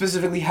if you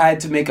specifically had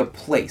to make a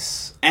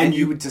place and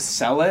you would to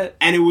sell it,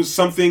 and it was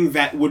something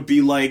that would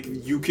be like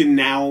you can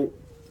now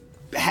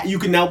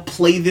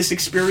play this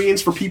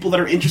experience for people that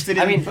are interested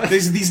in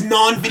these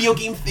non-video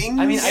game things.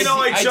 I mean, I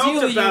joked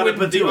ideally about you it,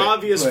 but the wouldn't do it,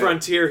 obvious but-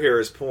 frontier here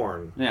is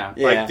porn. Yeah.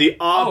 Like, the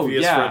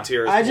obvious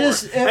frontier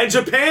is porn. And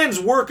Japan's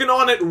working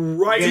on it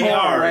right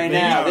now. right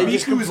now. They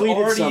just Miku's completed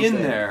already something.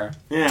 in there.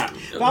 Yeah.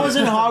 If I was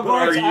in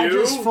Hogwarts, Are I'd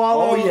you? just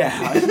follow. Oh,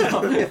 yeah.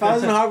 If I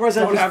was in Hogwarts,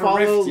 I'd Don't just have a follow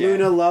rift yet.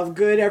 Luna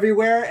Lovegood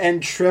everywhere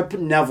and trip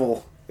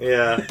Neville.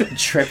 Yeah.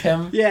 Trip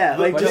him? Yeah,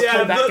 like What, just just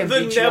come back and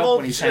beat you up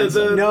when he sends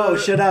him? no,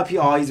 shut up.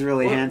 He's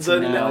really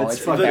handsome. no, It's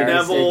it's fucking The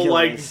Neville,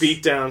 ridiculous.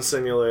 beatdown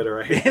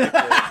simulator. I hate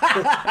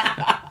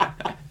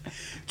that.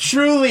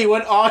 Truly,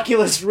 what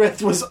Oculus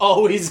Rift was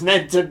always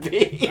meant to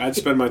be. I'd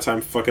spend my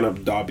time fucking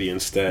up Dobby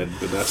instead,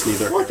 but that's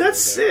neither. What? That's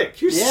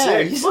sick. You're Yeah,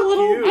 sick. he's Fuck a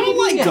little. you. I don't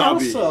like yeah,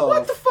 Dobby. also.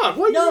 What the fuck?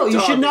 What No, you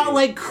should Dobby? not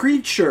like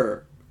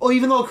Creature. Oh,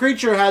 even though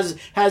Creature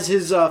has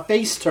his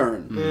face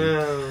turn.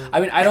 Yeah. I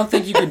mean, I don't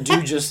think you could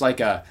do just like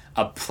a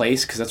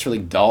place, because that's really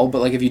dull,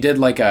 but like if you did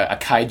like a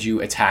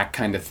kaiju attack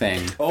kind of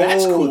thing.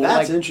 That's cool.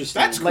 That's Like,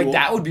 interesting. that's Like, cool.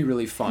 that would be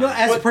really fun. No,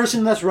 as a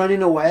person that's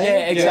running away.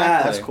 Yeah,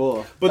 exactly. that's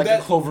cool. But like that,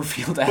 a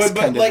Cloverfield-esque but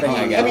kind of like, thing,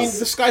 I guess. I mean,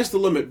 the sky's the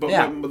limit. But,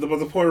 Yeah. but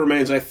the point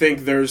remains, I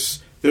think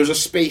there's a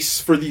space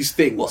for these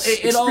things. Well,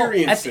 it all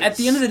at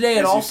the end of the day,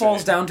 it as all you say.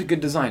 falls down to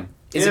good design.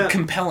 Is Yeah. it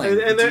compelling?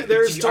 And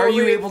there's are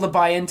you totally- able to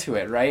buy into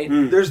it? Right?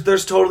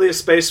 There's totally a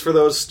space for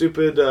those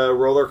stupid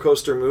roller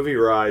coaster movie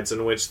rides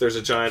in which there's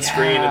a giant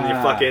screen and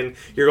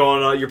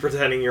you're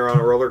pretending you're on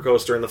a roller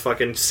coaster and the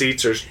fucking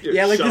seats are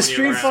Yeah, like the shoving you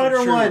Street around.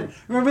 Fighter True. one.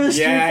 Remember the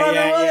Street Yeah, Fighter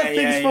yeah, one? yeah, That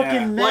thing's yeah,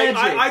 fucking Like,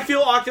 magic. I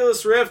feel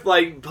Oculus Rift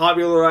like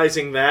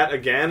popularizing that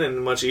again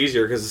and much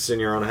easier because it's in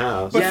your own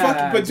house. But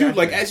Yeah, dude, exactly.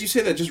 like as you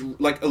say that, just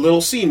like a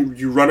little scene,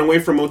 you run away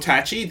from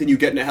Otachi, then you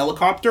get in a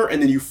helicopter, and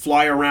then you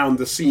fly around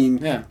the scene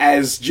Yeah.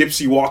 as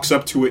Gypsy walks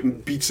up to it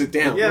and beats it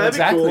down. Yeah, that'd be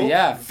exactly. cool.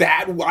 Yeah.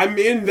 That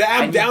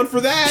I'm down for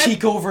that.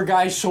 Peek over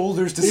guys'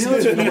 shoulders to You see know,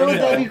 the you know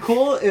window. that'd be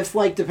cool if,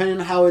 like, depending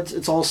on how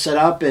it's all set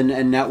up and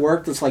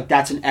networked, it's like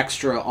that's an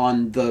extra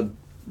on the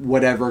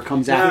whatever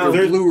comes out of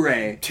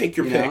Blu-ray. Take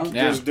your you pick.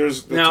 know?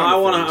 There's now I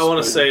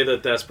want to say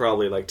that's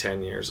probably like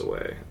 10 years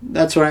away.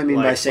 That's what I mean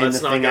by saying the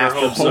let's thing not after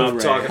get our hopes up.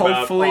 Blu-ray. Talk about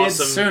Hopefully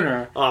it's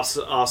sooner.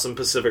 Awesome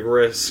Pacific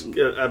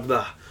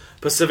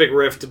Pacific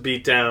Rift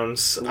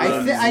beatdowns.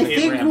 I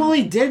think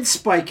Wooly did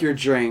spike your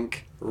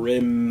drink.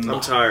 Rim.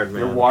 I'm tired,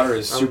 man. Your water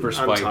is super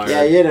spiky.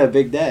 Yeah, you had a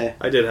big day.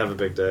 I did have a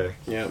big day.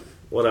 Yep.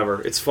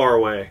 Whatever. It's far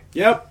away.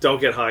 Yep. Don't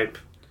get hype.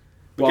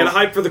 Get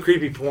hype for the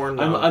creepy porn,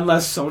 though.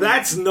 Unless Sony...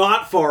 That's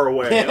not far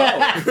away.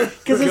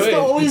 Because it's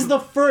always the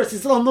first.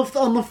 It's on the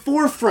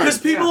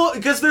forefront.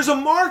 Because there's a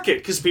market.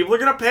 Because people are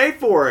going to pay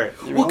for it.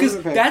 Well,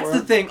 because that's the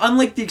thing.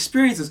 Unlike the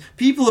experiences,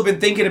 people have been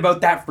thinking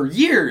about that for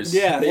years.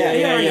 Yeah.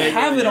 They already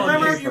have it on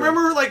paper. You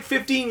remember, like,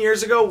 15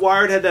 years ago,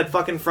 Wired had that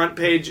fucking front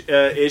page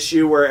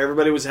issue where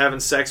everybody was having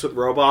sex with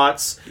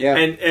robots. Yeah.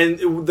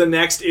 And the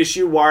next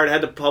issue, Wired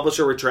had to publish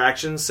a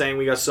retraction saying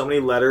we got so many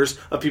letters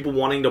of people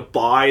wanting to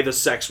buy the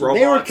sex robots.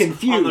 They were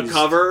confused. On the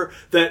cover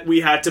that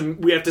we have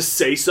to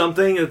say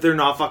something that they're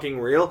not fucking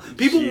real.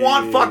 People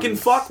want fucking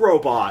fuck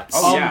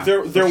robots.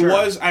 There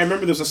was. I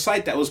remember there was a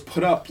site that was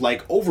put up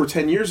like over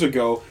 10 years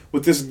ago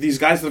with these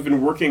guys that have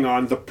been working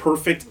on the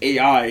perfect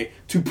AI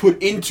to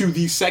put into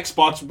these sex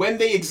bots when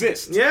they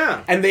exist.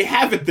 Yeah, and they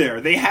have it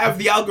there. They have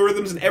the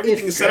algorithms and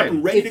everything set up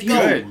and ready to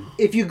go.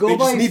 If you go they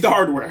by just need the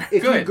hardware.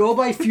 If you go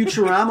by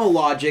Futurama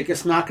logic,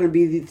 it's not going to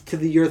be to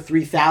the year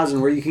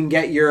 3000 where you can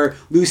get your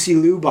Lucy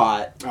Lou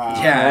bot.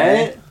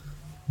 Right?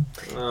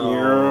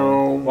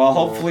 Well,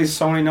 hopefully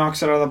Sony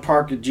knocks it out of the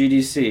park at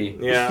GDC.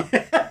 Yeah.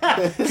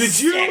 Could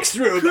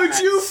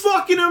you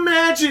fucking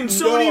imagine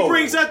Sony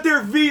brings out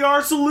their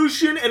VR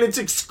solution and it's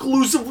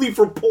exclusively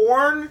for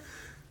porn?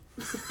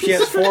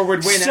 PS4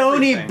 would win Sony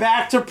everything.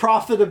 back to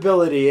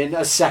profitability in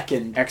a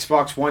second.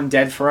 Xbox One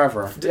dead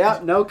forever. Yeah,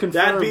 no,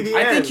 confirmed. That'd be the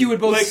end. I think you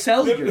would both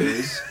sell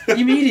yours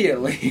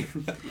immediately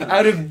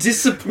out of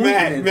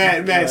disappointment.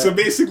 Matt. So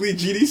basically,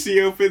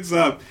 GDC opens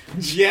up.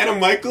 Gianna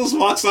Michaels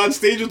walks on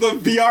stage with a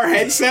VR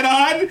headset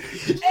on. End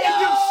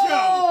of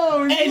show.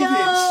 End it.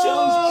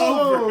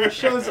 Show's over.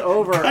 Show's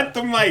over. Cut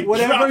the mic.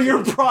 Whatever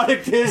your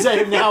product is,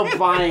 I'm now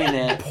buying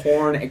it.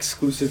 Porn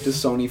exclusive to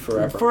Sony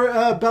forever. For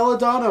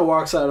Belladonna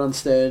walks out on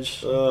stage.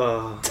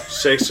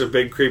 Shakes her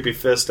big creepy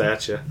fist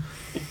at you.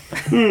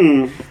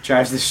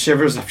 Drives the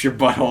shivers up your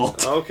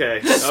butthole. Okay.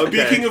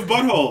 Speaking of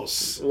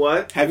buttholes,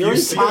 what have you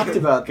seen? Talked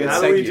about this? How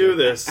do we do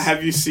this?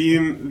 Have you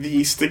seen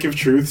the Stick of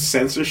Truth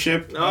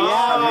censorship?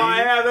 Oh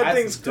yeah, that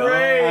thing's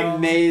great.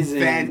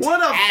 Amazing. Fantastic.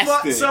 What a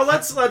fuck! So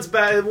let's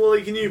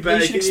Willie, can you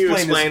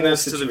explain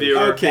this to the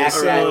viewer? Okay,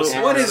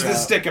 so what is the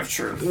Stick of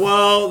Truth?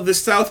 Well, the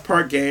South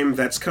Park game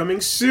that's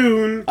coming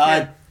soon.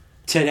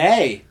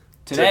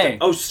 Today.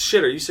 Oh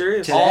shit! Are you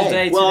serious? Today. All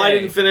day. Well, today. I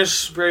didn't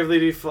finish Bravely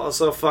Default,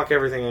 so fuck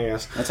everything. I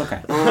guess that's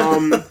okay.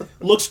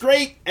 Looks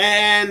great,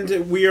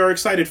 and we are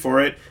excited for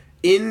it.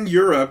 In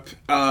Europe,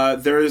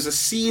 there is a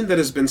scene that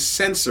has been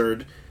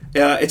censored.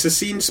 It's a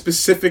scene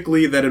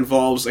specifically that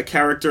involves a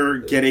character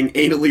getting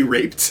anally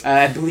raped.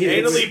 I believe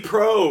anally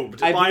probed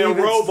by a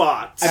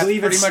robot. I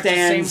believe it's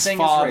Stan's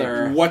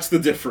father. What's the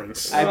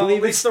difference? I believe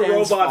at least the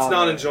robot's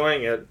not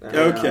enjoying it.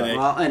 Okay.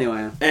 Well,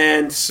 anyway.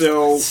 And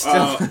so,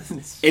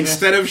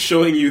 instead of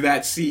showing you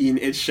that scene,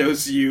 it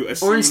shows you a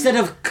scene. Or instead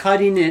of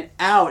cutting it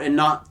out and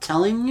not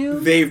telling you?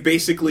 They've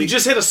basically... You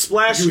just hit a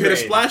splash screen. You hit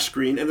a splash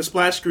screen, and the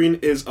splash screen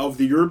is of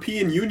the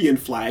European Union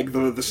flag,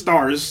 the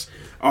stars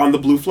on the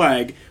blue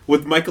flag,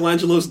 with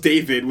Michelangelo's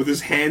David with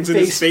his hands in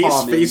his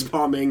face,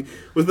 face-palming,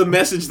 with a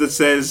message that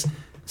says,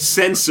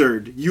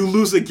 "Censored. You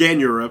lose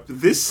again, Europe.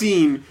 This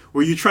scene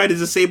where you try to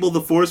disable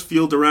the force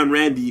field around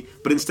Randy,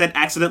 but instead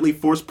accidentally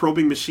force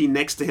probing machine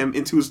next to him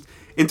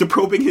into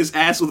probing his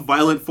ass with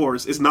violent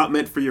force is not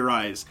meant for your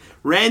eyes.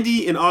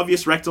 Randy, in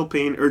obvious rectal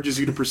pain, urges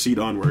you to proceed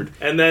onward."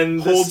 And then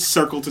hold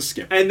circle to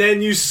skip. And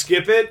then you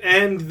skip it,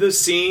 and the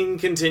scene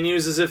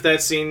continues as if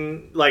that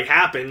scene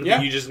happened. Yeah.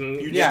 You just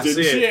didn't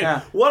see it.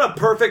 Yeah. What a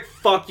perfect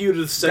fuck you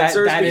to the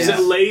censors because it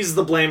lays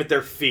the blame at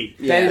their feet.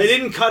 Yeah. They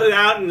didn't cut it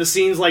out, and the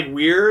scene's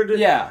weird.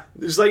 Yeah,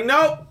 it's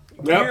nope.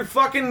 You're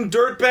fucking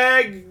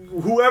dirtbag.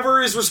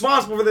 Whoever is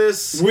responsible for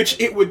this. Which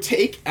it would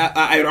take,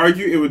 I'd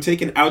argue it would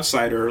take an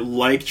outsider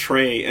like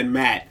Trey and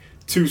Matt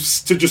to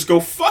just go,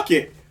 fuck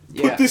it.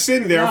 Put this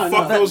in there,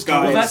 fuck those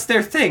guys. Well, that's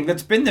their thing.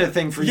 That's been their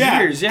thing for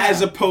years, yeah.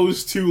 As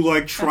opposed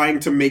to, trying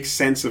to make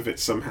sense of it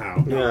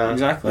somehow. Yeah.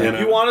 Exactly.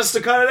 You want us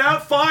to cut it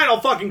out? Fine, I'll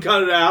fucking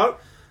cut it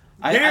out.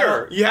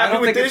 You happy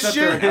with this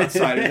shit? They're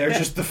outsider. They're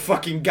just the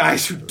fucking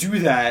guys who do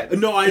that.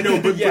 No, I know,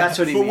 but that's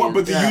what he means.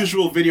 But the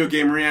usual video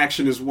game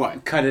reaction is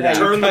what? Cut it out.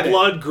 Turn the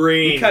blood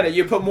green. You cut it.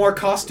 You put more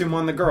costume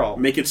on the girl.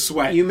 Make it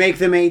sweat. You make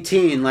them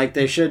 18 like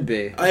they should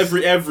be.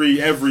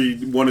 Every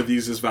one of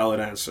these is valid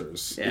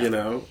answers. Yeah. You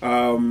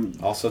know.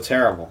 Also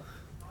terrible.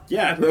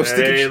 Yeah. No.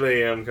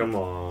 Liam, come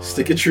on.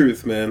 Stick of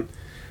truth, man.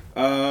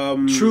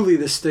 Truly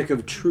the stick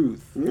of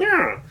truth.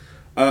 Yeah.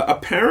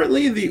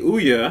 Apparently, the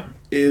Ouya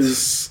is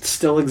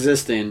still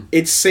existing.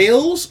 Its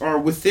sales are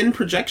within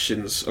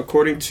projections,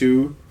 according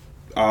to.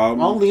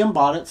 Well, Liam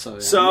bought it,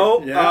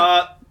 so.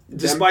 Yeah. So,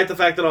 Despite the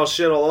fact that I'll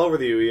shit all over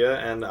the Ouya,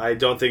 and I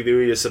don't think the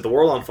Ouya set the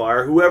world on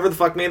fire, whoever the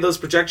fuck made those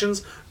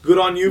projections, good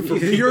on you for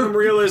keeping them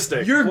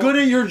realistic. You're good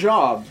at your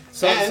job.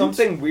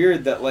 Something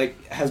weird that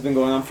has been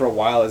going on for a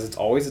while is it's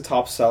always a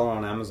top seller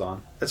on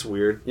Amazon. That's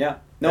weird. Yeah.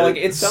 No,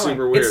 it's selling.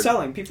 Super weird. It's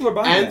selling. People are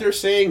buying it. And they're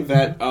saying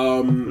that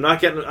I'm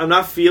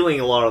not feeling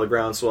a lot of the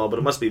groundswell, but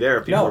it must be there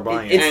if people are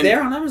buying it. It's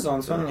there on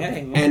Amazon, so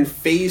hey. And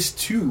phase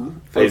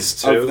 2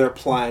 of their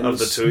plans of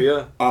the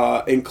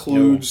Ouya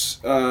includes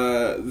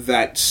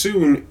that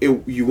soon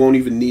you won't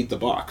even need the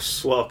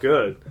box. Well,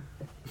 good.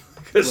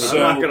 Because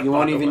you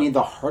won't even need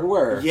the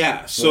hardware.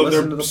 Yeah, so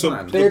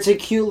but it's a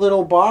cute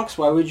little box.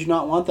 Why would you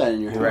not want that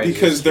in your house? Right.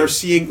 Because they're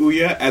seeing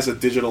Ouya as a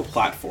digital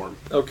platform.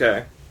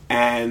 Okay.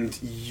 And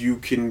you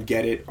can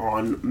get it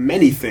on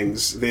many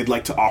things. They'd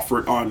like to offer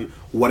it on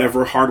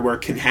whatever hardware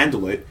can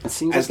handle it,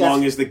 as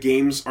long as the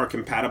games are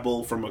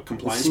compatible from a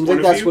compliance point of view. It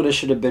seems like that's what it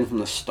should have been from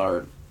the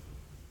start.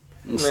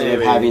 Instead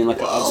of having like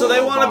so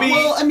they want to be.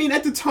 Well, I mean,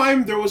 at the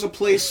time there was a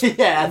place.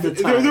 Yeah, at the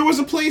time there was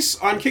a place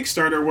on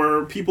Kickstarter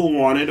where people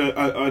wanted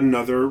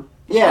another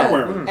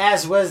hardware.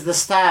 As was the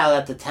style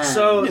at the time.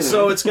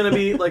 So it's going to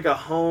be like a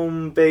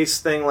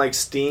home-based thing like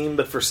Steam,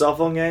 but for cell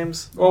phone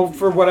games. Well,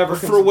 for whatever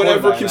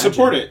can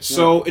support it.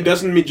 So it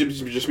doesn't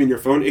just mean your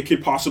phone. It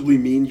could possibly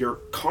mean your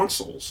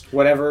consoles.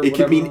 Whatever. It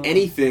could mean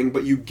anything,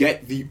 but you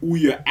get the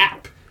Ouya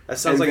app. That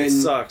sounds like it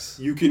sucks.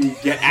 You can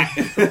get...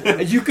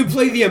 You could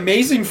play the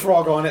Amazing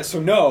Frog on it, so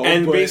no.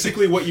 And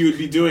basically what you would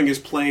be doing is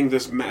playing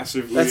this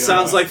massive... That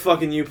sounds like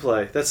fucking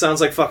Uplay. That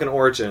sounds like fucking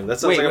Origin. That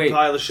sounds like a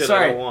pile of shit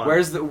I don't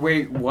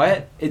want.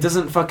 What? It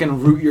doesn't fucking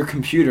root your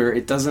computer.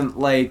 It doesn't,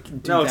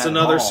 No, it's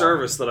another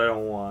service that I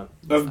don't want.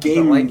 Of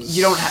games...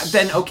 you don't have...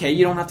 Then, okay,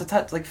 you don't have to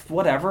touch...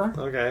 whatever.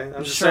 Okay,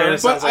 I'm just saying it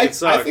sounds like it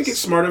sucks. I think it's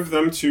smart of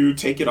them to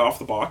take it off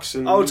the box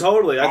and... Oh,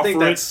 totally. I think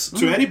that's...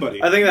 to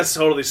anybody. I think that's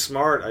totally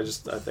smart. I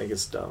think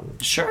it's dumb.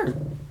 Sure.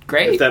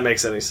 Great. If that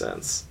makes any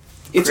sense.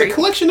 It's a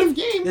collection of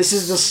games. This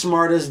is the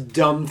smartest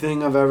dumb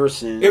thing I've ever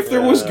seen. If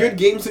there was good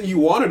games that you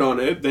wanted on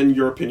it, then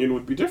your opinion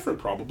would be different,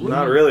 probably.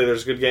 Not really.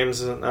 There's good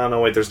games... Oh, no,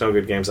 wait. There's no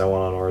good games I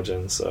want on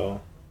Origin, so...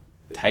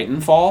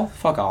 Titanfall?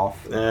 Fuck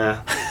off.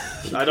 Yeah.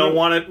 I don't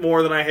want it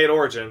more than I hate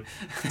Origin.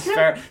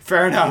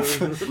 Fair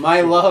enough.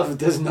 My love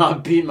does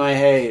not beat my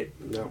hate.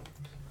 No.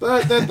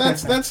 But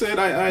that's it.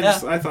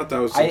 I thought that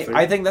was something.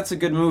 I think that's a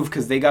good move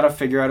because they got to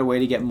figure out a way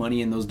to get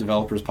money in those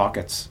developers'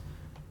 pockets.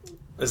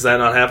 Is that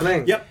not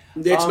happening? Yep.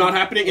 It's not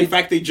happening. In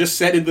fact, they just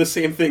said in the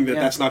same thing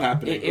that's not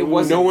happening. It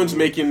wasn't. No one's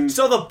making...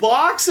 So the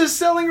box is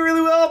selling really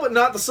well, but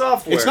not the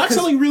software. It's not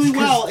selling really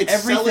well.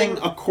 It's selling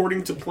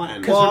according to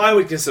plan. Well, I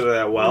would consider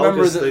that well.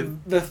 Remember,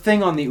 the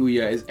thing on the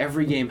Ouya is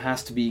every game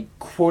has to be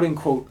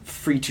quote-unquote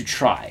free to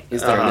try,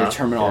 is their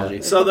terminology.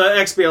 Yeah. So the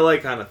XBLA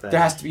kind of thing.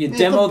 There has to be a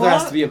demo, there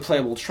has to be a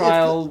playable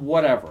trial,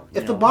 whatever.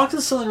 If the box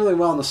is selling really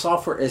well and the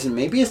software isn't,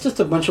 maybe it's just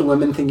a bunch of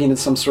women thinking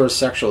it's some sort of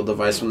sexual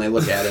device when they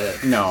look at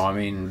it. No, I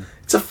mean...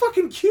 It's a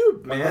fucking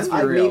cube, man.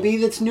 Maybe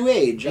that's new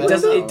age. It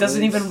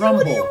doesn't even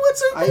rumble.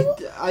 What's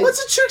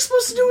a chick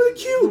supposed to do with a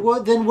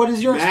cube? Then what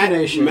is your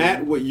explanation?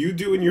 Matt, what you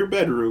do in your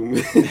bedroom.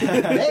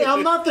 Hey,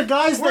 I'm not the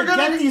guys that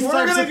get these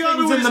types of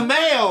things in the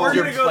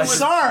mail.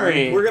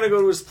 Sorry. We're going to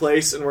go to his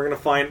place and we're going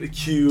to find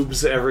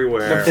cubes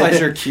everywhere. The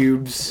pleasure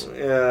cubes.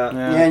 Yeah,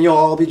 and you'll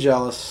all be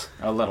jealous.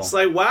 A little. It's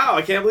like, wow,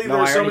 I can't believe there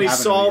are so many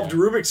solved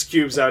Rubik's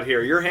Cubes out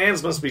here. Your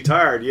hands must be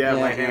tired. Yeah,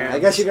 my hands. I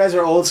guess you guys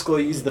are old school.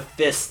 Use the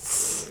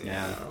fists.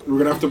 Yeah. We're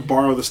going to have to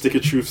borrow the Stick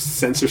of Truth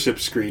censorship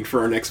screen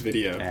for our next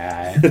video.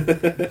 Yeah.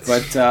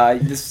 But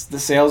the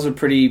sales are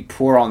pretty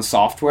poor on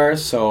software,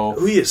 so...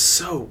 Ouya is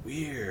so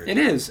weird. It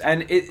is.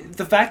 And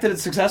the fact that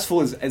it's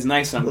successful is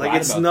nice. I'm glad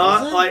about it's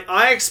not... Like,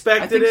 I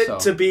expected it so.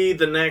 to be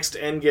the next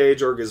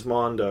N-Gage or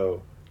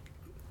Gizmondo.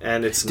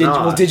 And it's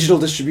not. Well, digital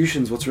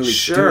distribution's what's really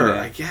doing it.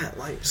 I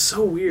get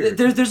so weird.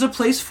 There's a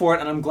place for it,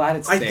 and I'm glad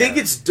it's there. I think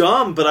it's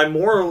dumb, but I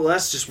more or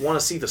less just want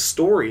to see the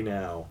story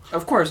now.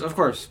 Of course.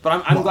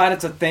 But I'm glad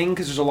it's a thing,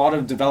 because there's a lot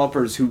of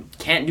developers who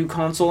can't do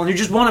console, and who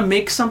just want to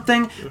make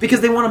something because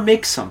they want to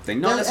make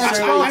something. Not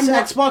necessarily...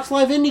 Xbox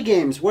Live indie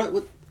games. What?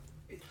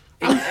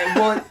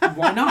 Well,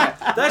 why not?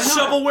 That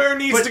shovelware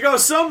needs to go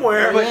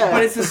somewhere.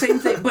 But it's the same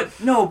thing. But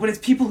it's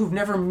people who've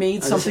never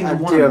made something who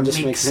want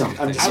to make something.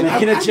 I'm just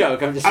making a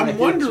joke. I'm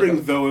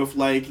wondering though if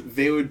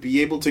they would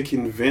be able to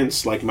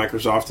convince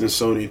Microsoft and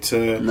Sony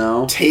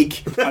to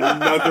take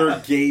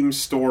another game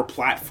store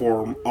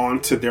platform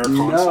onto their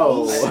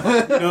consoles. No.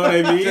 You know what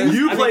I mean?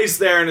 You place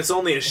there and it's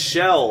only a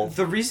shell.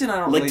 The reason I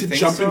don't really think to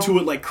jump so, into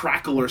it like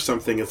Crackle or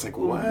something. It's like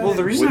what? Well,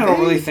 the reason I don't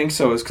really think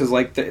so is because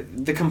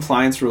the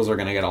compliance rules are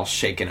going to get all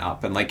shaken up.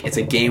 And it's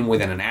a game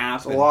within an app.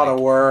 It's a lot of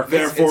work.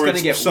 Therefore,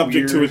 it's get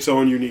subject to its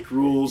own unique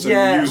rules, and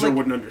the user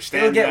wouldn't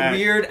understand. It'll get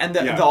weird, and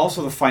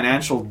also the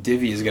financial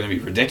divvy is going to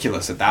be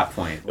ridiculous at that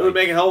point. It would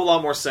make a hell of a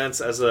lot more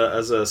sense as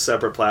a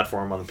separate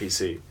platform on the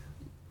PC.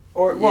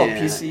 Or Yeah.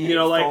 PC, You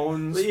know, like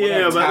phones, yeah,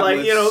 whatever, but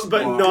like tablets,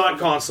 but or- not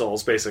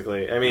consoles.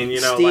 Basically, I mean,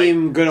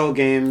 Steam, good old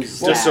games.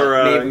 Just Well,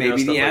 or, maybe stuff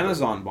the like that.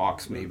 Amazon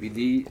box, maybe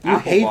the Apple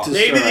hate box. to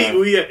maybe the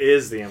Sure. Ouya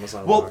is the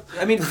Amazon. Well, box.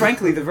 I mean,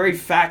 frankly, the very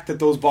fact that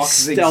those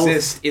boxes Stealth.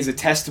 exist is a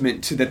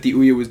testament to that the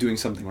Ouya was doing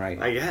something right.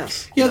 I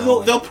guess. Yeah,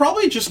 No. they'll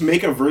probably just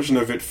make a version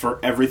of it for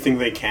everything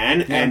they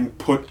can and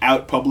put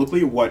out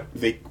publicly what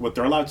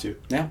they're allowed to.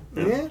 Yeah.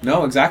 Yeah.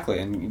 No, exactly,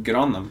 and get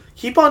on them.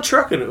 Keep on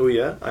trucking,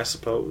 Ouya, I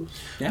suppose.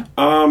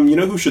 You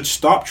know who should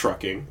stop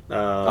trucking?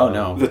 Oh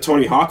no. The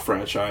Tony Hawk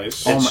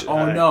franchise.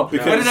 No.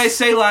 Because- What did I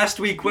say last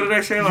week?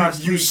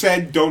 You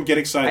said don't get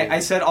excited. I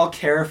said I'll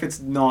care if it's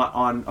not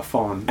on a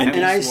phone. And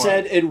And I guess what?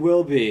 said it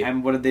will be.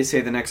 And what did they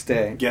say the next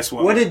day? Guess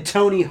what? What did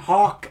Tony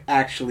Hawk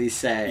actually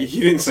say? He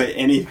didn't say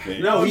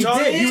anything. No, He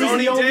Tony, did. He was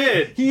Tony the only-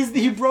 did.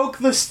 He broke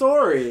the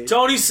story.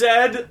 Tony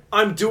said,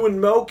 "I'm doing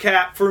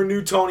mocap for a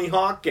new Tony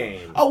Hawk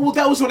game." Oh, well,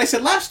 that was what I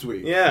said last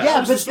week. Yeah. Yeah,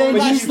 was but the story then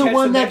last he's you the catch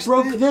one the that next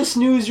broke day. this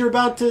news you're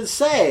about to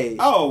say.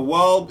 Oh,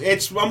 well,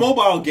 it's a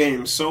mobile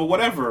game, so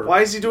whatever.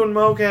 Why is he doing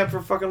mocap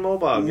for fucking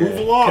mobile Move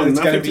game? along. It's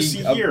gotta Nothing to be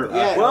see a- here.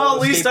 Yeah. Well,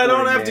 at least I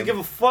don't skateboarding have to game. give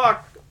a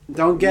fuck.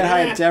 Don't get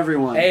Yeah. hyped,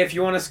 everyone. Hey, if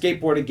you want a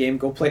skateboarding game,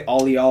 go play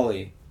Ollie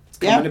Ollie. It's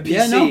Yeah, coming to PC.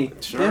 yeah, no.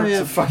 Sure. Yeah, It's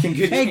yeah. a fucking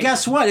good Hey, game.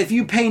 guess what? If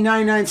you pay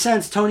 99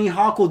 cents, Tony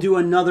Hawk will do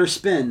another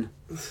spin.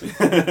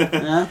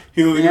 Yeah?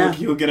 He'll Yeah.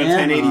 get a Yeah.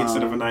 1080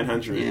 instead of a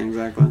 900. Yeah,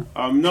 exactly.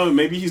 No,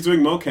 maybe he's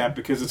doing mocap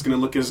because it's going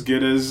to look as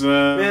good as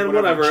Man,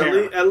 whatever.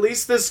 chair. At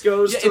least this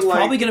goes Yeah, to it's like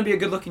probably going to be a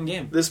good looking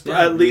game. this.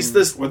 Yeah. At least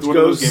this What are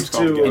goes those games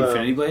called to again?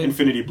 Infinity Blade.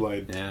 Infinity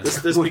Blade. Yeah.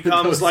 this What are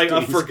becomes those like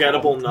a things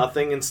forgettable called?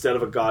 nothing instead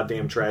of a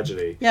goddamn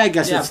tragedy. Yeah, I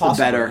guess Yeah, it's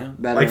possibly, the better. yeah.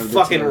 better Like of the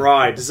fucking two.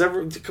 ride. Does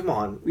ever come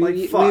on? Like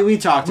fuck. We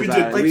talked We about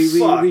did, it.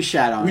 like, fuck. We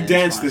shat on We it.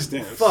 danced It's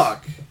this fine. dance.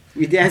 Fuck.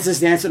 We danced this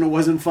dance and it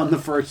wasn't fun the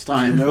first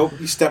time. Nope.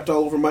 You stepped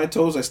all over my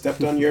toes. I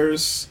stepped on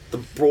yours. The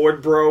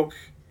board broke.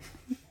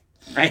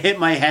 I hit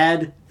my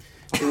head.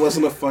 It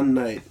wasn't a fun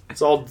night.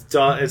 It's all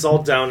done. It's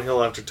all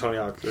downhill after Tony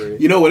Hawk 3.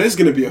 You know what is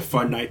going to be a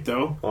fun night,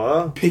 though?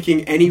 What?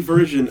 Picking any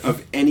version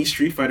of any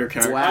Street Fighter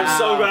character. Wow. I'm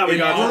so glad we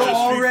got We're this.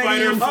 all already Street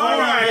Fighter in 4. All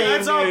right,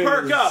 let's all news.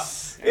 perk up.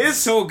 It's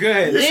so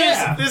good.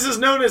 This is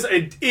known as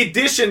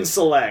Edition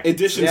Select.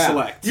 Edition Yeah.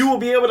 Select. You will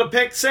be able to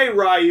pick, say,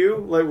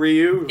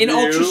 Ryu. In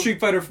Ultra Street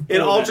Fighter 4.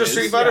 In Ultra that is,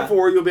 Street Fighter yeah.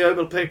 4, you'll be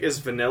able to pick as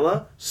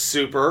Vanilla,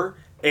 Super,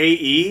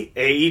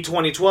 AE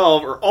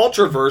 2012, or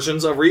Ultra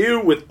versions of Ryu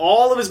with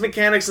all of his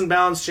mechanics and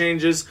balance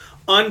changes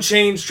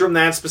unchanged from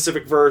that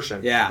specific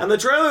version. Yeah. And the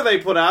trailer they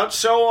put out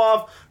show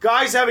off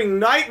guys having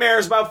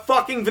nightmares about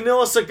fucking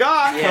Vanilla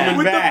Sagat Yeah.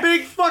 with Back. the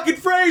big fucking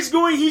phrase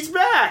going, he's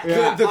back!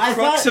 Yeah. The I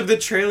crux thought- of the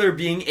trailer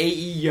being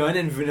A.E. Yun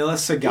and Vanilla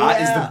Sagat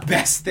Yeah. is the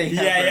best thing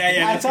Yeah, ever. yeah,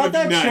 yeah. I that's thought gonna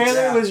that be nuts.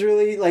 trailer Yeah. was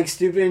really like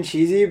stupid and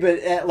cheesy, but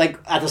at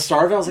the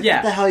start of it, I was like, Yeah.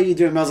 "What the hell are you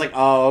doing?" I was like,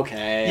 "Oh,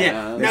 okay."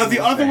 Yeah. Now, this the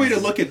is other way to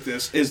fine. look at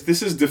this is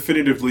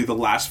definitively the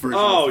last version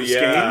Oh, of this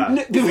yeah.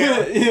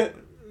 game.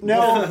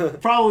 No,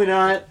 probably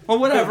not. Well,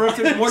 whatever. If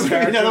there's more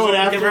characters, Another one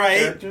after, different Right.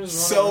 characters,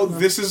 So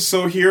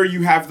whatever. here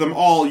you have them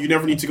all. You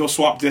never need to go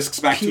swap discs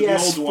back to the old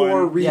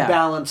PS4 one. Yeah.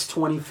 rebalance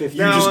 2015.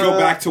 You Now, just go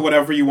back to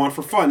whatever you want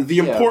for fun. The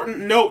important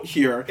note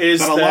here Is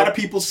that a that lot of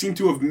people seem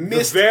to have The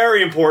missed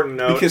very important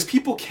note because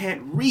people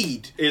can't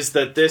read. is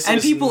that this And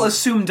is people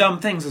assume dumb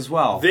things as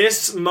well.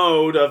 this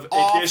mode of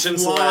Edition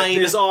Select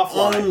is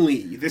offline. only.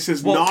 This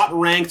is Well, not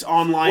ranked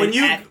online When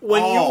you at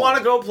all. want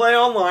to go play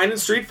online in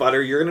Street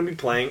Fighter, you're going to be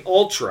playing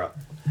Ultra.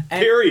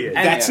 And- Period.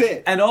 and- That's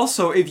it. And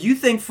also, if you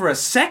think for a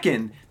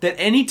second that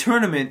any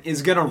tournament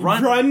is going to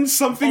run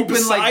something open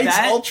besides like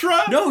that,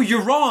 Ultra? no,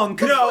 you're wrong.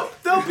 'cause- No,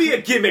 there'll be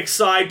a gimmick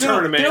side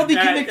tournament. There'll be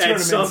at- gimmick at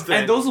tournaments, something.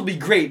 and those will be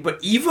great.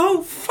 But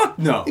Evo, fuck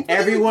no.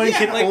 Everyone Yeah,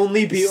 can like,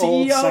 only be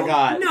old CEO,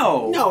 Sagat.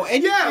 No, No,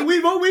 and Yeah,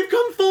 we've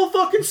come full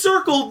fucking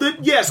circle that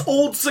yes,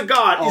 old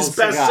Sagat is Old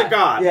best Sagat.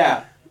 Sagat. Yeah.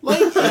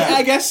 like,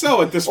 I guess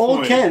so at this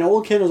Old point.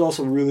 Ken is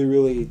also really,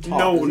 really tall.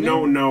 No, isn't he?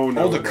 no.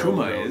 Old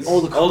Akuma is.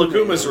 Old Old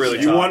Akuma's really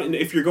You tough. want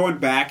if you're going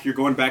back to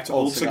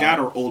Old old Sagat. Sagat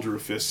or old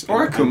Rufus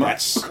Or And Akuma.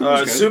 That's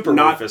Akuma's good. Super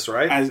not Rufus,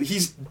 right? As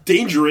he's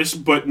dangerous,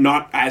 but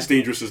not as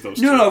dangerous as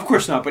those. No, two. no, of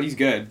course not. But he's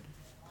good.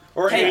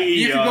 Or Hey, AE,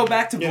 you can go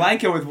back to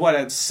Blanca with what,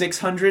 a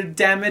 600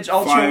 damage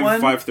Ultra one?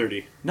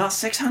 530. Not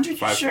 600.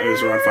 Five. Sure. It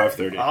was around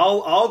 530.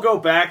 I'll go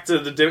back to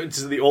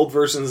the old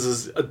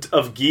versions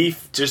of Geef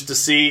just to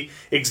see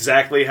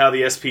exactly how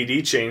the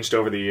SPD changed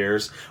over the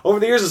years. Over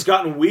the years, it's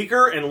gotten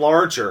weaker and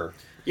larger.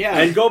 Yeah.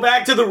 And go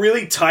back to the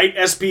really tight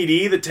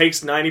SPD that takes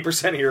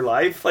 90% of your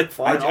life. Like,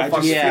 fine, I I'll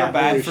just Yeah, feel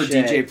bad holy for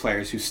shit. DJ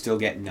players who still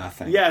get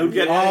nothing. Yeah, who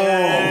get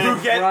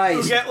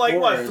Christ, like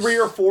what, of course. 3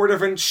 or 4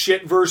 different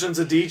shit versions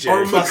of DJ.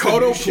 Or Plus the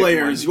Makoto new shit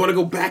players. one. You want to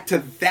go back to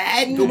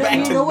that? Go back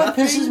you to know what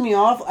nothing? pisses me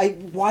off?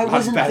 Why Not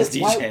wasn't as bad this? as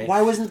DJ.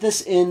 Why wasn't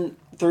this in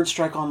Third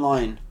Strike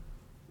Online?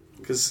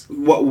 Because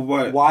What?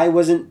 Why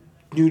wasn't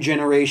New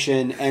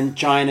Generation and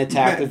Giant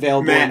Attack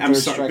available Matt, on I'm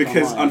Third sorry, Strike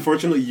because Online.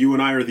 unfortunately you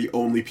and I are the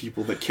only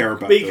people that care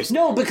about those.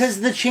 No, because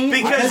the change.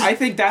 Because I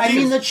think that I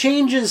mean, the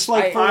changes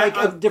like I-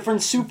 a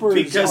different super.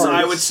 Because I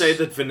arcs. would say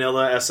that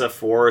vanilla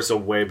SF4 is a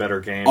way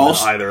better game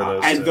Also- than either of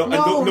those. and two. the-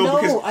 No,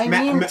 because I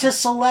Matt- mean Matt- to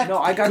select No,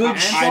 I got good the-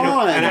 Sean. I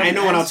know, and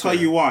I'll answer. tell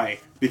you why.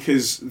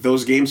 Because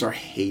those games are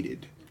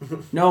hated.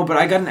 No, but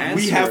I got an answer.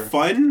 We have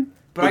fun,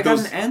 but I got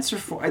those- an answer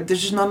for.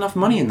 There's just not enough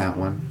money in that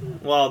one.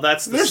 Well,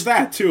 that's the There's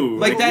that too.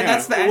 Like that. yeah.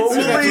 That's the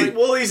answer.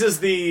 Woolly's is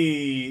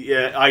the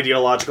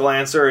ideological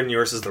answer, and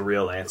yours is the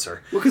real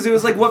answer. Because it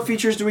was like, what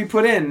features do we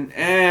put in?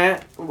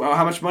 Well,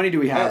 how much money do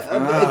we have?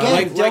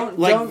 Again,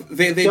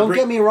 don't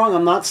get me wrong.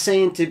 I'm not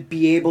saying to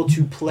be able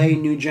to play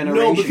New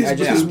Generation. No, because I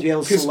just have to be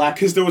able to select.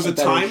 because there was a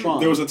better time Sean.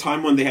 there was a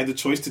time when they had the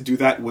choice to do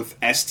that with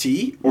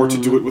ST or to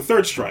do it with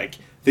Third Strike.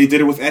 They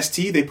did it with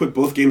ST. They put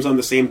both games on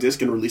the same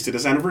disc and released it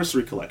as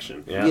Anniversary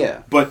Collection. Yeah.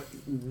 But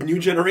New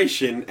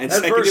Generation and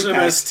That Second version of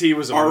Impact ST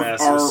was a are, mess.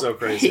 It are was so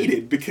crazy.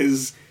 hated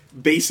because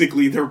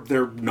basically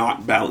they're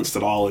not balanced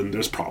at all and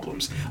there's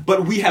problems.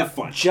 But we have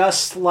fun.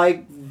 Just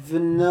like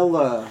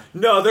vanilla.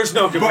 No, there's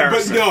no But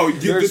comparison. no,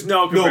 there's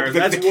no comparison.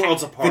 That's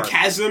worlds apart. The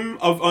chasm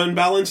of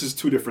unbalance is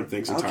two different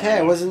things entirely.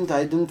 Okay,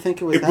 I didn't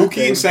think it was that Ibuki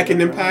big. and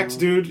Second Impact,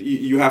 dude,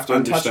 you have to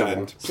Untouchable.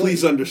 understand.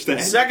 Please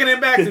understand. Second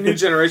Impact and New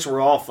Generation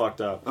were all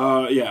fucked up.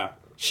 Yeah.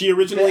 She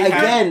originally had...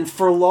 Again,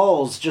 for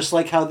lulz, just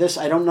like how this,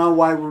 I don't know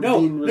why we're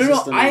being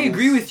resistant. I on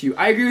agree this. with you.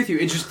 I agree with you.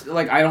 It's just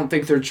like I don't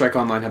think Third Strike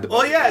Online had the.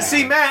 Well, budget yeah, they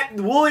see, had. Matt,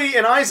 Wooly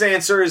and I's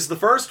answer is the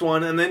first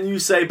one, and then you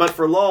say, but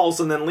for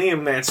lulz, and then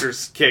Liam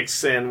answers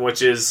kicks in,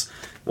 which is,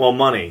 well,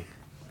 money.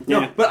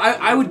 No, Yeah. but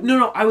I would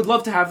I would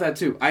love to have that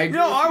too. I agree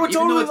No, with I you. would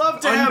Even though totally it's love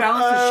to have,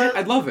 unbalanced as shit.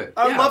 I'd love it.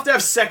 I would Yeah. love to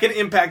have Second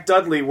Impact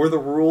Dudley, where the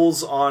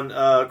rules on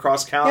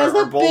cross Yeah, counter are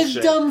that bullshit.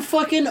 big dumb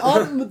fucking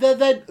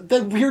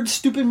that weird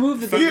stupid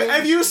move that they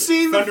Have you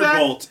seen the fact?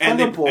 Thunderbolt,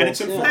 and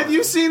it's in Thunderbolt, four. yeah. Have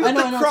you seen that I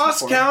know, the it's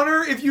cross before.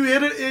 counter? If you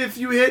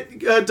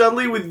hit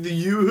Dudley with the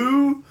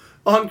Yoo-hoo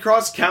on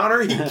cross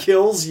counter, he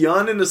kills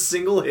Yun in a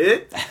single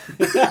hit.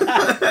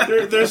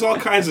 There's all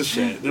kinds of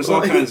shit. There's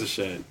all kinds of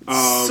shit.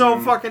 So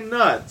fucking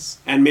nuts.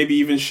 And maybe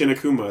even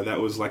Shinakuma, that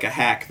was like a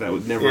hack that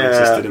would never Yeah.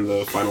 existed in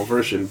the final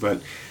version.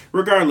 But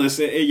regardless,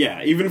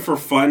 yeah, even for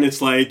fun,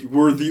 it's like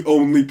we're the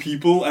only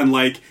people and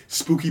like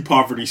spooky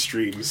poverty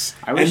streams.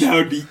 I wish- and that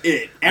would be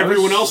it.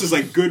 Everyone wish- else is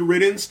like good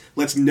riddance.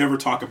 Let's never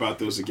talk about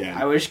those again.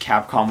 I wish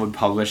Capcom would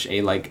publish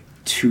a like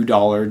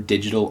 $2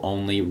 digital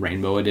only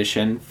Rainbow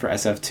Edition for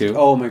SF2.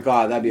 Oh my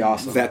god, that'd be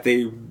awesome. that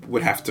they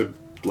would have to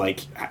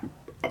like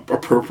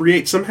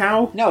appropriate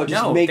somehow. No,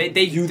 just No, make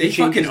they do the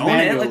fucking changes own it, like,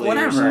 manually or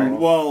whatever. something.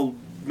 Well,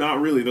 not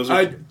really. Those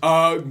are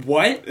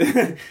What?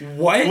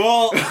 What?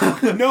 well,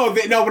 no.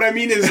 What I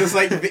mean is, it's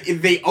like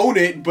they own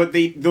it, but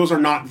those are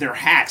not their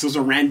hacks. Those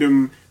are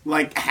random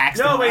like hacks.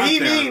 No, that are but out he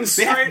there. means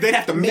they'd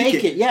have to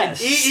make it.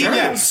 Yes. He Sure.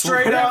 even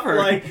straight up Whatever.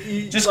 like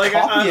Just like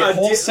copy it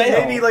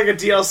wholesale. maybe like a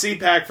DLC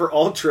pack for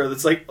Ultra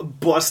that's like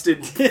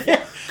busted,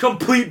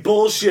 complete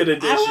bullshit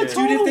edition. would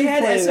Dude, if they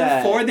had Play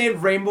that. SF4, they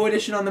had Rainbow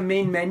Edition on the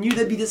main menu,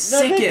 that'd be the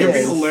they It'd be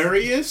sickest.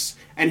 hilarious.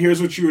 And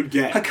here's what you would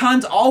get.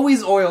 Hakan's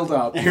always oiled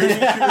up. Here's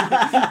what you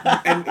would,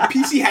 and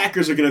PC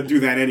hackers are gonna do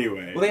that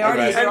anyway. Well, they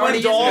already. Okay. they And already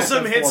when use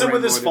Dawson SF4 hits him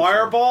with his Rainbow Edition.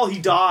 fireball, he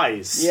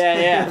dies.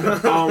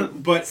 Yeah.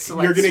 But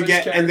Select you're gonna switch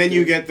get, and then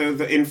you character. get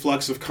the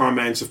influx of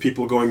comments of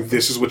people going,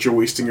 "This is what you're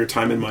wasting your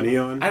time and money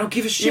on." I don't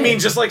give a shit. You mean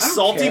just like I don't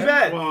Salty care.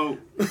 Bet? Well,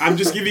 I'm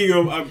just giving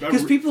you a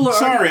 'Cause people are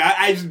sorry.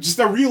 I just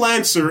a real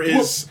answer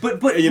Well, is.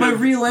 but you my know,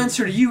 real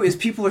answer to you is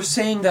people are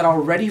saying that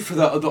already for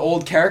the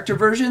old character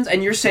versions,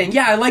 and you're saying,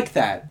 yeah, I like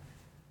that.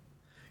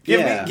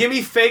 Give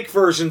me fake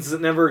versions that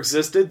never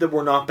existed that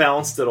were not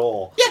balanced at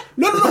all. Yeah,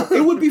 no,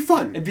 it would be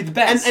fun. It'd be the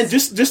best. and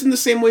just in the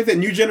same way that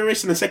New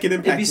Generation and Second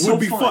Impact be so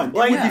would be fun. fun.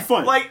 Like, it would be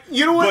fun. Like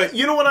you know what? But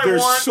You know what I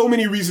there's want. so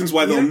many reasons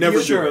why they'll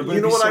never do it. but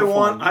You know it'd be what I so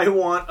want? fun. I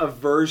want a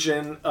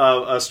version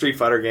of a Street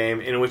Fighter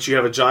game in which you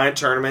have a giant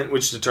tournament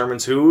which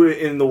determines who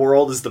in the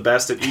world is the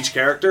best at each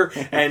character,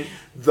 and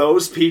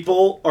those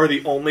people are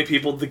the only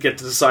people that get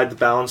to decide the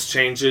balance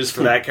changes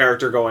for that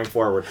character going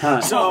forward.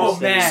 Huh. So, Oh,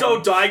 man. so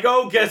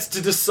Daigo gets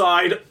to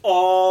decide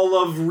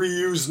all of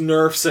Ryu's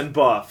nerfs and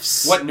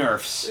buffs. What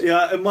nerfs?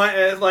 Yeah,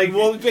 like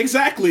Well,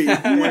 exactly. Who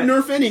would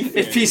nerf anything?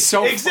 It'd be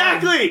so fun.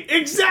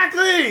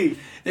 exactly.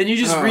 Then you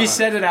just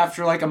reset it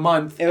after like a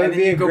month, It would and then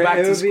be you a go great, back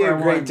it to would be a square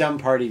great one. dumb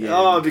party game.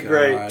 Oh, it'd be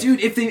great. God. Dude,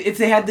 if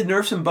they had the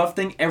nerfs and buff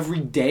thing every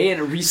day and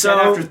it reset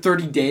So, after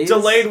 30 days,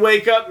 Delayed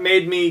wake up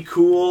made me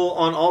cool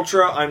on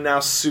Ultra. I'm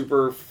now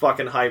super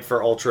fucking hyped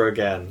for Ultra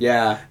again.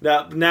 Yeah.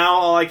 Now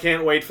all I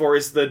can't wait for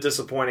is the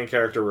disappointing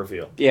character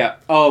reveal. Yeah.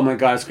 Oh my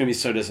god, it's gonna be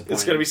so disappointing.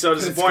 It's going to be so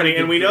disappointing, gonna be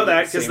and we know good at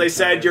that the because same they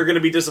said time. you're going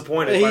to be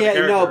disappointed by the Yeah,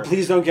 character. no,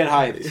 please don't get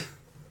hyped.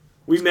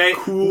 We may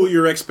Cool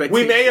your expectations.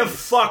 we may have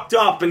fucked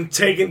up and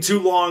taken too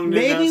long. To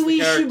Maybe announce the we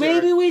character. should.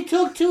 Maybe we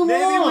took too long.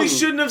 Maybe we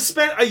shouldn't have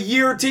spent a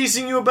year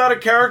teasing you about a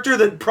character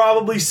that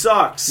probably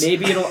sucks.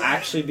 Maybe it'll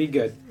actually be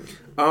good.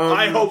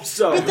 I hope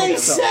so. But they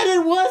said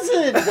it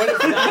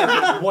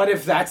wasn't. What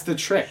if that's the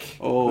trick?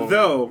 Oh,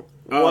 Though,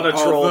 What a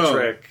troll although,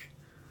 trick.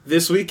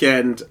 this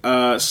weekend,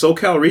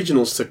 SoCal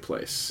Regionals took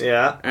place.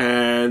 Yeah.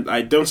 And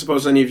I don't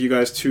suppose any of you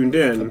guys tuned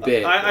in.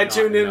 I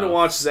tuned in to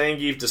watch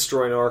Zangief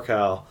destroy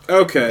NorCal.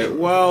 Okay,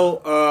 well,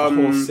 the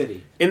whole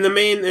city. In the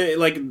main,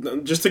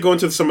 just to go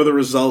into some of the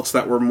results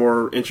that were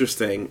more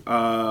interesting,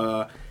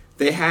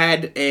 they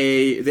had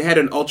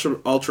an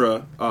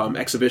ultra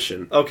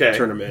exhibition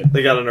tournament.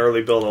 They got an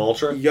early build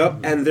ultra. Yup,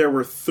 and there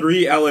were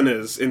 3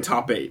 Elenas in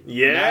top 8.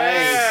 Yeah,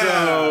 nice.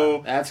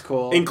 So that's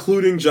cool,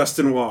 including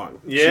Justin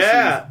Wong.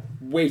 Yeah.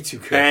 Way too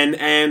good.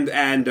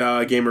 And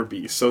Gamer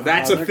Beast. So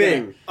that's a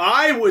thing.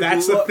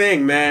 That's a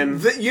thing, man.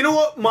 You know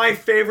what my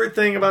favorite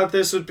thing about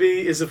this would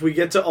be is if we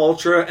get to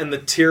Ultra and the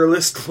tier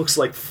list looks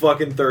like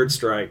fucking Third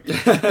Strike.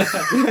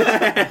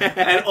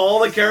 And all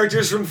the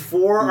characters from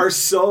 4 are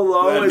so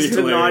low as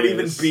to not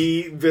even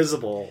be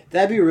visible.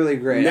 That'd be really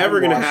great. Never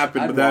gonna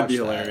happen, but that'd be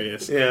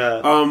hilarious.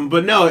 Yeah.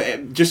 But no,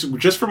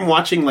 just from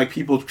watching like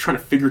people trying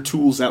to figure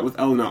tools out with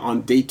Elena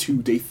on day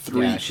 2, day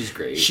 3. Yeah, she's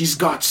great. She's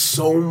got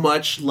so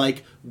much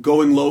like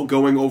going low,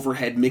 going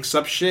overhead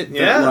mix-up shit.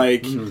 Yeah. That,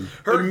 like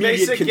her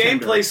basic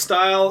contender. gameplay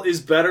style is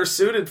better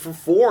suited for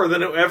 4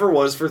 than it ever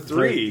was for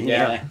 3.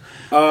 Yeah.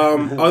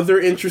 Other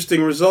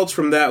interesting results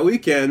from that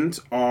weekend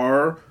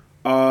are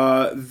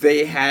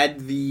they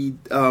had the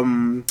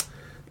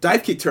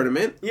dive kick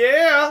tournament.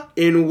 Yeah.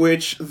 In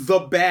which the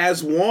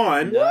Baz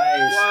won.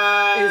 Nice.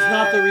 It's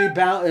not the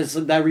rebound.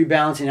 That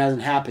rebalancing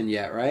hasn't happened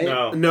yet, right?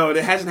 No, it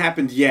hasn't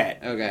happened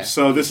yet. Okay.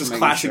 So this is Making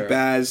classic sure.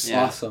 Baz.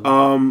 Yeah.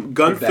 Awesome.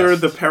 Gunther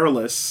the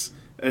Perilous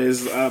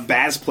is a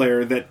Baz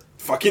player that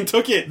fucking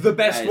took it. The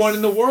best one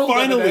in the world.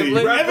 Finally.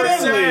 evidently.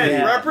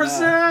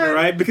 Represent.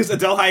 Right? Because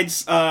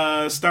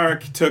Adelheid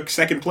Stark took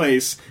second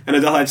place, and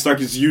Adelheid Stark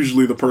is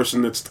usually the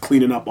person that's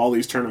cleaning up all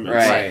these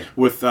tournaments Right.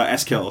 with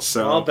S-Kills.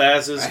 So. Well,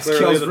 Baz is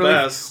clearly the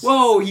best.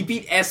 Whoa, he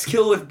beat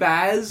S-Kill with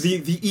Baz? The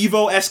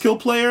Evo S-Kill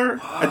player,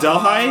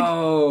 Adelheid?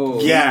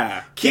 Oh.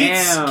 Yeah.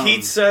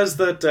 Keith says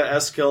that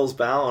S-Kill's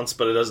balanced,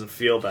 but it doesn't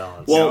feel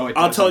balanced. Well, No,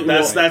 I'll tell you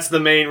that's the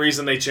main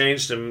reason they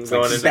changed him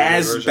going into the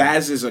version.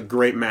 Baz is a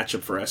great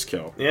matchup for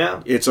S-Kill. Yeah.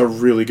 It's a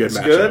really good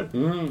matchup.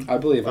 Good. I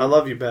believe it. I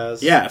love you,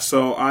 Baz. Yeah,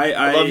 so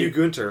I love you,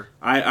 Gunter.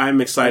 I'm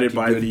excited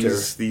by Gunter.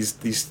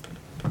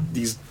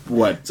 these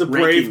what? It's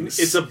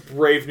a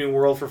brave new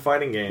world for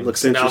fighting games.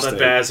 Looks now interesting. that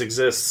Baz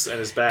exists and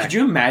is back. Could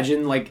you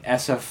imagine, like,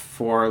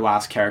 SF4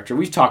 last character?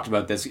 We've talked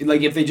about this.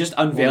 Like, if they just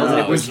unveiled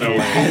it with there's no way.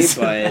 Baz.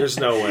 There's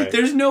no way.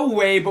 There's no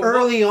way, but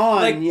Early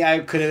on, like, I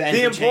could have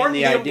The entertained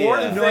the idea.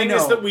 important thing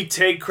is that we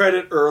take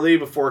credit early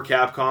before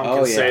Capcom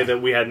can say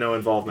that we had no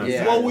involvement.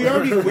 Yeah. Well, we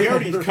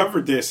already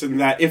covered this in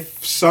that in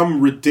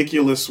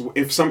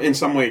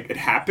some way it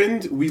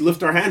happened, we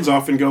lift our hands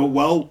off and go,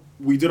 well,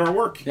 we did our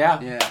work.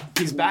 yeah,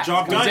 he's back.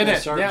 Job We done. did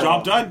it. Yeah.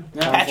 Job done.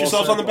 Yeah. Pat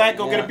yourselves on the back.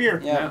 Go get a beer.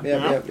 Yep.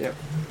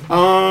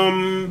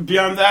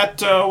 Beyond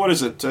that, what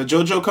is it?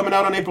 JoJo coming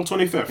out on April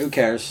 25th. Who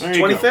cares? There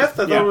you go. 25th? I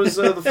thought it was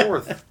the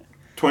 4th.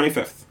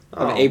 25th.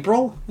 Of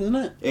April, isn't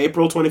it?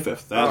 April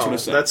 25th. That's what it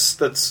said.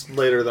 That's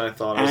later than I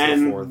thought. It was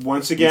And the 4th.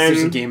 once There's a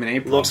again, game in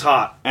April. Looks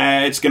hot.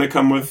 it's going to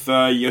come with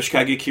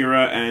Yoshikage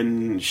Kira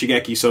and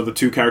Shigeki, so the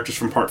 2 characters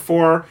from Part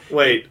 4.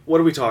 Wait, what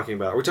are we talking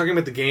about? Are we talking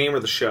about the game or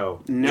the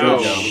show? No,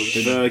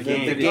 JoJo. the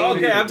game. The game.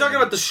 Okay, I'm talking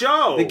about the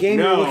show. The game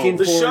No. you're looking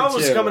The forward show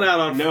is to. coming out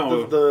on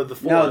No. the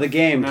 4th. No, the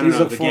game. No, Please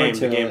look the forward game, to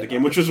the game, it. the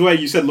game. Which was why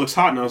you said looks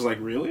hot, and I was like,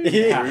 really?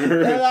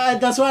 Yeah.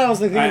 That's why I was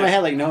thinking in my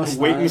head, like, no, it's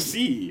Wait not. and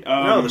see.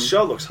 No, the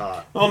show looks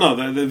hot. Oh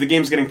no, the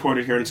game's getting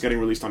ported here, and it's getting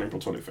released on April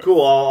 25th.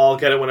 Cool, I'll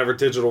get it whenever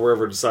Digital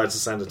River decides to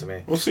send it to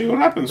me. We'll see what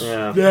happens.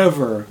 Yeah.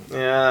 Never.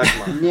 Yeah,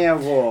 come on. Yeah,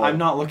 well. I'm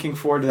not looking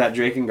forward to that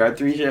Drake and Guard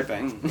 3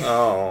 shipping.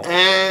 Oh.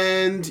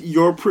 And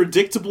your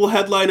predictable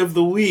headline of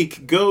the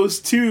week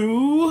goes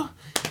to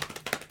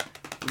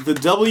the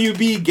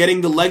WB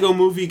getting the Lego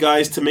Movie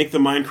guys to make the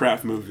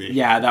Minecraft movie.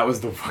 Yeah, that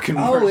was the fucking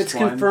Oh, worst it's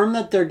one. confirmed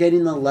that they're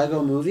getting the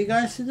Lego Movie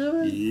guys to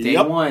do it? Day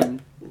Yep.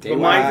 one. But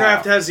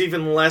Minecraft has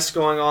even less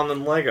going on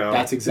than Lego.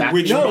 That's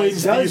exactly Which No,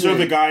 means it these are doesn't.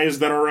 the guys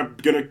that are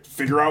going to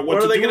figure out What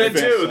to are they do going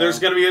with to it. do? There's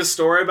going to be a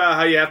story about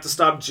how you have to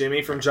stop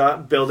Jimmy from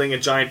building a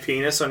giant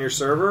penis on your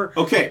server?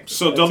 Okay,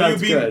 so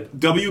sounds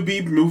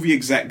WB movie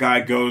exec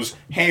guy goes,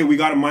 hey, we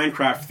got a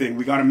Minecraft thing.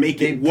 We got to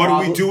make it. What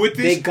do we do with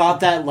this? They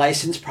got that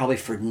license probably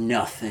for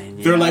nothing.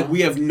 you They're know? like,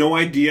 we have no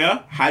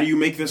idea. How do you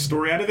make this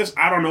story out of this?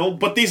 I don't know.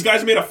 But these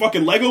guys made a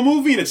fucking Lego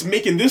movie and it's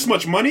making this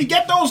much money.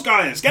 Get those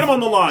guys. Get them on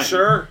the line.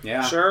 Sure.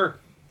 Yeah. Sure.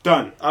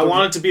 Done. I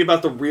want it to be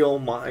about the real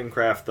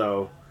Minecraft,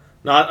 though.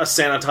 Not a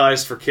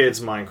sanitized for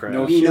kids Minecraft.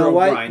 No. You know Hero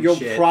what? grind You'll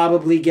shit.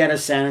 probably get a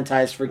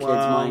sanitized for kids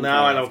Well, Minecraft.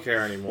 now I don't care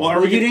anymore. Well,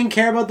 Well, you didn't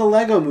care about the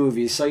Lego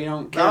movies, so you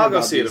don't care I'll go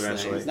about see it these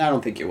eventually. things. I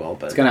don't think you will,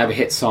 but It's gonna have a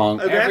hit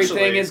song. Eventually.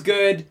 Everything is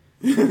good.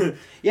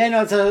 yeah,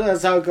 no,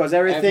 that's how it goes.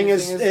 Everything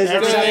is Everything's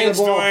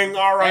acceptable. doing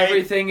all right.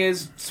 Everything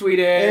is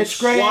Swedish. It's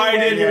great. Why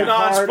did you're you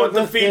not part put of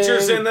the a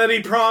features thing. in that he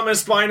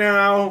promised by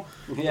now?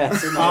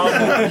 Yes.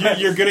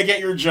 You're gonna get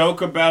your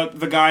joke about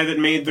the guy that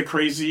made the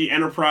crazy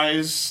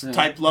Enterprise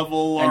type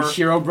level, And or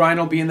Herobrine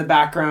will be in the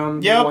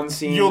background. yep, One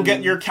scene. you'll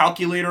get your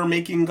calculator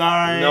making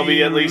guy. There'll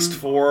be at least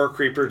 4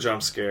 creeper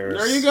jump scares.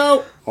 There you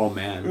go. Oh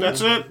man. That's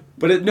it.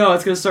 But no,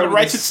 it's gonna start. It with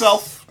writes this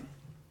itself.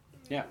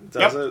 Yeah.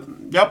 Does it?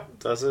 Yep.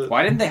 Does it?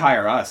 Why didn't they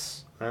hire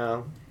us?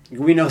 Well,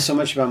 We know so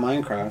much about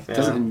Minecraft.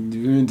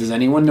 Yeah. Does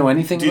anyone know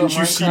anything Didn't about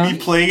you see Minecraft? me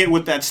playing it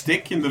with that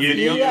stick in the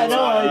video? Yeah,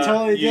 no, I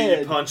totally you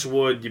did. punch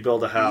wood, you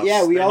build a house.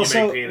 Yeah, we then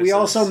also you make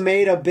penises.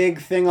 made a big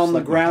thing on the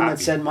like ground Maaaannnn. that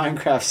said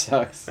Minecraft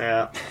sucks.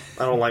 Yeah,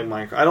 I don't like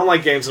Minecraft. I don't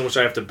like games in which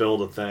I have to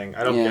build a thing.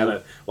 I don't Yeah. get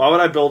it. Why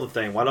would I build a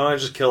thing? Why don't I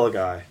just kill a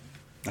guy?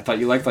 I thought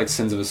you liked like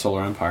Sins of a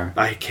Solar Empire.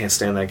 I can't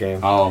stand that game.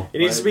 Oh, It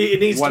needs to be. It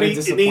needs to What a be. It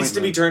needs to be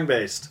disappointment. turn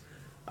based.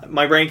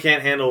 My brain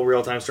can't handle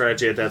real time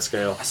strategy at that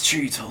scale. That's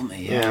true. You told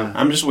me. Yeah.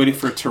 I'm just waiting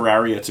for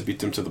Terraria to beat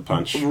them to the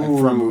punch.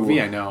 For a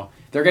movie, I know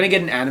they're gonna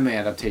get an anime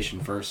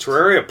adaptation first.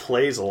 Terraria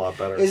plays a lot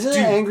better. Isn't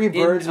an Angry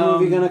Birds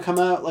movie going to come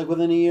out like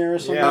within a year or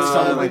something? Yeah,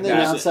 something like They that.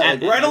 announced that,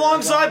 And- like, Right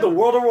alongside the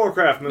World of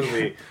Warcraft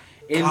movie.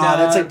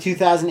 that's like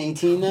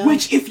 2018 now.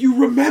 Which, if you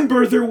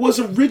remember, there was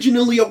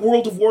originally a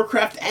World of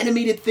Warcraft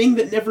animated thing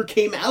that never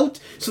came out,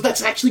 so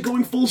that's actually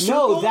going full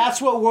circle. No, that's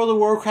what World of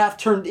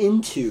Warcraft turned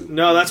into.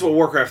 No, that's what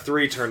Warcraft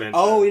 3 turned into.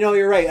 Oh,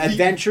 you're right.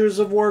 Adventures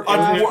of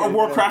Warcraft. a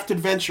Warcraft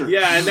adventure.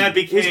 Yeah, and that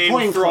became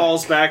point and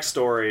Thrall's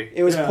backstory.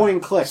 It was point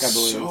and click, I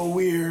believe. So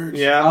weird.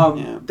 Yeah.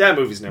 Yeah. That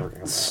movie's never gonna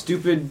come out.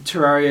 Stupid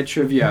Terraria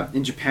trivia.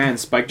 In Japan,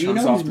 Spike You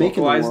know who's Chunsoft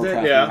making the localized it,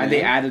 Warcraft Yeah. movie, and they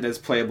right? added as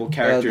playable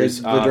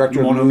characters the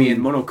director of Monomi Moon. and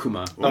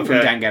Monokuma from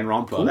Okay.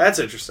 Danganronpa. That's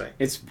interesting.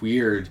 It's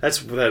weird.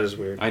 That is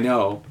weird. I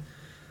know.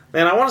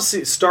 Man, I want to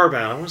see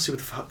Starbound. I want to see what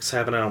the fuck's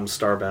happening on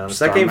Starbound. Is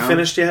that game Starbound?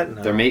 finished yet?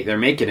 No. They're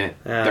making it.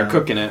 Yeah. They're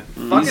cooking it.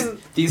 Fucking-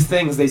 These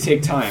things, they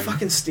take time.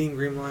 Fucking Steam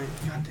Greenlight.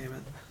 God damn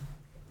it.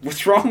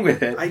 What's wrong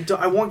with it?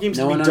 I want games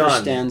No to one be done.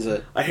 understands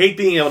it. I hate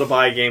being able to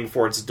buy a game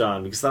before it's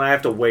done because then I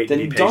have to wait Then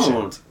and be patient.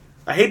 don't.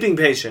 I hate being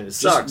patient. It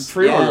sucks. Just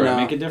pre-order Yeah, it. no.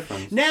 Make a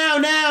difference. Now!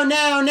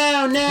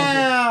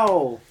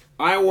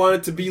 I want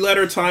it to be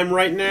letter time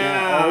right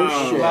now.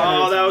 Oh, shit.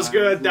 Oh, that was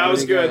good. That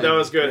was Really good. That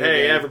was good.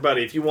 Really Hey, good.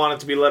 everybody, if you want it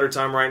to be letter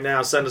time right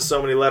now, send us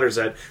so many letters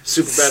at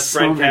So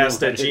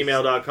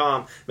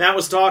superbestfriendcast@gmail.com. Matt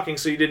was talking,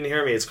 so you didn't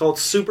hear me. It's called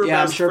Superbest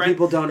Yeah, I'm sure Friend-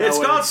 people don't know It's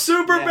what called it's-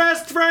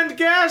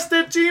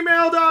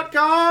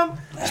 superbestfriendcast@gmail.com.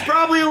 There's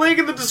probably a link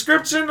in the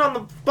description on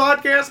the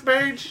podcast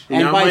page.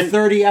 And Now by my-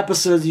 30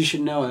 episodes, you should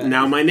know it.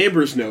 Now my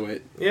neighbors know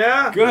it.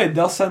 Yeah. Good.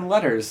 They'll send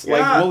letters. Yeah.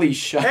 Like Wooly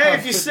shut Hey, up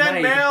if you at send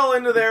night. mail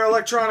into their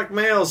electronic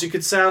mails, you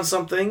could sound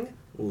something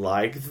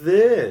like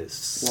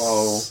this.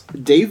 Whoa.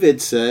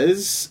 David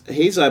says,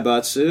 "Hey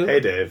Zaibatsu, Hey,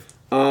 Dave.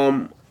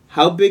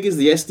 how big is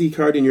the SD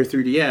card in your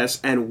 3DS,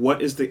 and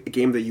what is the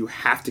game that you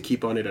have to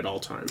keep on it at all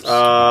times?"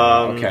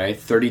 Okay,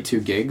 32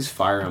 gigs,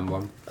 Fire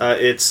Emblem.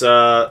 It's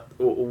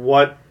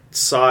what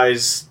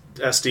size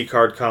SD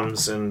card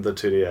comes in the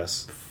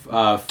 2DS?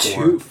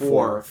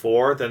 Four.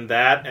 4. Then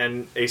that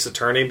and Ace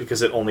Attorney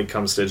because it only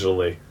comes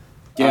digitally.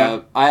 Yeah.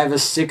 I have a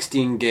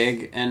 16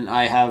 gig, and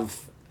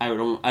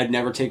I'd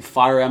never take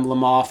Fire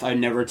Emblem off. I'd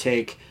never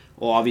take,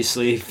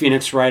 obviously,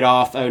 Phoenix Wright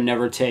off. I would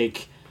never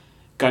take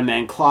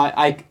Gunman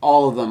Clyde.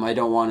 All of them, I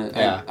don't want it.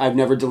 Yeah. I've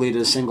never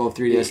deleted a single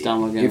 3DS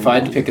download game. If I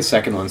had to pick a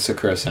second one,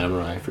 Sakura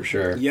Samurai, for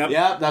sure. Yep.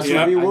 Yeah, that's Yep.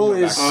 what we I'd go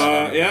Woolies.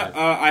 back.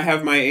 I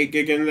have my 8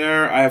 gig in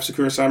there. I have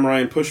Sakura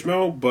Samurai and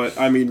Pushmo, but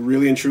I mean,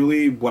 really and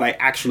truly, what I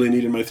actually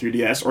need in my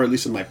 3DS, or at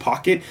least in my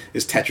pocket,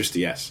 is Tetris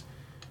DS.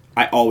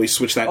 I always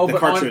switch the but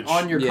cartridge.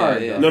 on your Yeah,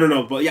 card, yeah. though.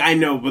 No, but yeah, I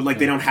know, but like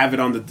they don't have it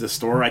on the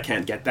store. I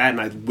can't get that, and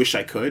I wish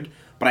I could,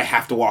 but I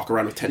have to walk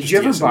around with Tetris. Did you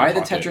ever DS in my buy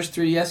the pocket. Tetris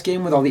 3DS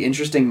game with all the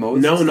interesting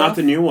modes? No, and not stuff?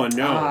 the new one.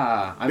 No,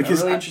 I'm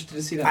Because really I- interested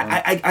to see that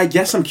one. I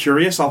guess I'm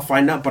curious. I'll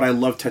find out, but I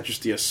love Tetris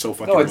DS so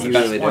fucking Oh, it's much. the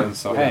best really one, do.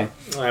 so Yeah.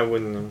 hey. I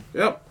wouldn't.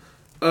 Yep.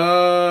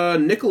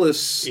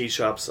 Nicholas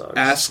eShop sucks.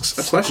 asks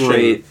a question.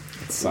 Great.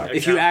 It sucks.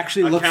 If you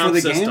actually look for Account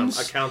the system,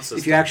 games, account system.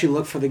 if you actually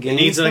look for the games,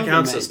 needs an though,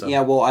 account then system.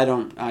 Yeah, well, I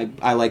don't.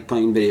 I like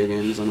playing video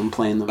games, and I'm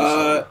playing them.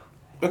 So.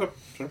 Okay,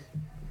 sure.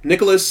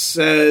 Nicholas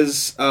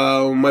says,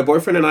 my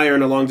boyfriend and I are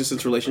in a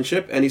long-distance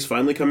relationship, and he's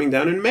finally coming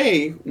down in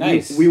May.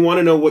 Nice. We want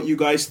to know what you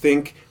guys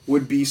think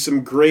would be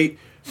some great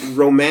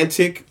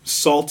romantic,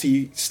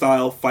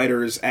 salty-style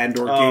fighters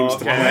and/or games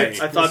to play.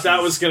 I thought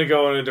that was going to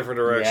go in a different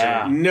direction.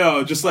 Yeah.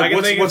 No, just I like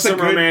can think what's of a some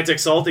good romantic,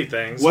 salty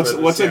things. what's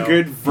but what's you a know.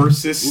 good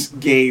versus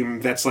game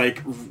that's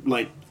like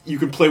you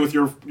can play with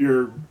your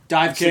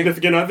Dive kick.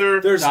 significant other.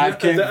 There's Dive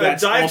kick,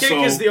 that's dive kick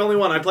also- is the only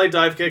one. I played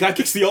dive kick. That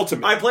kick's the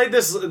ultimate. I played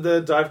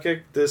the dive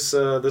kick this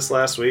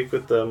last week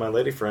with my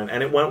lady friend,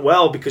 and it went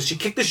well because she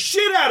kicked the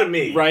shit out of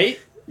me. right?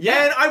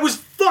 Yeah, and I was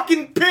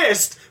fucking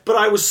pissed, but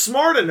I was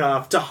smart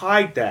enough to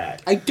hide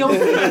that. I don't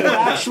think you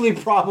actually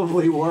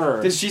probably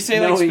were. Did she say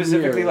like Knowing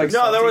specifically you. like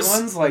No, there salty was-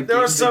 ones like there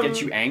games was that some-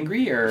 get you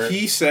angry or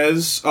He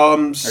says, or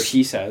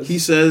he says He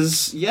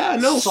says, yeah,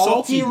 no,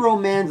 salty,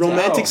 romantic,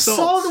 romantic Oh.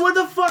 salt. What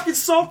the fuck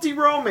is salty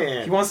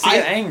romance? he wants to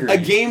get angry. A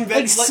game that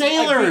Like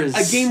sailors.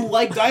 a game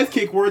like Dive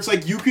Kick, where it's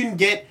like you can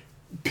get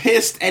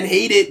pissed and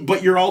hate it,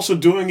 but you're also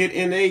doing it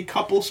in a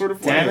couple sort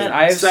of way. Damn it!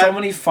 I have That- so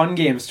many fun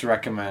games to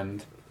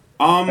recommend.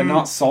 But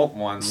not salt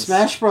ones.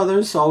 Smash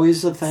Brothers,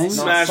 always a thing.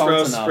 Smash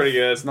Bros is pretty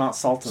good. It's not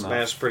salt enough.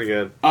 Smash is pretty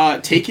good.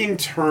 Taking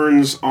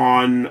turns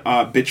on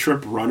Bit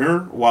Trip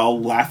Runner while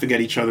laughing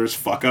at each other's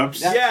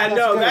fuck-ups.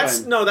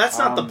 That's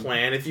not the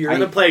plan. If you're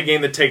going to play a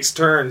game that takes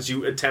turns,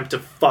 you attempt to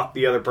fuck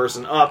the other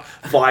person up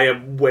via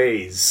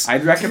ways.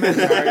 I'd recommend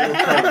Mario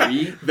Kart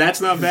Wii.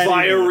 That's not bad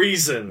via either.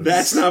 reasons.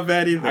 That's not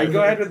bad either. I'd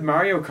go ahead with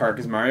Mario Kart,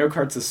 because Mario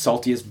Kart's the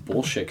saltiest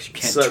bullshit, 'cause you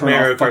can't So turn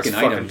Mario off Kart's fucking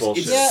fucking items.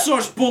 bullshit. It's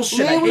such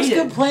bullshit. I Liam was hate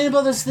it. complaining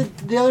about this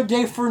the other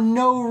day for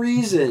no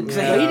reason. Because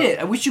I hate it.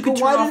 I wish you could But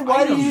turn off why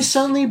did items. you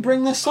suddenly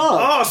bring this up?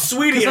 Oh,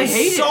 sweetie, 'Cause I I'm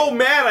hate so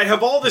mad. I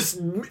have all this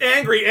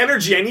angry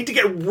energy. I need to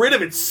get rid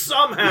of it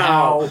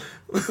somehow.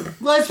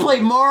 Let's play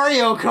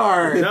Mario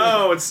Kart.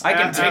 No, it's... I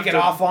can take it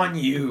off on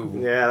you.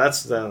 Yeah,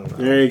 that's...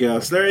 There you go.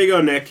 So there you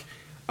go, Nick.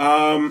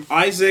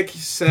 Isaac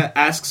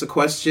asks a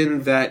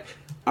question that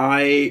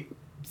I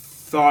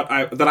thought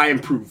I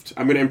improved.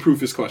 I'm going to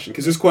improve his question,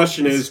 because his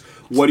question is,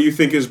 what do you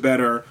think is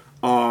better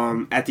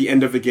at the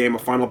end of the game, a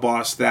final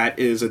boss that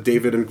is a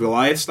David and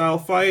Goliath style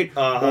fight,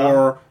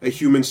 or a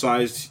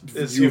human-sized you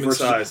versus...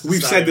 human-sized.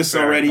 We've said this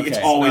already. Okay. It's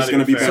always going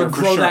to be better. So for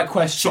grow sure. that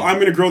question. So I'm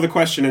going to grow the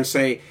question and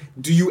say,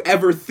 do you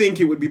ever think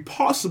it would be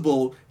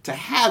possible to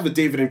have a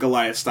David and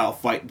Goliath style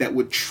fight that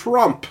would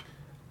trump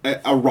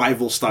a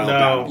rival style No.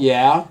 battle?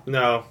 Yeah,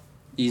 No.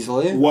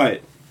 easily.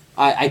 What?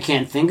 I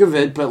can't think of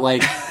it, but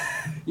like,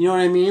 you know what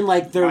I mean?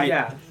 Like, they're...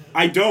 Yeah.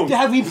 I don't.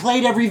 Have we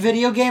played every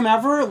video game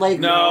ever? Like,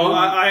 No,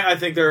 I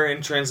think there are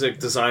intrinsic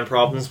design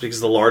problems because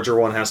the larger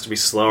one has to be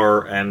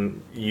slower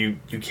and you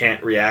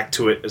can't react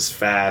to it as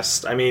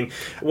fast. I mean,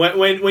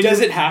 when Does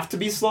it have to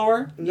be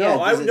slower? Yeah,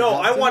 does it have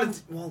I to? wanted...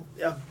 Well,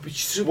 yeah,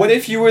 What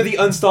if you were the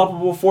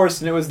unstoppable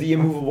force and it was the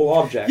immovable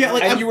object? Yeah,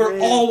 like, and you were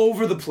all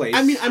over the place.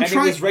 I mean, and it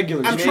was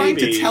regular. I'm trying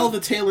to Maybe. tell the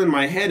tale in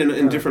my head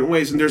in different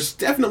ways, and there's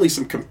definitely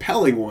some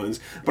compelling ones,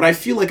 but I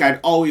feel like I'd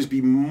always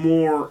be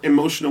more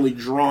emotionally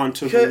drawn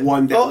to the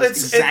one that was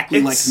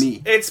exactly like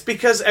me. It's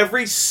because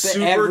every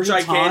super every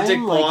gigantic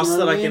time, like, boss you know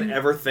that what I I can mean?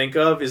 ever think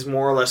of is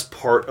more or less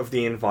part of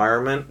the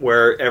environment,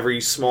 where every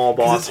small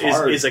boss it's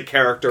hard. is a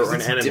character or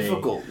an it's enemy.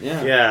 difficult.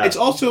 Yeah. Yeah. It's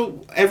also,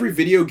 every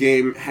video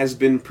game has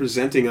been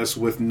presenting us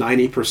with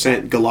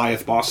 90%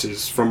 Goliath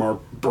bosses from our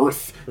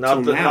birth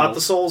till now. Not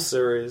the Souls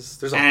series.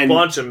 There's a And-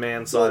 bunch of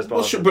man-sized Well,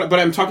 bosses. sure, but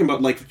I'm talking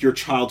about like your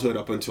childhood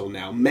up until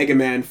now. Mega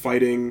Man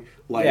fighting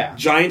like Yeah.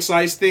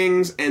 giant-sized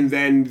things, and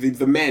then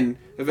the men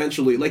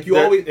eventually. Like you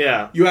They're- always,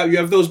 yeah. you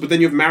have those, but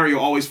then you have Mario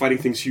always fighting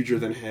things huger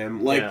than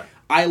him. Like Yeah.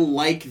 I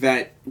like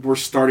that we're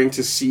starting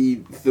to see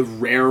the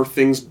rare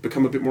things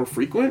become a bit more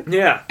frequent.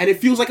 Yeah. And it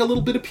feels like a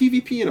little bit of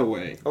PvP in a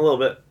way. A little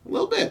bit. A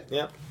little bit.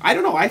 Yeah. I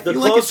don't know. I The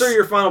feel like closer it's,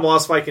 your final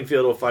boss fight can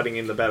feel to a fighting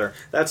game, the better.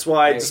 That's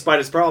why, despite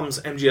its problems,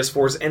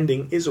 MGS4's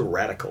ending is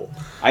radical.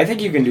 I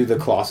think you can do the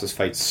Colossus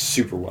fight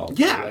super well.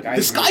 yeah, Like, I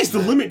the sky's the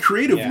agree with limit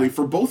creatively Yeah.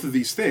 for both of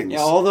these things. Yeah,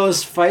 all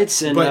those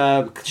fights in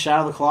But-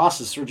 Shadow of the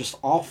Colossus were just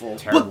awful.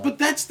 Terrible. But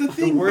that's the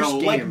thing, worst though.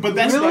 game. Like, but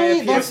that's Really?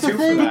 why I That's the PS2 for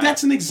thing? that. But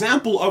that's an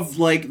example of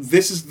like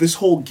this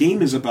whole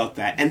game is about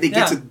that, and they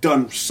get Yeah. it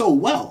done so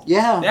well.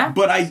 Yeah. Yeah.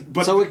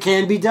 But So it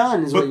can be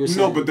done, is what you're saying.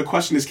 no. But the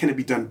question is, can it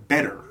be done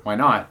better? Why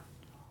not?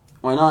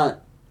 Why not?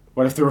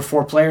 What if there were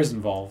 4 players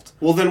involved?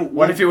 Well, then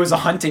What if it was a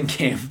hunting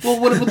game? Well,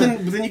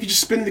 then you could just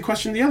spin the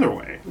question the other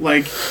way.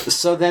 Like,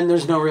 So then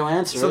there's no real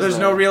answer. So is there's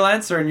there? no real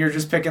answer, and you're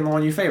just picking the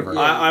one you favor.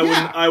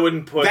 I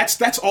wouldn't put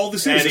that's all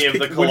this is. any Just of the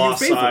pick one you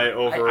Colossi favor.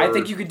 over... I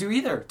think you could do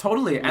either,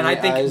 totally. And I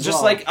Yeah, think, as just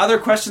well. like other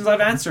questions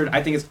I've answered,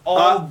 I think it's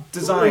all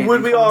designed. Would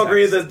in we all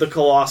agree context. that the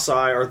Colossi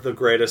are the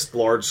greatest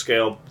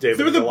large-scale David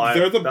They're the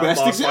Goliath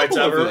best boss fights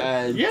example of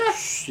ever? it. Yeah.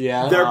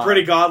 Yeah. They're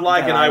pretty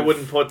godlike, and I I've-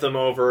 wouldn't put them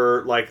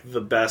over like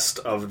the best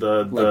of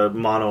the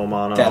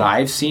mano. that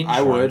I've seen?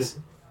 I would.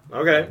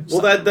 Okay,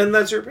 well then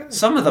that's your opinion.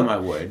 Some of them I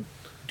would.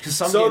 Because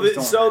some So games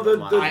the don't have the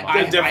them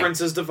on.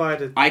 difference is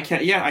divided. I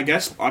can't. Yeah, I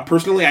guess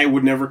personally, I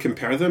would never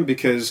compare them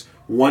because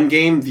one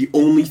game, the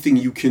only thing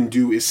you can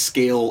do is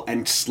scale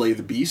and slay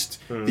the beast.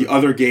 The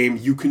other game,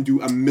 you can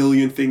do a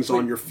million things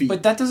on your feet.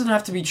 But that doesn't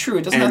have to be true.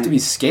 It doesn't have And- to be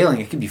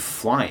scaling. It could be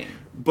flying.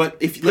 But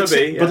if Could let's be,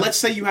 say, yeah. but let's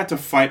say you had to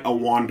fight a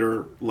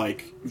Wander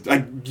like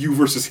you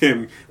versus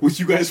him, with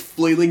you guys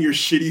flailing your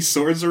shitty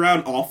swords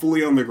around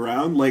awfully on the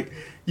ground, like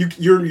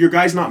your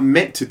guy's not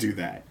meant to do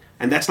that,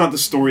 and that's not the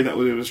story that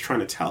it was trying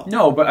to tell.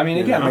 No, but I mean,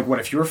 again, know? like, what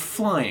if you were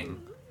flying?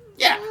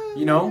 Yeah,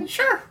 You know?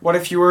 sure. What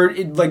if you were,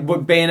 like,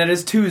 what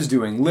Bayonetta's 2 is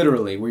doing,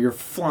 literally, where you're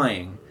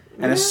flying?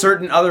 And a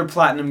certain other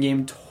Platinum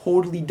game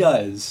totally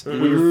does, where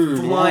you're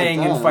flying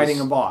yeah, it and does. fighting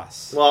a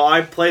boss. Well,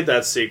 I played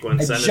that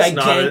sequence, A and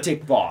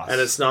gigantic boss.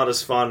 and it's not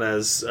as fun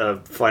as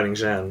fighting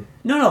Zhen.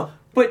 No,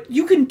 but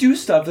you can do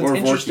stuff that's Or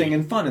interesting Vorki.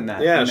 and fun in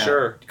that, Yeah, in that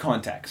sure.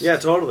 context. Yeah,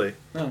 totally.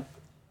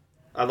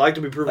 I'd like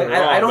to be proven Like,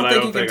 wrong. I don't but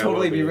think I it can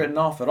totally be written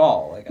off at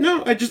all. Like,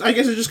 No, I guess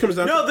it just comes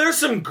down. No, to... there's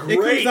some It great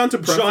comes down to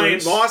giant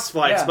preference. boss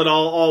fights, Yeah. but I'll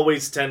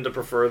always tend to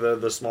prefer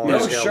the smaller No,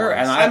 scale sure,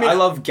 ones. and I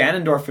love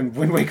Ganondorf and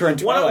Wind Waker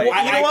and One of-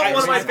 Twilight. You know what?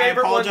 One of my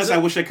favorite I apologize. ones- I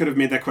wish I could have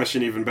made that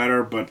question even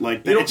better, but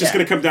like, You know- it's just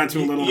going to come down to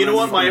a little. You know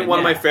what? One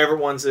of my Yeah. favorite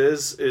ones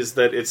is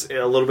that it's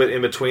a little bit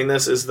in between.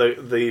 This is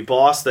the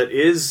boss that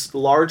is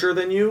larger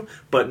than you,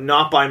 but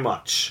not by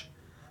much.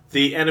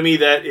 The enemy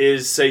that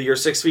is, say, you're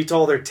 6 feet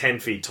tall, they're 10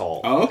 feet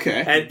tall, Oh,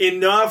 okay. and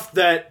enough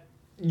that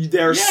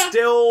they're Yeah.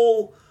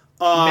 still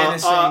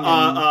Menacing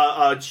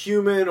a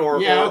human or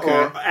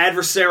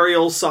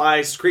adversarial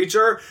sized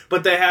creature,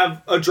 but they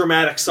have a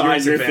dramatic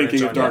size You're advantage.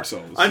 thinking of on Dark you.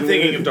 Souls. I'm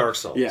thinking of Dark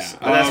Souls. Yeah.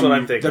 That's what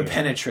I'm thinking. The of.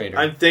 Penetrator.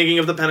 I'm thinking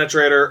of the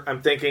Penetrator.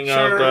 I'm thinking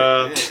of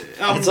the.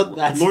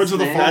 That's Lords of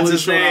the his name. Fallen That's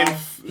his showed name.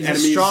 off He's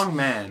enemies. a strong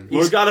man.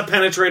 He's got a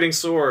penetrating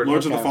sword.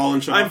 Lords of the Fallen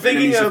showed I'm off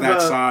thinking enemies of of,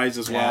 that size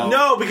as well.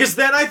 No, because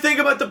then I think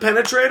about the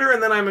Penetrator,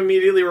 and then I'm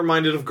immediately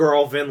reminded of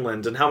Garl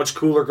Vinland and how much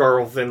cooler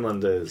Garl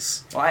Vinland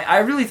is. Well, I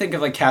really think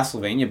of like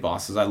Castlevania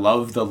bosses. I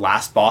love the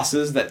last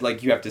bosses that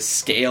like you have to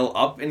scale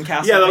up in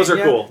Castlevania. Yeah, those are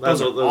cool.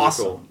 Those are are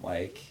awesome. cool.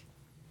 Like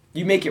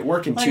you make it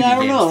work in 2D Like, I don't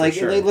games know. for Like,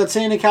 sure. like, let's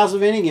say in a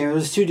Castlevania game,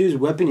 there's two dudes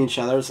whipping each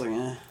other. It's like,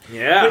 eh.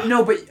 Yeah. But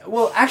no,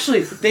 well,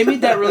 actually, they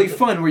made that really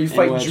fun where you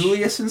fight which-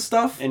 Julius and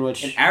stuff. in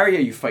which- Aria,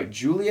 you fight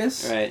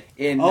Julius. Right.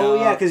 In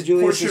Yeah, because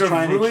Julius Portrait is of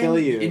trying to Ruin- kill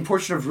you. In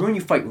Portrait of Ruin,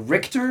 you fight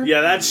Richter.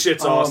 Yeah, that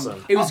shit's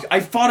awesome. It was. I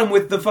fought him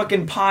with the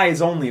fucking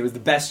pies only. It was the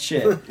best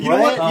shit. You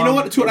know what? You know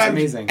what? To what It's I'm,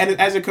 amazing. and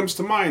as it comes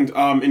to mind,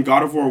 in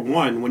God of War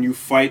 1, when you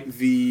fight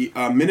the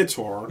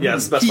Minotaur, Yeah,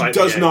 it's the best he fight in the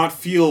does game. not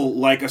feel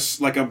like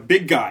a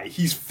big guy.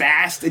 He's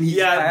fast and he's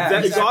he's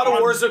God of on-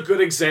 War is a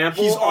good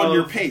example. He's on of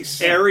your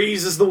pace.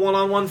 Ares is the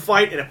one-on-one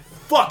fight, and it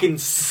fucking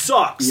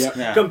sucks Yep.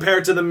 Yeah.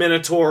 compared to the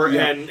Minotaur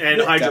Yeah. and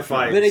Hydra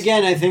fights. But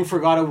again, I think for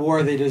God of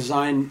War, they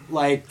designed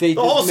like the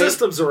whole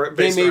systems are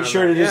They based made around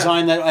sure that, to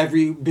design that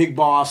every big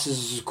boss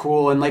is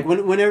cool, and like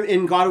whenever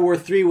in God of War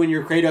 3, when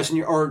you're Kratos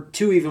and or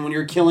 2 even when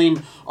you're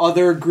killing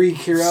other Greek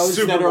heroes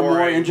Super that are more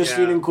boring,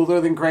 interesting yeah. and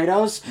cooler than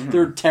Kratos,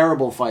 they're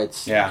terrible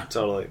fights. Yeah.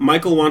 Totally.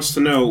 Michael wants to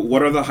know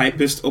what are the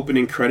hypest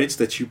opening credits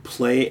that you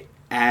play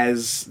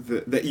as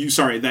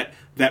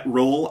that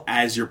role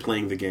as you're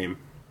playing the game.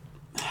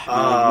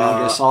 Metal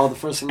Gear Solid, the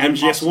first thing. that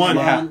pops MGS in my One,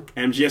 mind.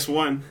 MGS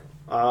One.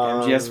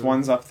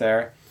 MGS1's up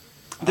there.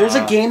 There's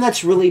a game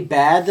that's really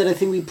bad that I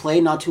think we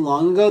played not too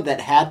long ago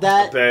that had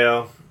that.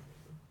 Bayo.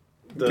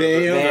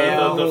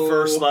 The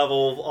first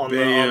level on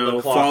the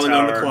clock falling tower.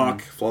 on the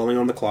clock, falling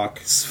on the clock.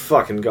 It's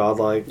fucking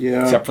godlike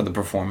Yeah, Except for the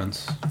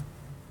performance.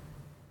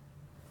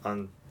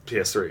 on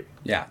PS3.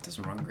 Yeah, it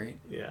doesn't run great.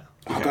 Yeah.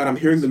 Oh god, I'm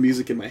hearing the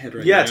music in my head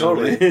right now. Yeah,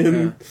 totally.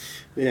 man.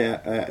 Yeah.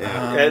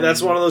 And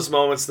that's one of those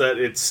moments that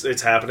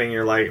it's happening.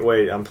 You're like,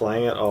 wait, I'm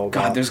playing it. Oh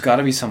God, there's got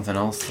to be something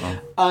else though.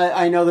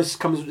 I know this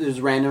is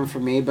random for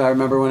me, but I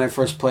remember when I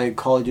first played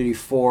Call of Duty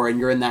 4, and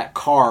you're in that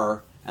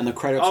car, and the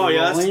credits Oh are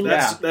yeah, rolling.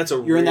 that's a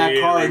You're in that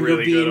car, really, and you're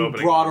really good being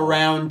opening brought level.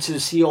 around to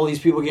see all these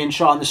people getting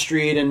shot in the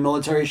street and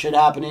military shit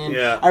happening.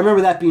 Yeah. I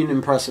remember that being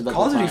impressive. At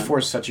Call of the Duty time. 4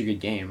 is such a good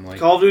game. Like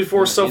Call of Duty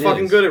 4 is so it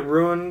fucking is. good. It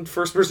ruined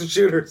first-person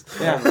shooters.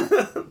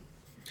 Yeah.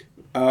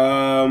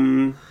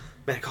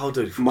 Man, Call of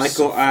Duty 4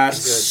 Michael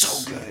asks.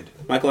 so good.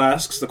 Michael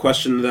asks the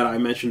question that I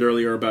mentioned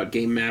earlier about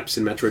game maps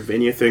and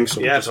Metroidvania things. So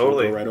Yeah, we'll just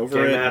totally. go right over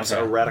Game it. maps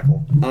Okay. are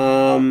radical.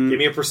 Give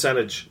me a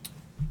percentage.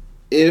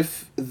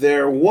 If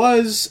there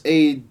was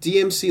a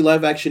DMC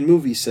live action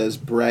movie, says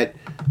Brett,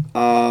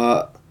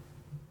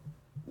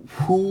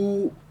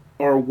 who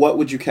or what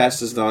would you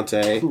cast as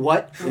Dante?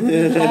 What?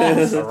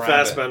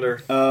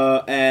 Fassbender.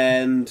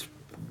 And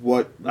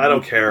what? I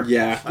don't care.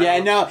 Yeah. Yeah,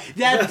 no,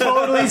 that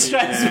totally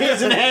strikes me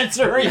as an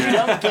answer. You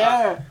don't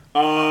care.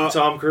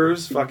 Tom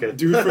Cruise? Fuck it.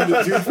 Dude from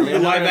the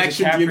live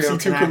action DiCaprio DMC2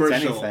 can act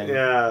commercial. anything.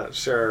 Yeah,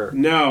 sure.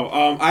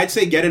 No, I'd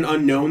say get an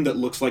unknown that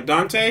looks like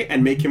Dante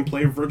and make him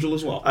play Virgil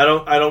as well. I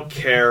don't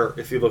care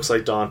if he looks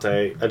like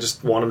Dante. I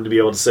just want him to be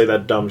able to say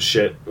that dumb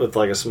shit with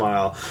like a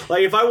smile.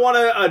 Like if I want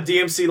a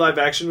DMC live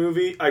action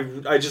movie,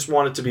 I just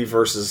want it to be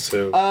Versus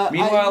 2. Meanwhile, you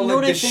know like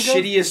what the I think of?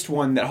 shittiest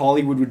one that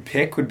Hollywood would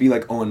pick would be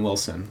like Owen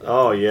Wilson.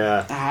 Oh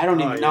yeah. I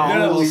don't even know. yeah.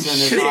 No, Wilson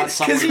is not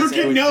someone because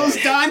that would knows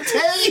pick. Dante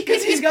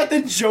Because he's got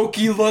the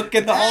jokey look,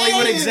 and the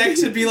Hollywood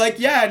execs would be like,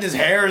 "Yeah, and his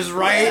hair is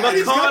right."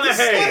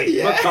 McConaughey.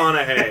 Yeah.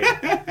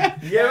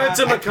 McConaughey. Give it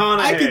to McConaughey.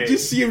 I could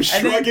just see him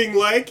shrugging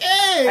like,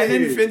 hey! And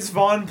then Vince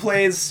Vaughn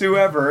plays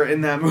whoever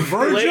in that movie.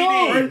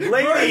 Lady.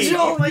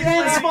 Virgil,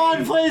 yes,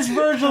 Vaughn plays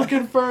Virgil.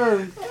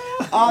 Confirmed.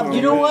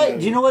 You know what?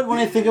 Do you know what? When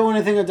I think of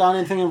Don,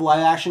 I think of live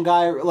action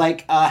guy,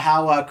 like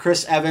how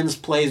Chris Evans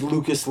plays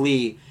Lucas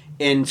Lee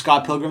in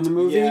Scott Pilgrim the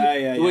movie.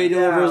 Yeah. The way he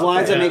delivers Yeah,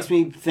 lines, okay. that makes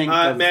me think.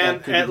 of man,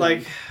 that could and be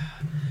like,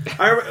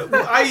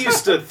 I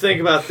used to think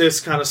about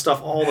this kind of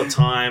stuff all the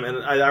time, and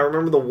I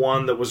remember the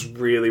one that was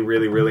really,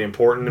 really, really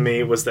important to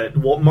me was that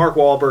Mark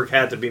Wahlberg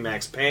had to be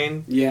Max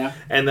Payne. Yeah.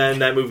 And then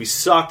that movie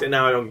sucked, and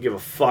now I don't give a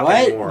fuck What?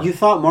 anymore. You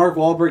thought Mark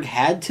Wahlberg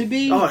had to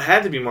be? Oh, it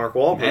had to be Mark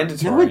Wahlberg.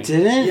 Mandatory. No, it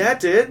didn't. Yeah, it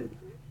did.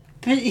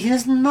 But he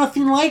has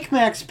nothing like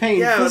Max Payne,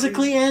 Yeah,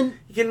 physically and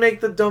He can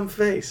make the dumb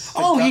face.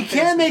 Oh, he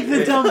can make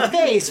the dumb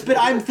face, but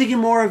I'm thinking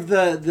more of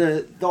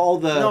all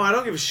the. No, I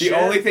don't give a shit. The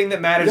only thing that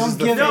matters Don't is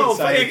the give face.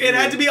 No, it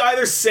had to be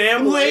either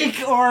Sam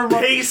Lake or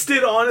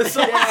pasted onto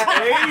someone's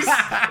face,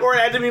 or it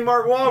had to be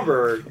Mark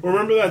Wahlberg.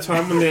 Remember that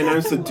time when they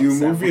announced the Doom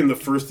movie and the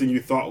first thing you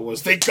thought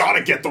was, they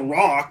gotta get The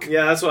Rock?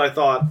 Yeah, that's what I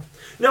thought.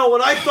 No,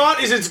 what I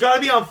thought is it's got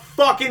to be on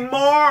fucking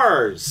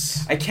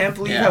Mars. I can't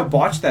believe how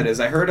botched that is.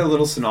 I heard a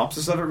little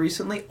synopsis of it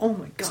recently. Oh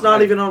my god. It's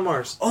not even on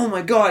Mars. Oh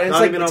my god. It's Not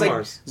like, even it's on like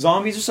Mars.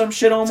 zombies or some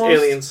shit almost.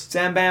 It's aliens.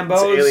 Zambambos.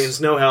 It's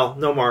aliens. No hell.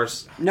 No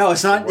Mars. No,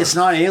 it's not. It's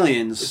not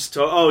aliens.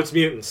 It's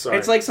mutants. Sorry.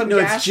 It's like some No,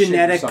 it's gas shit or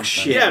genetic something.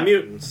 shit. yeah,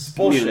 mutants.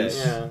 Bullshit. Mutants.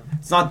 Yeah.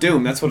 It's not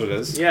Doom, that's what it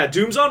is. Yeah,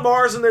 Doom's on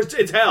Mars and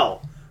it's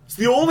hell. It's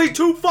the only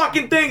two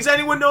fucking things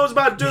anyone knows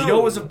about Doom. You know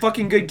what was a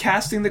fucking good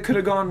casting that could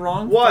have gone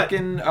wrong? What?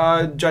 Fucking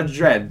Judge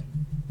Dredd.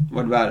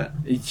 What about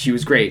it? She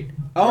was great.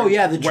 Oh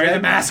yeah, the Wear Dredd, the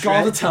mask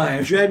all the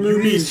time. Dredd You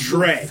movie mean is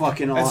Dredd.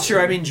 fucking awesome. That's true,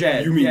 I mean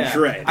Dredd. You mean yeah.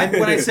 Dredd.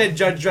 When I said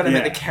Judge Dredd, I meant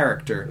Yeah. the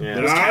character. Yeah.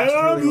 It was cast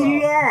really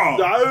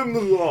well. I'm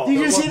the law. Did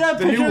you see that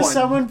The new picture one.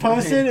 someone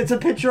posted? It's a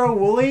picture of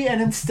Wooly,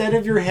 and instead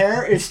of your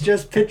hair, it's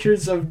just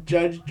pictures of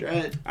Judge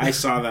Dredd. I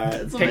saw that.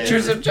 It's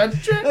Pictures amazing. of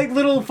Judge Dredd? Like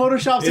little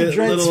photoshops of Dredd's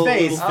little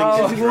face. things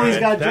Oh. of Wooly's Dredd.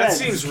 got That Dredd.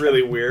 seems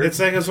really weird. It's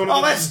like it's one of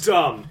Oh, the, that's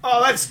dumb.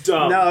 Oh, that's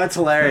dumb. No, it's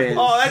hilarious.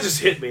 Oh, that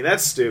just hit me.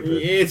 That's stupid.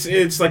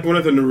 it's like one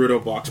of the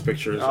Naruto box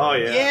pictures. Oh,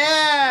 yeah.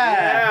 yeah.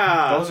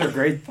 Those are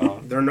great though.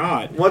 They're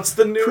not. What's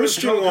the new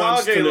Christian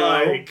wants to Hokage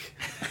know.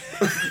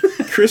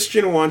 like?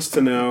 Christian wants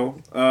to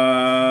know.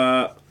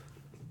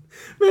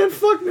 Man,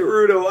 fuck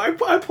Naruto.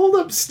 I pulled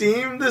up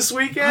Steam this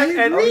weekend,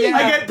 and agree.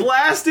 I get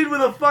blasted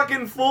with a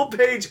fucking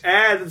full-page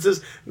ad that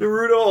says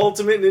Naruto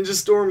Ultimate Ninja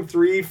Storm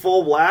 3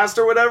 Full Blast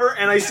or whatever,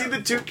 and I see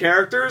the two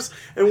characters,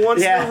 and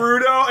one's Yeah.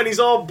 Naruto, and he's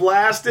all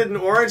blasted and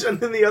orange, and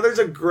then the other's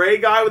a gray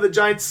guy with a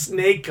giant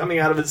snake coming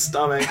out of his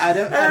stomach. I'd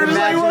and I'm just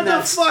like, imagine what the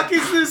that's- fuck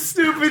is this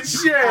stupid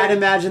shit? I'd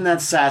imagine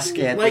that's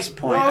Sasuke at Like, this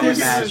point. well, I this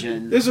is-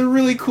 imagine. There's a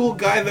really cool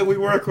guy that we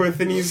work with,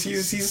 and he's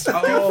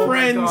Oh good my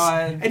friends,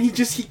 God. and he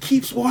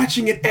keeps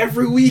watching it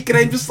every week, and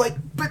I'm just like,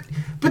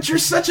 but you're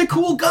such a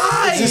cool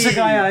guy. Is this a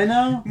guy I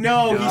know?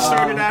 No, he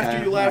started after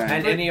okay. you left.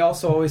 Alright. And he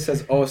also always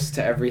says "os"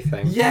 to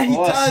everything. Yeah, he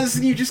Us. does,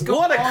 and you just go,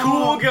 What a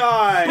cool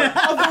guy!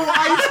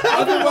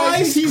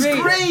 Otherwise, he's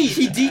great.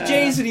 He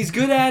DJs and he's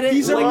good at it.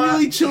 He's a Like,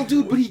 really chill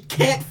dude, but he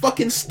can't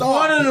fucking stop.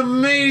 What an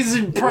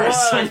amazing What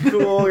person! a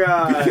cool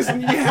guy! Because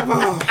you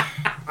have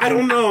I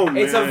don't know, man.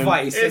 It's a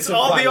vice. It's a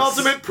all vice. the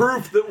ultimate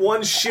proof that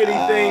one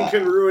shitty thing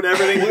can ruin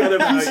everything good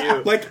about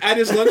you. Like, at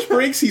his lunch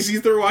breaks, he's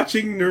either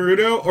watching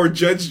Naruto or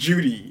Judge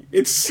Judy.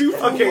 It's super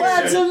Okay, weird.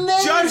 That's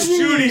amazing! Judge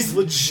Judy's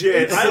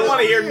legit. I don't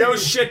want to hear no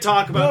shit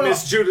talk about No.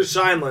 Miss Judah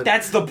Shineland.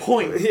 That's the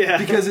point. Yeah.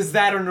 Because it's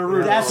that or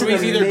Naruto. That's so an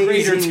he's either great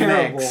or amazing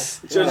terrible. mix.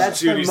 Judge That's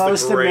Judy's the the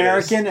most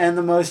greatest. American and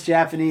the most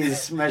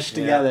Japanese meshed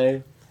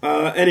together.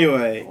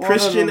 Anyway, What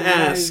Christian an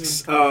amazing-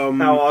 asks,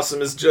 How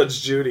awesome is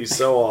Judge Judy?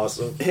 So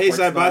awesome. hey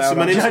Zaibatsu,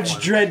 my name's Judge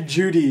Dredd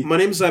Judy. My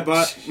name is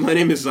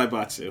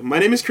Zaibatsu. My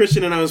name is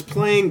Christian, and I was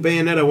playing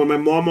Bayonetta when my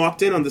mom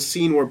walked in on the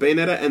scene where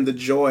Bayonetta and the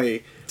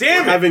Joy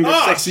Damn were it! having their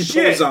Oh, sexy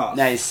shit. pose off.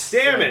 Nice.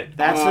 Damn it!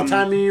 That's the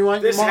time you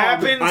want This your mom.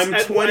 happens I'm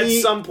at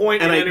 20, some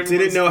point, and I everyone's-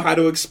 didn't know how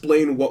to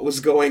explain what was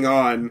going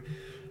on.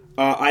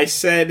 I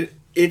said,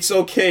 it's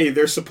okay,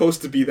 they're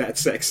supposed to be that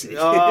sexy.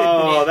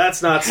 Oh,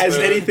 that's not Has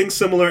smooth. anything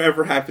similar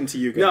ever happened to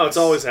you guys? No, it's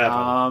always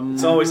happened.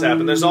 It's always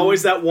happened. There's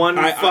always that one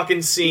I-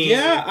 fucking scene.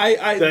 Yeah,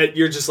 I that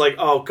you're just like,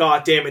 oh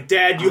god damn it,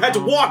 Dad, you had to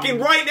walk in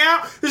right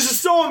now. This is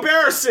so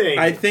embarrassing.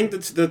 think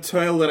that the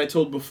tale that I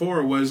told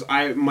before was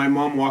my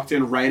mom walked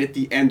in right at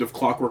the end of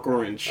Clockwork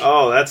Orange.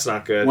 Oh, that's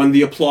not good. When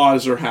the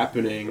applause are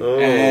happening, Oh.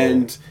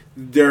 and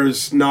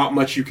there's not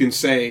much you can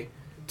say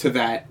to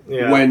that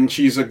Yeah. when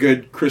she's a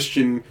good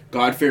Christian,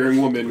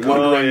 God-fearing woman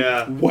wondering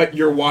yeah. what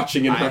you're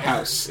watching in her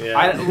house. Yeah.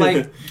 I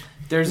like.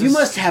 There's You this-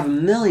 must have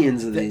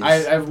millions of these. I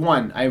have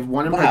one. I have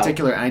one in Wow.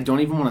 particular, and I don't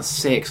even want to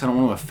say it because I don't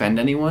want to offend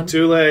anyone.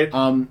 Too late.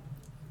 I'm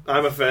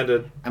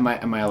offended.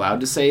 I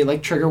allowed to say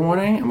like trigger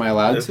warning? Am I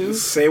allowed to?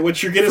 Say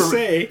what you're gonna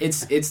say.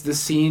 It's the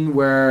scene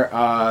where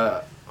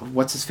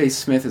what's his face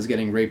Smith is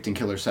getting raped in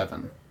Killer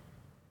 7.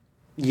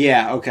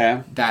 Yeah,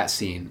 okay. That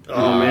scene.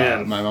 Oh,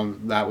 man. My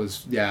mom. That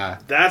was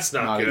That's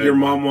not Not good. Your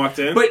mom walked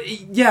in, But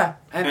yeah,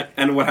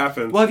 and what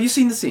happened? well, have you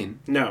seen the scene?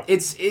 No.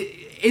 It's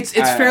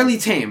fairly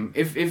tame.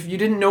 If you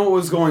didn't know what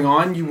was going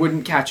on, you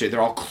wouldn't catch it. They're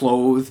all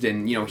clothed,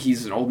 and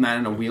he's an old man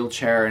in a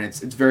wheelchair, and it's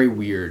very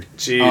weird.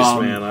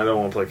 Jeez, man, I don't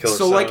want to play Killer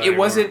So 7 like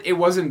anymore. it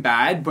wasn't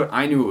bad, but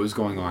I knew what was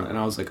going on, and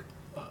I was like,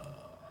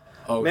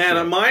 oh Man,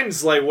 shit.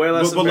 mine's like way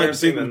less But, like,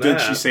 embarrassing than did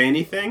that. she say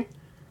anything?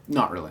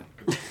 Not really.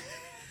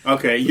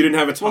 Okay, you didn't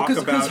have a talk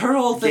Because about her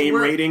whole thing, game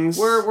we're, ratings.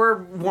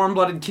 We're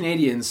warm-blooded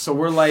Canadians, so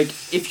we're like,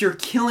 if you're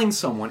killing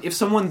someone, if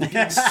someone's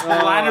being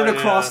splattered yeah.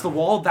 across the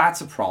wall,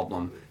 that's a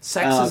problem.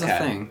 Sex is a Okay.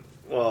 thing.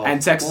 Well,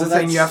 and text is a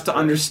thing you have to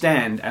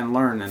understand and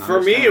learn. And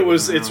for me,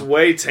 it's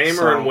way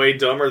tamer and way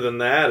dumber than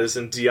that. Is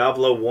in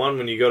Diablo 1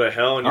 when you go to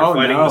hell and you're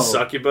fighting the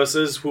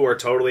succubuses who are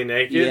totally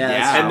naked,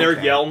 and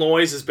their yell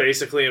noise is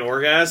basically an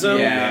orgasm.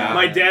 Yeah.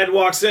 My dad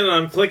walks in and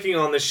I'm clicking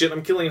on this shit.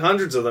 I'm killing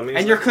hundreds of them,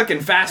 and you're clicking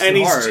fast and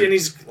hard. And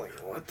he's like,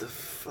 "What the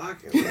fuck?"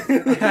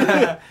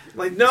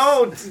 Like,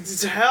 no,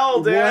 it's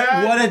hell,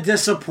 Dad. What a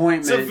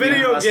disappointment. It's a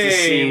video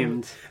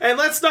game. And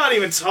let's not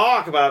even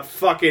talk about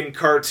fucking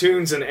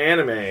cartoons and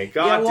anime.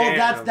 God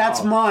damn.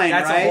 That's mine,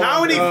 right?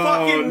 How many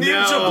fucking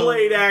Ninja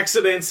Blade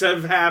accidents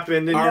have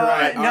happened in your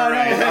life? All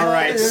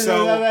right.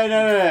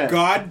 So,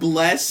 God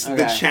bless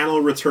the channel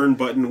return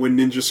button when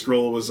Ninja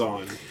Scroll was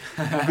on.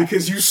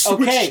 Because you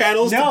switched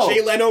channels to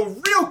Jay Leno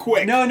real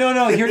quick.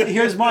 No.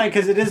 Here's mine,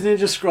 because it is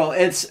Ninja Scroll.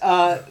 It's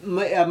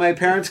my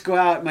parents go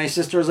out. My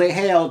sister's like,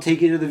 "Hey, I'll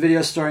take you to the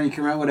video store and you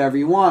can rent whatever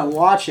you want.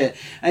 Watch it."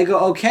 I go,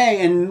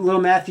 "Okay." And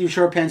little Matthew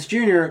Shortpants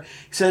Jr.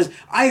 says,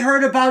 "I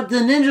heard about the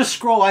Ninja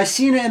Scroll. I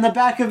seen it in the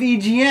back of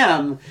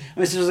EGM."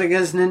 My sister's like,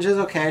 "It's ninjas?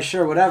 Okay,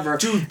 sure, whatever."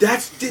 Dude,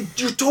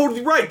 you're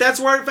totally right. That's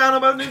where I found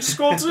about Ninja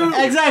Scroll too.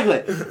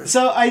 Exactly.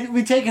 So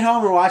we take it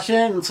home, we're watching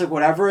it, and it's like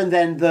whatever. And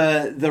then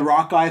the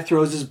rock guy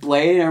throws his blade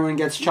and everyone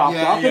gets chopped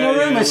up in the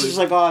room. It's just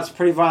like, oh, it's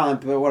pretty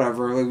violent, but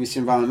whatever. Like, we've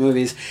seen violent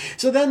movies.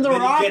 So then the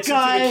rock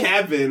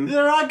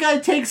guy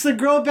takes the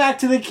girl back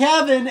to the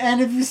cabin,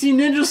 and if you see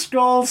Ninja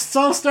Scroll,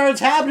 stuff starts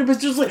happening, but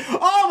it's just like,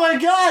 oh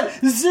my god,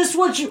 is this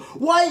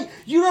why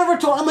you never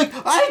told? I'm like,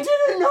 I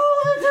didn't know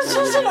that this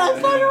was it. I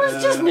thought it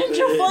was just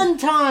Ninja Fun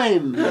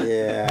Time.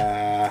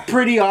 Yeah.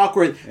 Pretty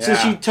awkward. Yeah. So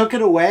she took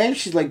it away.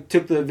 She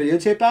took the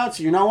videotape out.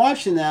 So you're not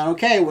watching that.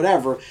 Okay,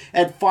 whatever.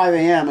 At 5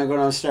 a.m. I go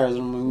downstairs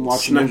and I'm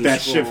watching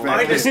that shit.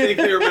 I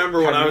distinctly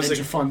remember when I was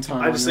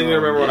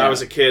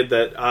a kid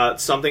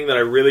that something that I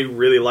really,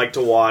 really liked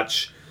to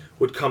watch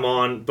would come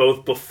on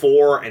both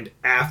before and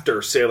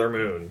after Sailor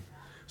Moon.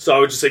 So I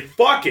would just say,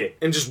 fuck it,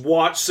 and just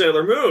watch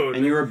Sailor Moon.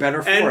 And you were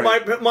better for it.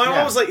 And my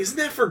mom was like, isn't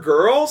that for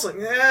girls? Like,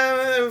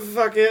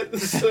 fuck it.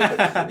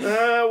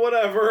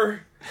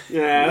 Whatever.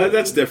 Yeah,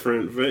 that's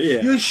different, but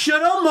yeah. You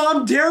shut up,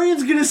 Mom.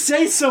 Darian's gonna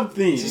say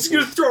something. She's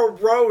gonna throw a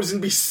rose and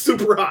be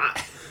super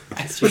hot.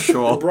 That's for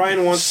sure.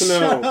 Brian wants to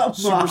know,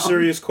 super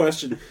serious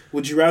question.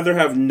 Would you rather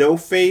have no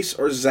face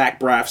or Zach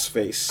Braff's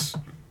face?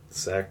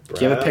 Zach Braff.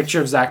 Do you have a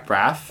picture of Zach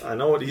Braff? I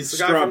know what he's the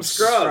guy from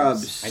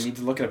Scrubs. I need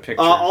to look at a picture.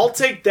 I'll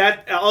take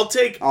that. I'll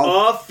take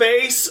a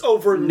face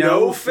over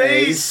no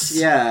face.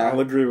 Yeah, I'll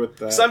agree with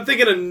that. So I'm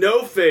thinking of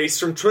No Face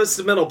from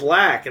Twisted Metal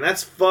Black, and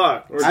that's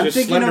fucked. Or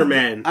just Slender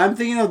Man. I'm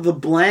thinking of the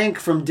blank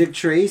from Dick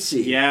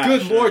Tracy. Yeah.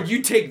 Good lord,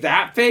 you take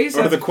that face?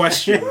 Or the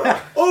question.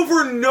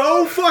 Over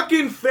no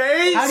fucking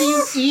face? How do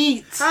you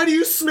eat? How do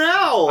you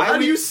smell? How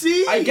do you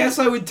see? I guess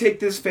I would take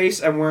this face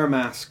and wear a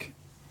mask.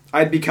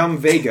 I'd become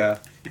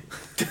Vega.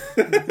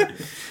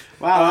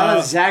 Wow, that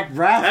was Zach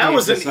Braff. That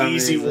was an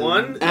easy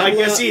one. I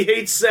guess he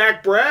hates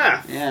Zach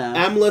Braff.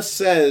 Yeah. Amla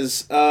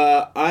says,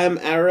 I am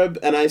Arab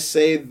and I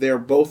say they're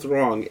both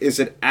wrong. Is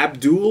it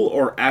Abdul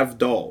or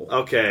Avdol?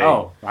 Okay.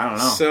 Oh, I don't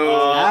know. So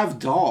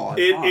Avdol.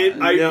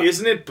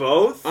 Isn't it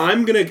both?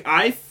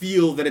 I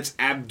feel that it's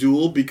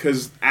Abdul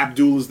because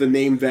Abdul is the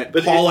name that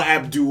Paula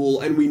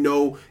Abdul and we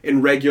know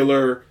in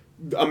regular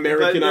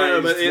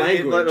Americanized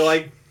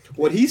language.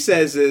 What he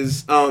says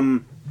is,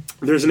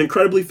 there's an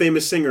incredibly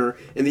famous singer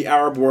in the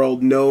Arab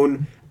world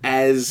known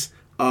as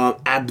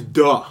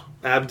Abda.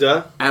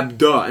 Abda?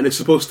 Abda, and it's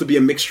supposed to be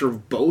a mixture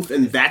of both,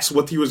 and that's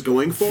what he was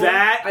going for?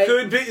 That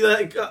could be,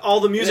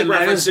 all the music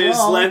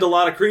references lend a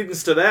lot of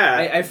credence to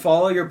that. I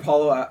follow your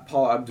Paula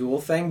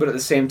Abdul thing, but at the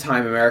same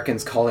time,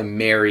 Americans call him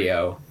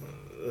Mario.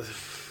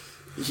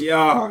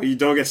 Yeah, you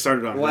don't get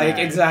started on that.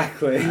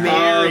 Exactly.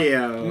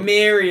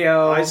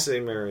 Mario. I say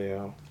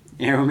Mario.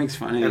 Everyone makes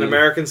fun of you. And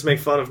Americans make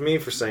fun of me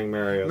for saying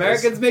Mario.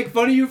 Americans make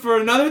fun of you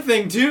for another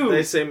thing, too.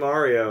 They say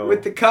Mario.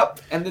 With the cup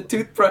and the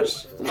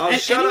toothbrush. Oh,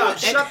 shut up.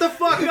 Shut the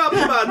fuck up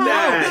about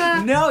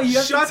that. No, you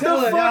have to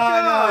tell it.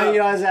 No,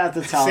 you always have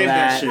to tell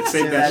that.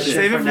 Save that shit.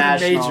 Save it for the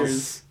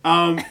majors.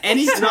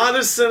 It's not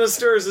as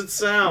sinister as it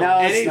sounds. No,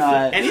 it's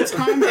not.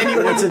 Anytime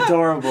anyone, it's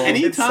adorable.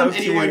 Anytime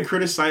anyone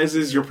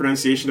criticizes your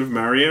pronunciation of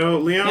Mario,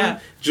 Leon,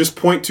 just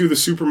point to the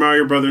Super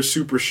Mario Brothers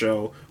Super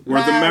Show,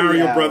 where the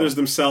Mario Brothers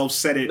themselves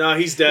said it. No,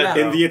 he's dead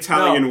in the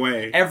Italian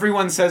way.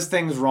 Everyone says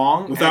things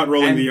wrong without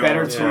rolling the R.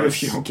 Better too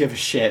if you don't give a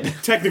shit.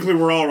 Technically,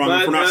 we're all wrong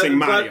if we're not saying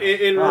Mario. But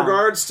in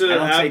regards to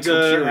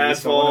Abda,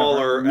 Adval,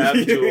 or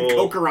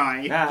Abdul,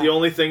 Kokurai, the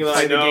only thing that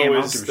I know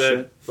is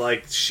that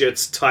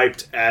shit's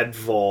typed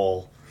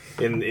Adval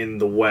in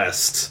the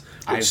West,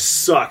 which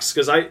sucks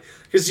because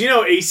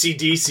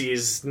AC/DC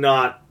is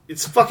not.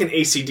 It's fucking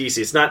AC/DC.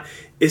 It's not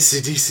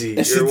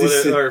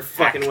ICDC or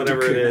fucking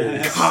whatever it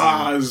is.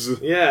 Cause.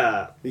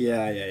 Yeah.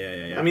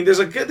 Yeah. I mean, there's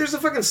a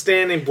fucking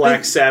standing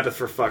Black Sabbath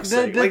for fuck's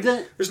sake.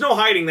 There's no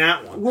hiding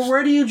that one. Well,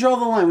 where do you draw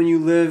the line when you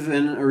live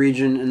in a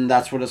region and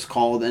that's what it's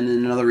called, and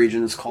in another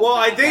region it's called? Well,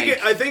 I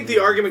think the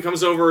argument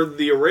comes over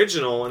the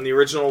original, and the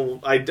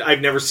original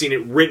I've never seen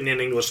it written in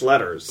English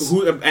letters.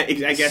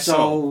 I guess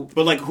so.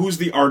 But like, who's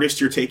the artist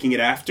you're taking it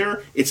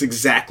after? It's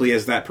exactly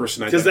as that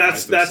person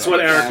identifies. Because that's what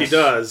Eric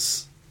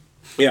does.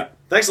 Yeah.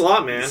 Thanks a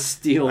lot, man.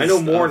 I know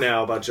more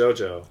now about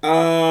JoJo.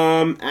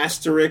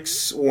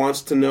 Asterix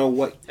wants to know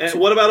what... And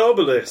what about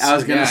Obelisk? I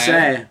was going to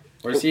say...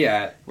 Where's he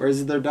at?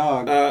 Where's their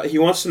dog? He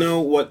wants to know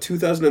what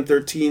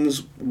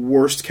 2013's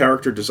worst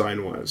character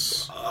design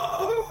was.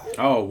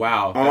 Oh,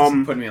 wow.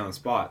 That's putting me on the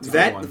spot.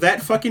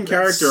 That fucking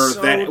character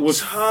that was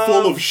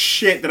full of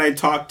shit that I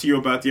talked to you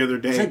about the other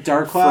day. Is that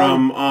Dark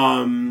Cloud?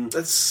 From,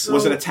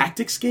 was it a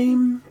tactics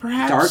game,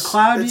 perhaps? Dark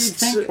Cloud, do you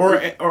think? Or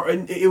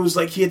it was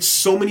like he had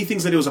so many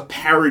things that it was a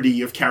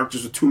parody of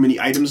characters with too many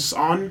items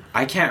on.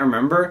 I can't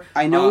remember.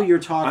 I know you're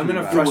talking I'm going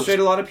to about. frustrate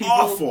a lot of people.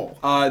 Awful.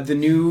 The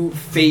new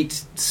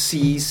Fate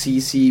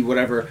CCC,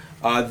 whatever...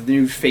 the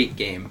new Fate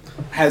game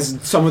has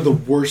some of the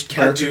worst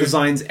character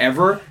designs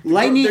ever.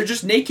 They're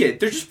just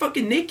naked. They're just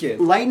fucking naked.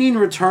 Lightning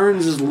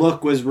Returns'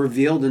 look was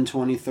revealed in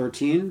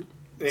 2013.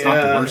 It's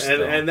not the worst,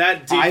 and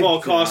that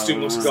default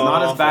costume looks It's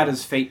not as bad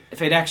as Fate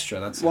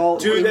Extra. That's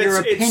dude, in your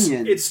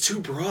opinion, it's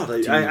too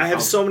broad. I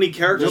have so many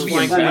characters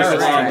playing. Do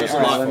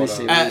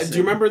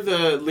you remember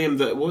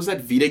what was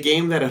that Vita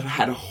game that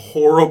had a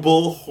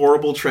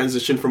horrible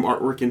transition from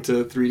artwork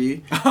into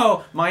 3D?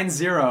 Oh, mine's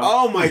Zero.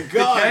 Oh my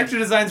god! The character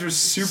designs were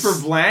super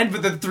bland,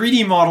 but the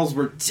 3D models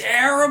were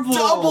terrible.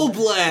 Double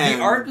bland.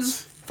 The art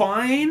was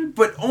fine,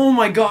 but oh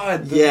my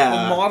god, the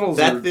models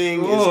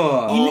thing is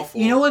awful.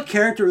 You know what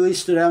character really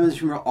stood out as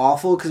being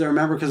awful? Because I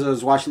remember because I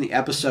was watching the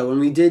episode when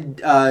we did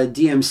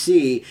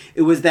DMC.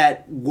 It was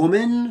that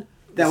woman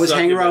that was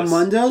hanging around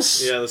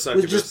Mundos. Yeah, the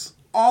succubus. Was just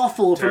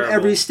awful from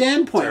every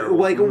standpoint. Terrible.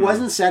 Like it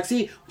wasn't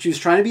sexy. She was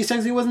trying to be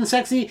sexy. It wasn't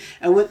sexy.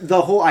 And with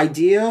the whole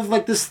idea of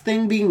like this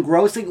thing being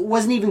gross, like, it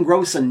wasn't even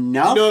gross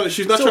enough. No,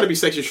 she's not trying to be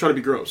sexy. She's trying to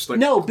be gross. Like,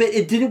 no, but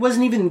it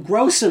wasn't even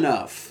gross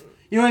enough.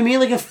 You know what I mean?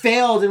 Like, it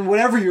failed in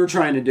whatever you were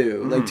trying to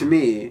do, like, to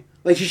me.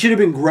 Like, she should have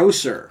been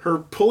grosser. Her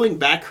pulling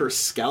back her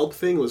scalp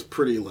thing was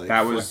pretty, like...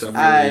 That was...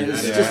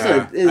 It's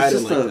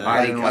just a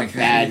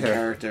bad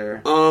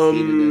character.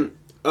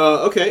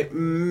 Okay.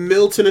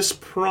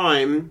 Miltonus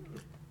Prime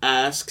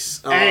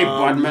asks... hey,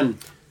 Budman.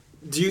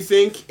 Do you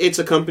think it's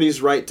a company's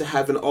right to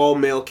have an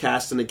all-male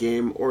cast in a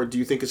game, or do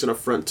you think it's an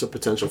affront to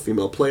potential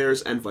female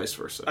players, and vice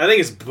versa? I think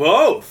it's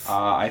both.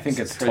 I think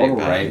it's total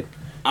right.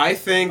 I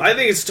think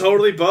it's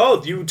totally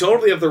both. You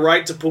totally have the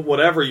right to put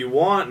whatever you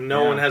want, and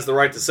no one has the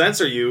right to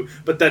censor you.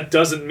 But that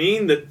doesn't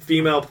mean that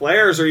female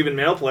players or even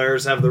male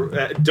players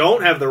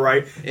don't have the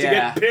right to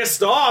get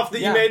pissed off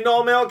that you made an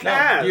all-male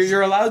cast. No,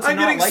 you're allowed to I'm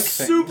not getting like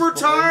super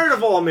things, tired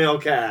of all-male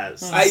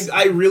casts.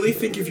 I really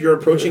think if you're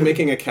approaching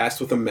making a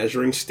cast with a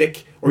measuring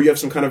stick, or you have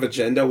some kind of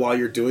agenda while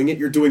you're doing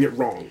it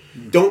wrong.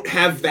 Don't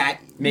have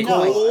that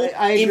goal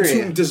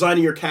into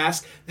designing your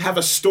cast. Have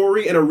a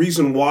story and a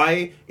reason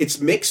why it's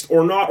mixed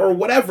or not or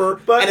whatever,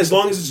 and as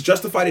long as it's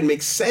justified and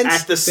makes sense.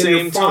 At the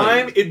same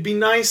time, it'd be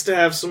nice to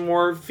have some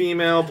more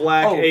female,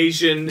 black,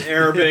 Asian,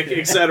 Arabic,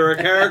 etc.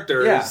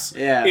 characters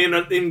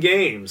in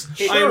games.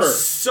 Sure. I'm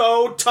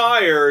so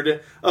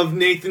tired of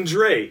Nathan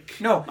Drake.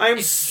 No, I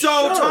am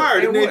so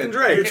tired of Nathan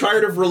Drake. You're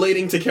tired of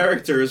relating to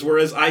characters,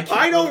 whereas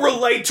I don't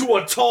relate to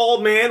a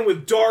tall man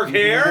with dark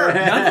hair.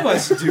 None of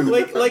us do.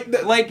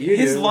 Like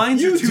his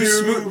lines are too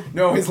smooth.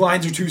 No, his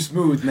lines are too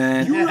smooth,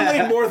 man. You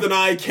relate more than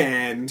I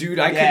can, dude.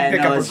 I couldn't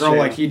pick up a girl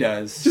like he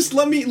does. Just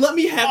let me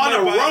have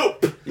on my a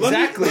rope.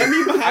 Exactly. Let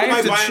me have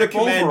my Bionic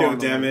Commando.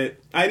 Damn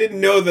it! I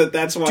didn't know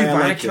that's why. Dude,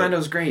 I Bionic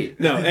Commando's great.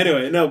 No,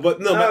 anyway,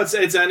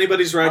 it's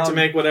anybody's right to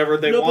make whatever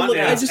they want. Look,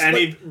 and it's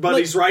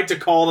anybody's right to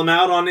call them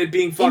out on it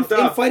being fucked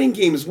up. In fighting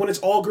games, when it's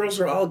all girls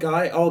or all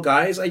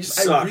guys, I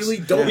really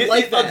don't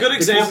like that. A good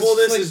example of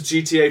this is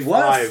GTA 5.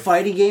 What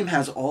fighting game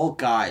has all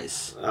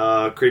guys?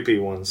 Creepy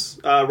ones.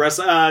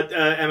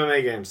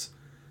 MMA games.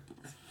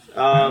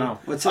 A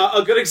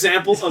good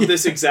example of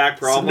this exact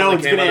problem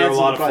that came under a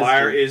lot of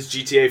fire is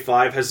GTA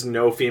 5 has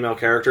no female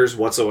characters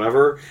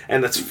whatsoever,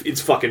 and it's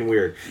fucking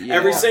weird. Yeah.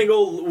 Every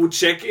single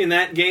chick in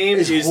that game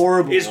is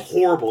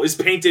horrible. Is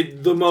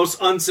painted the most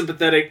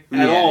unsympathetic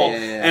at all.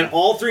 And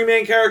all three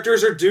main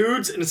characters are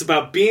dudes, and it's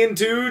about being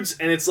dudes,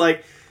 and it's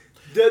like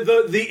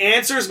the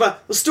answers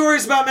about the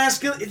stories about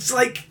masculinity. It's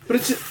like, but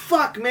it's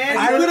fuck, man.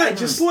 You could have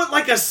just put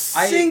like a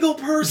single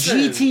person.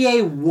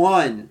 GTA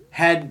 1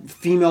 had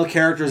female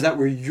characters that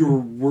were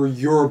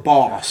your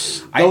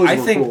boss. I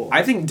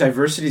think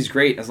diversity is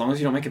great as long as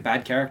you don't make a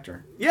bad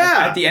character.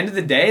 Yeah. At the end of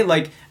the day,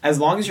 like as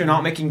long as you're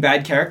not making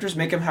bad characters,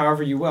 make them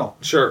however you will.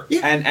 Sure.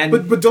 Yeah. And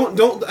but don't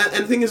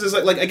and the thing is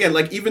like again,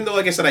 like even though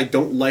like I said I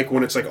don't like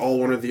when it's like all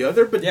one or the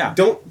other, but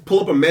don't pull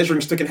up a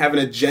measuring stick and have an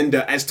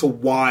agenda as to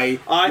why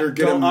you're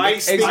gonna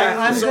mix things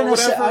I'm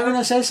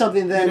gonna say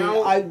something then. You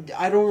know?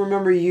 I don't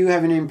remember you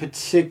having any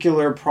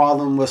particular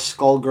problem with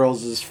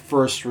Skullgirls'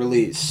 first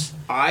release.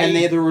 And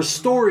there were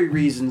story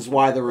reasons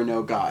why there were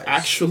no guys.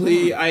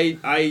 Actually,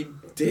 I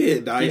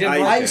did.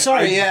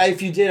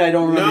 If you did, I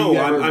don't remember.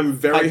 No, I'm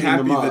very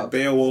happy that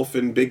Beowulf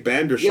and Big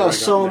Band are showing up.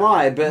 So am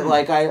I. But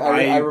like,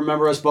 I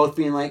remember us both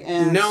being like,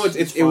 no,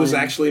 it was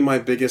actually my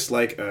biggest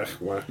like,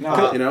 what?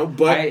 No, you know.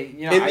 But in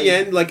the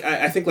end, like,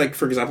 I think like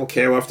for example,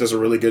 KOF does a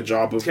really good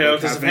job of KOF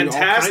does a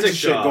fantastic all kinds of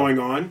shit going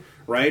on,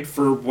 right?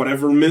 For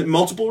whatever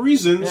multiple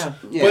reasons.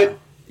 Yeah. But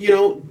you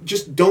know,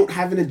 just don't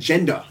have an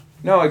agenda.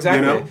 No,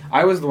 exactly. You know?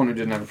 I was the one who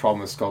didn't have a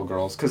problem with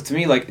Skullgirls because to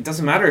me, like, it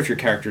doesn't matter if your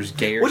character's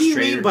gay or what do you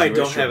straight mean or by Jewish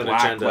don't have or an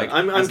black. agenda? Like,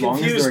 I'm as long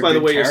as confused they're by a the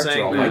good way you're character,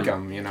 saying I'll that. like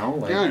them, you know.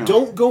 Like,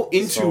 don't go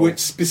into it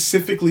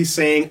specifically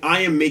saying I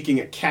am making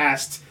a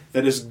cast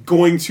that is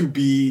going to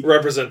be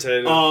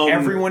representative.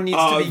 Everyone needs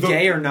to be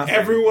gay or nothing.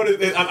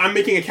 I'm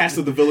making a cast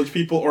of the Village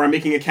People, or I'm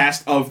making a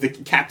cast of the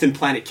Captain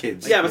Planet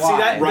kids. Yeah, but see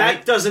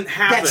that doesn't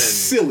happen. That's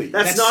silly.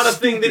 That's not a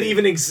thing that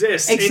even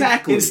exists.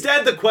 Exactly.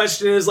 Instead, the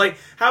question is like,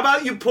 how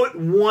about you put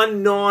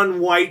one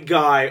non-white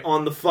guy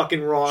on the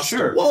fucking roster?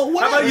 Sure. Well,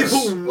 how about you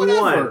put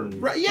one?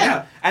 Right,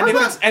 yeah. And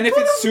if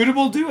it's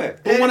suitable, do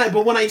it. But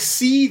when I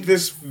see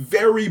this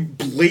very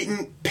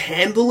blatant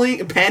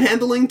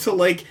panhandling to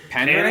like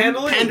pandering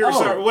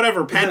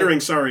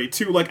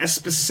to like a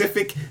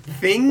specific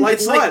thing. Like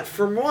it's what? Like,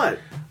 from what?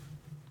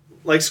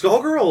 Like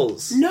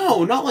Skullgirls?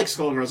 No, not like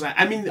Skullgirls.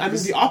 I mean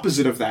the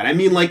opposite of that. I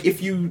mean like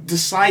if you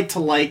decide to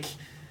like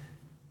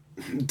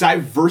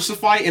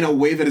diversify in a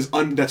way that is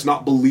that's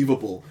not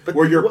believable. But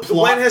where your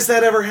plot. When has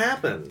that ever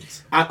happened?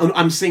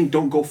 I'm saying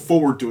don't go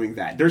forward doing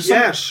that. There's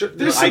some, sure.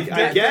 There's I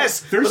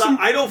guess. There's but some,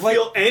 I don't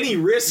feel any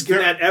risk in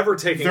that ever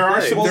taking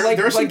place.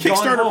 There are some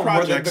Kickstarter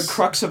projects where the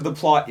crux of the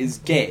plot is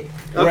gay,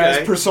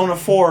 whereas Persona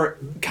 4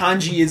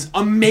 kanji is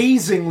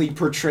amazingly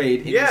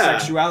portrayed in his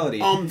sexuality.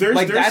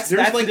 That's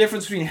the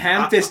difference between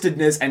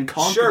ham-fistedness and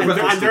confidence. Sure,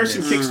 but there are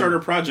some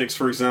Kickstarter projects,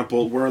 for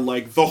example, where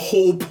like the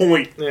whole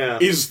point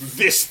is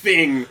this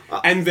thing.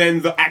 And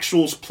then the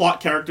actual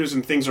plot characters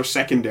and things are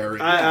secondary.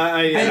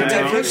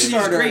 Diversity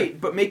is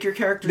great, but make your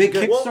characters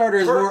good.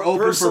 Kickstarter is more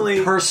open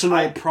for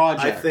personal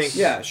projects. I think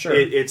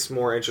it's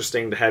more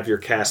interesting to have your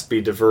cast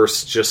be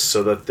diverse just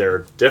so that they're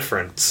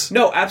different.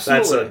 No,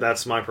 absolutely.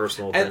 That's my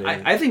personal opinion.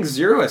 And I think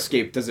Zero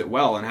Escape does it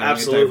well in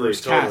having a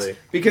diverse cast.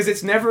 Because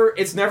it's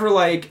never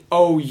like,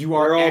 oh, you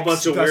are all X, a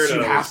bunch of thus weirdos.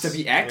 you have to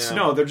be X. Yeah.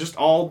 No, they're just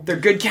they're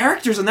good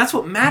characters, and that's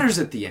what matters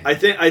at the end. I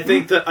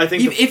think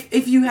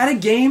if you had a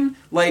game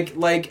like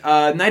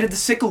Night of the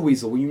Sickle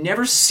Weasel, where you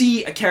never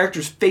see a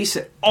character's face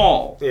at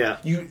all. Yeah.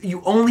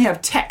 You only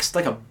have text,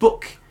 like a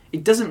book.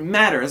 It doesn't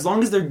matter. As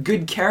long as they're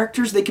good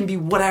characters, they can be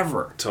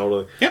whatever.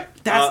 Totally. Yep.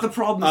 That's the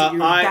problem that you're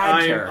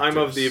bad characters. I'm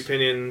of the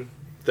opinion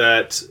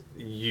that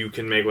you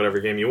can make whatever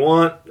game you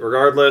want,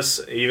 regardless,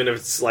 even if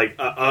it's like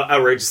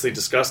outrageously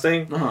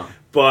disgusting. Uh-huh.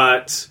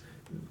 But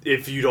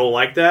if you don't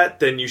like that,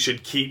 then you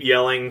should keep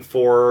yelling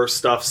for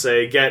stuff,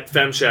 say, get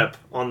FemShep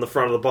on the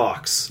front of the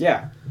box.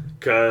 Yeah.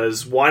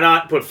 Because why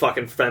not put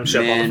fucking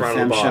FemShep on the front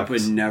of the box? FemShep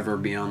would never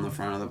be on the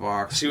front of the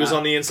box. She was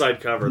on the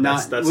inside cover.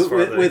 That's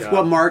with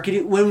what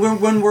marketing?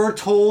 When we're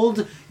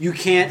told you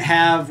can't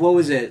have, what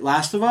was it,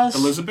 Last of Us?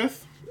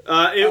 Elizabeth?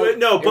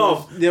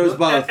 Both. There was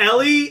both.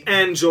 Ellie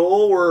and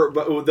Joel were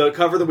the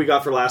cover that we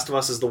got for Last of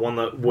Us is the one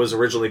that was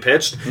originally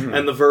pitched,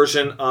 and the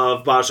version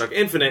of BioShock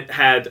Infinite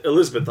had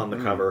Elizabeth on the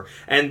cover,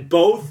 and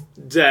both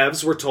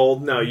devs were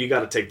told, "No, you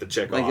got to take the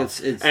chick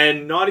off."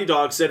 And Naughty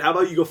Dog said, "How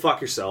about you go fuck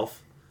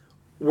yourself?"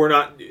 We're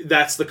not.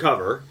 That's the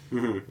cover.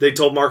 Mm-hmm. They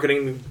told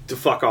marketing to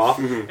fuck off,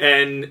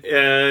 and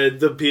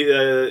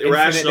the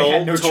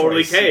Irrational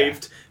totally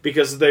caved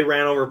because they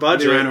ran over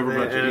budget. They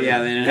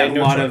didn't have a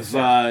lot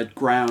of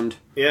ground.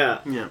 Yeah.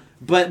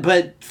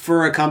 But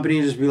for a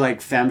company to just be like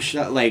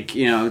FemShep, like,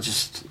 you know,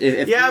 just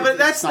but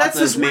that's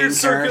this weird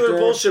circular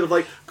bullshit of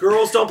like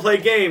girls don't play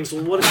games.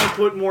 Well, what if you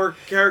put more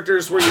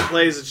characters where you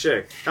play as a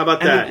chick? How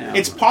about that?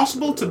 It's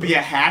possible to be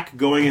a hack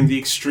going in the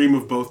extreme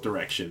of both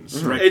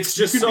directions. Right? It's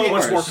just so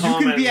much more common.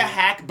 You can be a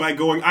hack by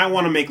going, I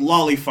want to make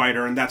Lolly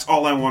Fighter, and that's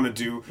all I want to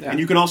do. Yeah. And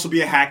you can also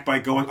be a hack by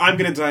going, I'm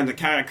going to design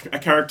a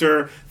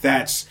character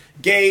that's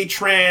gay,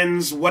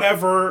 trans,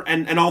 whatever,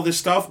 and all this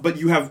stuff. But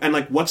you have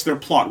what's their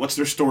plot? What's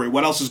their story?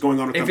 What else is going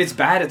on with them? If it's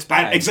bad, it's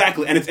bad.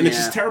 Exactly, and it's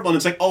just terrible. And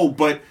it's like,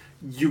 but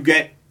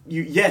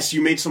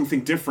you made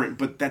something different,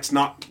 but that's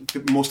not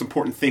the most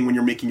important thing when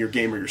you're making your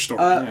game or your story.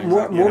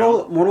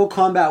 Mortal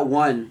Kombat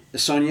 1,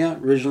 Sonya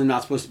originally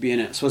not supposed to be in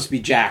it. It's supposed to be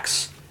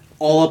Jax.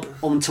 All up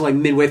until like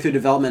midway through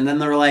development, and then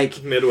they're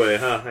like midway,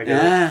 huh? I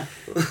get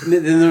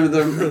it. Then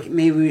they're like,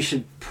 maybe we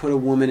should put a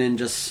woman in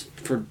just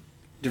for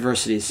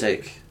diversity's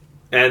sake.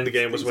 And the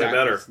game was way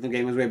better. The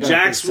game was way better.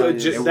 Jax would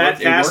just that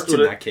cast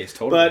in that case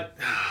totally. But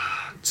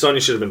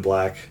Sonya should have been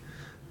black.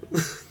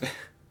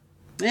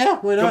 Yeah,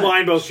 why not?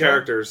 Combine both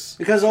characters.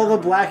 Because all the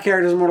black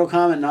characters in Mortal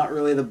Kombat not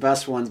really the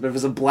best ones, but if it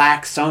was a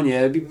black Sonya,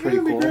 it'd be pretty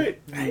That'd be cool. great.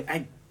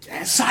 I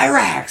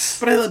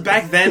Cyrax! But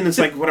back then, it's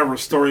like whatever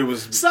story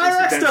was.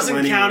 Cyrax doesn't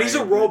anyway. count. He's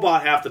a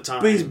robot half the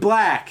time. But he's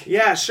black.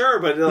 Yeah, sure,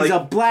 but like, He's a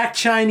black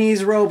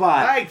Chinese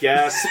robot. I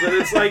guess, but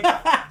it's like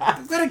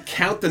You gotta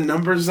count the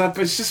numbers up.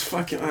 It's just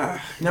fucking.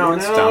 No,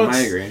 it's dumb. I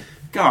agree.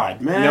 God,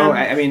 man. No,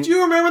 I mean, do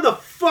you remember the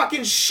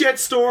fucking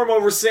shitstorm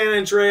over San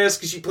Andreas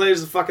because she plays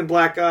the fucking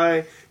black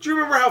guy? Do you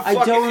remember how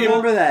fucking I don't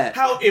remember that.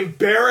 How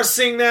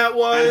embarrassing that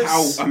was? And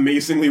how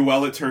amazingly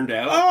well it turned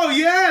out. Oh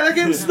yeah, that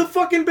game's the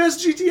fucking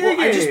best GTA game.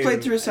 I just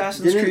played through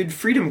Assassin's Creed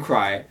Freedom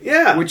Cry.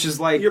 Yeah, which is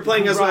like you're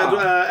playing as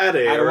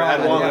Adewale.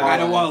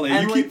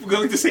 You keep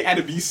going to say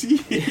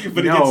Adebisi,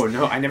 but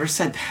no, I never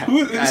said that.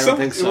 I don't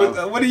think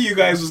so. One of you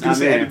guys was going to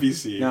say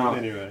Adebisi. No,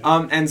 anyway.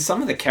 And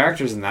some of the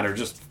characters in that are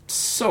just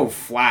so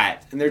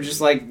flat, and they're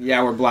just like,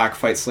 yeah, we're black,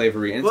 fight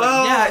slavery. And it's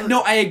like, yeah,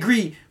 no, I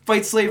agree.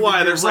 Fight slavery.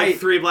 Why? There's right. like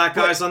 3 black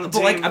guys on the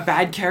team. But like a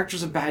bad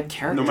character's a bad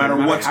character. No matter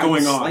what's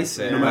going on.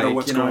 No matter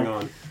what's going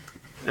on.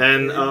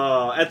 And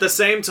at the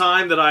same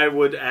time that I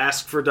would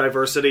ask for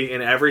diversity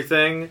in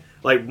everything,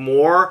 like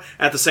more,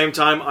 at the same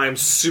time I'm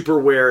super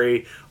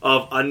wary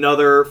of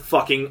another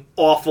fucking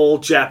awful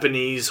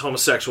Japanese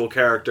homosexual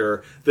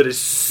character that is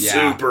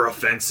super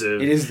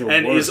offensive. It is the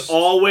and worst. is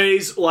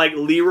always like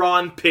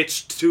Liron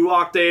pitched 2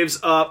 octaves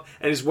up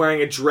and is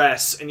wearing a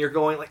dress, and you're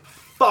going like,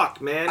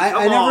 fuck, man,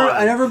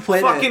 I never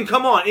played fucking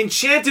come on.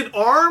 Enchanted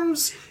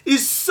Arms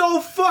is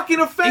so fucking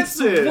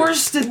offensive. It's the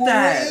worst at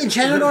that.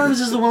 Enchanted Arms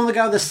is the one with the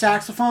guy with the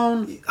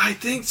saxophone? I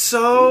think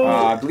so.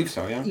 I believe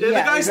so, yeah. The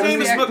guy's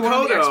name is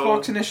Makoto. The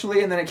Xbox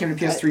initially, and then it came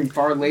to PS3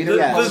 far later.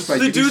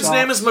 The dude's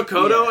name is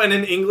Makoto, and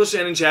in English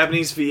and in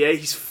Japanese VA,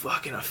 he's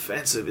fucking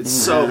offensive. It's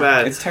so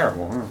bad. It's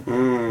terrible.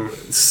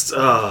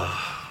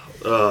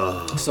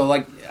 So,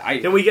 like,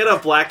 can we get a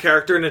black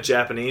character in a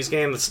Japanese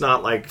game that's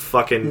not like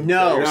fucking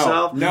No.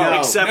 yourself? No.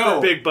 Except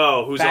for Big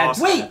Bo, who's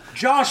awesome. Wait,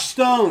 Josh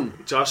Stone.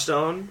 Josh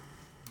Stone?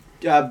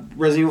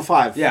 Resident Evil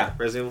 5. Yeah.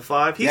 Resident Evil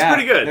 5? He's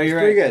pretty good. No, you're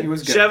pretty right. good. He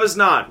was good. Sheva's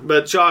not,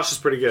 but Josh is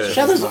pretty good.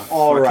 Sheva's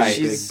alright.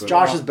 Big Bo.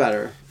 Josh is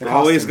better.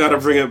 Always got to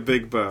bring up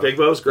Big Bo. Big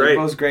Bo's great. Big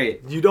Bo's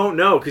great. You don't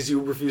know because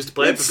you refuse to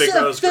play it, but Big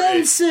Bo's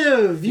great. It's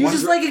offensive. You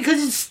just like it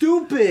because it's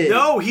stupid.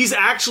 No, he's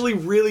actually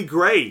really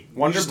great.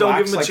 Wonder you just don't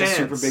give Black's him a like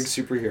chance. a super big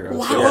superhero.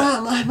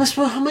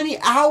 Wow, how many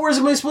hours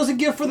am I supposed to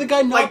give for the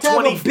guy not Like to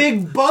have 20 a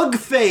big bug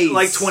face?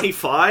 Like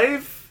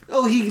 25?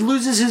 Oh, he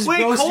loses his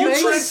ghost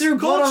face?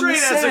 Coltrane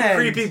has a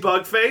creepy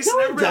bug face. No,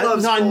 and he everybody doesn't.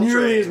 loves Not Coltrane.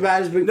 nearly as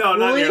bad as Big No,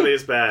 not Really? nearly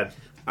as bad.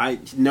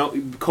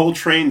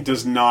 Coltrane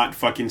does not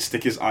fucking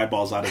stick his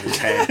eyeballs out of his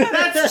head.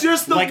 That's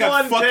just the like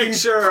one a fucking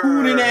picture.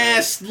 coonin'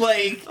 ass,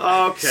 like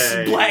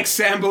Black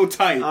Sambo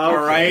type. All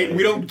right,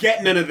 we don't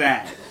get none of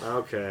that.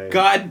 Okay.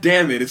 God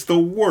damn it, it's the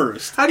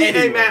worst.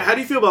 Hey Matt, how do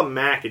you feel about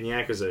Mac in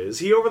Yakuza? Is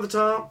he over the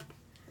top?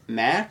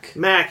 Mac?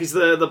 Mac, he's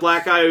the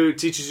black guy who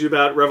teaches you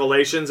about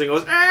Revelations and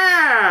goes,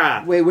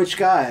 ah! Wait, which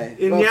guy?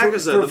 In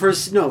Yakuza. For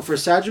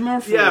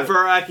Sajima?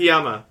 For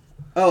Akiyama.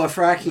 Oh,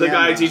 for Akiyama. The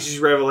guy who teaches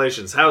you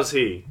Revelations. How's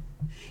he?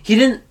 He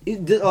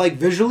didn't, like,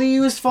 visually he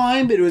was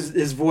fine, but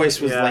his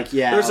voice was like,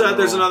 There's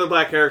another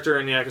black character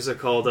in Yakuza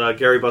called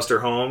Gary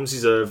Buster Holmes.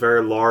 He's a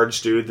very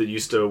large dude that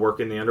used to work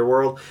in the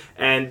underworld.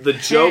 And the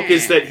joke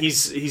is that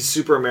he's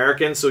super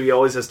American, so he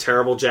always has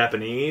terrible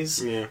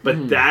Japanese. Yeah.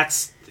 But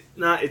that's...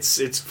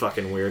 it's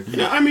fucking weird.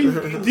 Yeah, I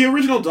mean, the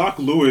original Doc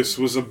Lewis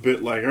was a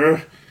bit like,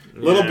 a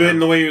little bit in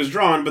the way he was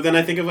drawn, but then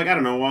I think of, like, I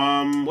don't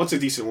know, what's a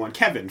decent one?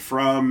 Kevin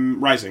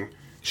from Rising.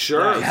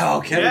 Sure.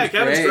 Kevin's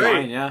great.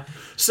 Fine, yeah.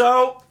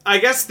 So, I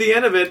guess the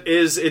end of it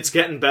is it's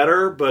getting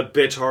better, but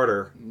bitch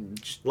harder.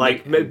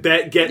 Like,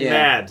 get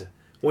mad.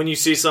 When you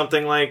see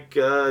something like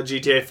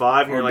GTA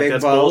 5 and you're like,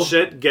 that's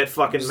bullshit, get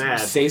fucking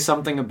mad. Say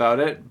something about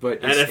it, but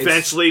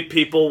eventually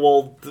people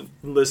will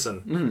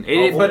listen.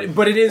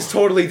 But it is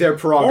totally their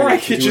prerogative. Or I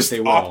could to just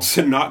opt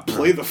to not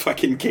play the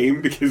fucking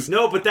game because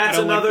no, but that's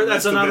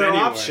another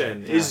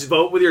option. Is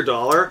vote with your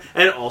dollar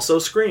and also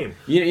scream.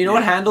 You know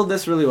what handled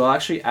this really well?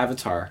 Actually,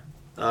 Avatar,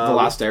 The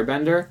Last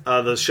Airbender.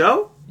 The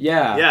show.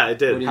 Yeah, it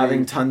did.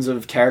 Having tons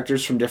of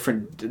characters from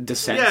different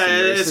descents. Yeah,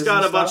 and races it's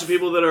got and a bunch stuff. of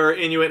people that are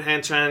Inuit,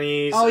 Han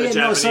Chinese, Oh, yeah, Japanese.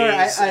 no, sorry.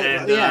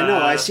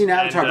 I seen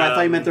Avatar, but I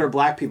thought you meant there were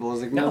black people. I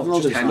was like, no,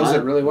 it just handles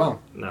it really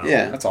well. No.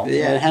 Yeah, that's all.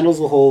 Yeah, it handles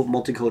the whole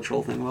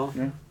multicultural thing well.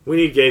 Yeah. We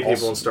need gay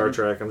people in Star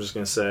Trek. I'm just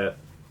going to say it.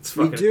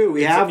 We do.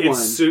 We have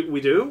one. We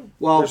do?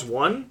 Well, there's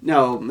one?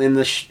 No,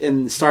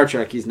 in Star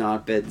Trek he's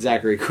not, but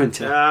Zachary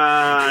Quinto.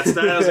 That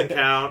doesn't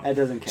count. That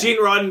doesn't count. Gene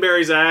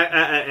Roddenberry's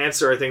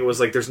answer, I think,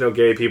 was like, there's no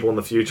gay people in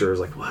the future. I was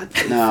like,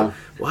 what? No.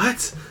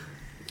 What?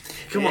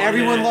 Come on,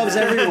 everyone loves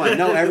everyone.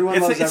 No,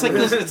 everyone loves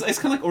everyone. It's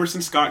kind of like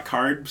Orson Scott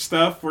Card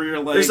stuff where you're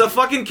like... There's a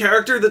fucking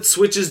character that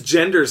switches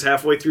genders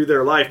halfway through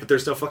their life, but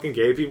there's no fucking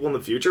gay people in the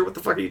future? What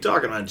the fuck are you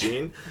talking about,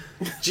 Gene?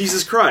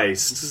 Jesus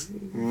Christ.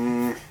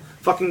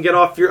 Fucking get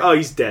off your... Oh,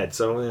 he's dead,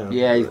 so,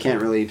 Yeah, you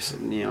can't really,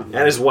 And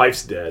his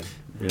wife's dead.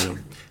 Yeah.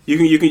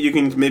 You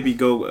can maybe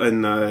go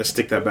and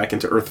stick that back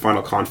into Earth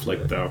Final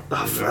Conflict though.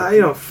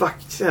 Fuck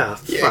yeah.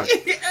 Fuck.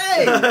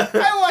 Hey,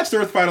 I watched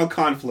Earth Final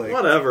Conflict.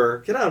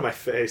 Whatever. Get out of my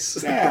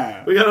face.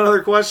 Yeah. We got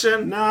another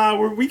question? Nah,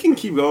 we can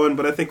keep going,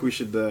 but I think we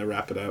should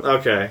wrap it up.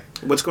 Okay.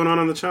 What's going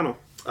on the channel?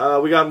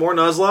 We got more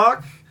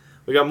Nuzlocke.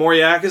 We got more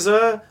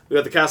Yakuza. We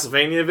got the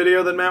Castlevania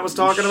video that Matt was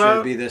talking about.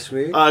 Should be this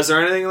week. Is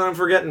there anything that I'm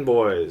forgetting,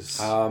 boys?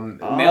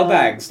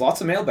 Mailbags.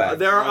 Lots of mailbags.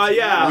 There are,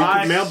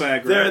 yeah.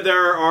 Mailbag, right?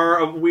 There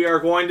are. We are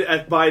going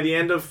to by the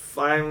end of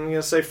I'm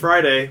gonna say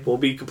Friday. We'll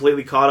be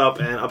completely caught up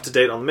and up to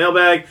date on the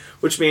mailbag,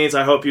 which means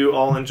I hope you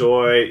all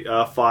enjoy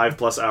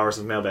 5+ hours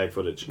of mailbag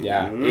footage.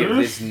 Yeah,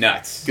 it's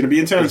nuts. It's gonna be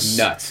intense. It's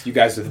nuts. You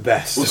guys are the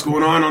best. What's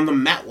going on the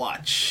Matt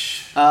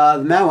Watch?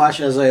 The Matt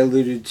Watch, as I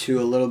alluded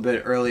to a little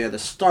bit earlier at the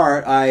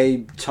start,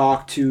 I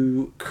talked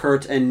to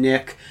Kurt and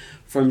Nick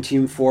from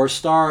Team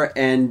 4-Star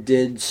and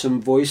did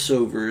some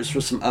voiceovers for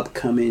some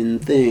upcoming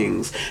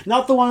things.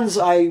 Not the ones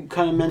I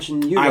kind of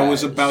mentioned you guys. I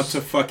was about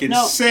to fucking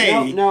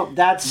say, no,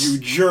 that's... You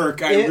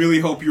jerk. I really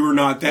hope you were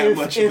not that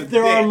much of a If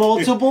there dick. are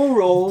multiple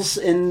roles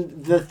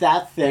in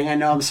that thing, I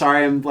know, I'm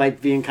sorry, I'm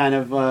like being kind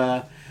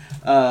of...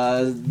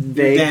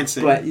 vague,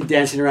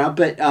 dancing around,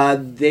 but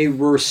they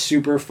were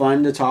super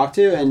fun to talk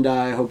to, and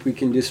I hope we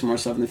can do some more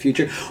stuff in the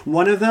future.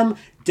 One of them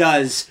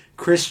does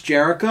Chris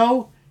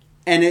Jericho,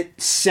 and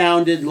it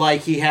sounded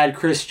like he had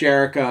Chris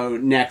Jericho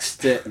next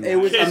to it.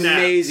 Was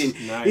amazing.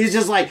 Nice. He's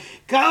just like,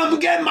 come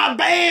get my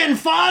band,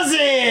 Fozzy!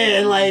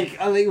 And like,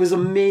 it was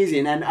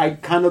amazing, and I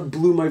kind of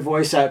blew my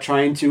voice out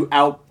trying to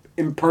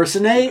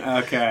impersonate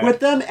with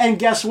them, and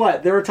guess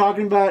what? They were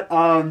talking about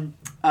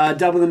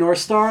Double the North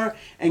Star,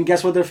 and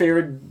guess what their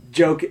favorite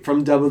joke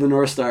from Double the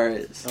North Star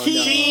is?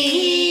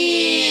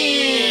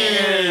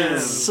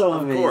 So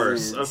amazing. Of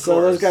course.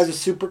 So those guys are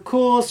super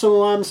cool,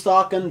 so I'm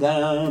stalking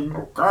them.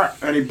 Okay.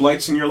 Any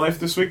blights in your life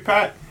this week,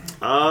 Pat?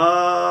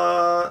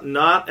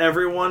 Not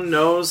everyone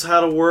knows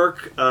how to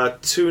work a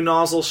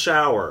 2-nozzle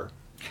shower.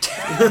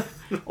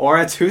 Or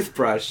a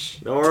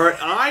toothbrush. Or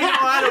I know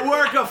how to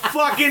work a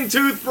fucking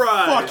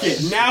toothbrush. Fuck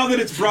it. Now that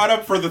it's brought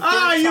up for the third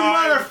time. you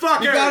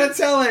motherfucker! You gotta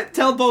tell it.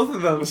 Tell both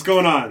of them. What's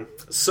going on?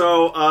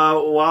 So,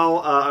 while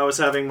I was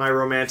having my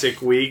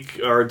romantic week,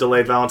 or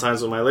delayed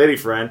Valentine's with my lady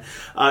friend,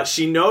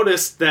 she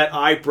noticed that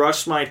I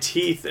brushed my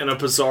teeth in a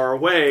bizarre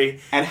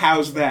way. And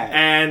how's that?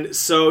 And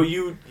so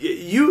you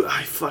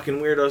fucking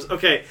weirdos.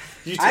 Okay.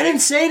 I didn't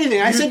say anything.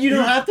 I said you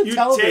don't have to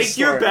tell this You take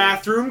your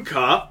bathroom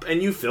cup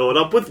and you fill it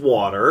up with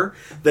water.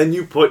 Then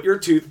you put your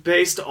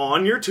toothpaste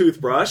on your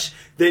toothbrush.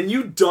 Then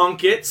you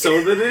dunk it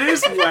so that it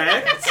is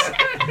wet.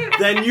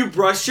 Then you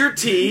brush your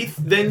teeth.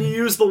 Then you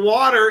use the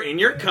water in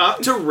your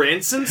cup to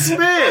rinse and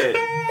spit.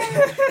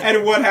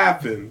 And what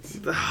happened?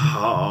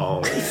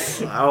 Oh,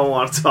 I don't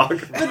want to talk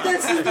about it. But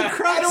this is the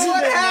crux of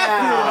what it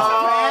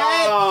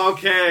happened. Oh,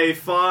 okay,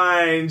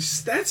 fine.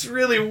 That's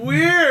really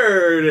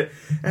weird.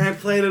 And I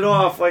played it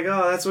off like,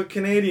 oh, that's what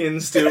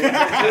Canadians do with their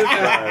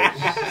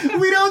toothbrush.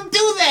 We don't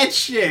do that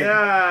shit.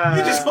 Yeah.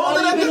 You just hold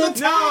it up to the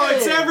top. No,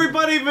 it's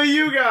everybody but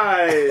you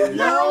guys.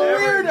 You're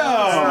a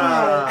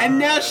weirdo. And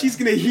now she's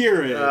gonna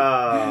hear it.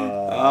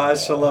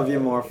 She'll love you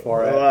more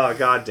for it. Oh,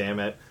 god damn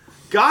it.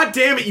 God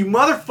damn it, you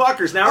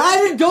motherfuckers! Now I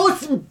didn't go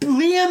with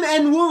Liam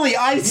and Wooly.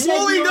 I said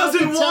Wooly you doesn't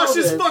have to wash tell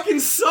his this.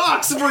 fucking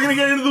socks if we're gonna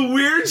get into the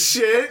weird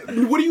shit.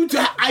 What do you do?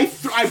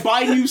 I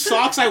buy new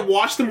socks. I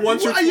wash them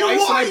once or twice, and I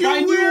buy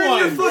You're new wearing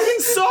ones. your fucking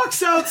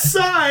socks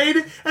outside,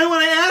 and when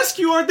I ask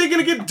you, aren't they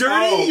gonna get dirty?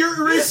 Oh.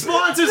 Your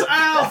response is,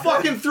 I'll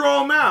fucking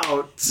throw them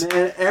out.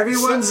 Man,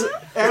 everyone's a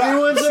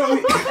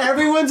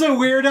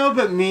weirdo,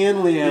 but me and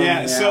Liam.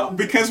 Yeah, so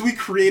because we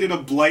created a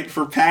blight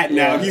for Pat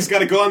now, he's got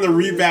to go on the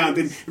rebound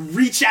and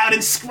reach out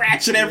and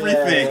scratch at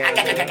everything.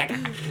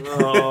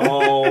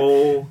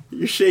 Oh.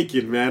 You're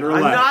shaking, man. I'm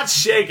Relax. not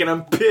shaking,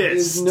 I'm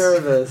pissed. He's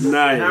nervous.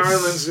 Nice. Now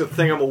everyone's gonna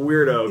think I'm a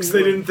weirdo, because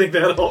they didn't think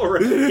that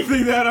already. I didn't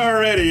think that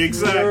already,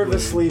 exactly.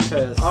 Nervously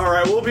pissed.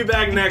 Alright, we'll be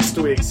back next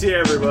week. See you,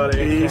 everybody.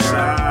 Peace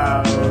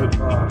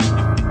out.